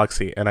of the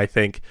Galaxy and I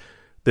think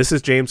this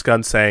is James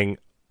Gunn saying,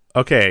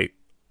 okay,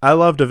 I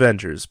loved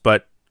Avengers,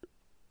 but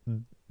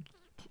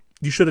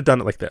you should have done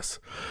it like this.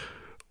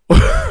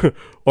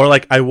 Or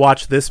like I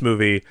watch this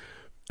movie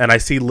and I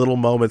see little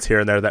moments here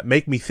and there that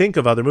make me think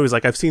of other movies.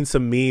 Like I've seen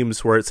some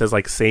memes where it says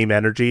like same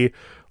energy.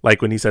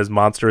 Like when he says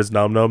monster is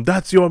Num Num,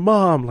 that's your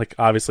mom. Like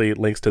obviously it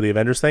links to the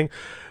Avengers thing.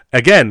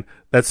 Again,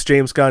 that's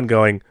James Gunn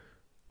going,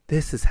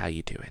 this is how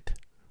you do it.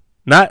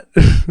 Not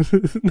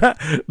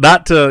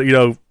to, you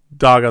know,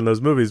 dog on those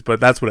movies, but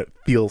that's what it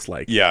feels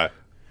like. Yeah.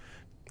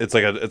 It's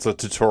like it's a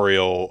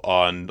tutorial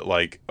on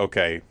like,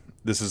 okay,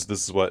 this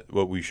is what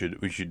we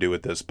should do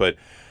with this. But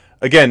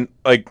again,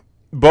 like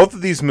both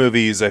of these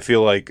movies, I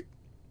feel like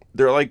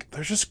they're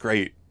just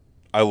great.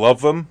 I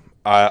love them.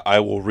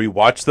 I will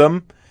rewatch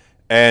them,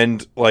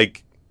 and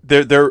like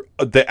they're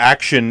the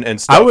action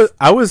and stuff.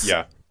 I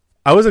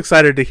was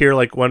excited to hear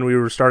like when we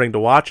were starting to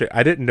watch it.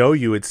 I didn't know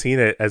you had seen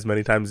it as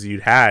many times as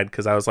you'd had,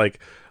 because I was like,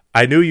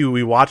 I knew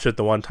we watched it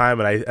the one time,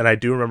 and I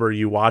do remember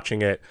you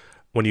watching it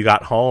when you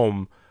got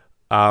home.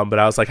 But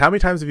I was like, how many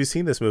times have you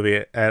seen this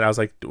movie? And I was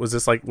like,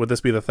 would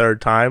this be the third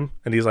time?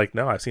 And he's like,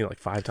 no, I've seen it like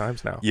 5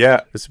 times now.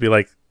 Yeah, this would be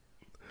like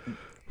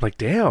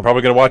damn. I'm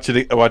probably gonna watch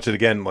it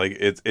again. Like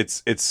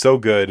it's so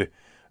good.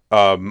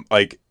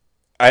 Like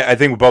I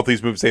think with both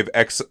these movies, they have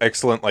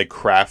excellent like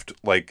craft.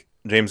 Like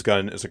James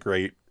Gunn is a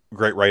great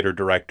writer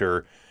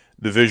director.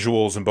 The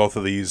visuals in both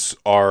of these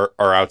are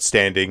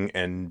outstanding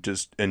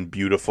and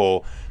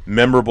beautiful,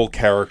 memorable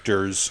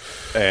characters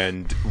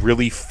and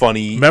really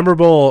funny.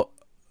 Memorable,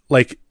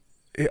 like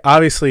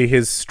obviously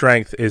his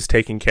strength is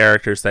taking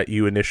characters that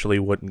you initially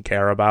wouldn't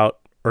care about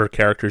or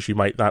characters you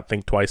might not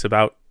think twice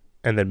about,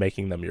 and then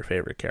making them your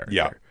favorite character.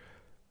 Yeah.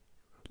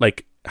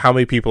 Like, how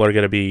many people are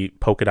going to be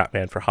Polka Dot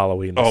Man for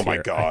Halloween this year? Oh my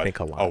God. I think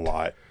a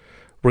lot.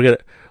 We're going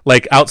to,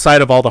 like,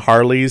 outside of all the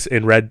Harleys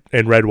in red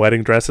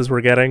wedding dresses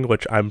we're getting,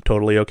 which I'm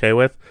totally okay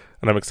with,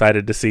 and I'm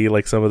excited to see,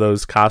 like, some of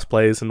those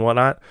cosplays and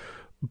whatnot,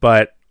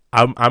 but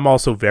I'm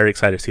also very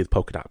excited to see the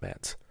Polka Dot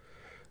Mans.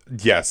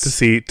 Yes. To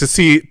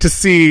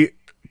see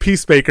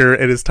Peacemaker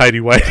and his tiny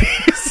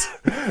whities.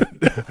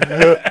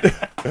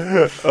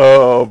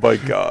 Oh my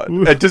god!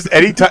 And just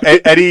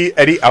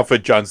any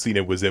outfit John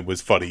Cena was in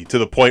was funny to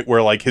the point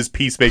where like his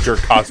Peacemaker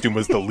costume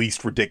was the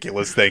least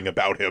ridiculous thing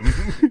about him.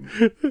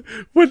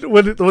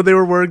 when they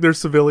were wearing their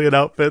civilian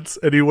outfits,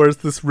 and he wears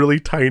this really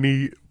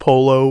tiny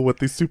polo with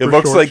these super. It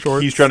looks short like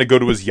shorts. he's trying to go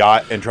to his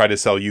yacht and try to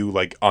sell you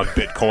like on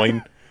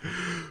Bitcoin.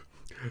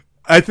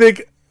 I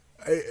think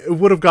it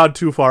would have gone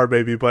too far,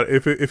 maybe. But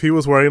if he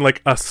was wearing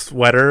like a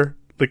sweater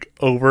like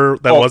over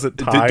that wasn't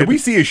tied, did we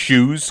see his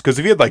shoes? Because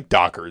if he had like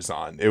Dockers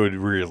on, it would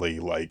really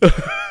like.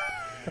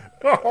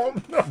 Oh,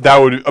 no. That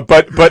would,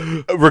 but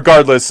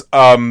regardless,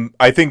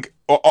 I think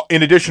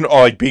in addition to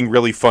like being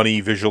really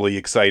funny, visually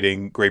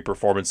exciting, great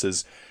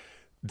performances,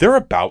 they're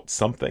about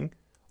something.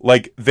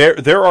 Like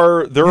there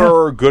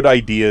are good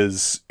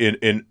ideas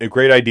in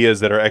great ideas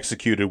that are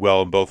executed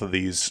well in both of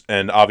these,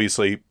 and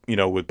obviously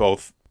with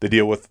both they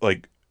deal with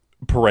like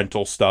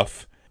parental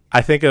stuff.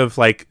 I think of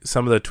like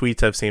some of the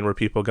tweets I've seen where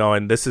people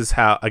going, this is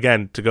how,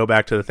 again, to go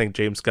back to the thing,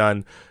 James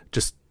Gunn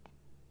just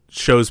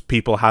shows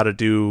people how to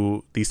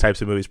do these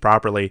types of movies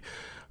properly.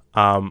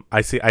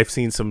 I've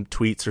seen some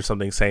tweets or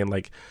something saying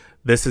like,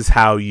 this is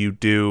how you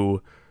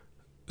do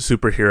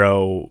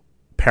superhero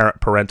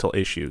parental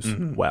issues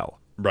well.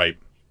 Right.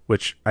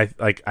 Which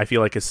I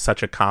feel like is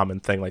such a common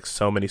thing. Like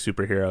so many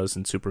superheroes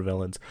and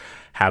supervillains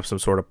have some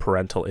sort of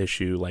parental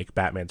issue. Like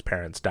Batman's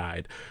parents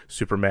died,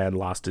 Superman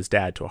lost his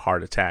dad to a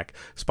heart attack,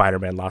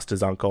 Spider-Man lost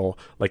his uncle.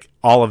 Like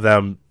all of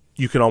them,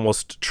 you can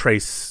almost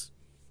trace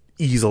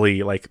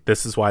easily. Like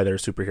this is why they're a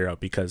superhero,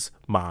 because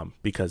mom,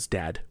 because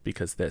dad,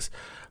 because this.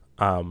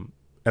 And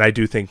I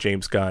do think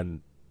James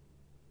Gunn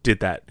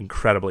did that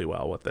incredibly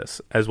well with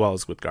this, as well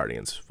as with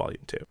Guardians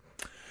Volume 2.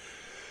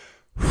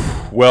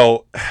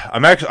 Well,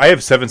 I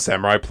have Seven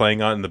Samurai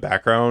playing on in the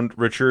background,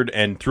 Richard,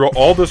 and through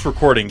all this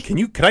recording,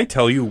 can I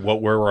tell you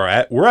what where we're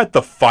at? We're at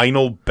the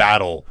final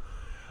battle.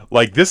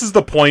 Like this is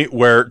the point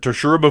where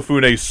Toshiro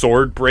Mifune's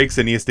sword breaks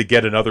and he has to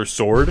get another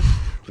sword,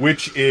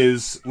 which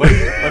is let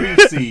me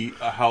see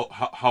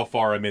how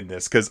far I'm in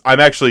this, because I'm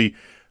actually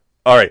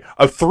all right.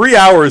 3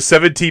 hours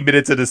 17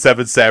 minutes into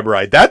Seven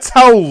Samurai. That's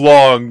how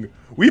long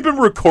we've been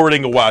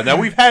recording. A while now.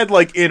 We've had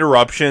like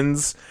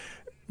interruptions.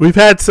 We've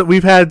had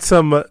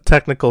some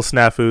technical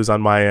snafus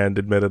on my end,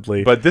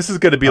 admittedly. But this is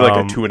going to be like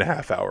a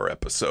 2.5 hour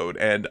episode,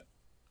 and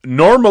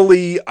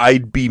normally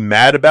I'd be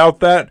mad about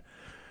that,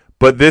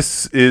 but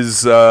this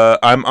is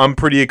I'm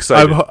pretty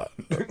excited.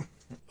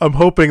 I'm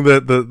hoping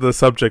that the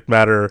subject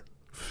matter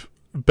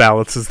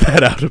balances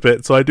that out a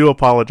bit. So I do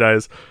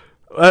apologize.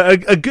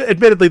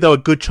 Admittedly, though, a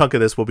good chunk of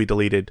this will be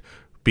deleted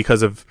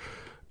because of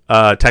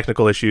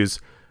technical issues.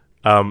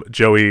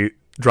 Joey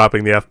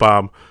dropping the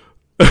F-bomb.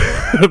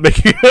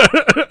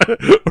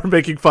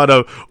 making fun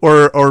of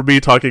or me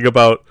talking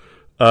about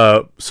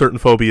certain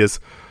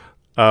phobias,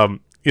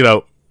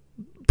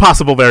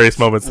 possible various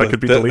moments that could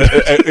be deleted.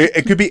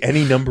 It could be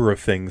any number of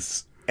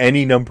things.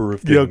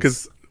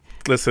 Because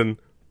listen,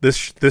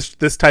 this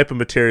type of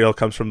material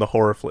comes from the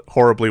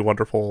horribly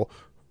wonderful,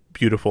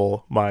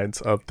 beautiful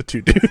minds of the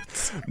two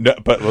dudes. No,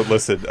 but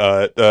listen,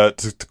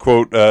 to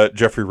quote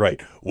Jeffrey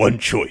Wright, one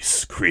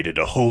choice created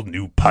a whole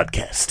new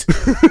podcast.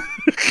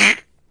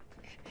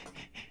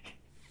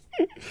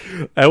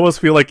 I almost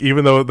feel like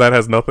even though that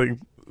has nothing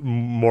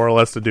more or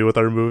less to do with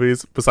our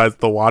movies, besides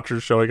the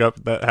Watchers showing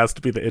up, that has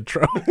to be the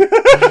intro.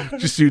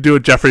 Just you do a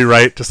Jeffrey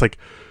Wright, just like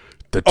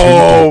the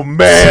oh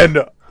man,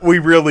 we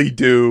really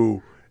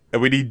do,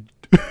 and we need.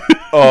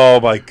 Oh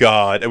my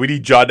god, and we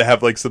need John to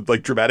have like some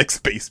like dramatic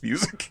space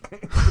music.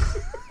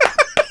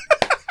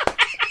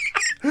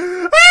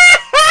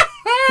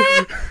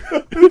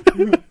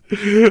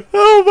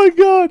 Oh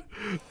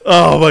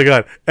my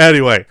god.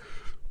 Anyway.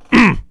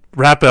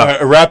 Wrap up.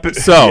 Wrap it.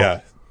 So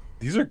yeah,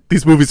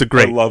 these movies are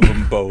great. I love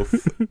them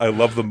both. I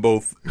love them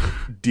both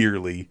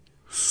dearly,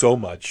 so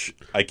much.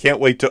 I can't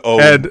wait to own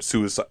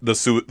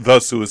the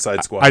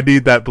Suicide Squad. I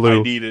need that blue.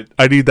 I need it.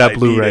 I need that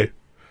Blu-ray.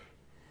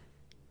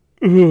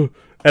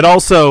 And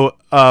also,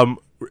 in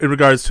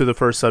regards to the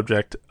first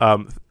subject,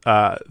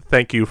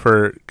 thank you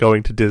for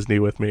going to Disney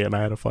with me, and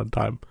I had a fun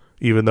time,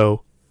 even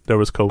though there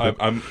was COVID.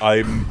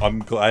 I'm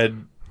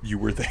glad you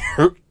were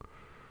there.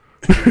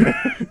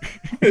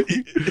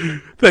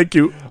 Thank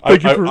you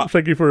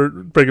for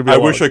bringing me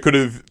along. I wish I could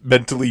have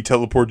mentally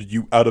teleported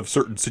you out of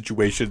certain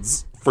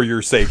situations for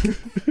your sake.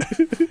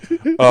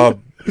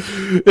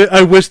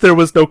 I wish there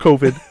was no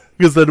COVID,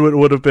 because then it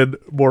would have been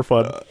more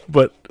fun.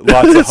 But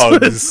lots of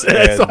hugs.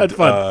 It's had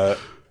fun.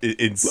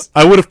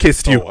 I would have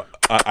kissed you.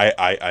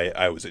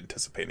 I was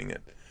anticipating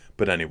it,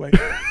 but anyway.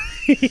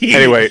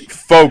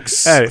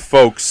 Folks.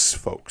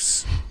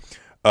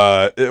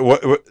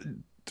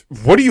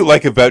 What do you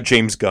like about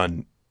James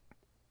Gunn?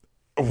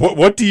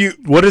 What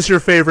is your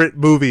favorite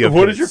movie of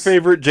What his? is your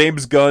favorite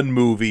James Gunn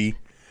movie?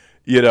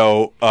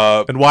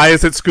 And why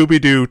is it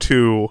Scooby-Doo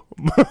to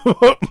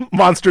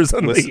Monsters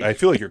Unleashed? Listen, I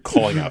feel like you're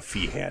calling out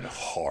Feehan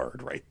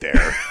hard right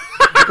there.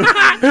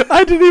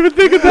 I didn't even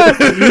think of that.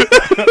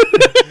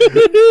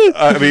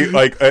 I mean,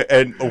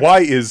 and why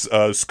is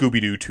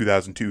Scooby-Doo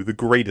 2002 the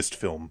greatest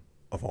film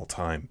of all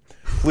time?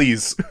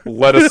 Please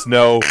let us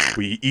know.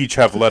 We each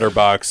have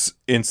Letterboxd,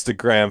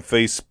 Instagram,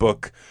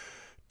 Facebook,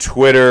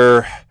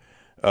 Twitter.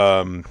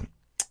 I'm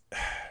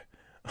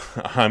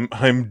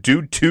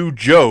Dude 2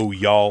 Joe,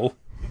 y'all.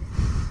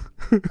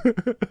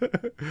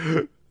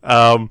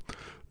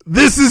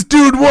 This is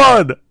Dude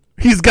 1.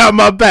 He's got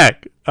my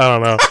back. I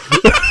don't know.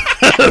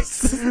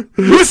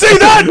 You see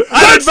that?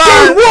 That's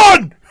Dude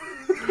 1!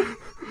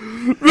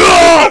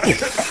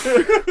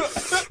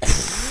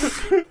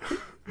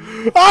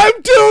 I'm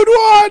Dude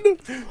 1.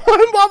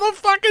 I'm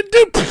motherfucking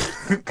Dude.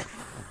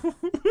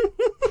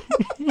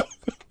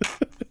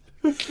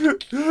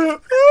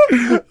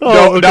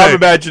 Now I'm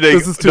imagining.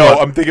 This is too much.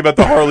 I'm thinking about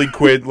the Harley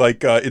Quinn.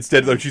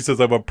 Instead of she says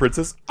I'm a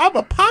princess, I'm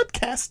a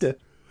podcaster.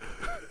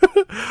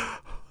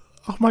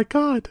 Oh my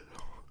god.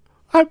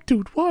 I'm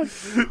Dude 1.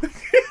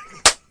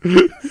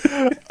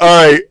 All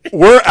right,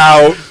 we're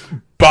out.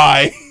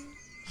 Bye.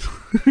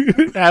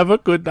 Have a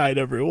good night,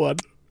 everyone.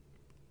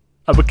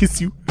 I'm gonna kiss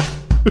you.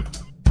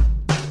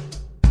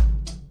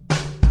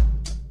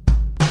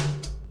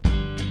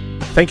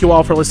 Thank you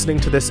all for listening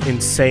to this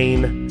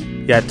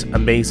insane yet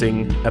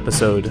amazing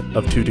episode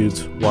of Two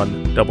Dudes,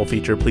 One Double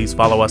Feature. Please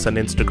follow us on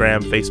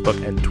Instagram,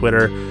 Facebook, and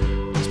Twitter.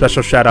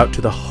 Special shout out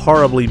to the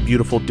horribly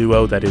beautiful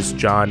duo that is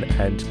John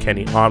and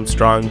Kenny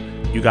Armstrong.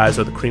 You guys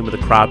are the cream of the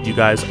crop. You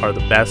guys are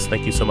the best.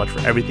 Thank you so much for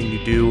everything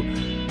you do.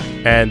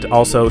 And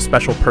also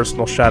special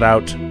personal shout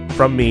out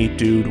from me,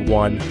 Dude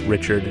 1,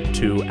 Richard,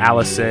 to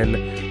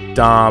Allison,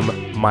 Dom,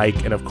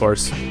 Mike, and of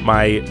course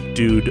my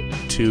Dude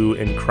 2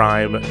 in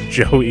crime,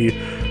 Joey.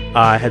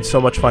 I had so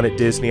much fun at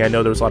Disney. I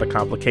know there was a lot of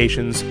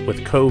complications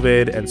with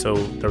COVID, and so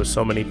there was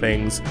so many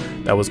things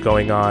that was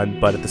going on,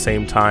 but at the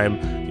same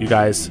time, you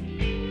guys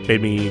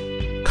made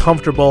me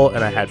comfortable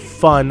and I had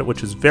fun,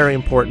 which is very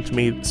important to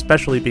me,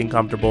 especially being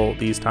comfortable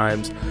these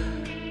times.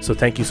 So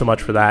thank you so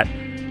much for that.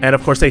 And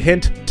of course, a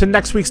hint to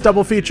next week's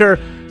double feature.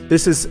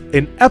 This is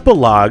an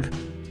epilogue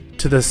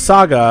to the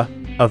saga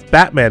of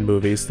Batman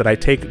movies that I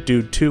take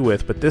Dude 2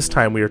 with, but this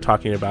time we are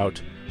talking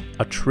about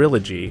a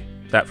trilogy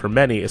that for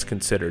many is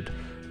considered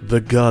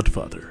the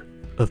godfather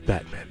of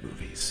Batman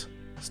movies.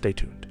 Stay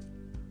tuned.